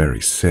child is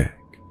very sick."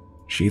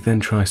 She then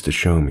tries to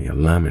show me a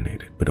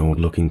laminated but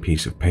old-looking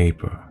piece of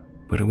paper,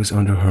 but it was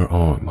under her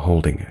arm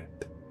holding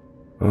it.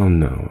 "Oh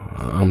no,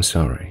 I'm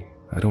sorry.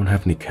 I don't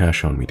have any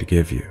cash on me to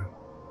give you."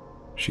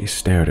 She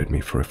stared at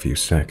me for a few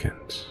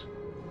seconds.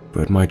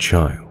 "But my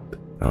child,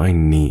 I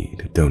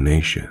need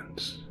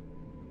donations."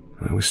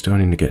 I was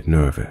starting to get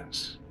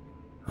nervous.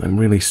 "I'm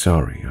really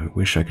sorry. I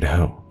wish I could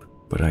help,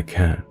 but I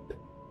can't."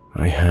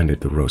 I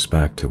handed the rose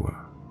back to her.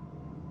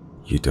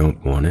 "You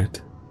don't want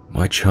it?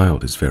 My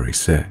child is very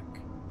sick.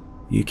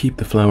 You keep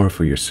the flower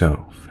for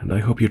yourself, and I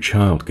hope your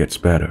child gets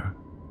better."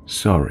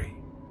 "Sorry,"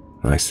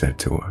 I said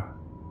to her.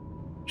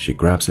 She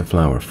grabs the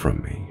flower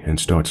from me and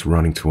starts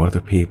running to other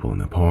people in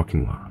the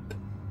parking lot.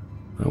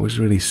 I was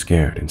really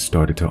scared and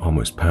started to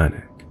almost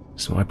panic,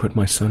 so I put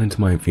my son into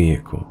my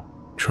vehicle,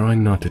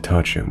 trying not to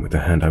touch him with the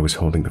hand I was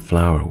holding the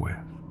flower with,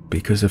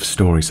 because of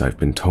stories I've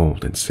been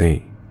told and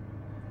seen.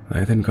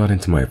 I then got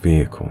into my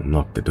vehicle and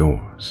locked the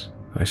doors.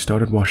 I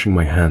started washing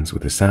my hands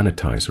with the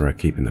sanitizer I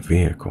keep in the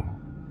vehicle.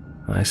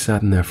 I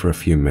sat in there for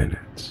a few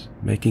minutes,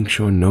 making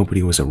sure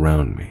nobody was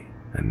around me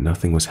and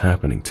nothing was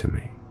happening to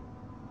me.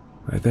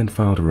 I then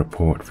filed a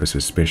report for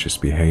suspicious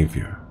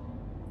behavior.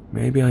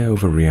 Maybe I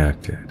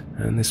overreacted,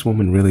 and this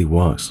woman really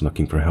was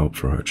looking for help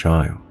for her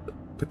child,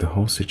 but the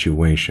whole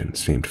situation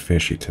seemed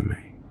fishy to me.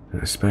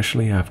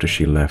 Especially after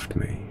she left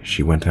me,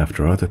 she went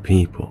after other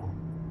people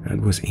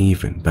and was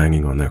even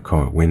banging on their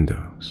car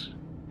windows.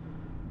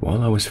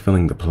 While I was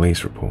filling the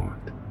police report,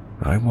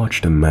 I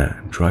watched a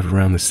man drive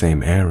around the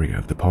same area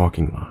of the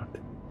parking lot,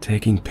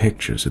 taking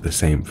pictures of the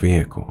same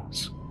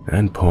vehicles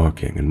and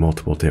parking in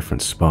multiple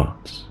different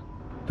spots,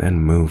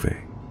 then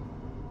moving.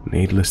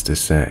 Needless to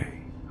say,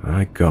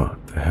 I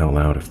got the hell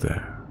out of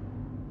there.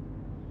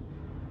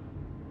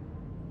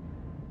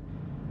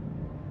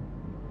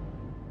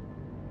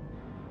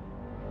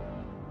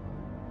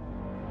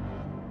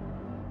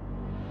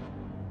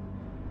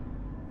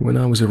 When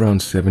I was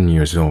around 7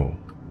 years old,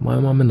 my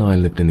mom and I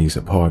lived in these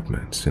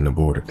apartments in a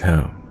border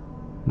town.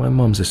 My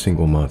mom's a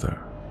single mother.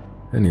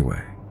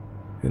 Anyway,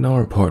 in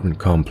our apartment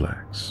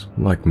complex,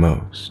 like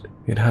most,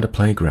 it had a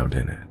playground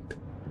in it.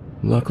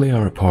 Luckily,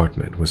 our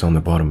apartment was on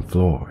the bottom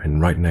floor and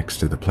right next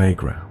to the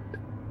playground.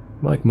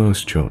 Like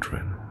most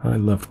children, I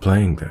loved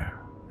playing there.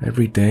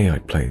 Every day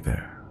I'd play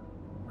there.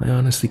 I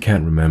honestly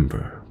can't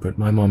remember, but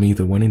my mom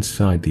either went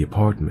inside the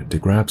apartment to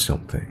grab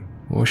something,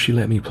 or she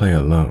let me play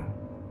alone.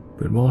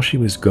 But while she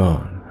was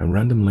gone, a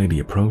random lady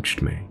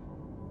approached me.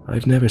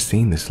 I've never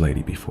seen this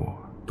lady before,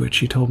 but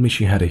she told me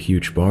she had a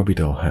huge Barbie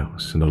doll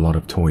house and a lot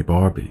of toy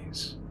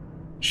Barbies.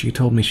 She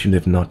told me she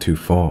lived not too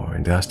far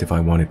and asked if I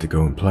wanted to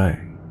go and play.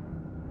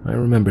 I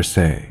remember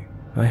saying,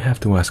 "I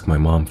have to ask my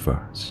mom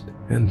first,"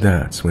 and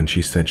that's when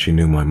she said she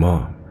knew my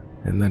mom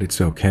and that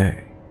it's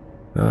okay.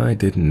 I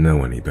didn't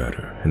know any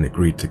better and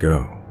agreed to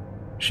go.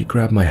 She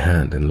grabbed my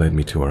hand and led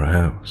me to her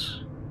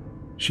house.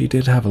 She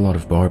did have a lot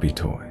of Barbie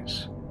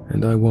toys,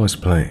 and I was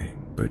playing,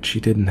 but she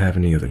didn't have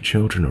any other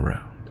children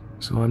around,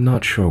 so I'm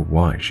not sure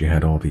why she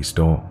had all these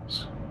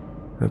dolls.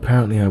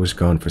 Apparently I was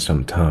gone for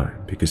some time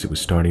because it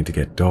was starting to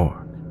get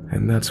dark,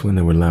 and that's when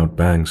there were loud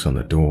bangs on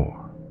the door.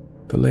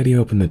 The lady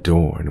opened the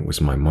door and it was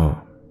my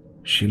mom.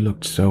 She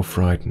looked so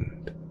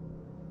frightened.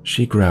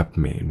 She grabbed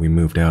me and we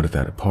moved out of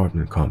that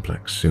apartment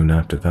complex soon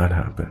after that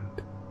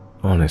happened.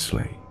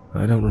 Honestly,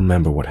 I don't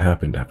remember what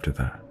happened after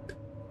that.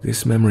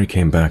 This memory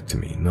came back to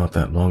me not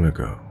that long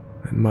ago,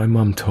 and my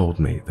mom told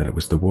me that it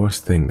was the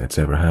worst thing that's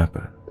ever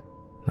happened.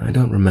 I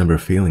don't remember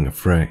feeling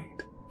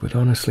afraid, but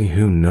honestly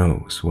who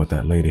knows what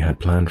that lady had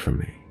planned for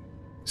me.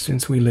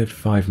 Since we lived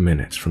 5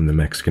 minutes from the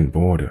Mexican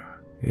border,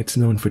 it's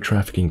known for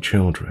trafficking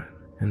children,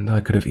 and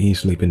I could have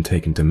easily been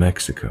taken to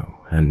Mexico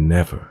and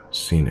never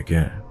seen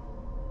again.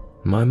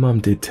 My mom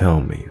did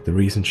tell me the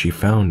reason she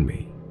found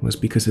me was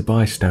because a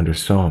bystander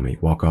saw me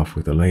walk off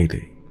with a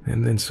lady,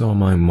 and then saw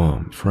my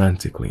mom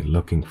frantically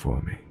looking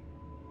for me.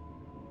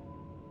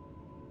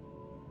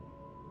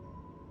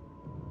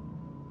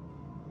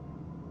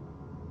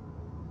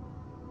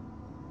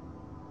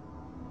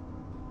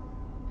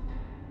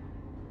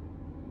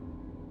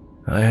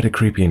 I had a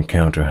creepy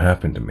encounter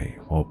happen to me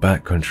while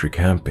backcountry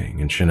camping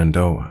in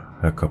Shenandoah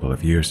a couple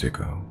of years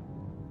ago.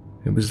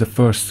 It was the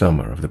first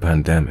summer of the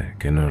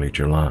pandemic in early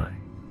July.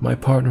 My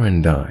partner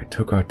and I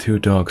took our 2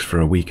 dogs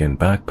for a weekend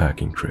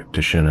backpacking trip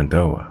to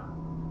Shenandoah.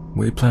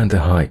 We planned to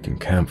hike and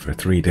camp for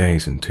 3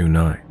 days and 2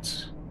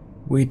 nights.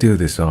 We do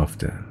this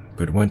often,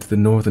 but went to the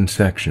northern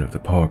section of the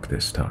park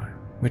this time,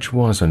 which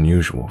was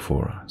unusual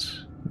for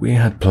us. We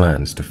had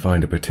plans to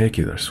find a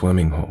particular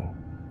swimming hole.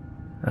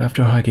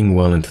 After hiking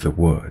well into the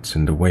woods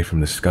and away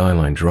from the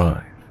Skyline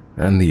Drive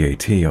and the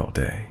AT all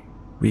day,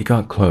 we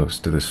got close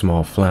to the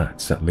small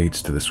flats that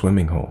leads to the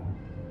swimming hole.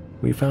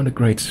 We found a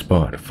great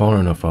spot far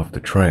enough off the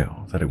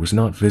trail that it was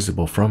not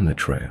visible from the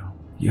trail.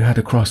 You had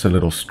to cross a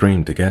little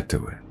stream to get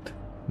to it.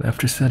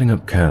 After setting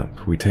up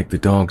camp, we take the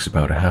dogs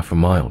about a half a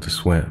mile to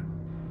swim.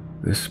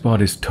 This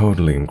spot is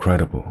totally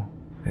incredible.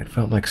 It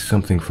felt like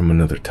something from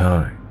another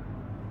time.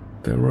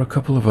 There were a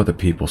couple of other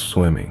people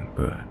swimming,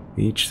 but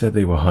each said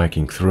they were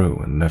hiking through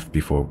and left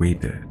before we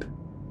did.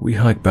 We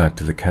hike back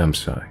to the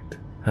campsite,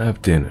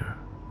 have dinner,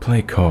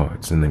 play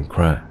cards, and then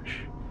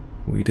crash.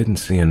 We didn't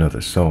see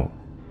another soul.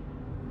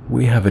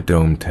 We have a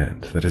dome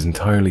tent that is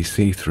entirely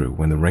see-through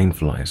when the rain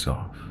flies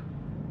off.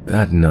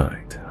 That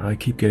night, I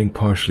keep getting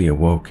partially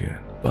awoken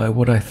by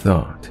what I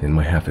thought, in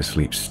my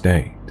half-asleep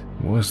state,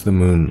 was the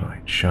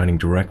moonlight shining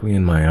directly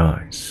in my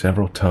eyes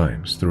several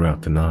times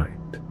throughout the night.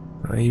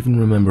 I even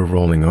remember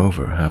rolling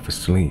over half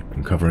asleep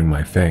and covering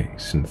my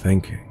face and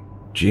thinking,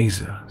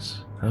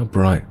 Jesus, how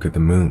bright could the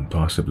moon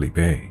possibly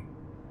be?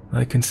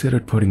 I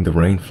considered putting the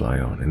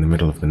rainfly on in the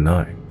middle of the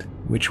night,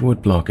 which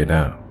would block it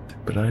out,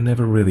 but I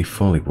never really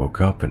fully woke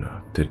up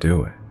enough to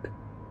do it.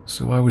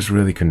 So I was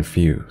really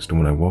confused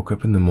when I woke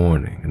up in the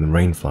morning and the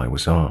rainfly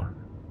was on.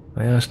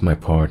 I asked my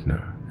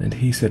partner, and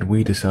he said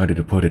we decided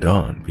to put it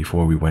on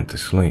before we went to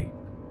sleep,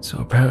 so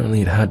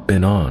apparently it had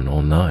been on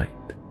all night.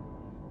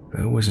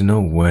 There was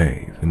no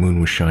way the moon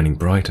was shining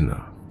bright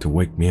enough to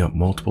wake me up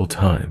multiple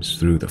times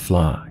through the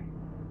fly.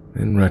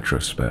 In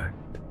retrospect,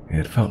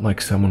 it felt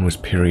like someone was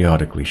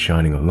periodically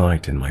shining a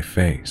light in my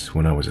face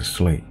when I was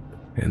asleep,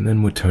 and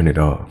then would turn it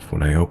off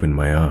when I opened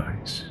my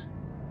eyes.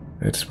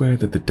 I'd swear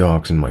that the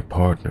dogs and my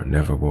partner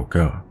never woke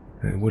up.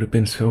 It would have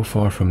been so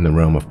far from the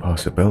realm of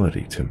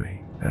possibility to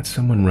me that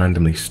someone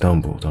randomly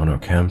stumbled on our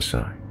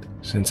campsite,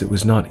 since it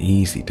was not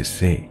easy to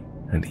see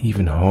and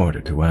even harder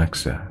to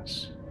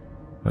access.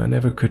 I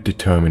never could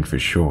determine for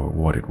sure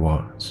what it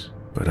was,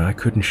 but I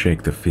couldn't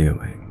shake the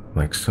feeling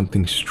like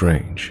something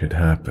strange had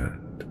happened.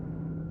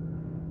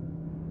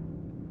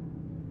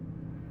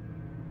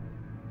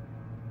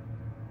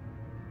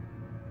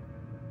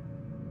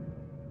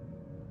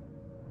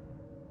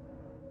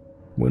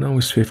 When I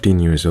was 15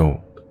 years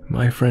old,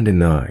 my friend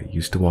and I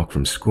used to walk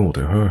from school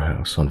to her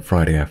house on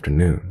Friday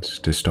afternoons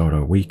to start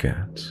our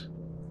weekends.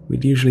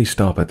 We'd usually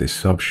stop at this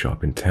sub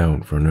shop in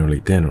town for an early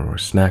dinner or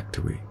snack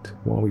to eat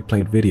while we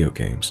played video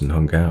games and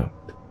hung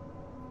out.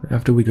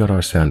 After we got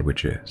our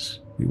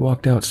sandwiches, we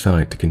walked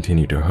outside to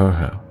continue to her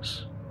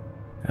house.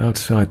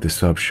 Outside the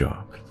sub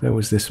shop, there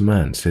was this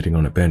man sitting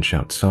on a bench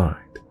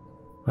outside.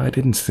 I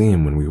didn't see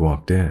him when we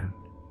walked in.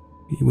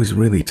 He was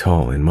really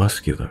tall and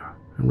muscular,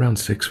 around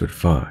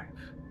 6'5".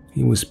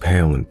 He was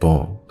pale and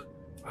bald,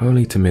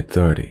 early to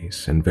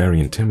mid-30s and very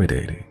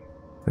intimidating,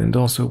 and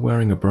also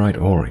wearing a bright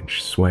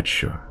orange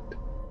sweatshirt.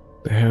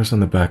 The hairs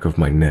on the back of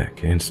my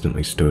neck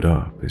instantly stood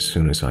up as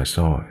soon as I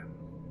saw him.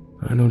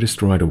 I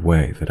noticed right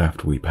away that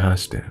after we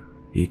passed him,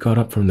 he got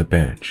up from the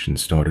bench and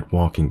started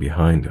walking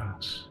behind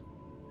us.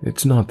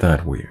 It's not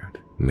that weird.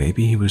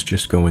 Maybe he was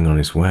just going on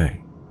his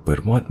way.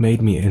 But what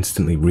made me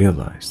instantly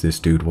realize this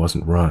dude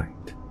wasn't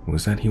right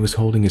was that he was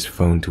holding his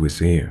phone to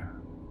his ear,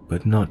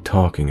 but not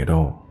talking at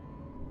all.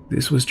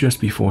 This was just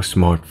before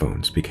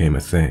smartphones became a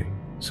thing,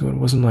 so it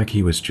wasn't like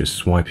he was just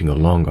swiping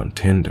along on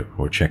Tinder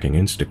or checking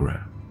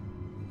Instagram.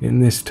 In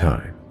this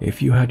time,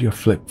 if you had your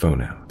flip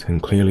phone out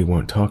and clearly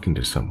weren't talking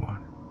to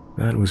someone,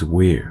 that was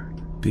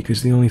weird,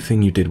 because the only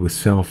thing you did with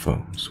cell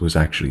phones was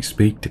actually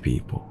speak to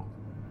people.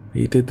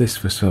 He did this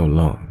for so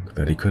long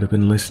that he could have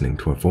been listening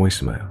to a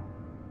voicemail.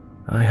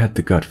 I had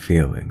the gut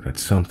feeling that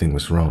something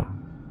was wrong,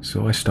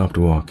 so I stopped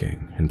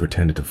walking and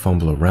pretended to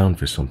fumble around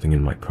for something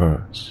in my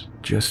purse,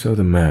 just so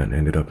the man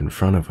ended up in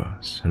front of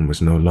us and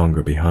was no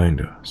longer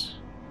behind us.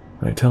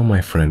 I tell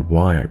my friend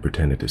why I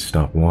pretended to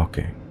stop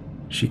walking.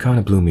 She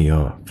kinda blew me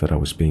off that I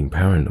was being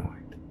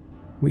paranoid.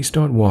 We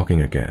start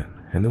walking again,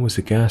 and there was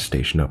a gas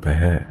station up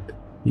ahead.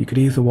 You could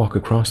either walk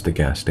across the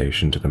gas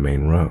station to the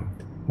main road,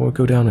 or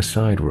go down a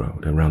side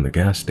road around the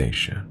gas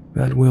station.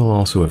 That will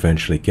also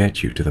eventually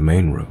get you to the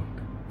main road,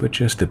 but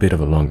just a bit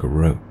of a longer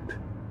route.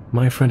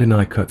 My friend and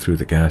I cut through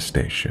the gas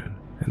station,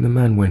 and the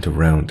man went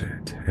around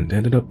it and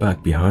ended up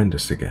back behind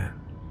us again.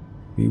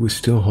 He was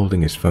still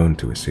holding his phone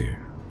to his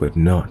ear, but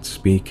not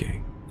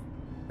speaking.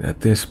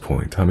 At this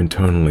point, I'm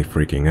internally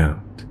freaking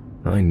out.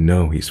 I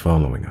know he's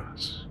following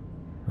us.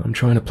 I'm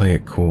trying to play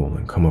it cool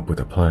and come up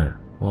with a plan,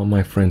 while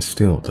my friend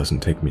still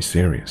doesn't take me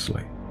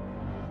seriously.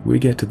 We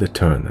get to the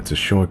turn that's a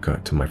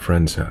shortcut to my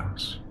friend's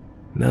house.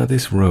 Now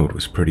this road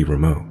was pretty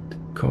remote.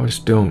 Cars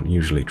don't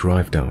usually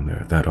drive down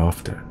there that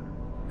often.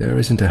 There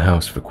isn't a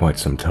house for quite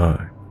some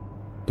time.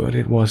 but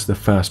it was the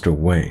faster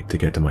way to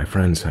get to my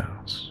friend's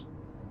house.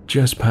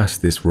 Just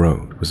past this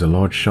road was a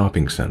large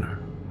shopping center.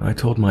 I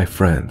told my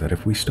friend that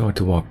if we start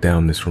to walk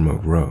down this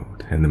remote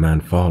road and the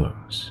man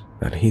follows,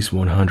 that he's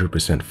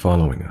 100%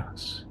 following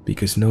us,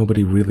 because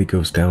nobody really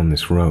goes down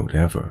this road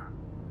ever.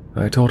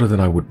 I told her that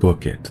I would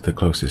book it to the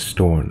closest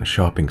store in the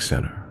shopping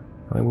center.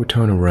 I would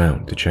turn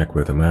around to check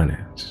where the man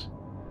is.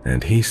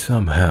 And he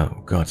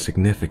somehow got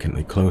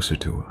significantly closer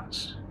to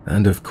us.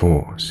 And of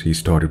course, he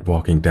started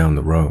walking down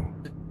the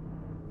road.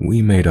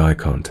 We made eye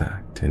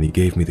contact, and he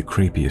gave me the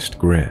creepiest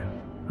grin.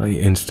 I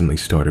instantly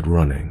started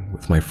running,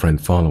 with my friend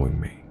following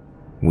me.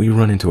 We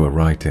run into a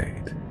Rite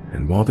Aid,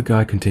 and while the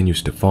guy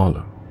continues to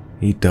follow,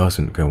 he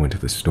doesn't go into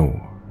the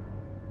store.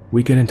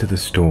 We get into the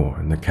store,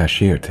 and the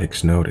cashier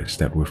takes notice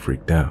that we're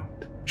freaked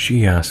out.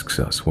 She asks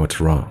us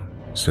what's wrong,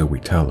 so we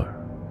tell her.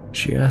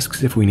 She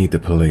asks if we need the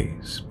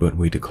police, but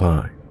we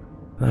decline.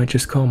 I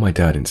just call my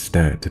dad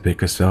instead to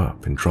pick us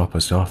up and drop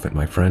us off at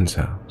my friend's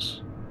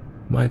house.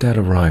 My dad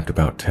arrived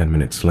about 10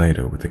 minutes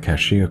later with the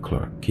cashier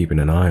clerk keeping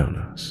an eye on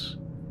us.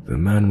 The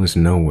man was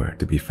nowhere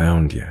to be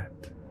found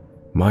yet.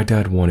 My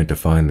dad wanted to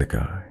find the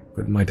guy,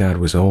 but my dad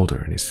was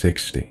older in his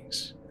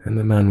 60s, and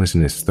the man was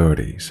in his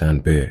 30s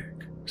and big,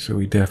 so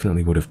he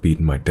definitely would have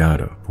beaten my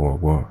dad up or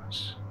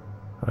worse.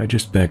 I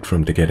just begged for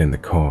him to get in the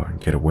car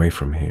and get away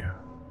from here.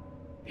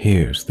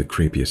 Here's the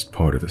creepiest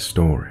part of the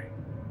story.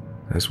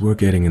 As we're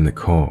getting in the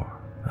car,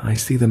 I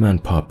see the man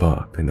pop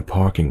up in the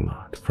parking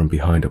lot from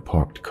behind a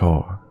parked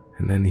car,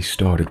 and then he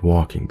started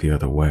walking the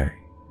other way.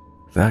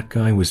 That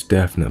guy was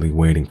definitely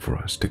waiting for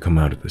us to come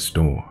out of the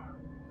store,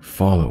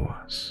 follow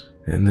us,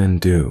 and then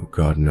do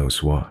God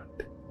knows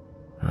what.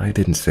 I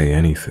didn't say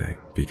anything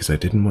because I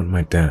didn't want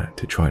my dad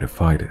to try to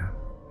fight him.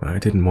 I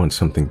didn't want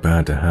something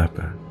bad to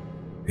happen.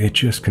 It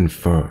just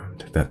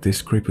confirmed that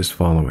this creep was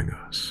following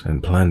us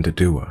and planned to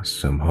do us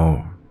some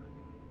harm.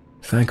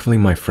 Thankfully,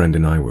 my friend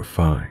and I were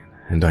fine,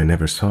 and I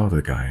never saw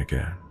the guy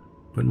again.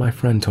 But my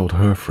friend told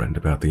her friend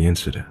about the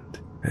incident,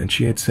 and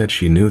she had said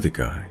she knew the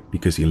guy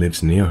because he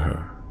lives near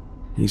her.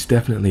 He's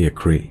definitely a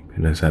creep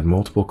and has had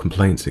multiple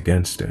complaints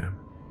against him.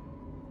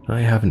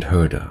 I haven't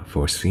heard of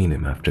or seen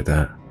him after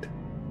that.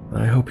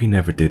 I hope he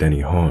never did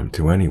any harm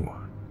to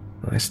anyone.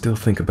 I still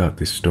think about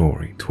this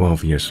story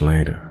 12 years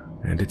later,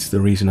 and it's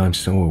the reason I'm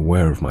so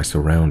aware of my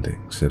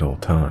surroundings at all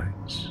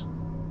times,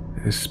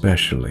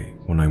 especially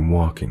when I'm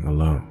walking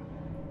alone.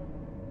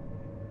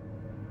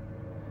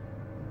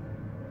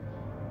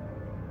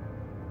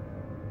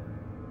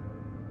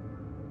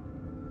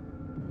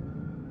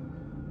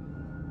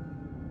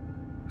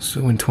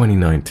 So in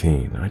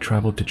 2019, I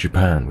traveled to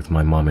Japan with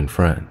my mom and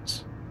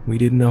friends. We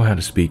didn't know how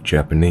to speak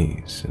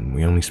Japanese, and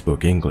we only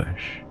spoke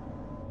English.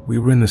 We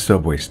were in the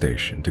subway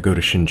station to go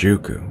to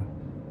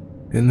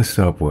Shinjuku. In the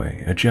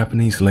subway, a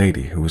Japanese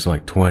lady who was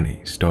like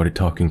 20 started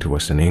talking to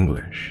us in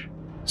English.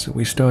 So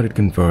we started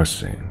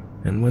conversing,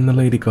 and when the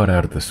lady got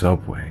out of the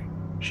subway,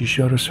 she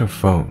showed us her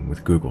phone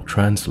with Google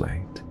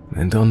Translate,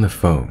 and on the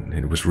phone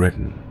it was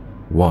written,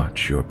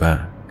 "Watch your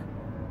back."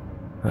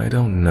 I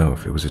don't know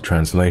if it was a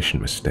translation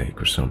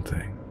mistake or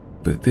something,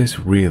 but this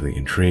really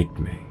intrigued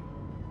me.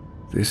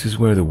 This is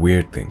where the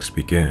weird things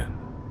begin.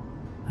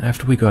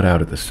 After we got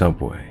out of the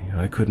subway,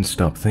 I couldn't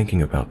stop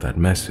thinking about that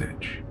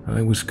message.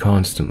 I was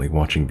constantly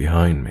watching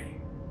behind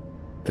me.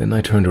 Then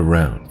I turned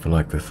around for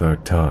like the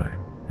third time,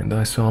 and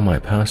I saw my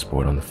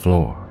passport on the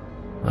floor.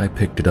 I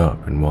picked it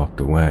up and walked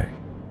away.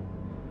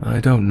 I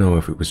don't know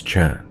if it was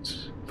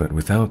chance, but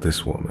without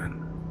this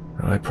woman,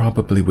 I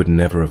probably would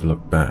never have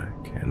looked back,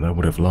 and I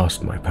would have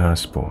lost my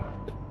passport.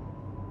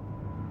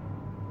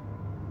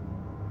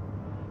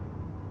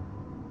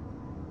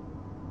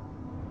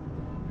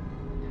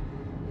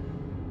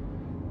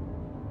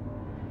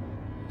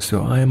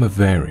 So I am a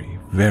very,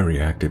 very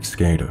active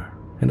skater,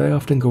 and I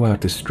often go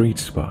out to street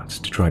spots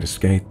to try to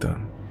skate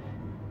them.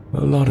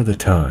 A lot of the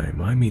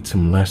time, I meet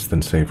some less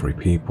than savory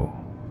people,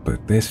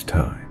 but this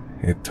time,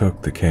 it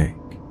took the cake.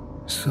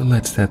 So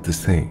let's set the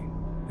scene.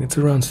 It's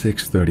around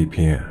 6:30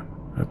 p.m.,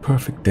 a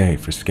perfect day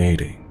for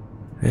skating.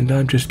 And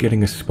I'm just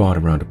getting a spot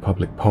around a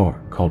public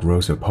park called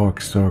Rosa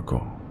Park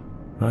Circle.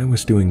 I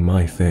was doing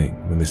my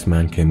thing when this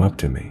man came up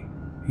to me.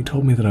 He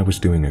told me that I was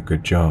doing a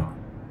good job.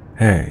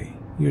 "Hey,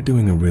 you're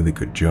doing a really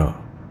good job,"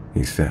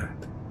 he said.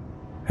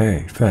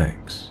 "Hey,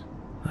 thanks.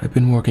 I've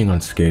been working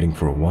on skating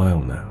for a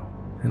while now,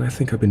 and I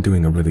think I've been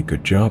doing a really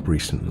good job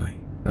recently,"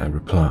 I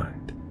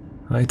replied.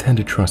 I tend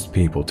to trust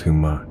people too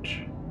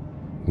much.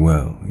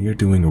 "Well, you're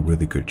doing a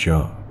really good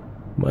job.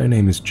 My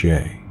name is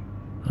Jay.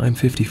 I'm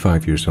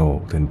 55 years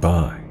old and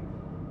bi."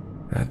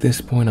 At this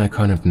point, I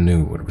kind of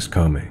knew what was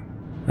coming.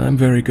 I'm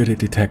very good at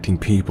detecting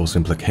people's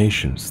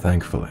implications,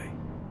 thankfully.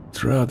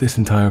 Throughout this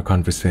entire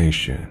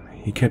conversation,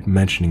 he kept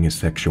mentioning his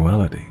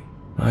sexuality.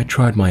 I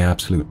tried my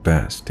absolute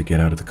best to get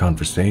out of the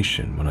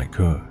conversation when I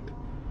could.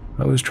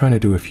 I was trying to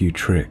do a few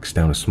tricks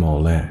down a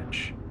small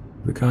ledge.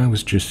 The guy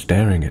was just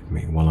staring at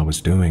me while I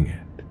was doing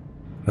it.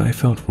 I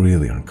felt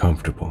really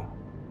uncomfortable.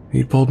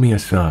 He pulled me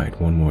aside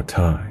one more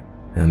time,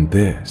 and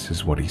this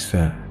is what he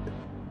said.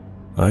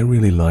 "I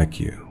really like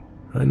you.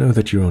 I know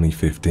that you're only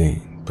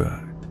 15, but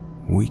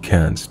we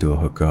can still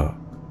hook up.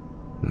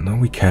 No,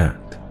 we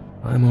can't.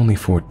 I'm only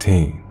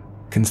 14.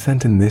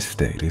 Consent in this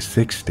state is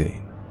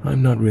 16.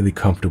 I'm not really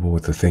comfortable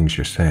with the things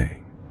you're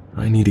saying.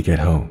 I need to get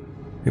home.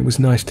 It was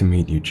nice to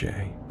meet you,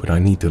 Jay, but I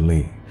need to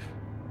leave.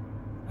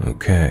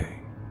 Okay,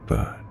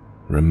 but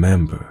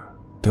remember,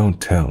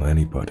 don't tell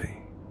anybody.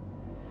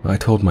 I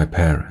told my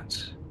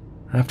parents.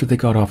 After they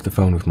got off the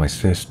phone with my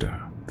sister,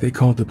 they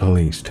called the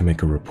police to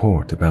make a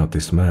report about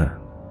this man.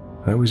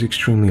 I was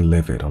extremely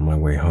livid on my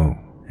way home,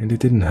 and it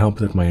didn't help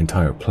that my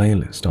entire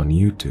playlist on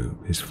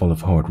YouTube is full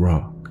of hard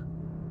rock.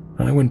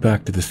 I went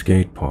back to the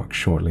skate park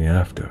shortly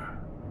after,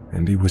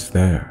 and he was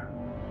there.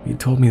 He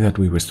told me that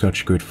we were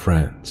such good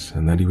friends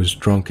and that he was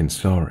drunk and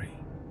sorry.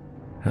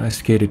 I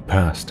skated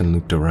past and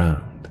looped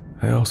around.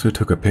 I also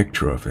took a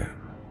picture of him.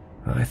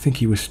 I think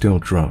he was still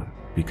drunk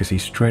because he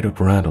straight up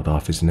rattled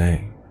off his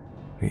name.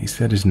 He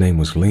said his name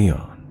was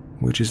Leon,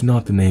 which is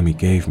not the name he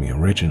gave me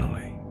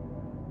originally.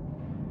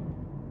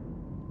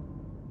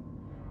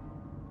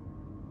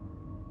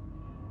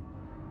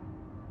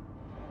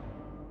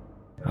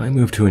 I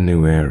moved to a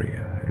new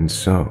area, and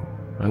so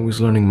I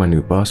was learning my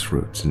new bus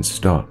routes and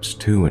stops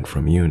to and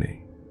from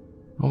uni.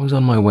 I was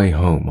on my way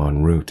home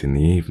en route in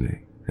the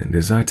evening, and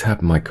as I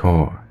tapped my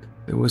card,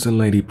 there was a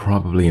lady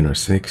probably in her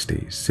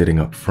 60s sitting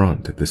up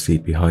front at the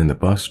seat behind the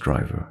bus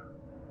driver.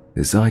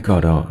 As I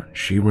got on,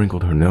 she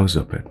wrinkled her nose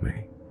up at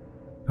me.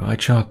 I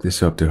chalked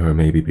this up to her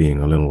maybe being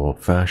a little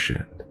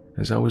old-fashioned,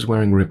 as I was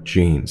wearing ripped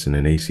jeans and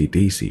an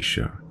AC/DC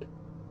shirt,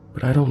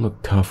 but I don't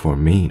look tough or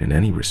mean in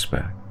any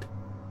respect.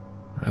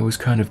 I was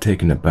kind of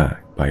taken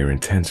aback by her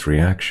intense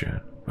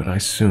reaction, but I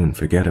soon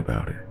forget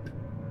about it.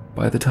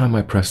 By the time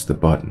I pressed the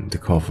button to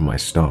call for my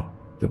stop,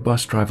 the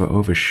bus driver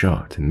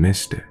overshot and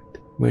missed it,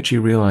 which he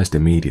realized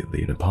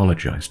immediately and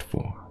apologized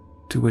for,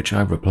 to which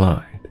I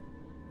replied,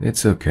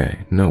 "It's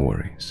okay, no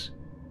worries,"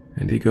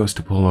 and he goes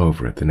to pull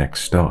over at the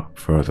next stop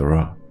further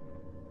up.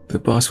 The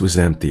bus was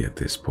empty at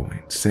this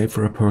point, save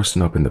for a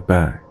person up in the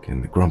back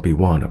and the grumpy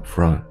one up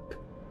front,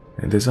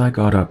 and as I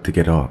got up to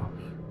get off,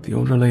 the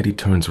older lady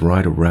turns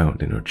right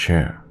around in her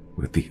chair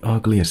with the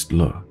ugliest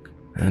look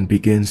and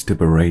begins to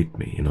berate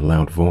me in a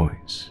loud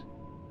voice.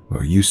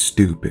 "Are you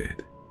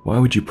stupid? Why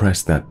would you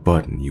press that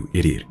button, you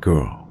idiot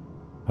girl?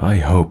 I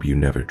hope you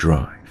never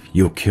drive.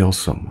 You'll kill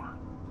someone.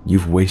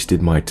 You've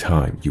wasted my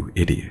time, you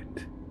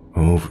idiot."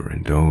 Over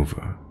and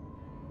over.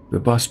 The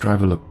bus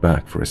driver looked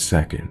back for a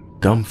second,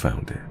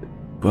 dumbfounded,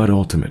 but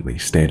ultimately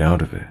stayed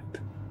out of it.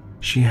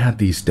 She had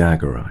these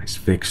dagger eyes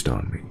fixed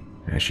on me,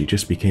 as she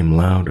just became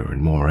louder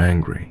and more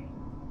angry.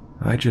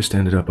 I just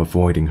ended up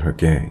avoiding her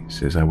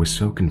gaze as I was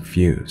so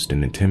confused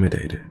and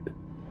intimidated.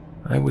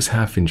 I was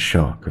half in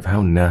shock of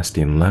how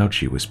nasty and loud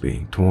she was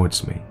being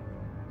towards me.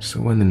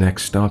 So when the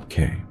next stop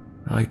came,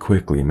 I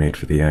quickly made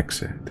for the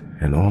exit,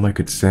 and all I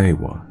could say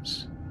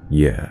was,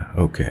 "Yeah,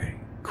 okay,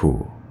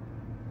 cool."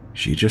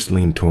 She just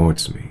leaned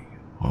towards me,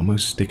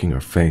 almost sticking her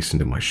face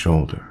into my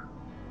shoulder,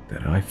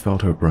 that I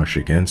felt her brush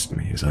against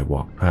me as I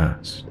walked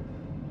past.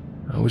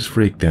 I was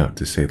freaked out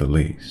to say the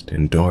least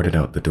and darted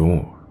out the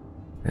door,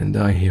 and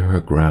I hear her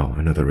growl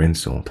another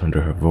insult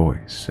under her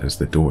voice as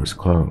the doors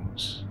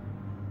close.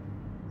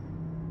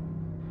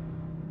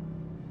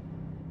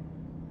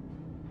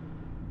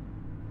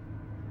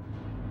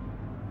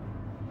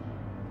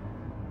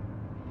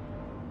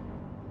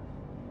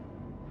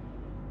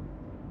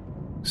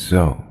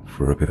 So,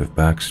 for a bit of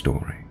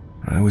backstory,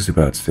 I was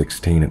about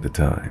 16 at the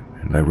time,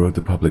 and I rode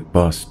the public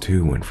bus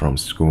to and from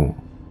school.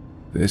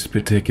 This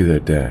particular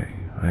day,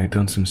 I had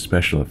done some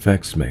special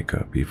effects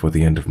makeup before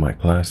the end of my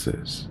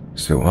classes,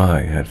 so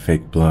I had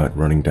fake blood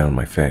running down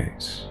my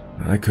face.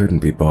 I couldn't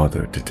be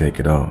bothered to take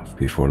it off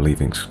before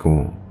leaving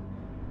school.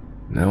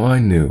 Now I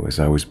knew as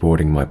I was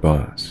boarding my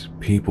bus,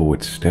 people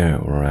would stare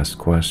or ask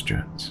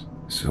questions,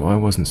 so I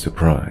wasn't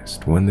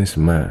surprised when this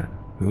man,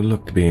 who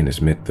looked to be in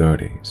his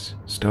mid-30s,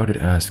 started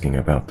asking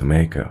about the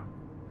makeup.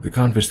 The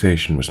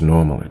conversation was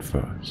normal at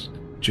first,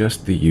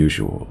 just the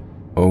usual,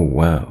 "Oh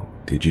wow,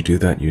 did you do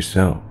that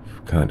yourself?"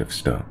 kind of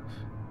stuff.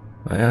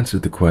 I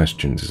answered the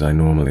questions as I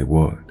normally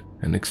would,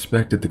 and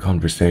expected the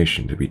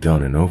conversation to be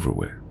done and over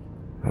with.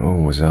 Oh,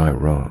 was I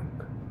wrong.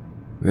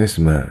 This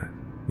man,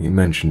 he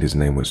mentioned his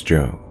name was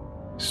Joe,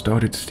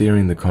 started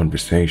steering the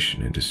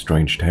conversation into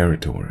strange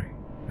territory,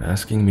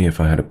 asking me if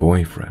I had a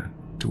boyfriend,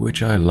 to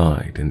which I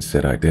lied and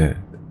said I did.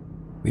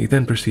 He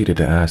then proceeded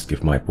to ask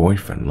if my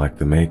boyfriend liked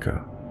the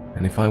makeup,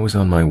 and if I was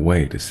on my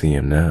way to see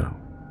him now.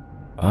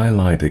 I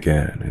lied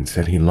again and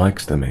said he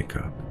likes the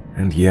makeup,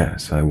 and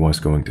yes, I was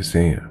going to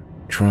see him,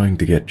 trying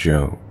to get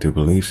Joe to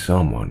believe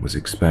someone was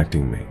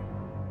expecting me.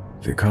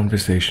 The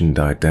conversation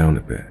died down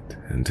a bit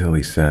until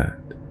he said,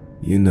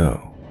 "You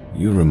know,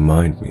 you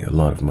remind me a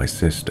lot of my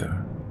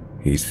sister,"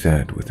 he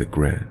said with a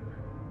grin.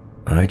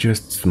 I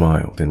just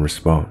smiled in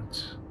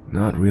response,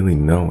 not really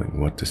knowing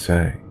what to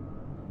say.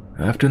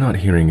 After not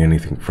hearing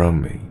anything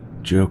from me,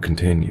 Joe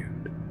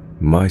continued,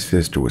 "My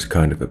sister was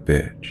kind of a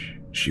bitch.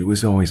 She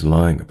was always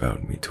lying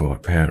about me to our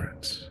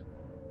parents.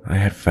 I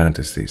had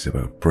fantasies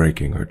about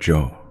breaking her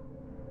jaw."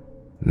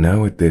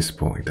 Now at this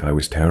point I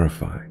was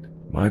terrified,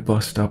 My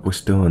bus stop was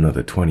still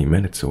another 20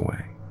 minutes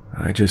away.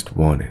 I just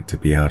wanted to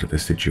be out of the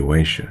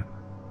situation.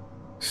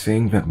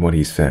 Seeing that what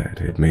he said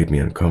had made me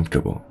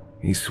uncomfortable,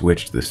 he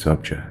switched the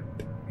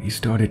subject. He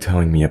started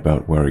telling me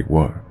about where he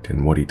worked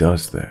and what he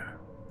does there.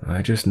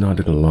 I just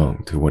nodded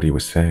along to what he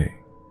was saying,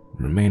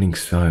 remaining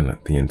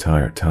silent the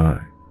entire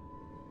time.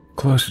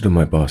 Closer to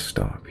my bus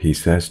stop, he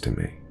says to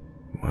me,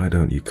 "Why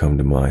don't you come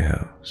to my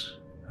house?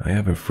 I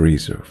have a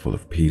freezer full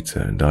of pizza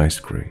and ice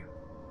cream.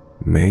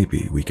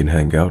 Maybe we can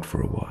hang out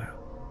for a while."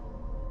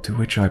 To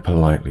which I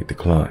politely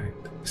declined,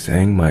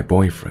 saying my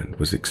boyfriend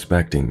was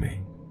expecting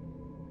me.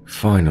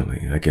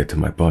 Finally, I get to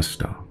my bus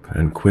stop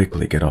and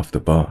quickly get off the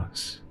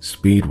bus,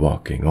 speed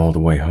walking all the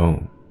way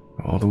home,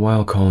 all the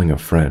while calling a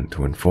friend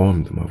to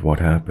inform them of what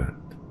happened.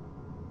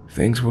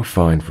 Things were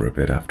fine for a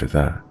bit after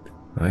that.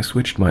 I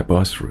switched my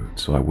bus route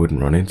so I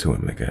wouldn't run into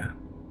him again.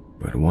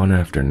 But one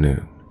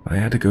afternoon, I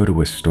had to go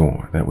to a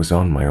store that was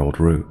on my old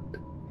route.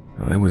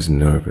 I was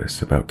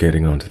nervous about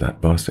getting onto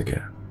that bus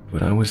again,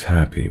 but I was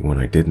happy when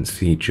I didn't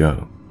see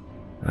Joe.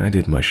 I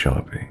did my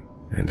shopping,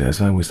 and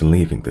as I was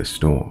leaving the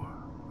store,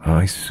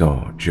 I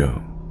saw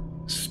Joe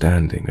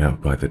standing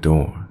out by the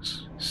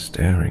doors,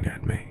 staring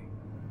at me.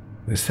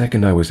 The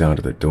second I was out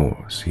of the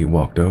doors, he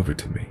walked over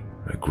to me,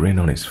 a grin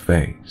on his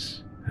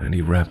face, and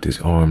he wrapped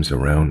his arms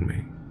around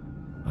me.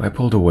 I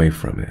pulled away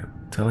from him,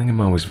 telling him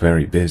I was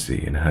very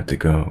busy and had to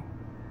go.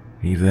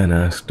 He then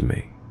asked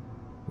me,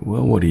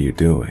 "Well, what are you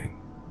doing?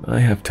 I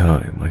have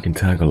time, I can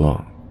tag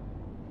along."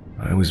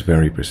 I was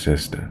very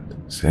persistent,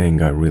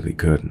 saying I really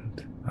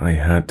couldn't. I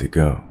had to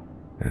go,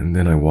 and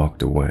then I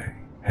walked away,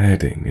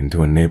 heading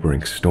into a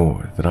neighboring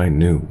store that I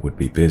knew would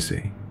be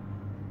busy.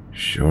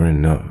 Sure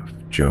enough,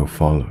 Joe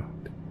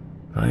followed.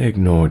 I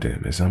ignored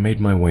him as I made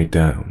my way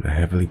down a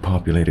heavily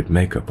populated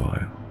makeup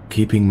aisle,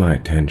 keeping my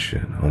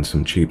attention on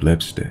some cheap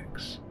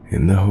lipsticks,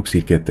 in the hopes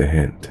he'd get the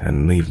hint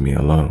and leave me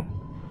alone.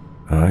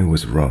 I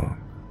was wrong.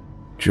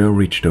 Joe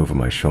reached over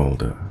my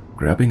shoulder,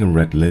 grabbing a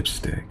red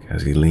lipstick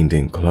as he leaned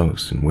in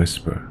close and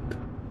whispered,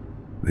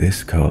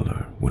 "This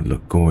color would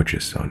look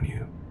gorgeous on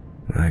you.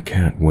 I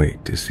can't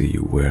wait to see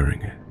you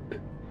wearing it."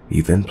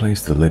 He then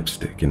placed the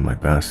lipstick in my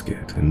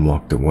basket and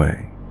walked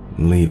away,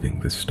 leaving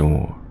the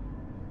store.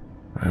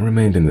 I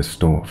remained in the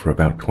store for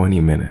about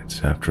 20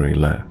 minutes after he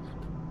left,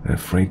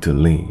 afraid to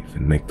leave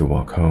and make the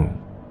walk home.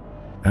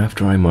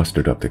 After I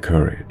mustered up the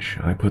courage,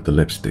 I put the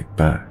lipstick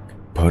back,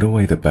 put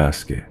away the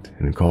basket,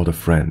 and called a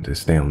friend to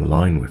stay on the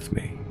line with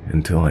me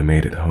until I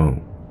made it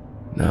home.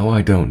 Now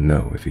I don't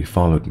know if he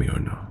followed me or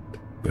not,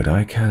 but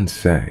I can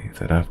say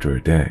that after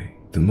a day,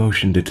 the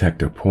motion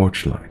detector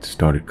porch lights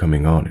started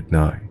coming on at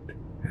night,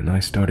 and I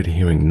started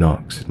hearing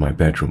knocks at my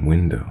bedroom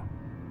window.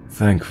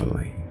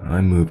 Thankfully,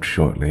 I moved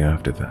shortly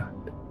after that,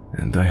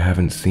 and I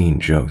haven't seen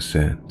Joe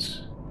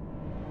since.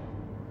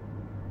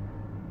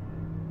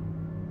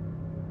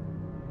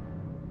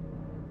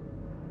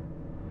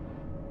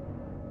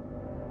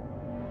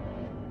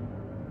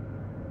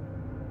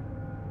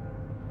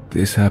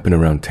 This happened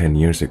around 10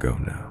 years ago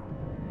now.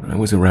 I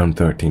was around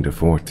 13 to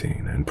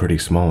 14 and pretty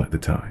small at the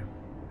time.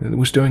 It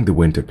was during the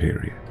winter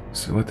period,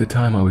 so at the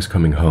time I was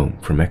coming home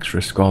from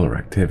extra scholar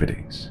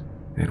activities.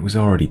 It was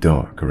already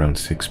dark around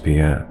 6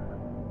 p.m.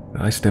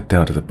 I stepped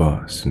out of the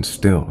bus and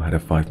still had a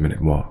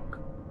 5-minute walk.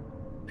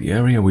 The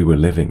area we were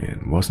living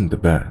in wasn't the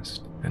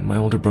best, and my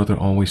older brother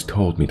always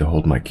told me to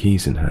hold my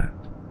keys in hand,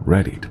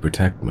 ready to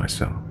protect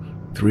myself.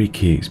 3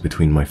 keys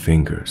between my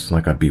fingers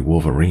like I'd be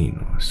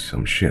Wolverine or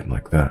some shit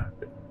like that.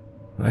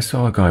 I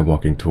saw a guy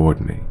walking toward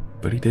me,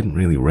 but he didn't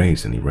really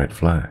raise any red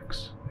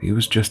flags. He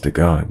was just a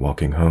guy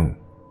walking home.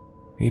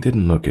 He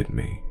didn't look at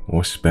me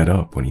or sped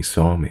up when he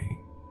saw me.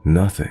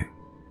 Nothing.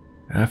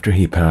 After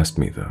he passed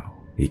me though,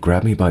 he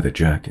grabbed me by the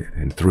jacket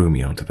and threw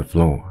me onto the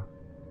floor.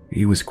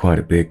 He was quite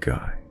a big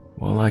guy,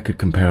 while I could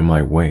compare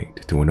my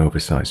weight to an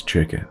oversized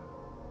chicken.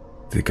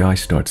 The guy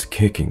starts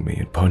kicking me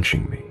and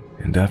punching me,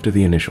 and after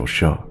the initial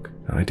shock,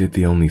 I did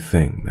the only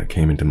thing that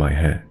came into my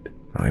head.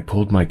 I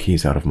pulled my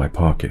keys out of my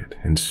pocket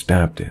and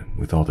stabbed him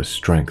with all the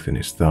strength in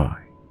his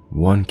thigh.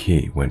 1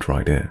 key went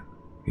right in.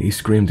 He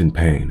screamed in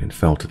pain and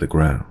fell to the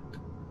ground.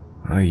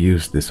 I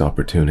used this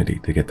opportunity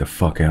to get the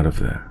fuck out of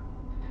there.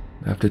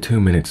 After 2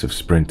 minutes of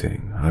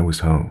sprinting, I was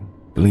home,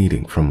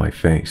 bleeding from my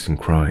face and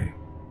crying.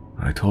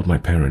 I told my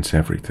parents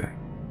everything.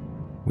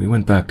 We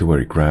went back to where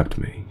he grabbed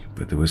me,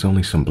 but there was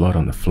only some blood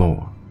on the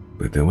floor,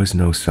 but there was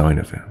no sign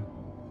of him.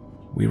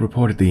 We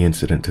reported the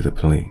incident to the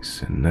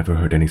police and never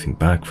heard anything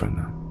back from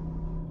them.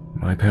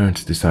 My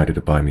parents decided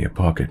to buy me a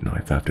pocket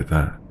knife after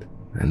that,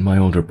 and my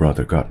older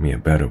brother got me a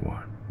better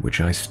one,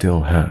 which I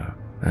still have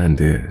and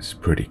is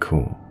pretty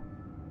cool.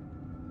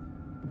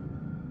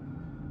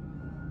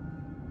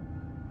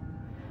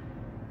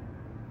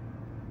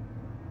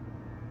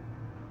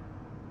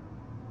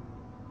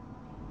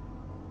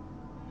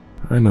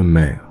 I'm a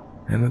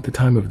male, and at the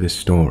time of this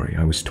story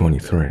I was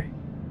 23.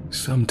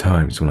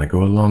 Sometimes when I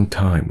go a long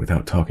time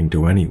without talking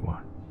to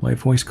anyone, my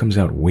voice comes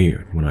out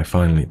weird when I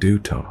finally do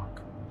talk.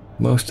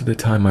 Most of the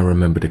time I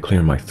remember to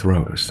clear my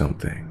throat or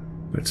something,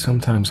 but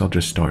sometimes I'll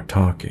just start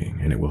talking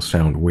and it will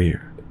sound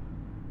weird.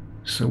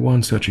 So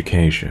one such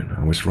occasion,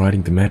 I was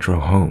riding the metro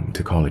home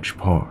to College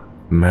Park,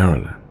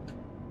 Maryland.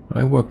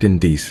 I worked in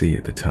DC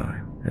at the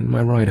time, and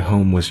my ride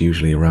home was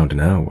usually around an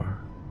hour.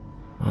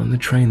 On the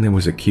train there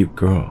was a cute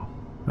girl.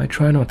 I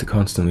try not to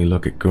constantly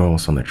look at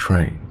girls on the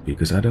train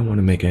because I don't want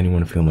to make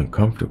anyone feel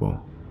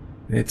uncomfortable.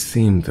 It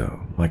seemed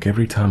though, like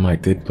every time I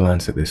did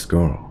glance at this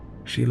girl,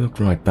 she looked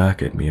right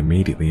back at me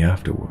immediately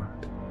afterward.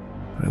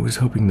 I was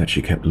hoping that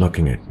she kept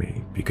looking at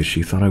me because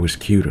she thought I was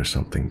cute or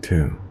something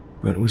too,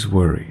 but was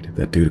worried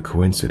that due to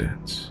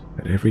coincidence,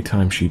 that every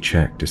time she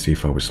checked to see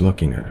if I was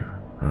looking at her,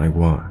 I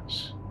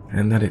was,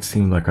 and that it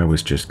seemed like I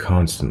was just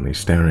constantly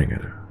staring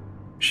at her.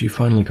 She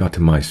finally got to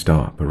my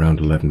stop around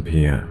 11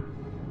 p.m.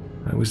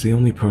 I was the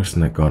only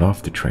person that got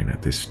off the train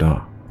at this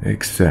stop,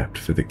 except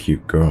for the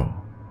cute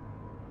girl.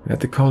 At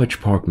the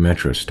College Park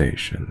metro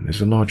station,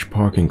 there's a large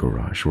parking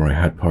garage where I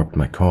had parked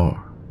my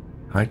car.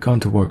 I'd gone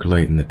to work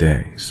late in the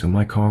day, so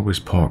my car was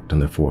parked on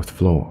the 4th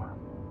floor.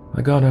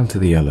 I got onto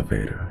the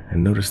elevator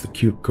and noticed the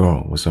cute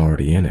girl was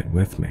already in it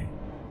with me.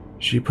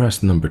 She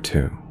pressed number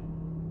 2.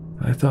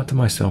 I thought to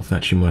myself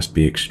that she must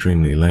be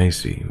extremely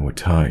lazy or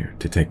tired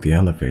to take the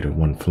elevator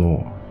 1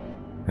 floor.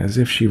 As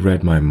if she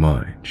read my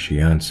mind, she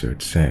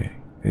answered saying,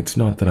 "It's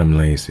not that I'm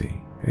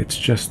lazy, it's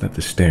just that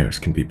the stairs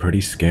can be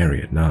pretty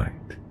scary at night."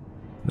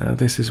 Now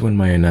this is when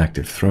my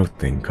inactive throat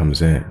thing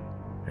comes in,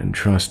 and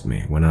trust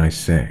me when I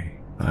say,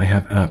 I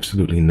have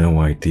absolutely no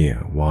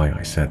idea why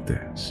I said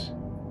this.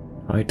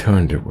 I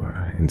turned to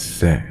her and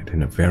said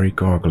in a very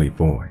gargly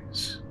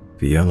voice,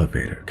 "The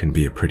elevator can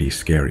be a pretty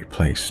scary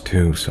place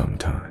too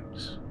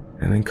sometimes,"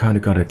 and then kinda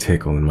got a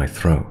tickle in my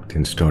throat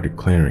and started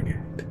clearing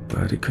it,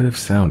 but it could have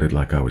sounded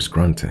like I was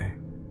grunting.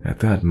 At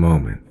that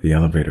moment, the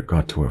elevator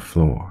got to her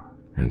floor,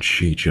 and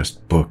she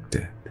just booked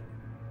it.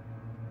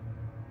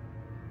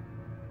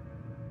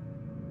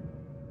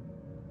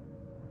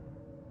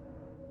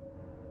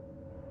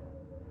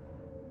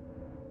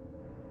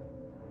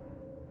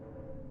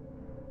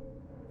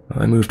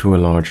 I moved to a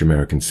large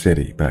American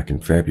city back in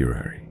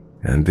February,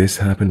 and this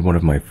happened one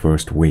of my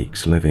first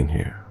weeks living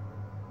here.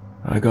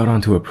 I got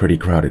onto a pretty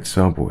crowded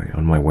subway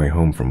on my way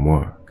home from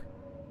work.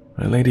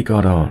 A lady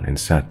got on and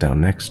sat down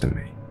next to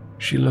me.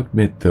 She looked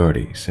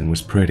mid-30s and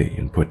was pretty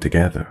and put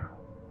together.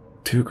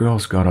 2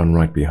 girls got on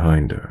right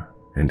behind her,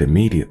 and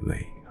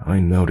immediately I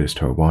noticed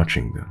her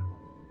watching them.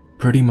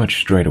 Pretty much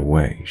straight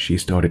away, she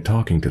started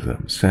talking to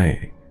them,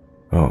 saying,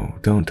 "Oh,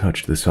 don't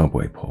touch the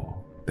subway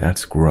pole.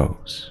 That's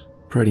gross."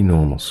 Pretty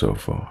normal so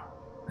far,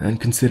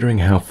 and considering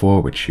how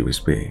forward she was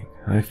being,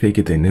 I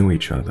figured they knew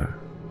each other.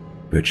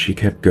 But she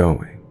kept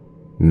going.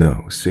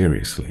 "No,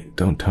 seriously,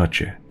 don't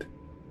touch it.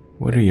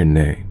 What are your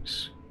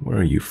names? Where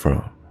are you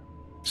from?"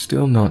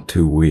 Still not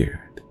too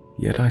weird,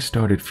 yet I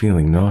started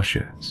feeling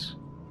nauseous.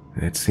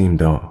 It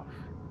seemed off.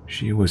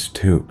 She was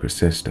too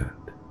persistent.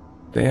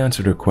 They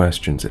answered her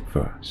questions at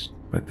first,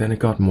 but then it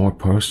got more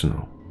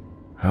personal.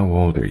 "How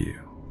old are you?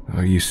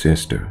 Are you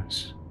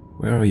sisters?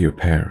 Where are your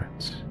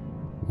parents?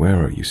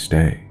 Where are you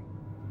staying?"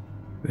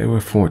 They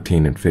were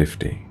 14 and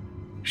 50.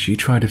 She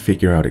tried to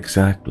figure out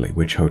exactly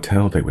which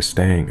hotel they were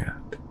staying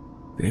at.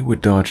 They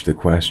would dodge the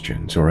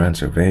questions or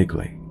answer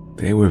vaguely.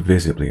 They were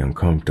visibly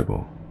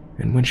uncomfortable,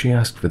 and when she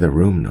asked for their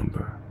room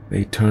number,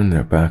 they turned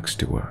their backs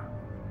to her.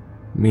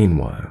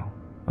 Meanwhile,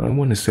 I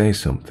want to say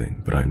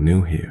something, but I'm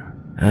new here,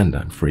 and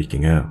I'm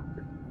freaking out.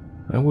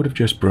 I would have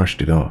just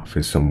brushed it off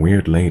as some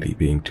weird lady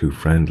being too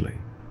friendly,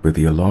 but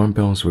the alarm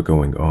bells were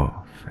going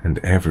off, and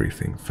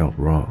everything felt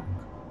wrong.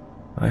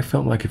 I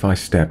felt like if I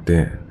stepped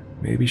in,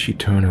 maybe she'd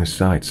turn her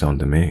sights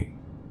onto me.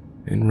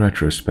 In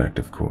retrospect,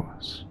 of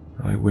course,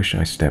 I wish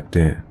I stepped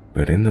in,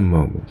 but in the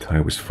moment I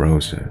was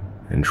frozen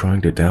and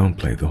trying to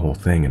downplay the whole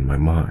thing in my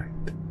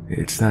mind.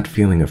 It's that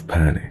feeling of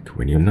panic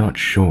when you're not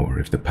sure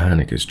if the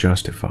panic is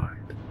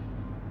justified.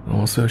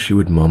 Also, she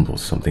would mumble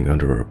something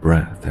under her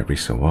breath every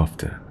so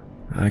often.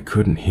 I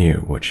couldn't hear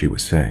what she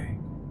was saying.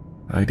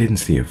 I didn't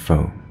see a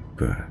phone,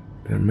 but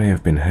there may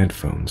have been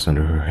headphones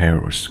under her hair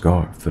or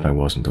scarf that I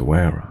wasn't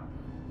aware of.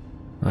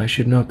 I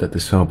should note that the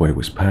subway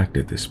was packed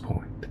at this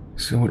point,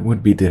 so it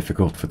would be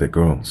difficult for the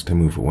girls to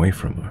move away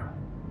from her.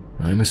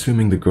 I'm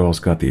assuming the girls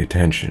got the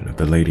attention of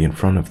the lady in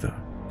front of them,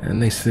 and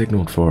they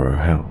signaled for her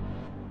help,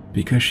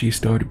 because she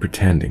started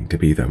pretending to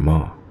be their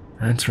mom,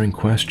 answering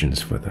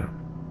questions for them,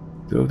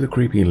 though the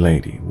creepy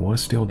lady was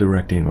still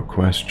directing her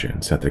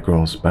questions at the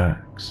girls'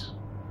 backs.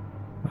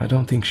 I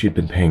don't think she'd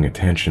been paying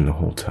attention the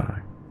whole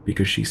time,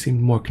 because she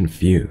seemed more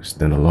confused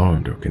than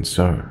alarmed or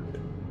concerned.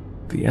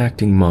 The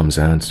acting mom's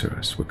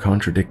answers were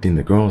contradicting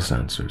the girls'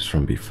 answers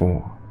from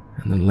before,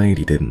 and the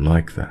lady didn't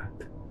like that.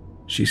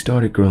 She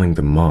started grilling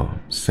the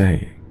mom,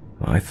 saying,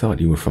 "I thought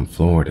you were from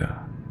Florida."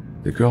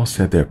 The girl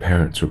said their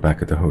parents were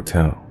back at the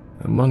hotel,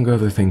 among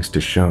other things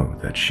to show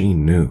that she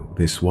knew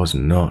this was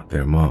not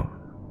their mom.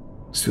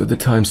 So the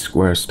Times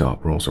Square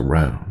stop rolls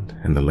around,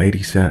 and the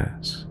lady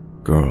says,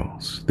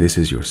 "Girls, this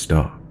is your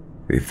stop.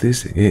 If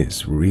this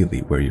is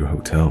really where your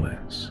hotel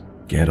is,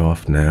 get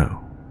off now."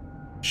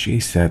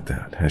 She said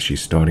that as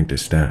she's starting to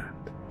stand,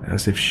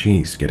 as if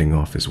she's getting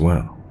off as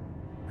well.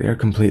 They are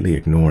completely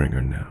ignoring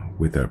her now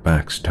with their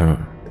backs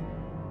turned.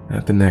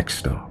 At the next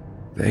stop,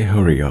 they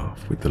hurry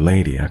off with the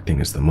lady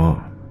acting as the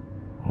mom,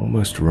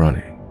 almost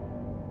running.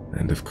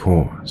 And of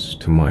course,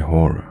 to my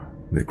horror,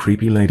 the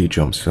creepy lady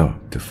jumps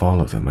up to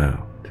follow them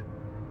out.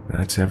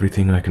 That's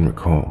everything I can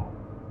recall.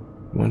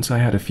 Once I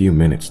had a few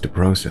minutes to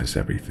process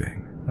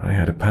everything, I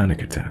had a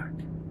panic attack.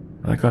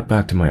 I got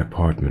back to my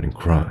apartment and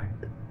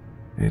cried.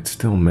 It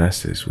still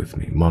messes with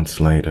me months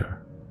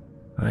later.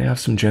 I have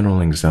some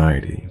general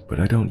anxiety, but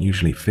I don't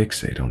usually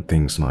fixate on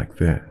things like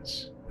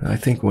this. I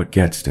think what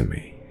gets to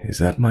me is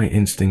that my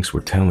instincts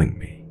were telling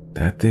me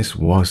that this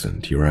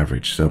wasn't your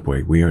average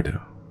subway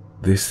weirdo.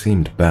 This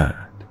seemed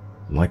bad,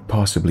 like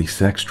possibly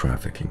sex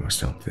trafficking or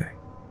something.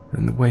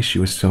 And the way she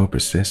was so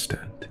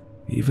persistent,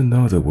 even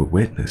though there were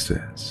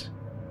witnesses,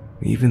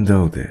 even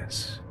though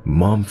this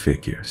mom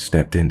figure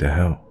stepped in to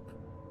help.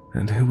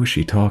 And who was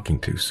she talking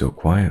to so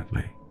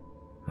quietly?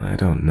 I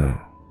don't know.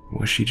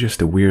 Was she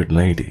just a weird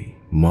lady,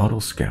 model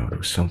scout,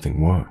 or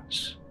something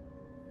worse?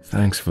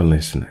 Thanks for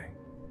listening.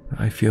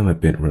 I feel a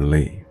bit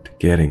relieved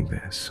getting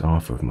this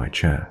off of my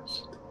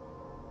chest.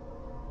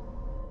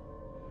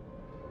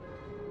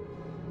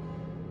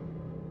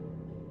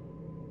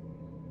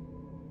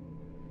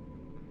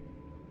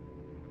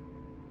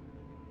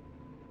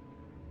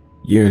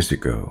 Years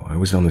ago, I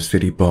was on the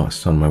city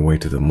bus on my way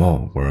to the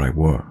mall where I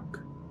work.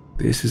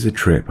 This is a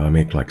trip I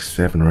make like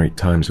 7 or 8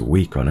 times a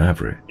week on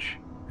average.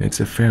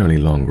 It's a fairly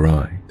long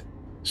ride.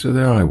 So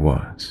there I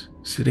was,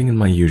 sitting in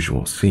my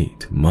usual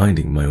seat,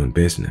 minding my own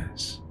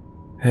business.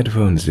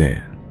 Headphones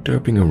in,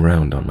 derping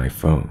around on my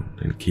phone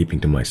and keeping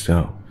to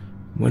myself,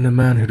 when a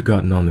man who'd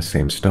gotten on the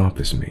same stop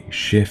as me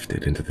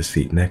shifted into the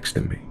seat next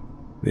to me.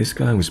 This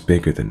guy was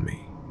bigger than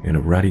me, in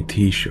a ratty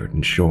t-shirt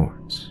and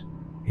shorts.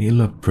 He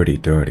looked pretty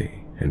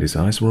dirty, and his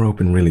eyes were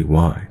open really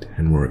wide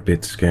and were a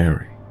bit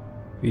scary.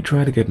 He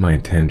tried to get my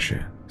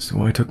attention,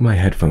 so I took my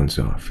headphones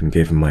off and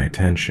gave him my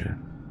attention.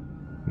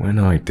 When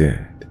I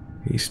did,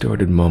 he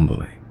started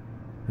mumbling.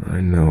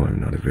 I know I'm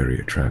not a very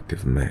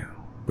attractive male,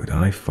 but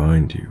I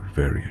find you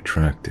very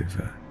attractive,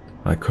 and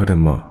I cut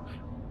him off,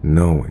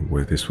 knowing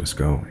where this was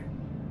going.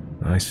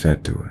 I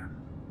said to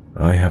him,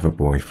 I have a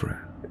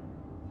boyfriend.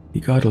 He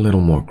got a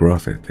little more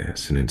gruff at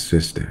this and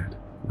insisted,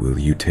 will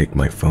you take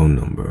my phone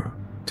number?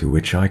 To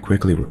which I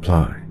quickly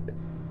replied,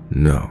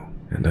 no,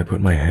 and I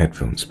put my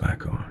headphones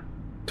back on,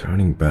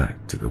 turning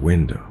back to the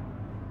window,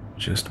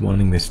 just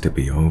wanting this to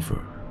be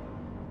over.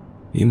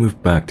 He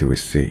moved back to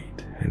his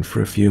seat, and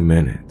for a few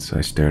minutes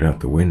I stared out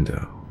the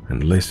window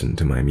and listened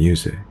to my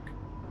music.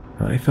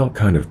 I felt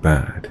kind of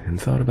bad and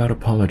thought about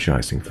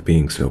apologizing for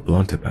being so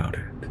blunt about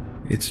it.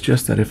 It's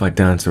just that if I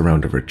dance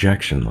around a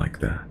rejection like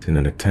that in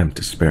an attempt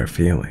to spare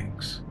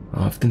feelings,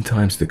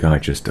 oftentimes the guy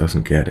just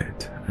doesn't get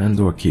it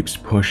and/or keeps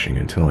pushing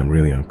until I'm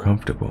really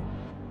uncomfortable.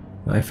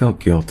 I felt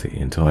guilty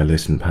until I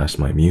listened past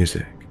my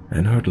music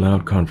and heard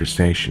loud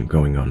conversation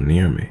going on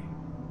near me.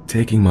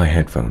 Taking my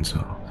headphones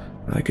off,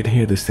 I could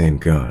hear the same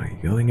guy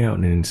yelling out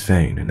an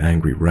insane and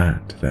angry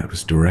rant that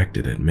was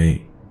directed at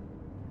me.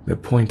 The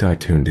point I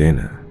tuned in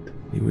at,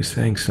 he was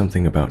saying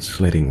something about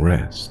slitting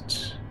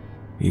wrists.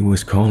 He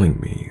was calling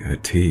me a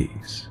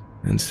tease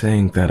and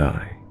saying that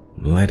I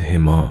led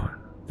him on,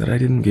 that I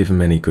didn't give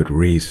him any good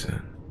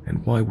reason,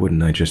 and why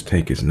wouldn't I just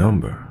take his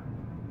number?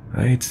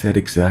 I had said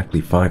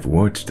exactly 5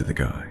 words to the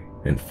guy,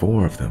 and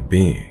 4 of them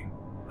being,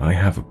 I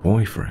have a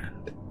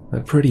boyfriend,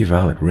 a pretty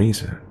valid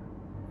reason.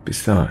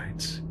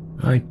 Besides,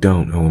 I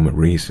don't owe him a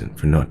reason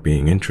for not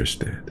being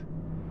interested.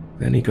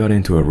 Then he got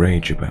into a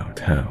rage about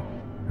how,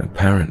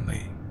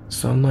 apparently,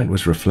 sunlight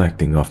was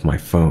reflecting off my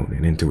phone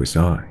and into his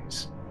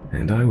eyes,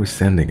 and I was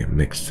sending him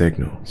mixed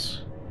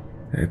signals.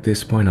 At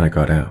this point I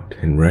got out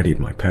and readied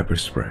my pepper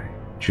spray,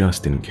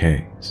 just in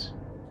case.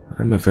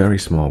 I'm a very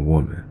small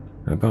woman,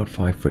 about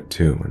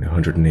 5'2" and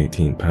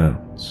 118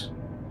 pounds.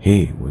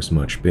 He was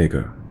much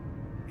bigger.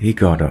 He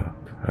got up,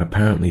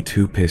 apparently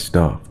too pissed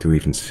off to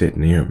even sit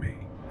near me,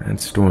 and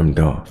stormed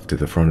off to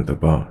the front of the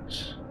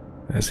bus.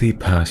 As he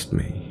passed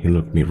me, he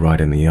looked me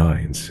right in the eye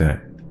and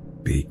said,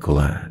 be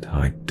glad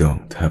I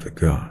don't have a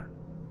gun.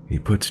 He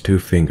puts 2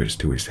 fingers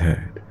to his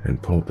head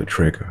and pulled the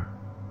trigger.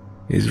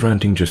 His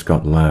ranting just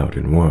got loud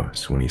and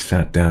worse when he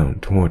sat down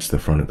towards the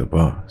front of the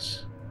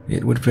bus.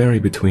 It would vary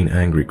between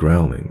angry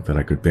growling that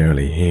I could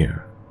barely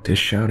hear to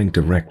shouting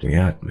directly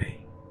at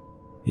me.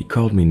 He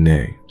called me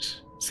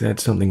names, said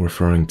something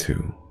referring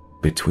to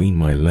between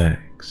my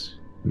legs,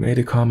 made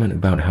a comment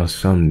about how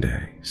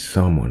someday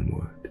someone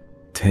would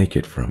take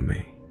it from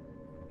me.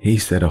 He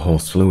said a whole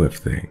slew of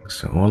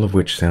things, all of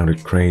which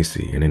sounded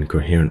crazy and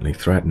incoherently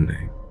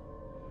threatening.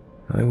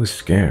 I was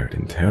scared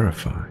and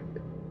terrified.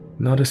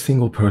 Not a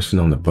single person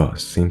on the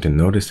bus seemed to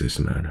notice this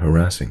man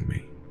harassing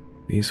me,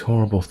 these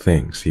horrible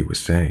things he was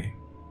saying.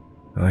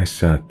 I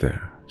sat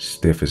there,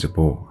 stiff as a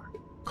board,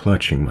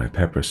 clutching my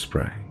pepper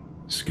spray,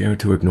 scared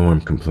to ignore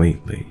him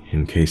completely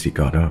in case he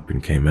got up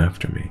and came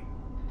after me.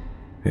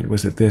 It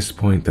was at this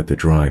point that the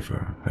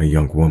driver, a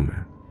young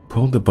woman,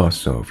 pulled the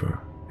bus over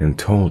and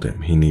told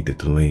him he needed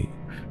to leave.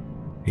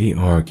 He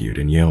argued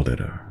and yelled at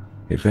her,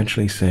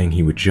 eventually saying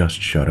he would just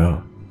shut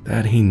up,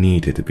 that he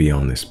needed to be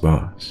on this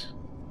bus.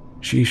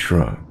 She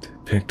shrugged,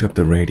 picked up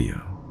the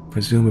radio,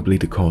 presumably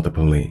to call the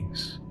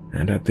police,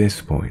 and at this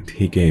point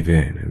he gave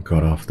in and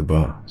got off the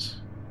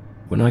bus.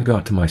 When I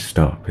got to my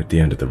stop at the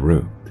end of the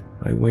route,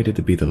 I waited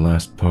to be the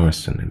last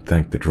person and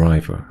thanked the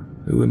driver,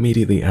 who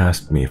immediately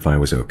asked me if I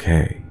was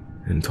okay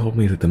and told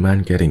me that the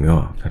man getting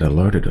off had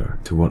alerted her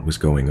to what was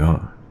going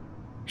on.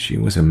 She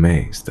was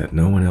amazed that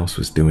no one else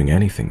was doing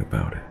anything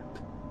about it.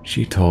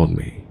 She told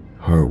me,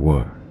 her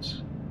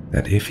words,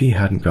 that if he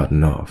hadn't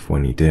gotten off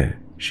when he did,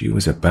 she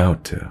was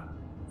about to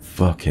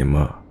fuck him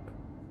up.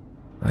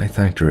 I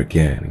thanked her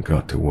again and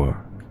got to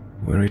work,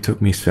 where it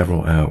took me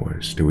several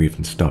hours to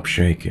even stop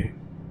shaking.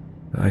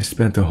 I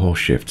spent the whole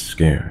shift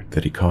scared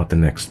that he caught the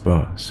next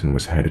bus and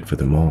was headed for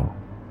the mall,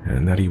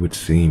 and that he would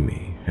see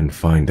me and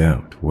find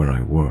out where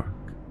I work.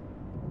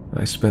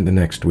 I spent the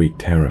next week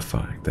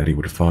terrified that he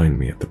would find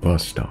me at the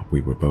bus stop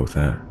we were both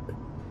at,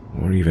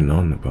 or even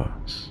on the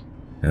bus,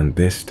 and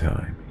this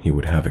time he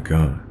would have a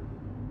gun.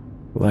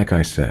 Like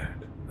I said,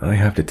 I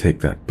have to take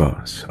that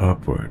bus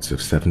upwards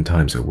of 7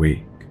 times a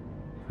week.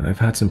 I've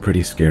had some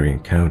pretty scary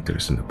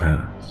encounters in the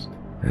past,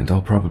 and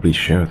I'll probably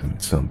share them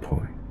at some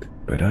point,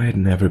 but I had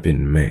never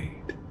been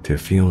made to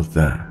feel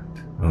that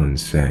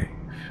unsafe.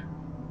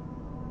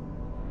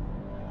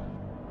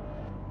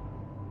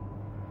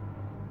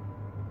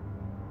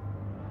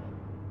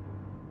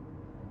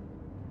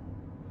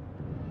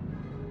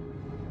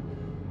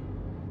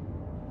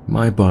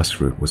 My bus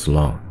route was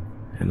long,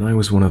 and I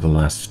was one of the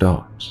last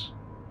stops.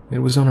 It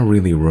was on a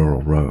really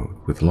rural road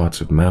with lots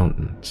of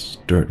mountains,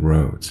 dirt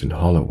roads, and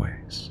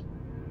holloways.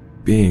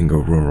 Being a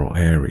rural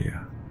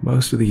area,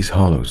 most of these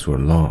hollows were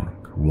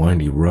long,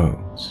 windy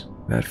roads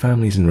that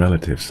families and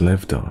relatives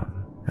lived on,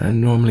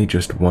 and normally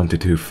just 1 to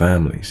 2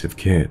 families of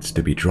kids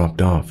to be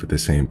dropped off at the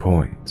same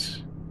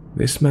points.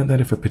 This meant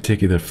that if a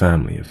particular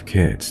family of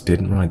kids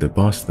didn't ride the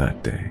bus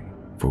that day,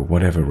 for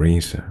whatever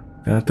reason,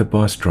 that the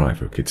bus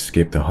driver could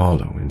skip the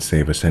hollow and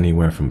save us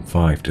anywhere from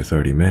 5 to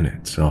 30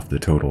 minutes off the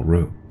total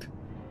route.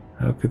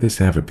 How could this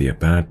ever be a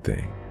bad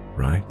thing,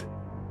 right?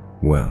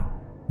 Well,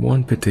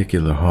 one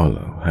particular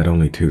hollow had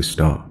only 2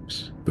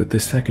 stops, but the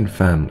second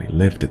family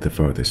lived at the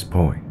furthest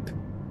point.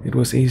 It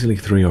was easily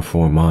 3 or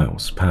 4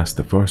 miles past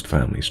the first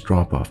family's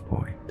drop-off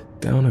point,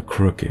 down a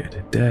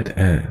crooked,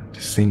 dead-end,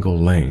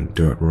 single-lane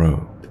dirt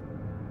road.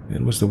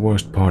 It was the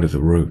worst part of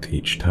the route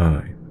each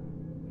time.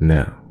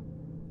 Now,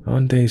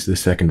 on days the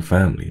second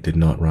family did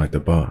not ride the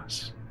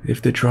bus,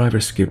 if the driver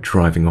skipped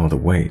driving all the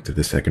way to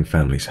the second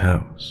family's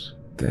house,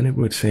 then it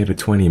would save a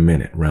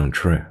 20-minute round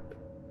trip.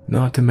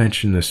 Not to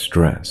mention the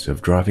stress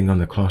of driving on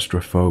the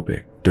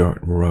claustrophobic dirt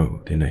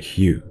road in a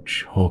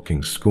huge,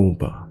 hulking school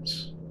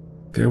bus.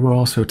 There were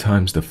also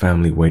times the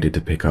family waited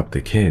to pick up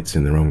the kids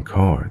in their own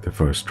car at the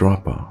first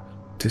drop-off,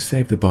 to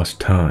save the bus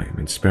time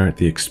and spare it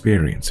the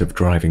experience of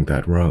driving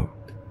that road.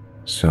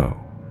 So,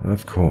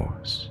 of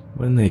course,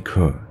 when they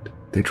could,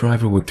 the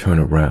driver would turn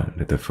around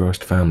at the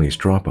first family's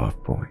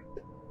drop-off point.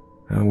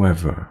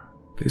 However,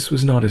 this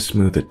was not as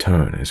smooth a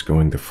turn as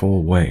going the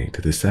full way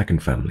to the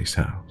second family's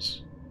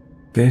house.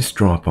 This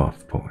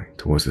drop-off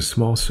point was a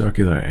small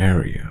circular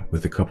area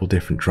with a couple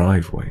different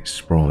driveways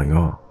sprawling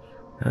off,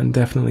 and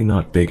definitely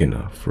not big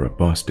enough for a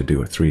bus to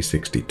do a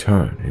 360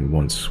 turn in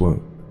one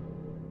swoop.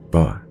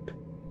 But,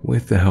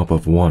 with the help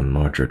of one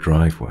larger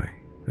driveway,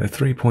 a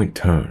 3-point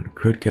turn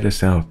could get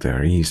us out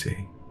there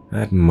easy.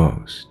 At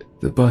most,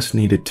 the bus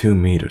needed 2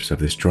 meters of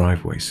this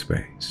driveway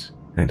space,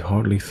 and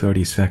hardly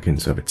 30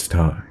 seconds of its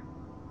time.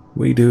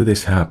 We do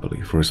this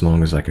happily for as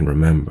long as I can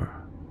remember,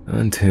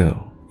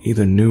 until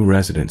either new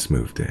residents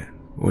moved in,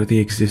 or the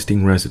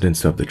existing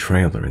residents of the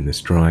trailer in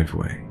this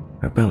driveway,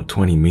 about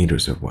 20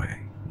 meters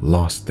away,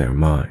 lost their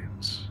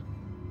minds.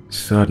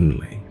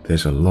 Suddenly,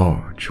 there's a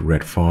large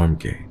red farm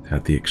gate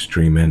at the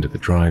extreme end of the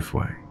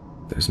driveway.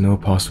 There's no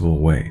possible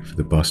way for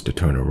the bus to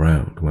turn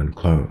around when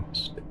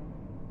closed.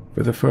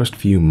 For the first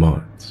few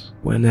months,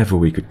 whenever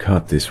we could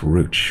cut this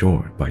route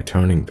short by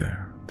turning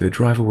there, the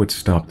driver would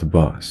stop the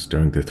bus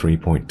during the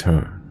 3-point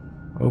turn,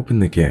 open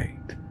the gate,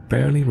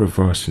 barely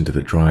reverse into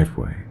the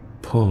driveway,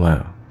 pull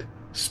out,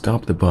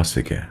 stop the bus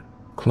again,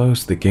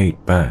 close the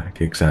gate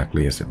back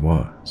exactly as it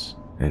was,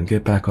 and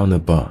get back on the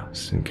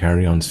bus and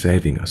carry on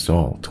saving us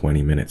all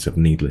 20 minutes of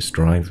needless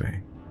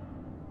driving.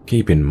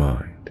 Keep in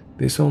mind,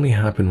 this only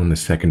happened when the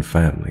second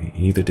family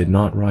either did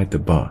not ride the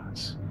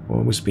bus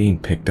or was being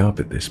picked up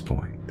at this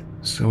point,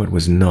 so it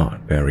was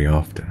not very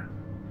often.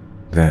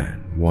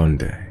 Then, one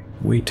day,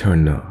 we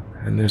turn up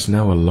and there's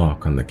now a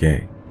lock on the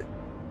gate.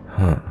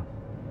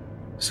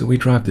 So we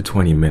drive the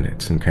 20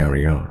 minutes and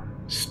carry on.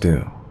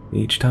 Still,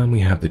 each time we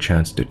have the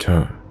chance to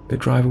turn, the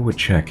driver would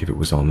check if it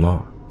was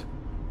unlocked.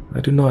 I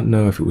do not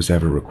know if it was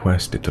ever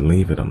requested to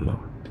leave it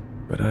unlocked,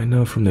 but I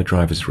know from the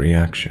driver's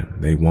reaction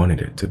they wanted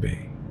it to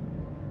be.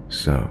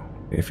 So,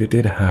 if it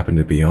did happen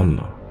to be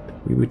unlocked,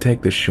 we would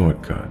take the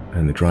shortcut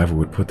and the driver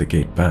would put the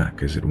gate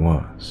back as it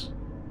was.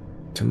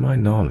 To my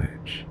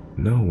knowledge,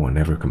 no one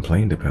ever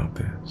complained about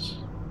this.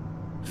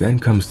 Then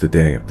comes the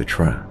day of the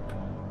trap.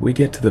 We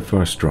get to the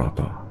first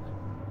drop-off.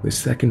 The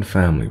second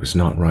family was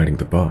not riding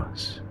the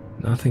bus.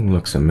 Nothing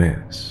looks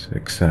amiss,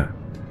 except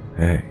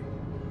Hey,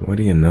 what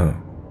do you know?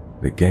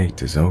 The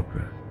gate is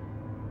open.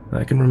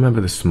 I can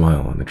remember the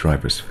smile on the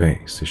driver's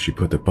face as she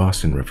put the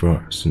bus in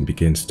reverse and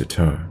begins to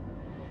turn.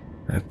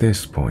 At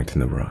this point in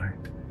the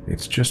ride,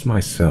 it's just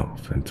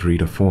myself and 3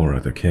 to 4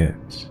 other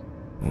kids,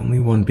 only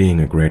one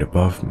being a grade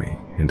above me,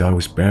 and I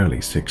was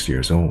barely 6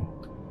 years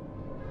old.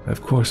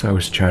 Of course, I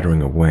was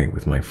chattering away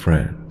with my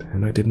friend,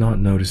 and I did not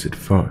notice at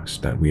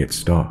first that we had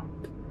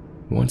stopped.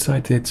 Once I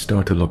did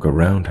start to look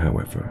around,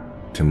 however,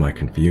 to my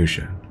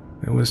confusion,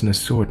 there was an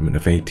assortment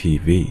of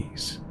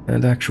ATVs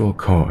and actual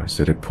cars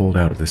that had pulled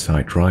out of the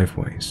side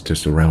driveways to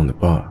surround the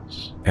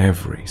bus,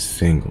 every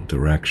single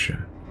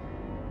direction.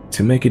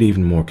 To make it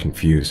even more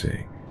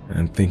confusing,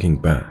 and thinking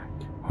back,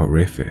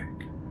 horrific,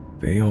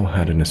 they all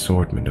had an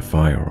assortment of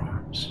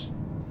firearms.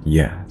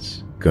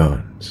 Yes,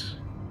 guns.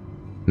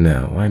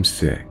 Now, I'm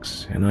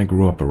 6, and I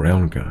grew up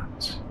around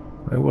guns.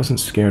 I wasn't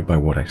scared by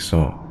what I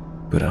saw,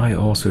 but I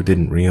also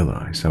didn't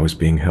realize I was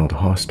being held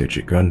hostage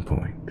at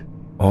gunpoint.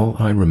 All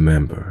I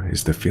remember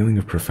is the feeling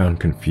of profound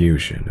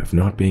confusion of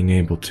not being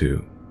able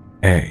to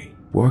A.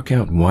 Work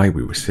out why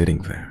we were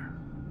sitting there,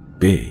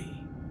 B.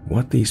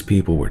 What these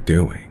people were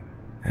doing,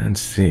 and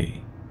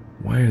C.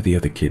 Why are the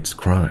other kids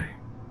crying?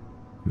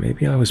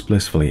 Maybe I was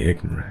blissfully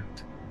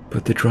ignorant,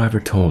 but the driver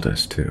told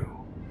us to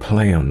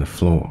play on the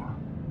floor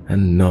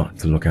and not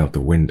to look out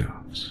the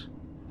windows.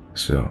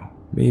 So,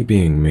 me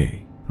being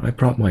me, I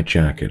propped my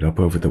jacket up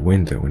over the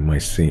window in my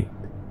seat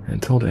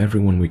and told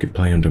everyone we could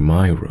play under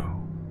my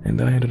row, and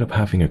I ended up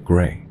having a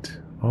great,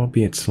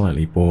 albeit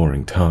slightly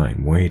boring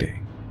time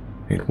waiting.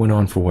 It went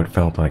on for what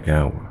felt like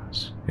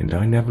hours, and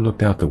I never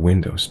looked out the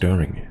windows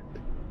during it.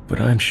 But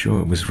I'm sure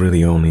it was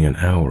really only an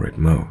hour at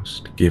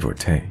most, give or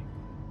take,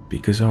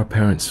 because our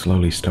parents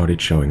slowly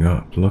started showing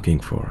up looking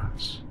for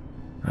us.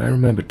 I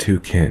remember 2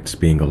 kids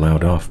being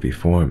allowed off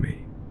before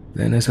me.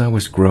 Then as I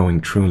was growing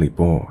truly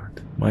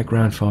bored, my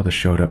grandfather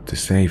showed up to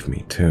save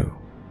me too.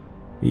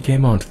 He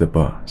came onto the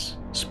bus,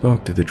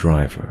 spoke to the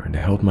driver, and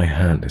held my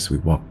hand as we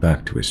walked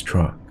back to his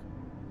truck.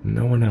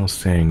 No one else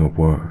saying a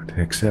word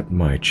except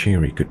my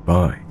cheery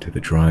goodbye to the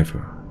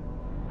driver.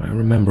 I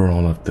remember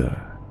all of the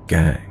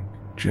gang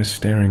just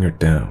staring her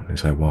down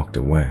as I walked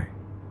away.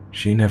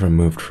 She never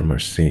moved from her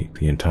seat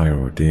the entire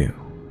ordeal.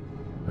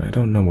 I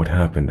don't know what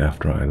happened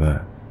after I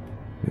left.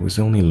 It was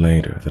only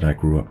later that I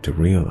grew up to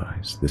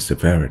realize the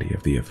severity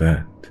of the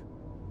event.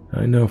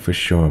 I know for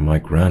sure my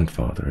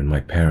grandfather and my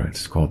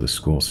parents called the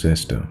school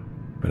system,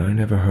 but I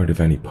never heard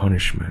of any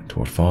punishment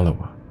or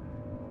follow-up.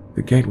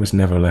 The gate was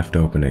never left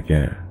open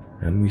again,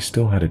 and we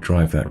still had to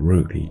drive that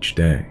route each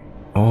day,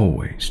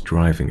 always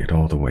driving it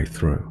all the way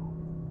through.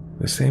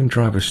 The same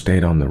driver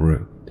stayed on the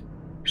route.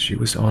 She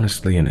was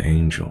honestly an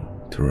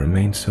angel to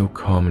remain so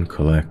calm and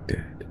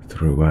collected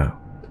throughout.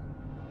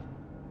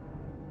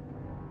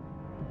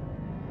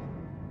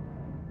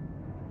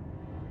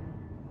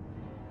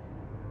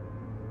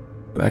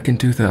 Back in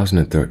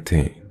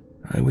 2013,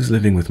 I was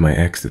living with my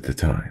ex at the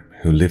time,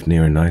 who lived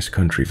near a nice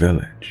country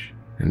village,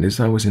 and as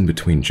I was in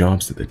between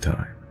jobs at the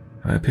time,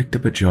 I picked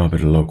up a job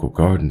at a local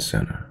garden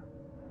center.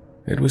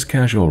 It was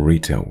casual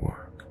retail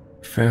work,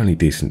 fairly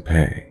decent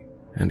pay,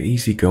 and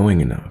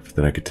easygoing enough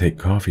that I could take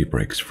coffee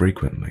breaks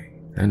frequently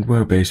and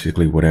wear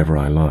basically whatever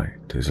I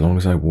liked as long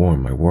as I wore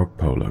my work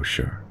polo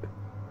shirt.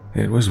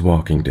 It was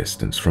walking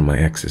distance from my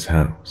ex's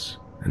house,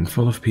 and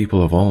full of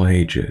people of all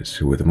ages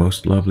who were the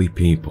most lovely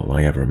people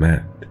I ever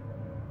met.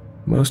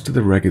 Most of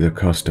the regular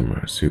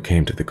customers who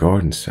came to the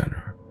garden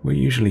center were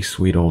usually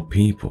sweet old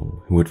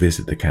people who would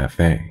visit the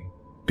cafe,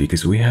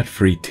 because we had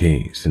free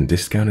teas and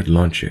discounted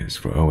lunches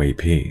for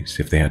OAPs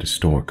if they had a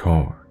store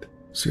card,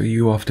 so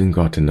you often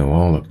got to know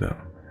all of them,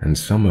 and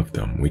some of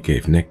them we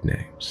gave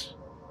nicknames.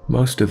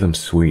 Most of them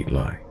sweet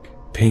like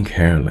Pink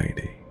Hair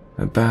Lady,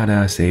 a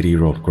badass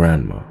 80-year-old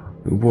grandma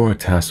who wore a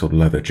tasseled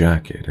leather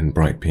jacket and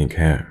bright pink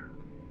hair.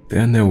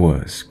 Then there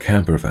was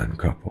Campervan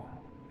Couple,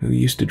 who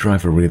used to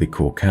drive a really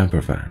cool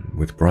camper van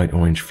with bright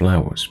orange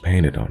flowers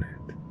painted on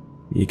it.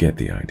 You get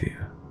the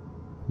idea.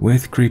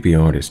 With Creepy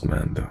Artist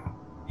Man though,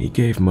 he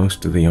gave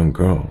most of the young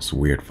girls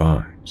weird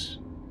vibes.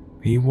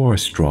 He wore a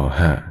straw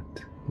hat,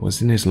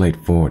 was in his late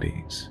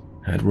 40s,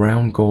 had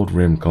round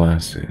gold-rimmed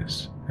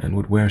glasses, and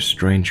would wear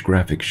strange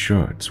graphic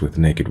shirts with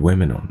naked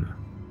women on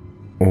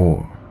them.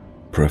 Or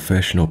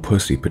Professional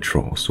Pussy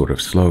Patrol sort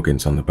of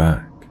slogans on the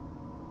back.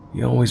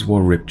 He always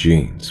wore ripped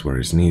jeans where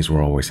his knees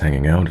were always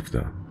hanging out of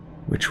them,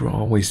 which were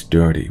always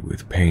dirty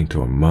with paint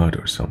or mud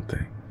or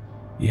something.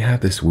 He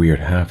had this weird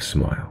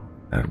half-smile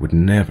that would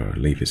never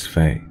leave his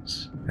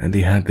face, and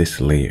he had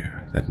this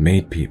leer that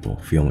made people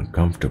feel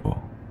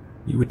uncomfortable.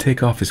 He would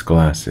take off his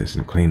glasses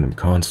and clean them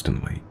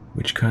constantly,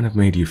 which kind of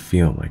made you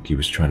feel like he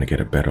was trying to get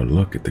a better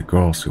look at the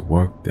girls who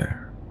worked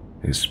there,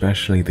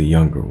 especially the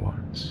younger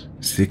ones,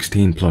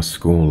 16-plus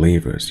school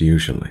leavers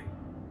usually.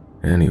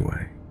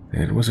 Anyway,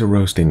 it was a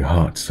roasting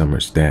hot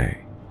summer's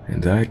day,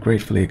 and I had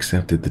gratefully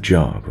accepted the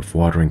job of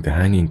watering the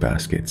hanging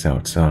baskets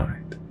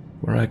outside,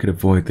 where I could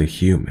avoid the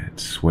humid,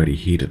 sweaty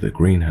heat of the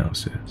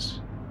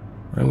greenhouses.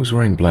 I was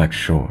wearing black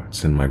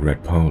shorts and my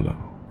red polo,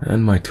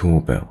 and my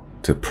tool belt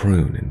to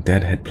prune and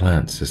deadhead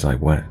plants as I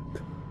went.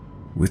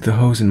 With the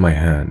hose in my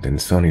hand and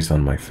sunnies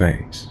on my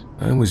face,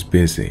 I was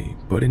busy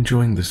but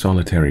enjoying the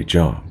solitary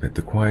job at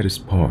the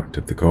quietest part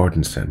of the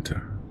garden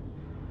center.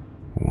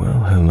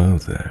 Well, hello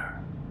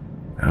there.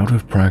 Out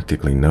of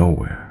practically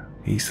nowhere,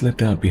 he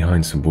slipped out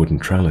behind some wooden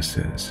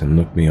trellises and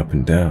looked me up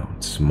and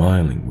down,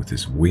 smiling with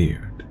his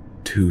weird,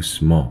 too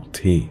small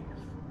teeth.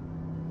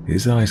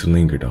 His eyes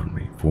lingered on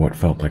me for what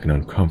felt like an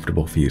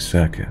uncomfortable few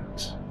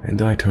seconds,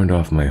 and I turned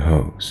off my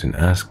hose and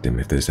asked him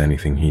if there's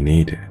anything he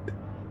needed.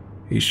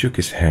 He shook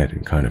his head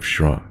and kind of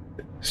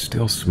shrugged,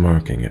 still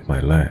smirking at my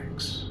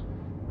legs.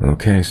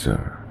 Okay,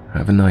 sir.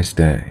 Have a nice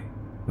day.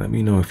 Let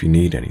me know if you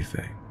need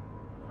anything.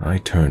 I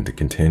turned to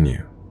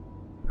continue.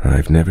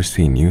 I've never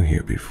seen you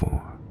here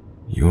before.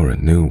 You're a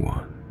new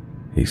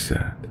one, he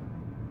said.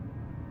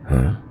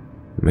 Huh?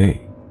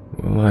 Me?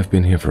 Well, I've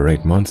been here for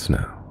 8 months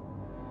now.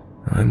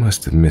 I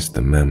must have missed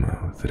the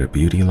memo that a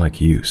beauty like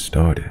you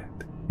started.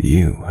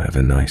 You have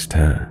a nice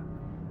tan.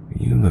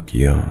 You look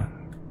young.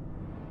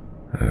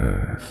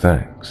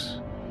 Thanks.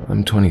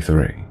 I'm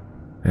 23.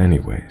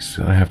 Anyways,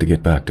 I have to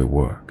get back to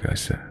work, I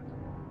said.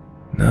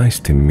 Nice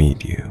to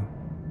meet you,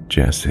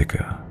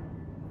 Jessica.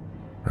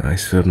 I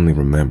suddenly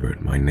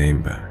remembered my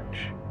name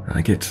badge.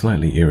 I get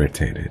slightly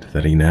irritated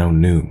that he now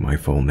knew my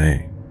full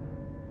name.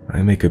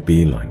 I make a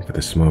beeline for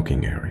the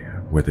smoking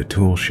area where the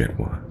tool shed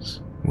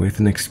was, with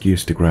an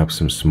excuse to grab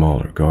some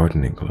smaller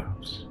gardening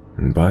gloves,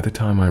 and by the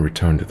time I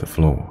returned to the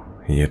floor,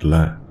 he had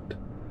left.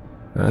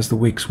 As the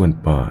weeks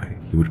went by,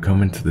 he would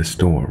come into the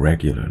store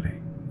regularly,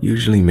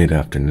 usually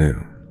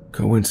mid-afternoon,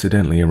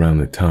 coincidentally around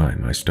the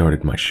time I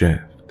started my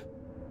shift.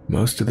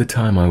 Most of the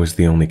time I was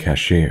the only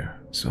cashier,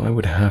 so I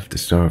would have to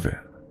serve him.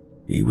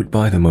 He would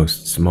buy the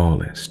most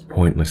smallest,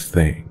 pointless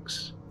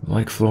things,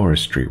 like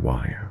floristry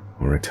wire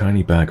or a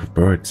tiny bag of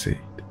birdseed.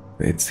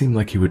 It seemed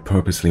like he would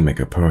purposely make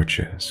a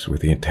purchase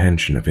with the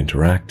intention of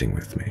interacting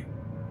with me.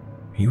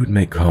 He would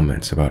make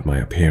comments about my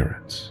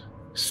appearance,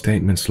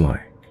 statements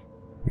like,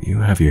 "You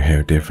have your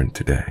hair different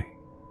today.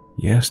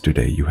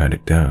 Yesterday you had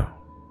it down.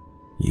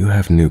 You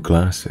have new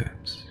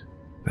glasses.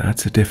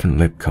 That's a different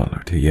lip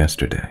color to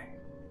yesterday."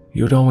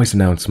 He would always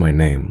announce my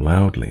name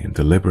loudly and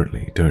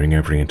deliberately during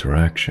every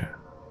interaction.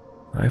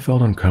 I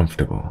felt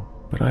uncomfortable,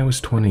 but I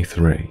was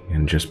 23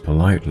 and just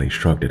politely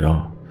shrugged it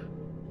off.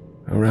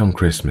 Around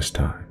Christmas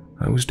time,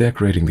 I was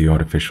decorating the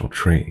artificial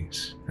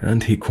trees,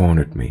 and he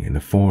cornered me in the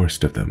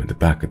forest of them in the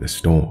back of the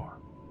store.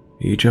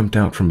 He jumped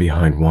out from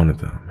behind one of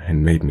them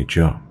and made me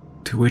jump,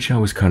 to which I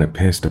was kinda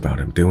pissed about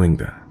him doing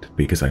that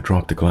because I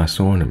dropped a glass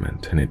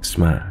ornament and it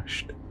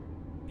smashed.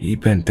 He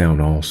bent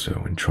down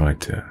also and tried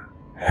to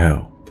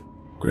help,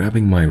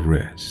 grabbing my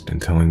wrist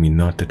and telling me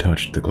not to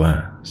touch the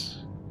glass.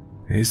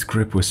 His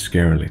grip was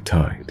scarily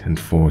tight and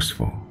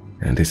forceful,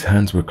 and his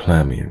hands were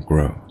clammy and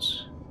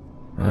gross.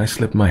 I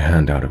slipped my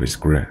hand out of his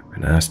grip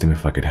and asked him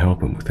if I could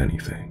help him with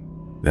anything.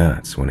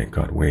 That's when it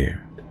got weird.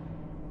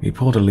 He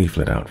pulled a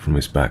leaflet out from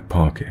his back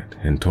pocket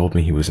and told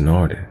me he was an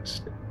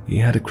artist. He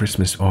had a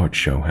Christmas art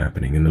show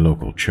happening in the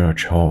local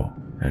church hall,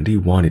 and he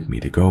wanted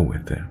me to go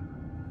with him.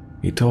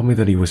 He told me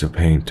that he was a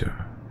painter,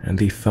 and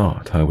he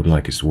thought I would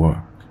like his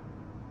work.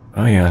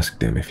 I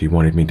asked him if he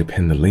wanted me to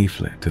pin the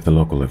leaflet to the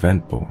local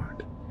event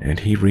board, and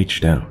he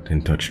reached out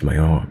and touched my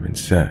arm and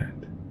said,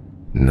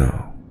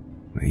 "No.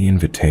 The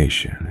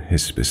invitation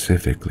is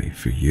specifically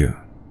for you."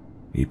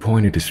 He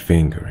pointed his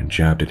finger and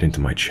jabbed it into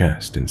my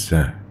chest and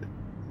said,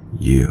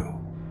 "You."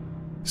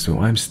 So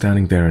I'm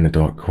standing there in a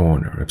dark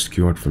corner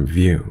obscured from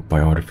view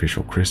by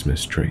artificial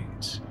Christmas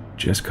trees,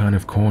 just kind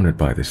of cornered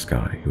by this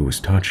guy who was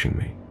touching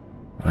me.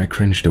 I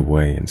cringed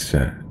away and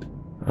said,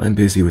 "I'm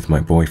busy with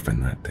my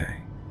boyfriend that day.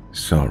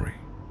 Sorry."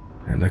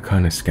 And I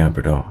kind of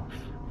scampered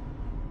off.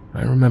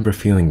 I remember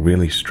feeling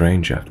really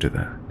strange after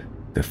that.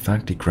 The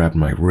fact he grabbed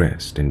my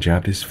wrist and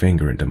jabbed his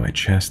finger into my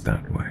chest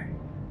that way.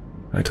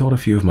 I told a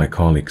few of my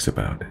colleagues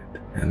about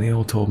it, and they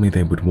all told me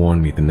they would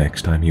warn me the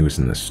next time he was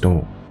in the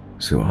store,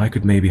 so I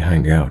could maybe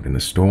hang out in the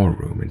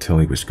storeroom until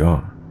he was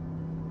gone.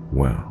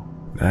 Well,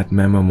 that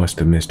memo must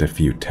have missed a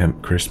few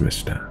temp Christmas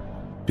staff,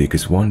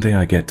 because one day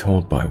I get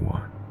told by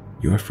one,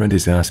 "Your friend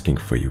is asking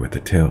for you at the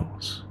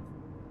tills."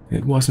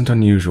 It wasn't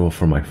unusual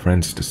for my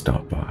friends to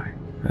stop by,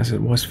 as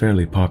it was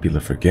fairly popular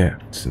for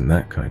gifts and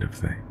that kind of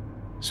thing.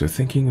 So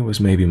thinking it was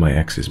maybe my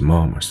ex's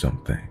mom or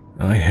something,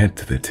 I head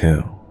to the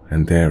till,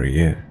 and there he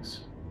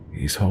is.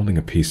 He's holding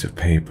a piece of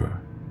paper.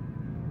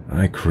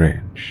 I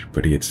cringe,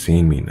 but he had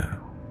seen me now,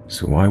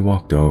 so I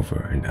walked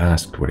over and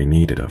asked what he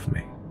needed of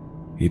me.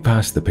 He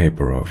passed the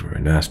paper over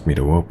and asked me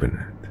to open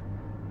it.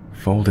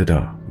 Folded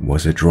up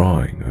was a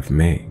drawing of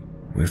me,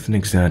 with an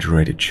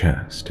exaggerated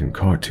chest and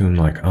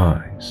cartoon-like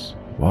eyes,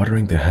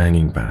 watering the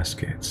hanging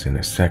baskets in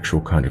a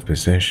sexual kind of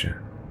position.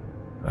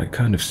 I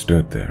kind of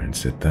stood there and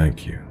said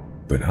thank you,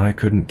 but I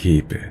couldn't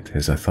keep it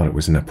as I thought it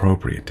was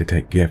inappropriate to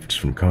take gifts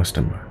from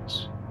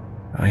customers.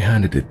 I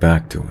handed it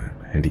back to him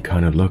and he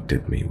kind of looked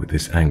at me with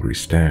this angry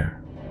stare.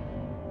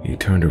 He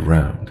turned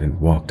around and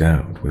walked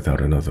out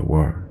without another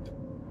word.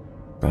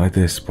 By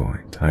this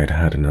point, I had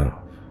had enough.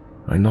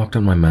 I knocked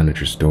on my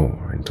manager's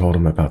door and told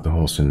him about the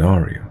whole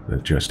scenario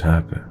that just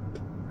happened.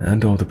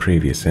 and all the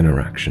previous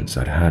interactions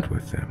I'd had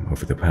with him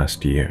over the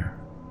past year.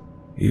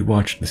 He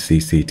watched the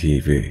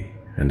CCTV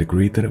and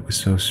agreed that it was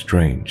so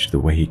strange the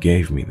way he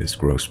gave me this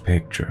gross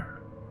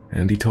picture,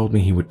 and he told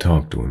me he would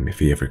talk to him if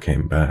he ever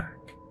came back.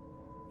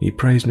 He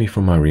praised me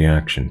for my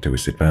reaction to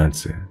his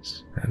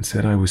advances and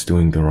said I was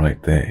doing the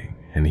right thing,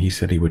 and he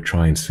said he would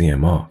try and see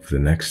him off the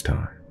next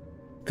time.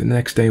 The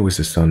next day was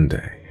a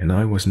Sunday and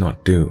I was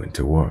not due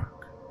into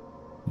work.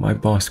 My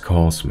boss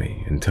calls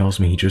me and tells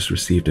me he just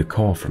received a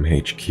call from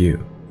HQ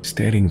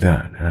stating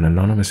that an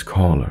anonymous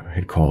caller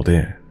had called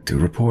in to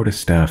report a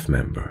staff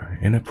member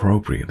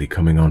inappropriately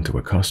coming onto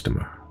a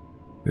customer.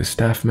 The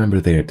staff member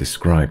they had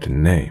described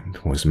and named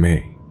was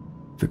me.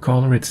 The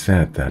caller had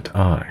said that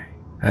I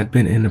had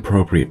been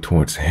inappropriate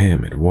towards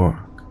him at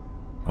work,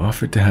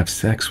 offered to have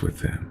sex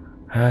with him,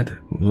 had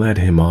led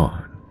him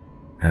on,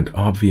 and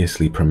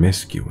obviously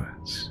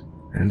promiscuous,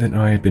 and that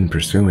I had been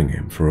pursuing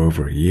him for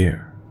over a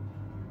year.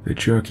 The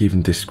jerk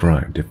even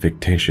described a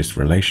fictitious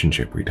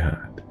relationship we'd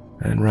had,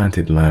 and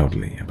ranted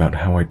loudly about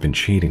how I'd been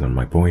cheating on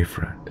my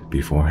boyfriend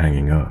before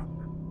hanging up.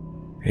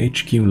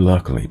 HQ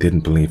luckily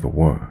didn't believe a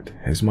word,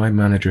 as my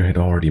manager had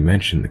already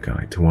mentioned the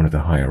guy to one of the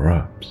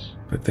higher-ups,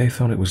 but they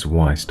thought it was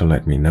wise to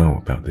let me know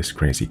about this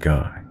crazy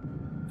guy,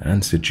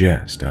 and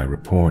suggest I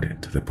report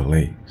it to the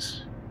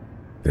police.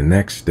 The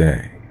next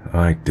day,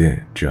 I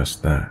did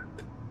just that.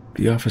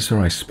 The officer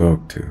I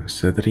spoke to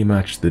said that he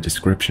matched the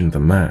description of the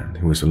man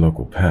who was a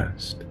local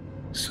pest,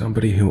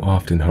 somebody who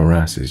often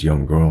harasses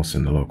young girls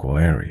in the local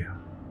area.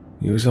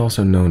 He was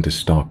also known to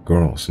stalk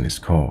girls in his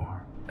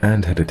car,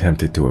 and had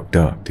attempted to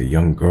abduct a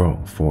young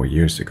girl 4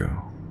 years ago.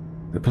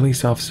 The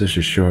police officers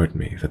assured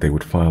me that they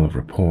would file a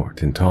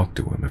report and talk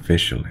to him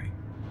officially,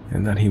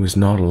 and that he was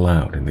not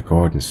allowed in the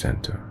garden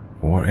center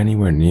or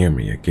anywhere near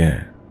me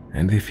again,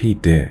 and if he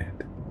did,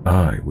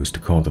 I was to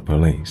call the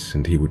police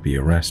and he would be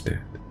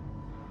arrested.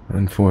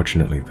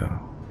 Unfortunately though,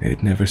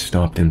 it never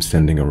stopped him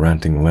sending a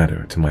ranting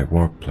letter to my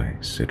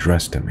workplace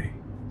addressed to me,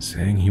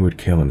 saying he would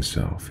kill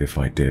himself if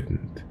I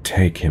didn't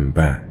take him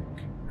back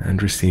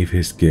and receive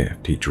his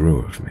gift he drew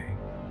of me.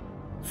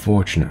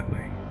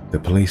 Fortunately, the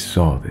police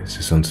saw this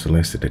as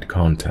unsolicited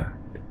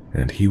contact,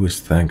 and he was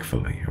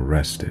thankfully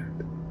arrested.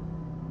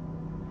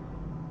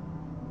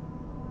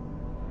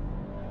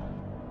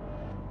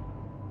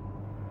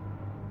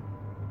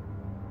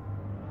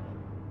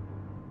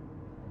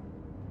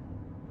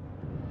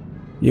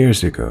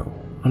 Years ago,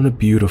 on a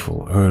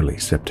beautiful early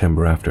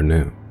September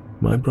afternoon,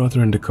 my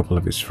brother and a couple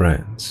of his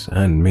friends,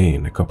 and me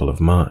and a couple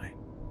of mine,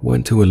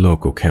 went to a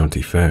local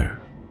county fair.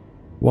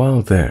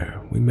 While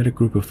there, we met a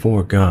group of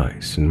 4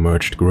 guys in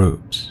merged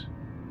groups.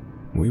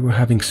 We were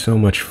having so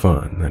much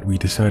fun that we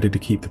decided to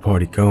keep the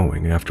party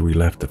going after we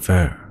left the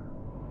fair.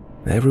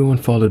 Everyone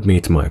followed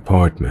me to my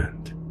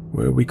apartment,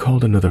 where we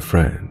called another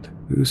friend,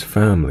 whose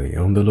family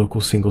owned the local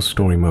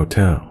single-story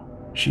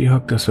motel. She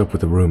hooked us up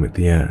with a room at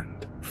the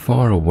end,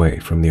 far away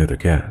from the other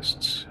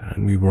guests,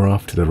 and we were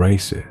off to the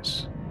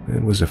races.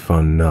 It was a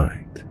fun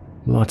night.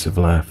 Lots of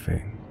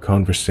laughing,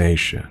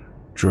 conversation,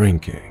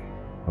 drinking,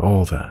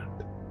 all that.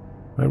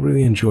 I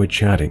really enjoyed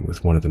chatting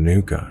with one of the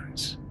new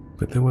guys,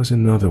 but there was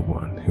another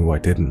one who I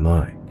didn't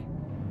like.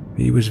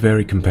 He was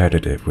very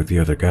competitive with the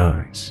other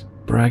guys,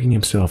 bragging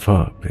himself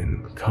up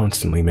and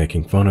constantly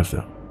making fun of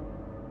them.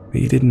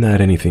 He didn't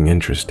add anything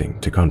interesting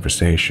to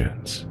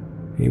conversations.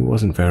 He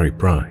wasn't very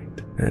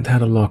bright and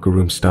had a locker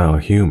room style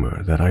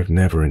humor that I've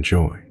never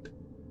enjoyed.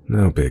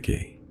 No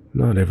biggie,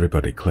 not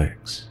everybody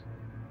clicks.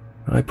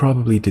 I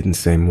probably didn't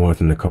say more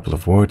than a couple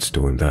of words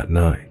to him that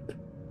night.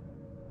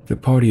 The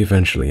party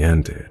eventually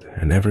ended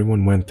and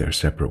everyone went their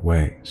separate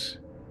ways.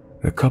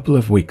 A couple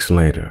of weeks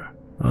later,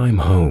 I'm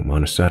home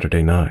on a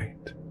Saturday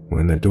night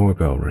when the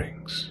doorbell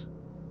rings.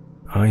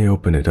 I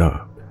open it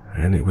up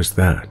and it was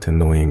that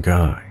annoying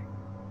guy.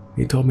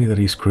 He told me that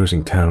he's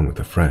cruising town with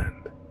a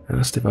friend,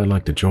 asked if I'd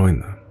like to join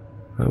them.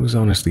 I was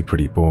honestly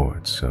pretty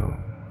bored, so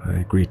I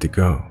agreed to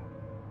go,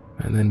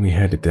 and then we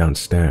headed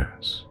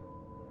downstairs.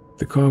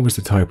 The car was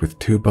the type with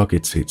 2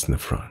 bucket seats in the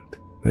front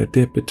that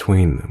dip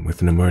between them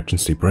with an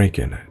emergency brake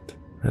in it,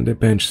 and a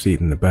bench seat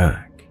in the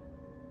back.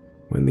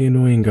 When the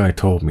annoying guy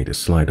told me to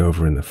slide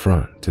over in the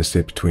front to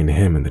sit between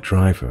him and the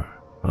driver,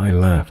 I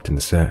laughed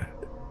and said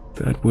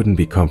that wouldn't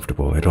be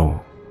comfortable at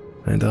all,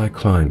 and I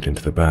climbed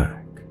into the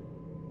back.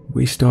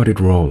 We started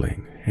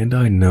rolling, and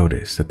I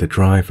noticed that the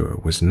driver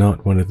was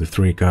not one of the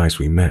 3 guys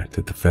we met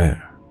at the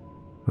fair.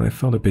 I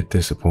felt a bit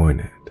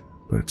disappointed,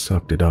 but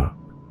sucked it up.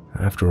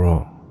 After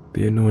all,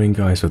 the annoying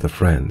guys of the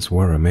friends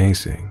were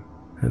amazing,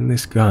 and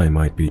this guy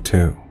might be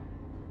too.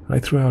 I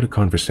threw out a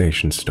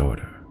conversation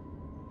starter.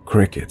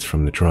 Crickets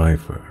from the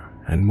driver,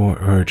 and more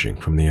urging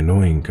from the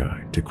annoying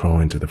guy to crawl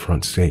into the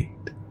front seat.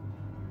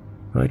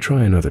 I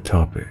try another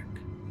topic,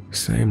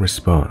 same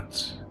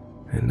response,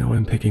 and now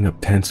I'm picking up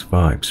tense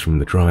vibes from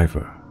the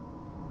driver.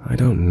 I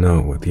don't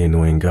know what the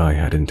annoying guy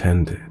had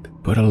intended,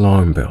 but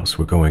alarm bells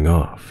were going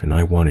off and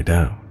I wanted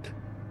out.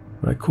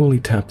 I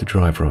coolly tapped the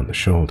driver on the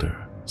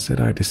shoulder,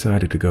 said I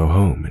decided to go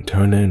home and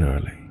turn in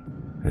early,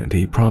 and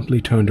he promptly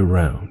turned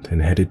around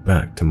and headed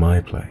back to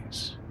my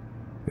place.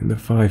 In the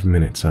 5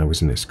 minutes I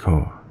was in his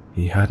car,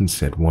 he hadn't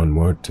said one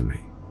word to me.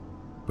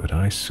 But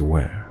I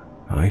swear,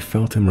 I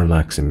felt him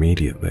relax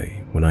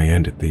immediately when I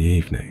ended the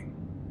evening.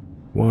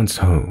 Once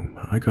home,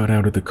 I got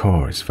out of the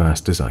car as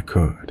fast as I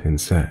could and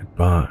said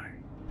bye,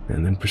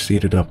 and then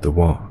proceeded up the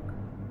walk.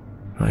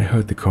 I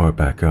heard the car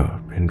back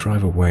up and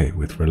drive away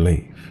with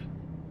relief,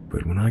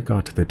 but when I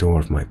got to the door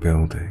of my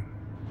building,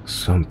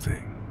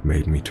 something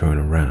made me turn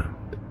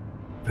around.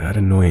 That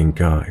annoying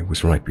guy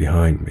was right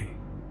behind me.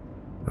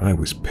 I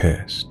was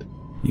pissed.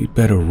 "You'd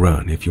better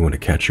run if you want to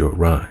catch your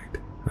ride,"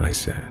 I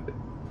said.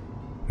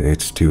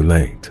 "It's too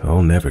late,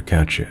 I'll never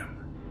catch him."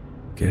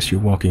 "Guess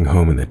you're walking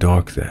home in the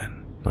dark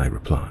then," I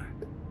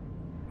replied.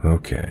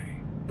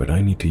 "Okay, but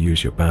I need to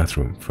use your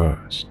bathroom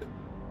first."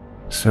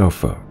 So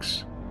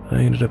folks,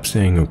 I ended up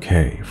saying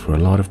okay for a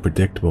lot of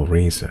predictable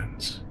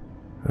reasons.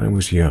 I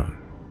was young,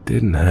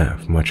 didn't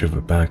have much of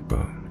a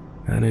backbone,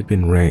 and had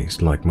been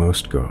raised like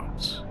most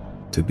girls,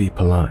 to be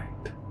polite.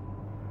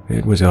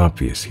 It was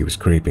obvious he was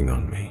creeping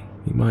on me.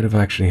 He might have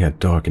actually had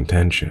dark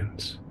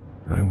intentions.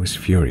 I was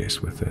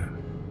furious with him,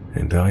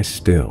 and I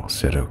still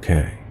said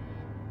okay.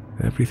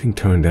 Everything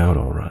turned out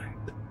alright,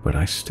 but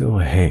I still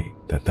hate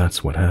that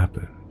that's what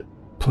happened.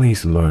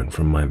 Please learn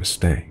from my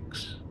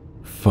mistakes.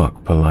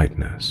 Fuck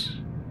politeness.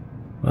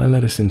 I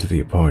let us into the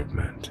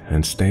apartment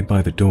and stay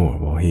by the door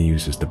while he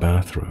uses the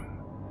bathroom.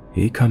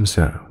 He comes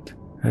out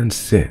and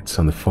sits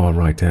on the far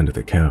right end of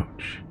the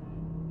couch.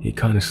 He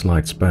kinda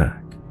slides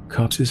back,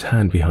 cups his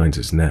hand behind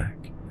his neck,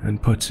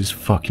 and puts his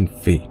fucking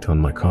feet on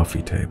my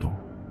coffee table.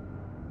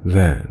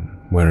 Then,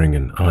 wearing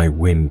an I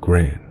win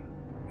grin,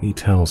 he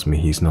tells me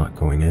he's not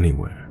going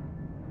anywhere.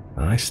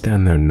 I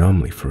stand there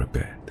numbly for a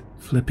bit,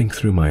 flipping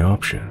through my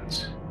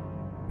options.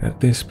 At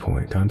this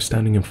point, I'm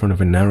standing in front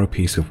of a narrow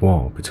piece of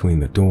wall between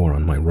the door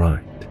on my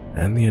right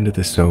and the end of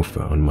the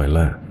sofa on my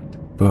left,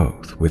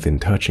 both within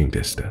touching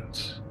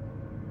distance.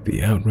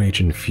 The outrage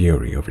and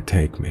fury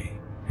overtake me,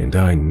 and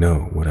I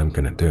know what I'm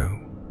gonna do.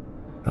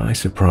 I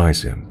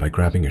surprise him by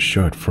grabbing his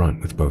shirt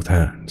front with both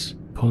hands,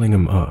 pulling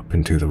him up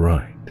and to the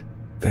right,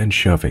 then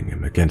shoving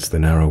him against the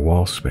narrow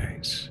wall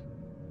space.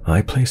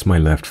 I place my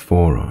left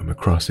forearm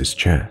across his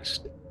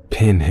chest,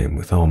 pin him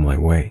with all my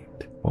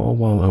weight, all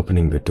while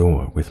opening the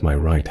door with my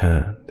right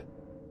hand.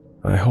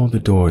 I hold the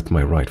door with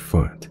my right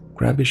foot,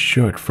 grab his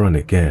shirt front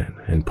again,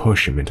 and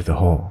push him into the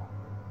hall.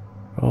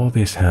 All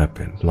this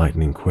happened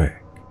lightning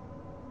quick.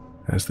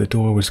 As the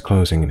door was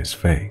closing in his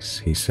face,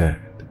 he said,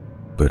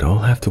 "But I'll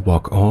have to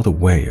walk all the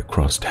way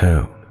across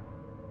town."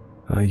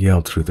 I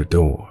yelled through the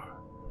door,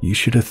 "You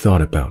should have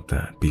thought about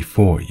that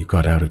before you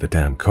got out of the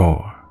damn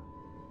car."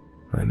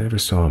 I never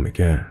saw him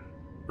again,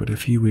 but a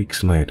few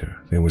weeks later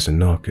there was a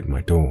knock at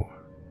my door.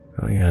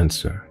 I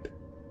answered.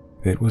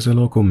 It was a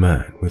local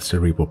man with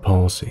cerebral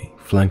palsy,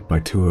 flanked by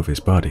 2 of his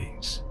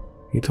buddies.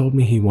 He told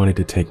me he wanted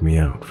to take me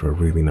out for a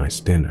really nice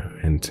dinner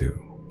and to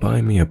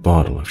buy me a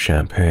bottle of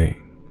champagne.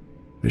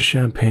 The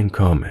champagne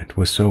comment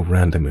was so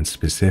random and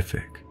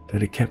specific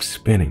that it kept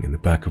spinning in the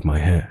back of my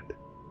head.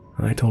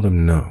 I told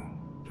him no,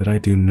 that I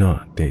do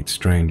not date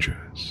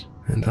strangers,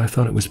 and I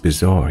thought it was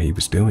bizarre he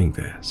was doing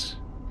this.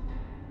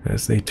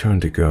 As they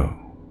turned to go,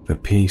 the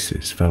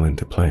pieces fell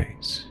into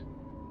place,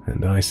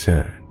 and I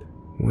said,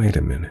 "Wait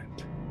a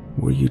minute,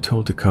 were you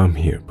told to come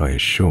here by a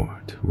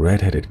short,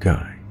 red-headed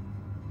guy?"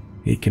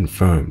 He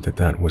confirmed that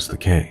that was the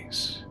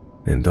case,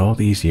 and all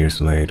these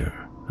years later,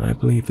 I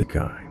believe the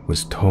guy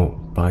was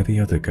told by the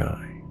other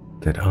guy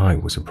that I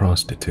was a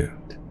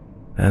prostitute,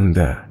 and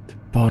that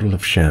bottle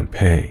of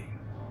champagne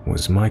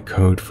was my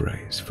code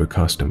phrase for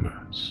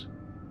customers.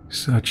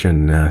 Such a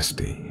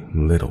nasty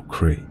little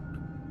creep.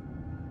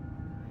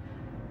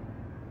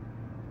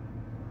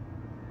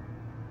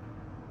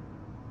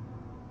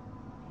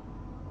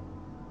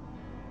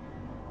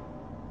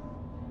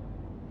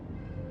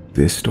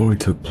 This story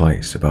took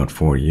place about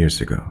 4 years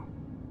ago.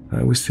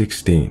 I was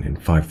 16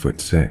 and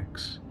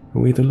 5'6",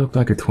 who either looked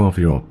like a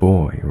 12-year-old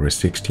boy or a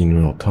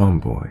 16-year-old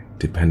tomboy,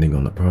 depending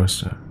on the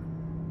person.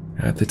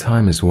 At the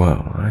time as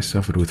well, I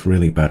suffered with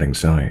really bad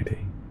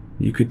anxiety.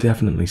 You could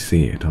definitely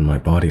see it on my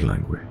body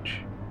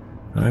language.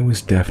 I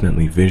was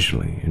definitely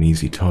visually an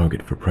easy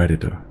target for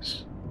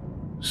predators.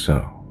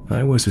 So,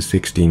 I was a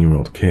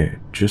 16-year-old kid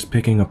just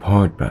picking up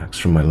hardbacks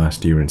from my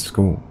last year in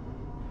school.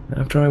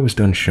 After I was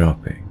done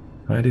shopping,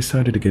 I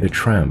decided to get a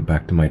tram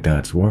back to my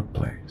dad's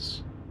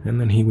workplace, and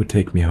then he would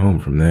take me home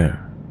from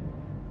there.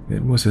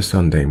 It was a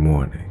Sunday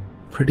morning,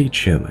 pretty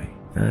chilly,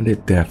 and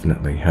it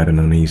definitely had an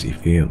uneasy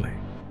feeling.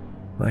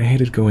 I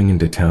hated going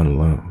into town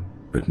alone,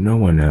 but no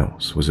one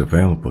else was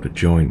available to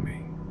join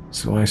me,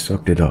 so I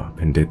sucked it up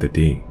and did the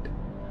deed.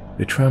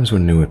 The trams were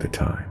new at the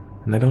time,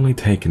 and I'd only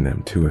taken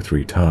them 2 or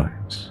 3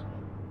 times,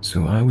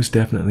 so I was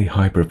definitely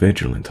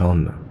hyper-vigilant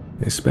on them,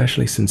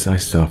 especially since I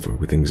suffer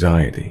with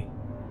anxiety.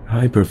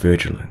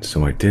 Hyper-vigilant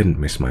so I didn't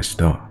miss my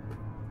stop,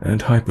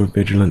 and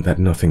hyper-vigilant that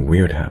nothing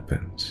weird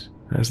happens,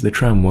 as the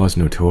tram was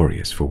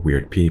notorious for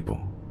weird people.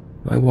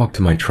 I walk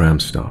to my tram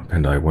stop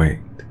and I wait.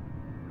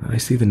 I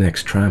see the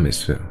next tram is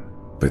soon,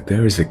 but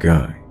there is a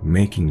guy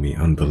making me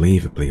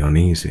unbelievably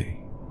uneasy.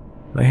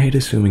 I hate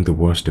assuming the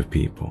worst of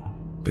people,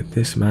 but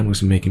this man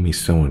was making me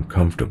so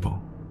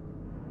uncomfortable.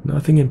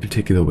 Nothing in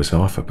particular was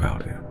off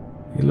about him.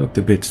 He looked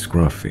a bit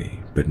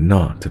scruffy, but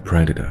not a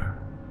predator.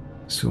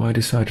 So I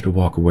decided to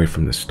walk away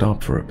from the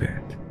stop for a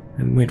bit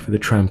and wait for the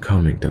tram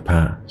coming to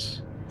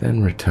pass,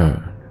 then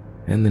return,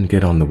 and then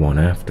get on the one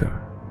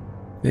after.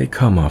 They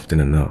come often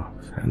enough,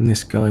 and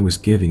this guy was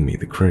giving me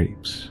the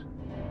creeps.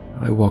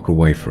 I walk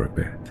away for a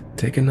bit,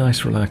 take a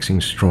nice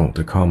relaxing stroll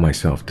to calm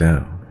myself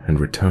down, and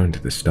return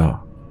to the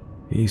stop.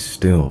 He's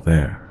still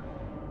there.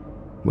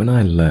 When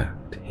I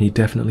left, he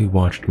definitely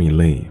watched me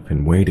leave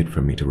and waited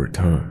for me to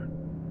return.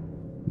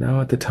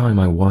 Now at the time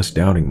I was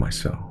doubting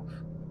myself.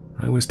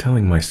 I was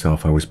telling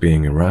myself I was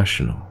being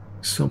irrational.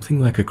 Something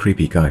like a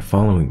creepy guy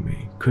following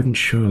me couldn't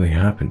surely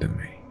happen to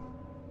me.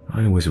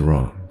 I was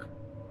wrong.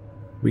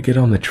 We get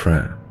on the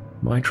tram.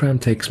 My tram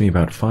takes me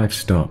about 5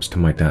 stops to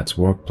my dad's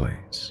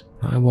workplace.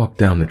 I walk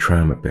down the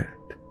tram a bit.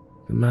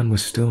 The man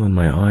was still in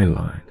my eye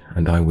line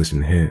and I was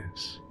in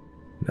his.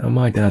 Now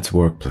my dad's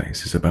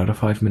workplace is about a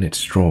 5-minute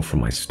stroll from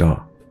my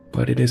stop,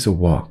 but it is a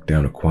walk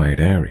down a quiet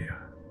area.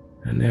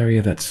 An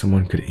area that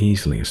someone could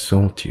easily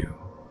assault you,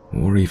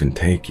 or even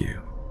take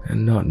you,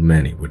 and not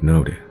many would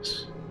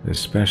notice,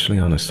 especially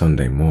on a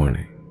Sunday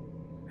morning.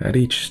 At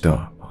each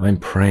stop, I'm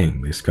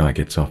praying this guy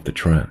gets off the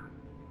tram,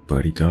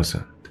 but he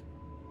doesn't.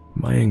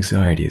 My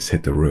anxiety has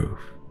hit the roof.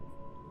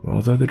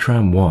 Although the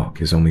tram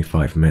walk is only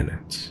 5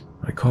 minutes,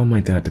 I call my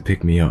dad to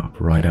pick me up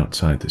right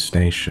outside the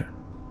station.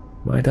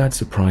 My dad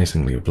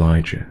surprisingly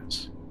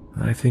obliges.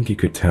 I think he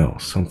could tell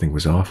something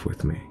was off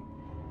with me.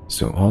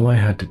 So all I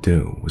had to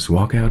do was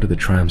walk out of the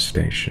tram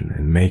station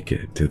and make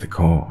it to the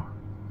car.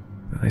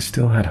 I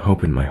still had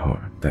hope in my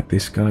heart that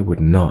this guy would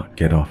not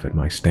get off at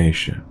my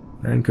station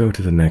and go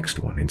to the next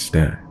one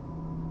instead.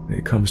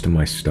 It comes to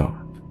my stop.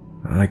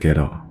 I get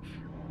off.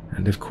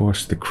 And of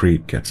course the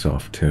creep gets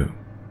off too.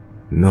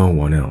 No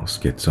one else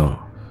gets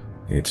off.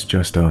 It's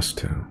just us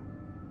two.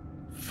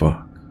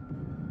 Fuck.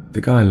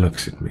 The guy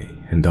looks at me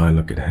and I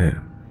look at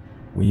him.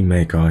 We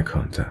make eye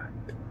contact.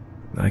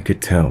 I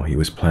could tell he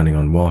was planning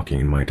on walking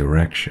in my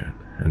direction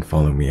and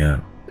follow me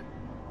out.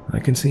 I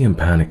can see him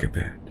panic a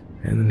bit,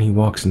 and then he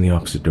walks in the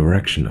opposite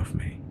direction of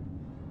me.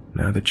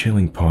 Now the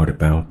chilling part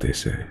about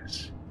this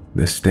is,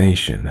 the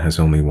station has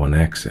only one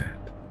exit.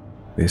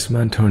 This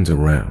man turns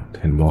around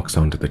and walks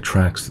onto the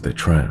tracks of the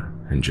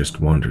tram and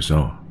just wanders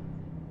off.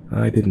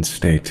 I didn't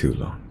stay too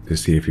long to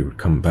see if he would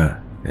come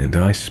back, and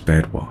I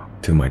sped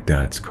walked to my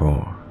dad's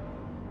car.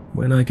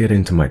 When I get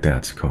into my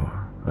dad's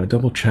car, I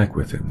double check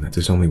with him that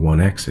there's only one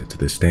exit to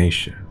the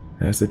station,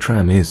 as the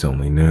tram is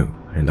only new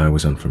and I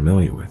was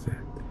unfamiliar with it.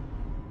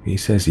 He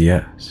says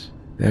yes,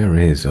 there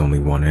is only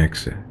one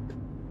exit,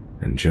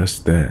 and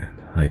just then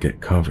I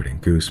get covered in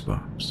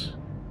goosebumps.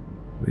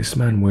 This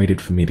man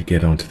waited for me to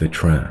get onto the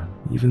tram,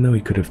 even though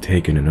he could have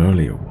taken an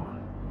earlier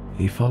one.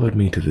 He followed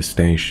me to the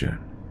station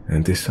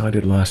and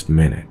decided last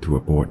minute to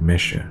abort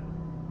mission.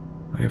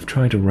 I have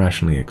tried to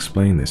rationally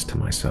explain this to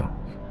myself.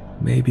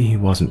 Maybe he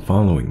wasn't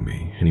following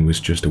me and he was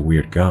just a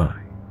weird guy,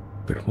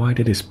 but why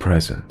did his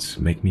presence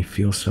make me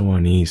feel so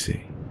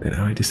uneasy that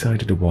I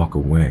decided to walk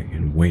away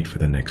and wait for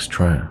the next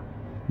tram?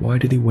 Why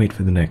did he wait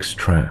for the next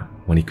tram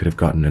when he could have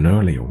gotten an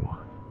earlier one?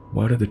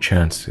 What are the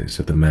chances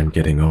of the man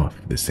getting off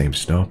at the same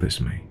stop as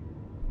me?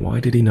 Why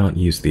did he not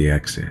use the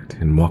exit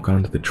and walk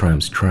onto the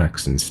tram's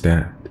tracks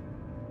instead?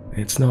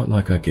 It's not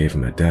like I gave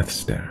him a death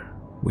stare.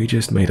 We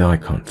just made eye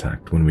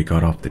contact when we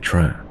got off the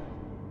tram.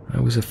 I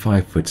was a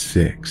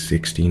 5'6",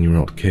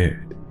 16-year-old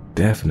kid,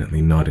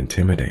 definitely not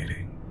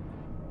intimidating.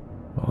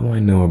 All I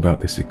know about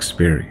this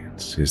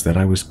experience is that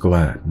I was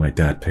glad my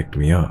dad picked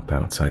me up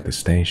outside the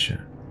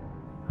station.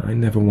 I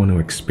never want to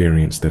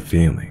experience the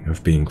feeling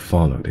of being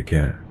followed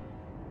again.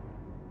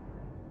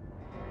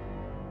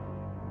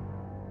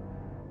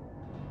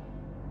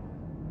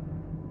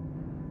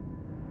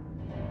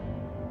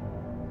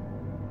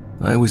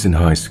 I was in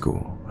high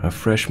school, a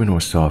freshman or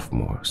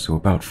sophomore, so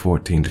about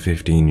 14 to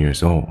 15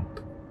 years old.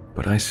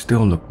 But I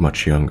still looked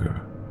much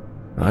younger.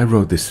 I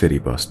rode the city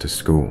bus to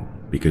school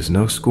because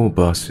no school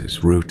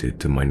buses routed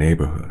to my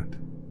neighborhood.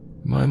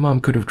 My mom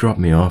could have dropped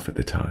me off at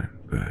the time,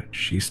 but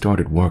she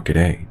started work at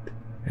 8,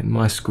 and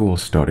my school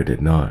started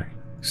at 9,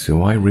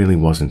 so I really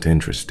wasn't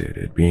interested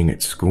in being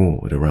at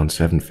school at around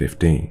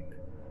 7:15.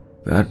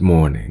 That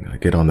morning, I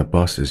get on the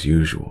bus as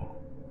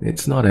usual.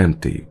 It's not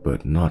empty,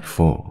 but not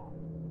full.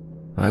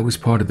 I was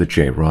part of the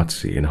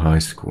JROTC in high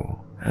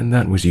school, and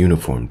that was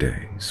uniform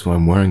day, so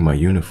I'm wearing my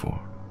uniform.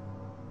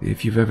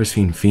 If you've ever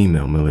seen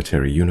female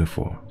military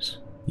uniforms,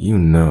 you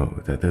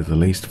know that they're the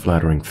least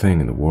flattering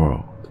thing in the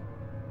world.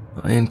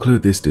 I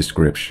include this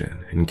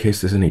description in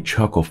case there's any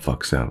chuckle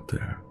fucks out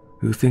there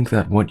who think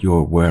that what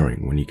you're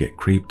wearing when you get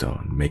creeped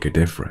on make a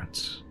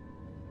difference.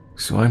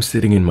 So I'm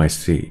sitting in my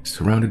seat,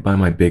 surrounded by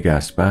my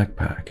big-ass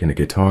backpack and a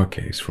guitar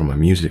case from my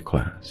music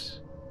class.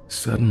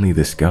 Suddenly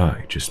this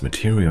guy just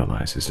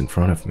materializes in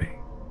front of me.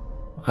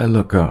 I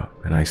look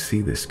up and I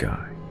see this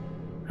guy.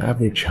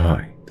 Average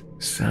height,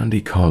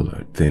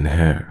 sandy-colored, thin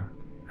hair,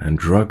 and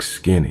drug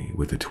skinny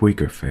with a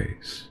tweaker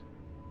face.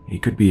 He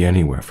could be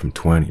anywhere from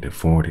 20 to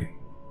 40.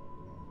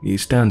 He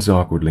stands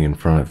awkwardly in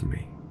front of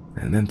me,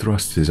 and then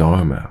thrusts his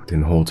arm out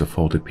and holds a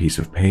folded piece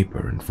of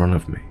paper in front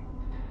of me.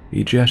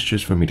 He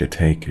gestures for me to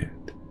take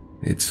it.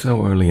 It's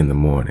so early in the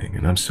morning,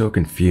 and I'm so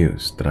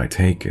confused that I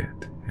take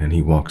it, and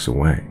he walks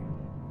away.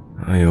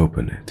 I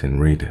open it and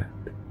read it.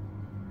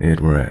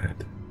 It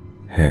read,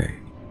 "Hey,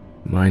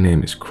 my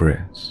name is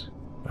Chris.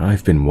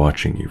 I've been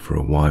watching you for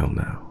a while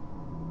now,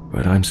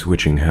 but I'm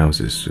switching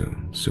houses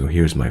soon, so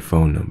here's my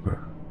phone number.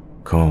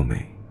 Call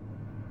me."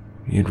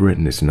 He had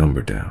written his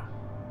number down.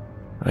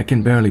 I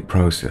can barely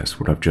process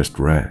what I've just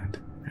read,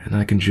 and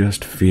I can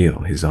just feel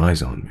his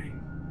eyes on me.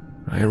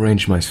 I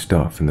arrange my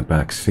stuff in the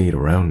back seat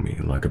around me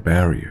like a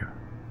barrier,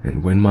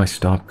 and when my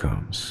stop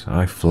comes,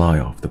 I fly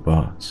off the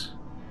bus.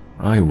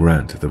 I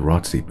ran to the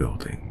ROTC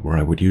building where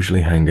I would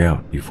usually hang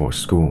out before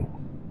school.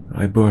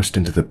 I burst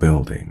into the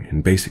building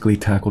and basically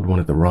tackled one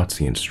of the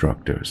ROTC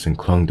instructors and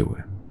clung to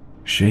him,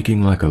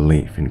 shaking like a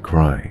leaf and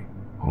crying,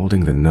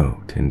 holding the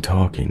note and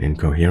talking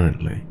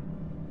incoherently.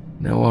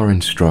 Now our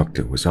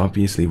instructor was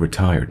obviously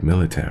retired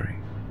military.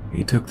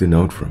 He took the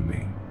note from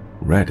me,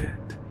 read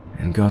it,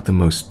 and got the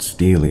most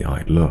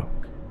steely-eyed look.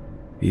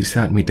 He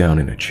sat me down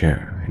in a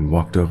chair and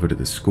walked over to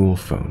the school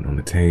phone on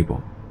the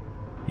table.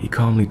 He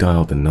calmly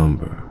dialed the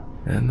number,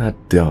 and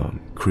that dumb,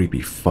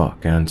 creepy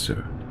fuck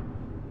answered.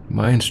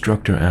 My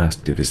instructor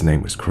asked if his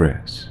name was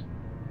Chris.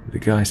 The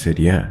guy said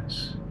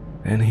yes,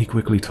 and he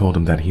quickly told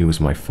him that he was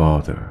my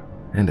father,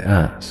 and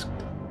asked,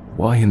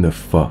 "Why in the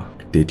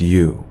fuck did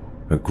you,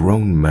 a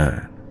grown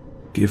man,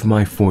 give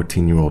my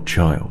 14-year-old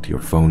child your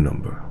phone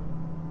number?"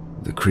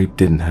 The creep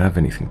didn't have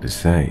anything to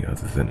say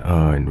other than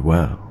and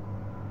well.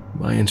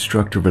 My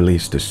instructor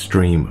released a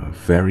stream of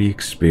very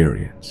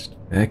experienced,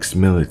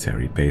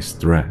 ex-military based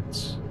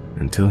threats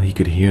until he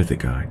could hear the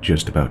guy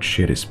just about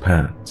shit his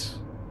pants.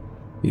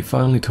 He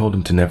finally told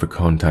him to never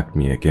contact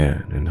me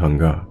again and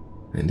hung up,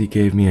 and he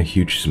gave me a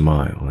huge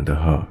smile and a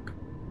hug.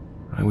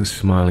 I was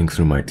smiling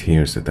through my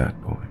tears at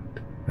that point,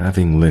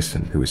 having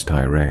listened to his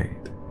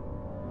tirade.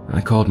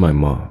 I called my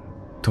mom,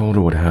 told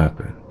her what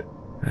happened,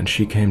 and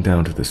she came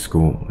down to the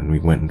school and we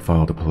went and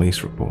filed a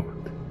police report.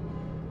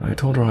 I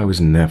told her I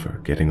was never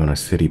getting on a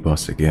city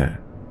bus again,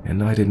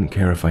 and I didn't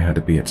care if I had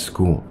to be at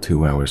school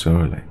 2 hours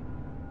early.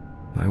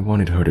 I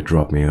wanted her to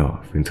drop me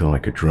off until I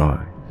could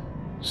drive,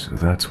 so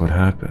that's what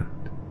happened.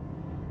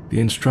 The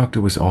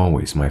instructor was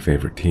always my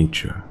favorite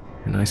teacher,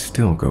 and I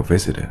still go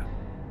visit him,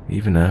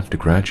 even after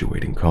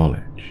graduating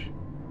college.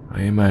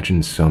 I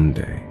imagine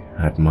someday,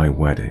 at my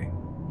wedding,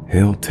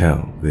 he'll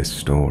tell this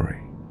story.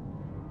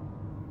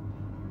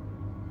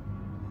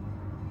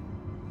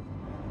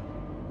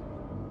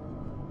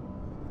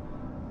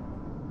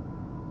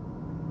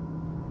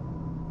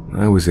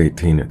 I was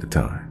 18 at the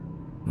time.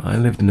 I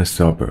lived in a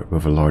suburb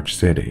of a large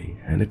city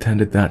and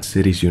attended that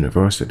city's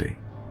university.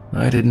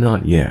 I did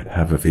not yet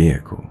have a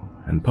vehicle,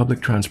 and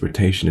public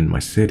transportation in my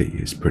city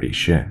is pretty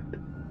shit.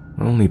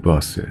 Only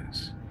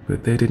buses,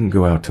 but they didn't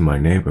go out to my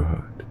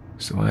neighborhood,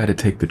 so I had to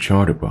take the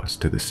charter bus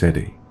to the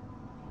city.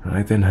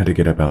 I then had to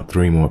get about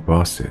 3 more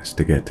buses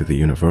to get to the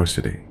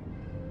university.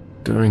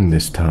 During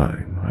this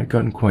time, I'd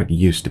gotten quite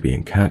used to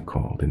being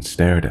catcalled and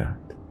stared at,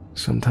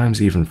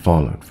 sometimes even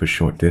followed for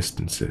short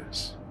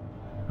distances.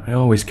 I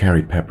always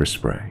carried pepper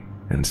spray,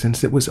 and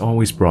since it was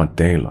always broad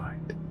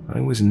daylight, I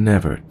was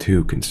never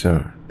too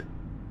concerned.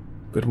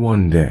 But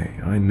one day,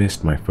 I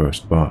missed my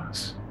first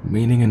bus,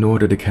 meaning in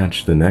order to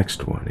catch the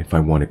next one if I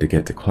wanted to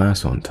get to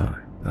class on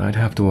time, I'd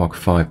have to walk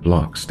 5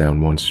 blocks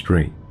down one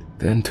street,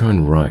 then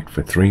turn right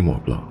for 3 more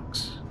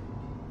blocks.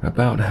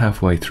 About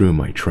halfway through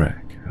my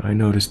trek, I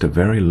noticed a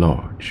very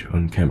large,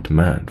 unkempt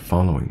man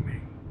following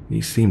me.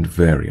 He seemed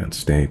very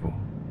unstable.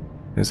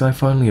 As I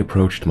finally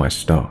approached my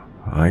stop,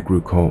 I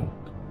grew cold,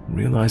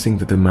 realizing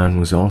that the man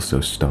was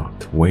also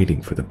stopped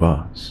waiting for the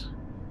bus.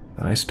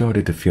 I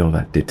started to feel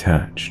that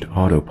detached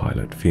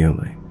autopilot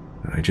feeling.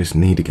 I just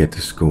need to get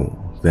to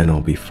school, then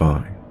I'll be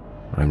fine,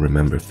 I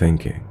remember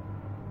thinking.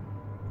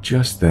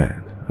 Just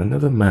then,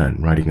 another man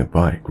riding a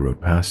bike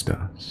rode past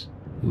us,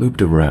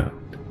 looped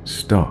around,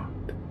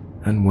 stopped,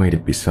 and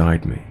waited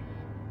beside me.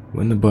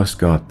 When the bus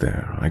got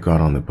there, I got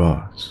on the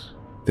bus.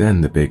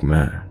 Then the big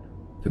man.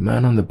 The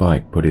man on the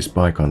bike put his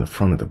bike on the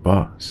front of the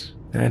bus,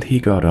 and he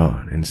got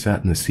on and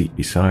sat in the seat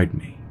beside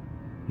me.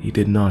 He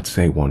did not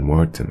say one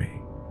word to me.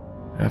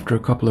 After a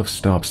couple of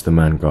stops, the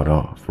man got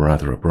off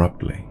rather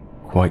abruptly,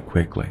 quite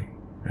quickly,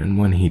 and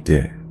when he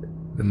did,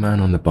 the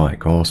man on the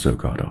bike also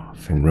got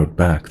off and rode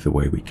back the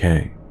way we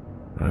came.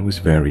 I was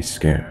very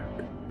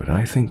scared, but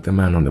I think the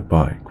man on the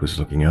bike was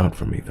looking out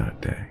for me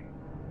that day.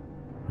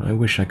 I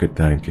wish I could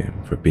thank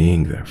him for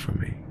being there for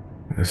me,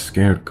 a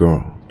scared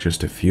girl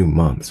just a few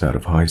months out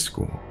of high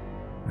school,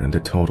 and a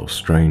total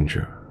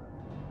stranger.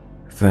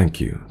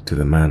 Thank you to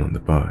the man on the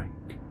bike.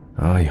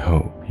 I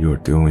hope you're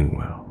doing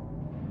well.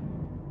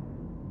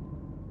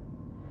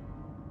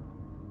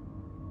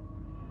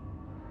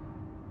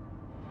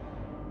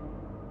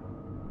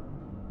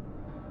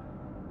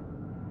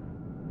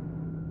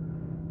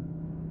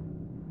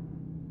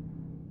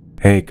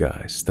 Hey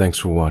guys, thanks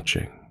for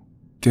watching.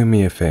 Do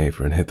me a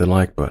favor and hit the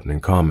like button and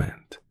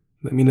comment.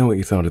 Let me know what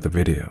you thought of the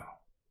video.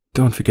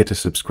 Don't forget to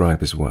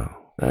subscribe as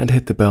well, and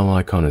hit the bell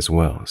icon as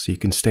well so you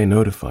can stay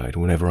notified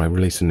whenever I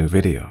release a new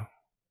video.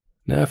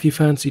 Now if you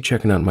fancy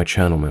checking out my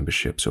channel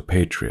memberships or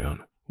Patreon,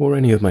 or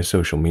any of my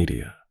social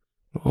media,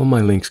 all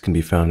my links can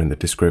be found in the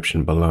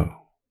description below.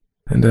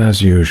 And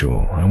as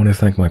usual, I want to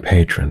thank my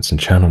patrons and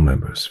channel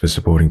members for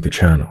supporting the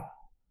channel.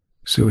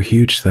 So a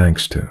huge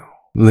thanks to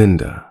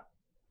Linda,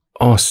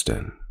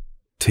 Austin,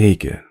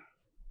 Tegan,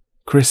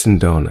 Chris and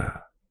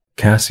Donna,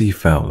 Cassie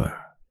Fowler,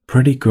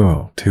 Pretty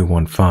Girl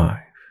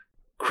 215,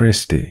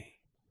 Christy,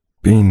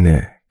 B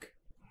Nick,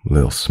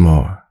 Lil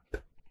Smart,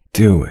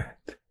 Do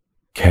It,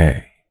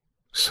 K,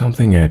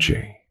 Something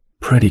Edgy,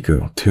 Pretty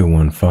Girl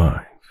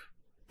 215,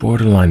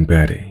 Borderline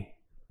Betty,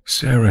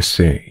 Sarah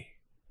C,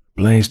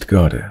 Blazed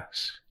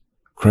Goddess,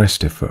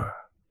 Christopher,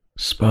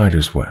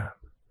 Spider's Web,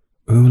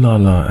 Ooh La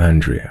La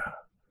Andrea,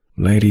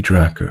 Lady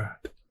Drackard,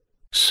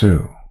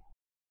 Sue,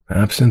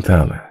 Absinthe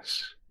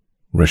Alice,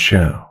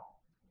 Rochelle,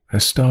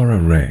 Estara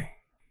Ray,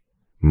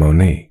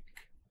 Monique,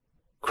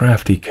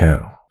 Crafty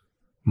Kel,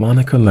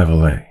 Monica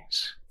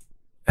Levelace,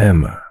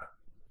 Emma,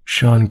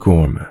 Sean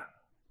Gorman,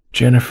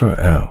 Jennifer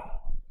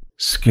L,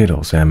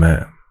 Skittles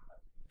MM,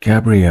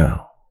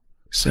 Gabrielle,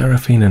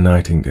 Seraphina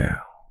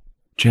Nightingale,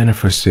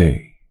 Jennifer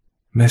C,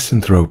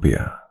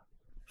 Misanthropia,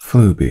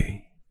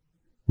 Fluby,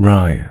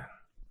 Ryan,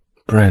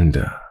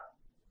 Brenda,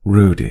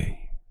 Rudy,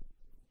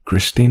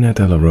 Christina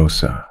De La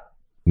Rosa,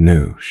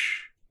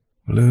 Noosh,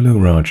 Lulu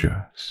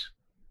Rogers,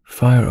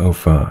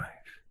 Fire05,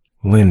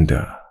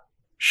 Linda,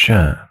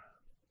 Shan,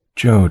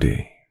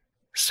 Jody,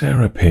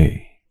 Sarah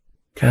P,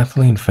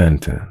 Kathleen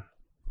Fenton,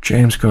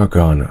 James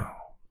Gargano,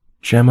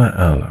 Gemma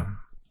Allen,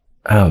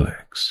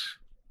 Alex,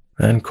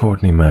 and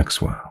Courtney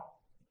Maxwell.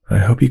 I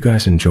hope you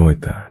guys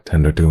enjoyed that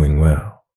and are doing well.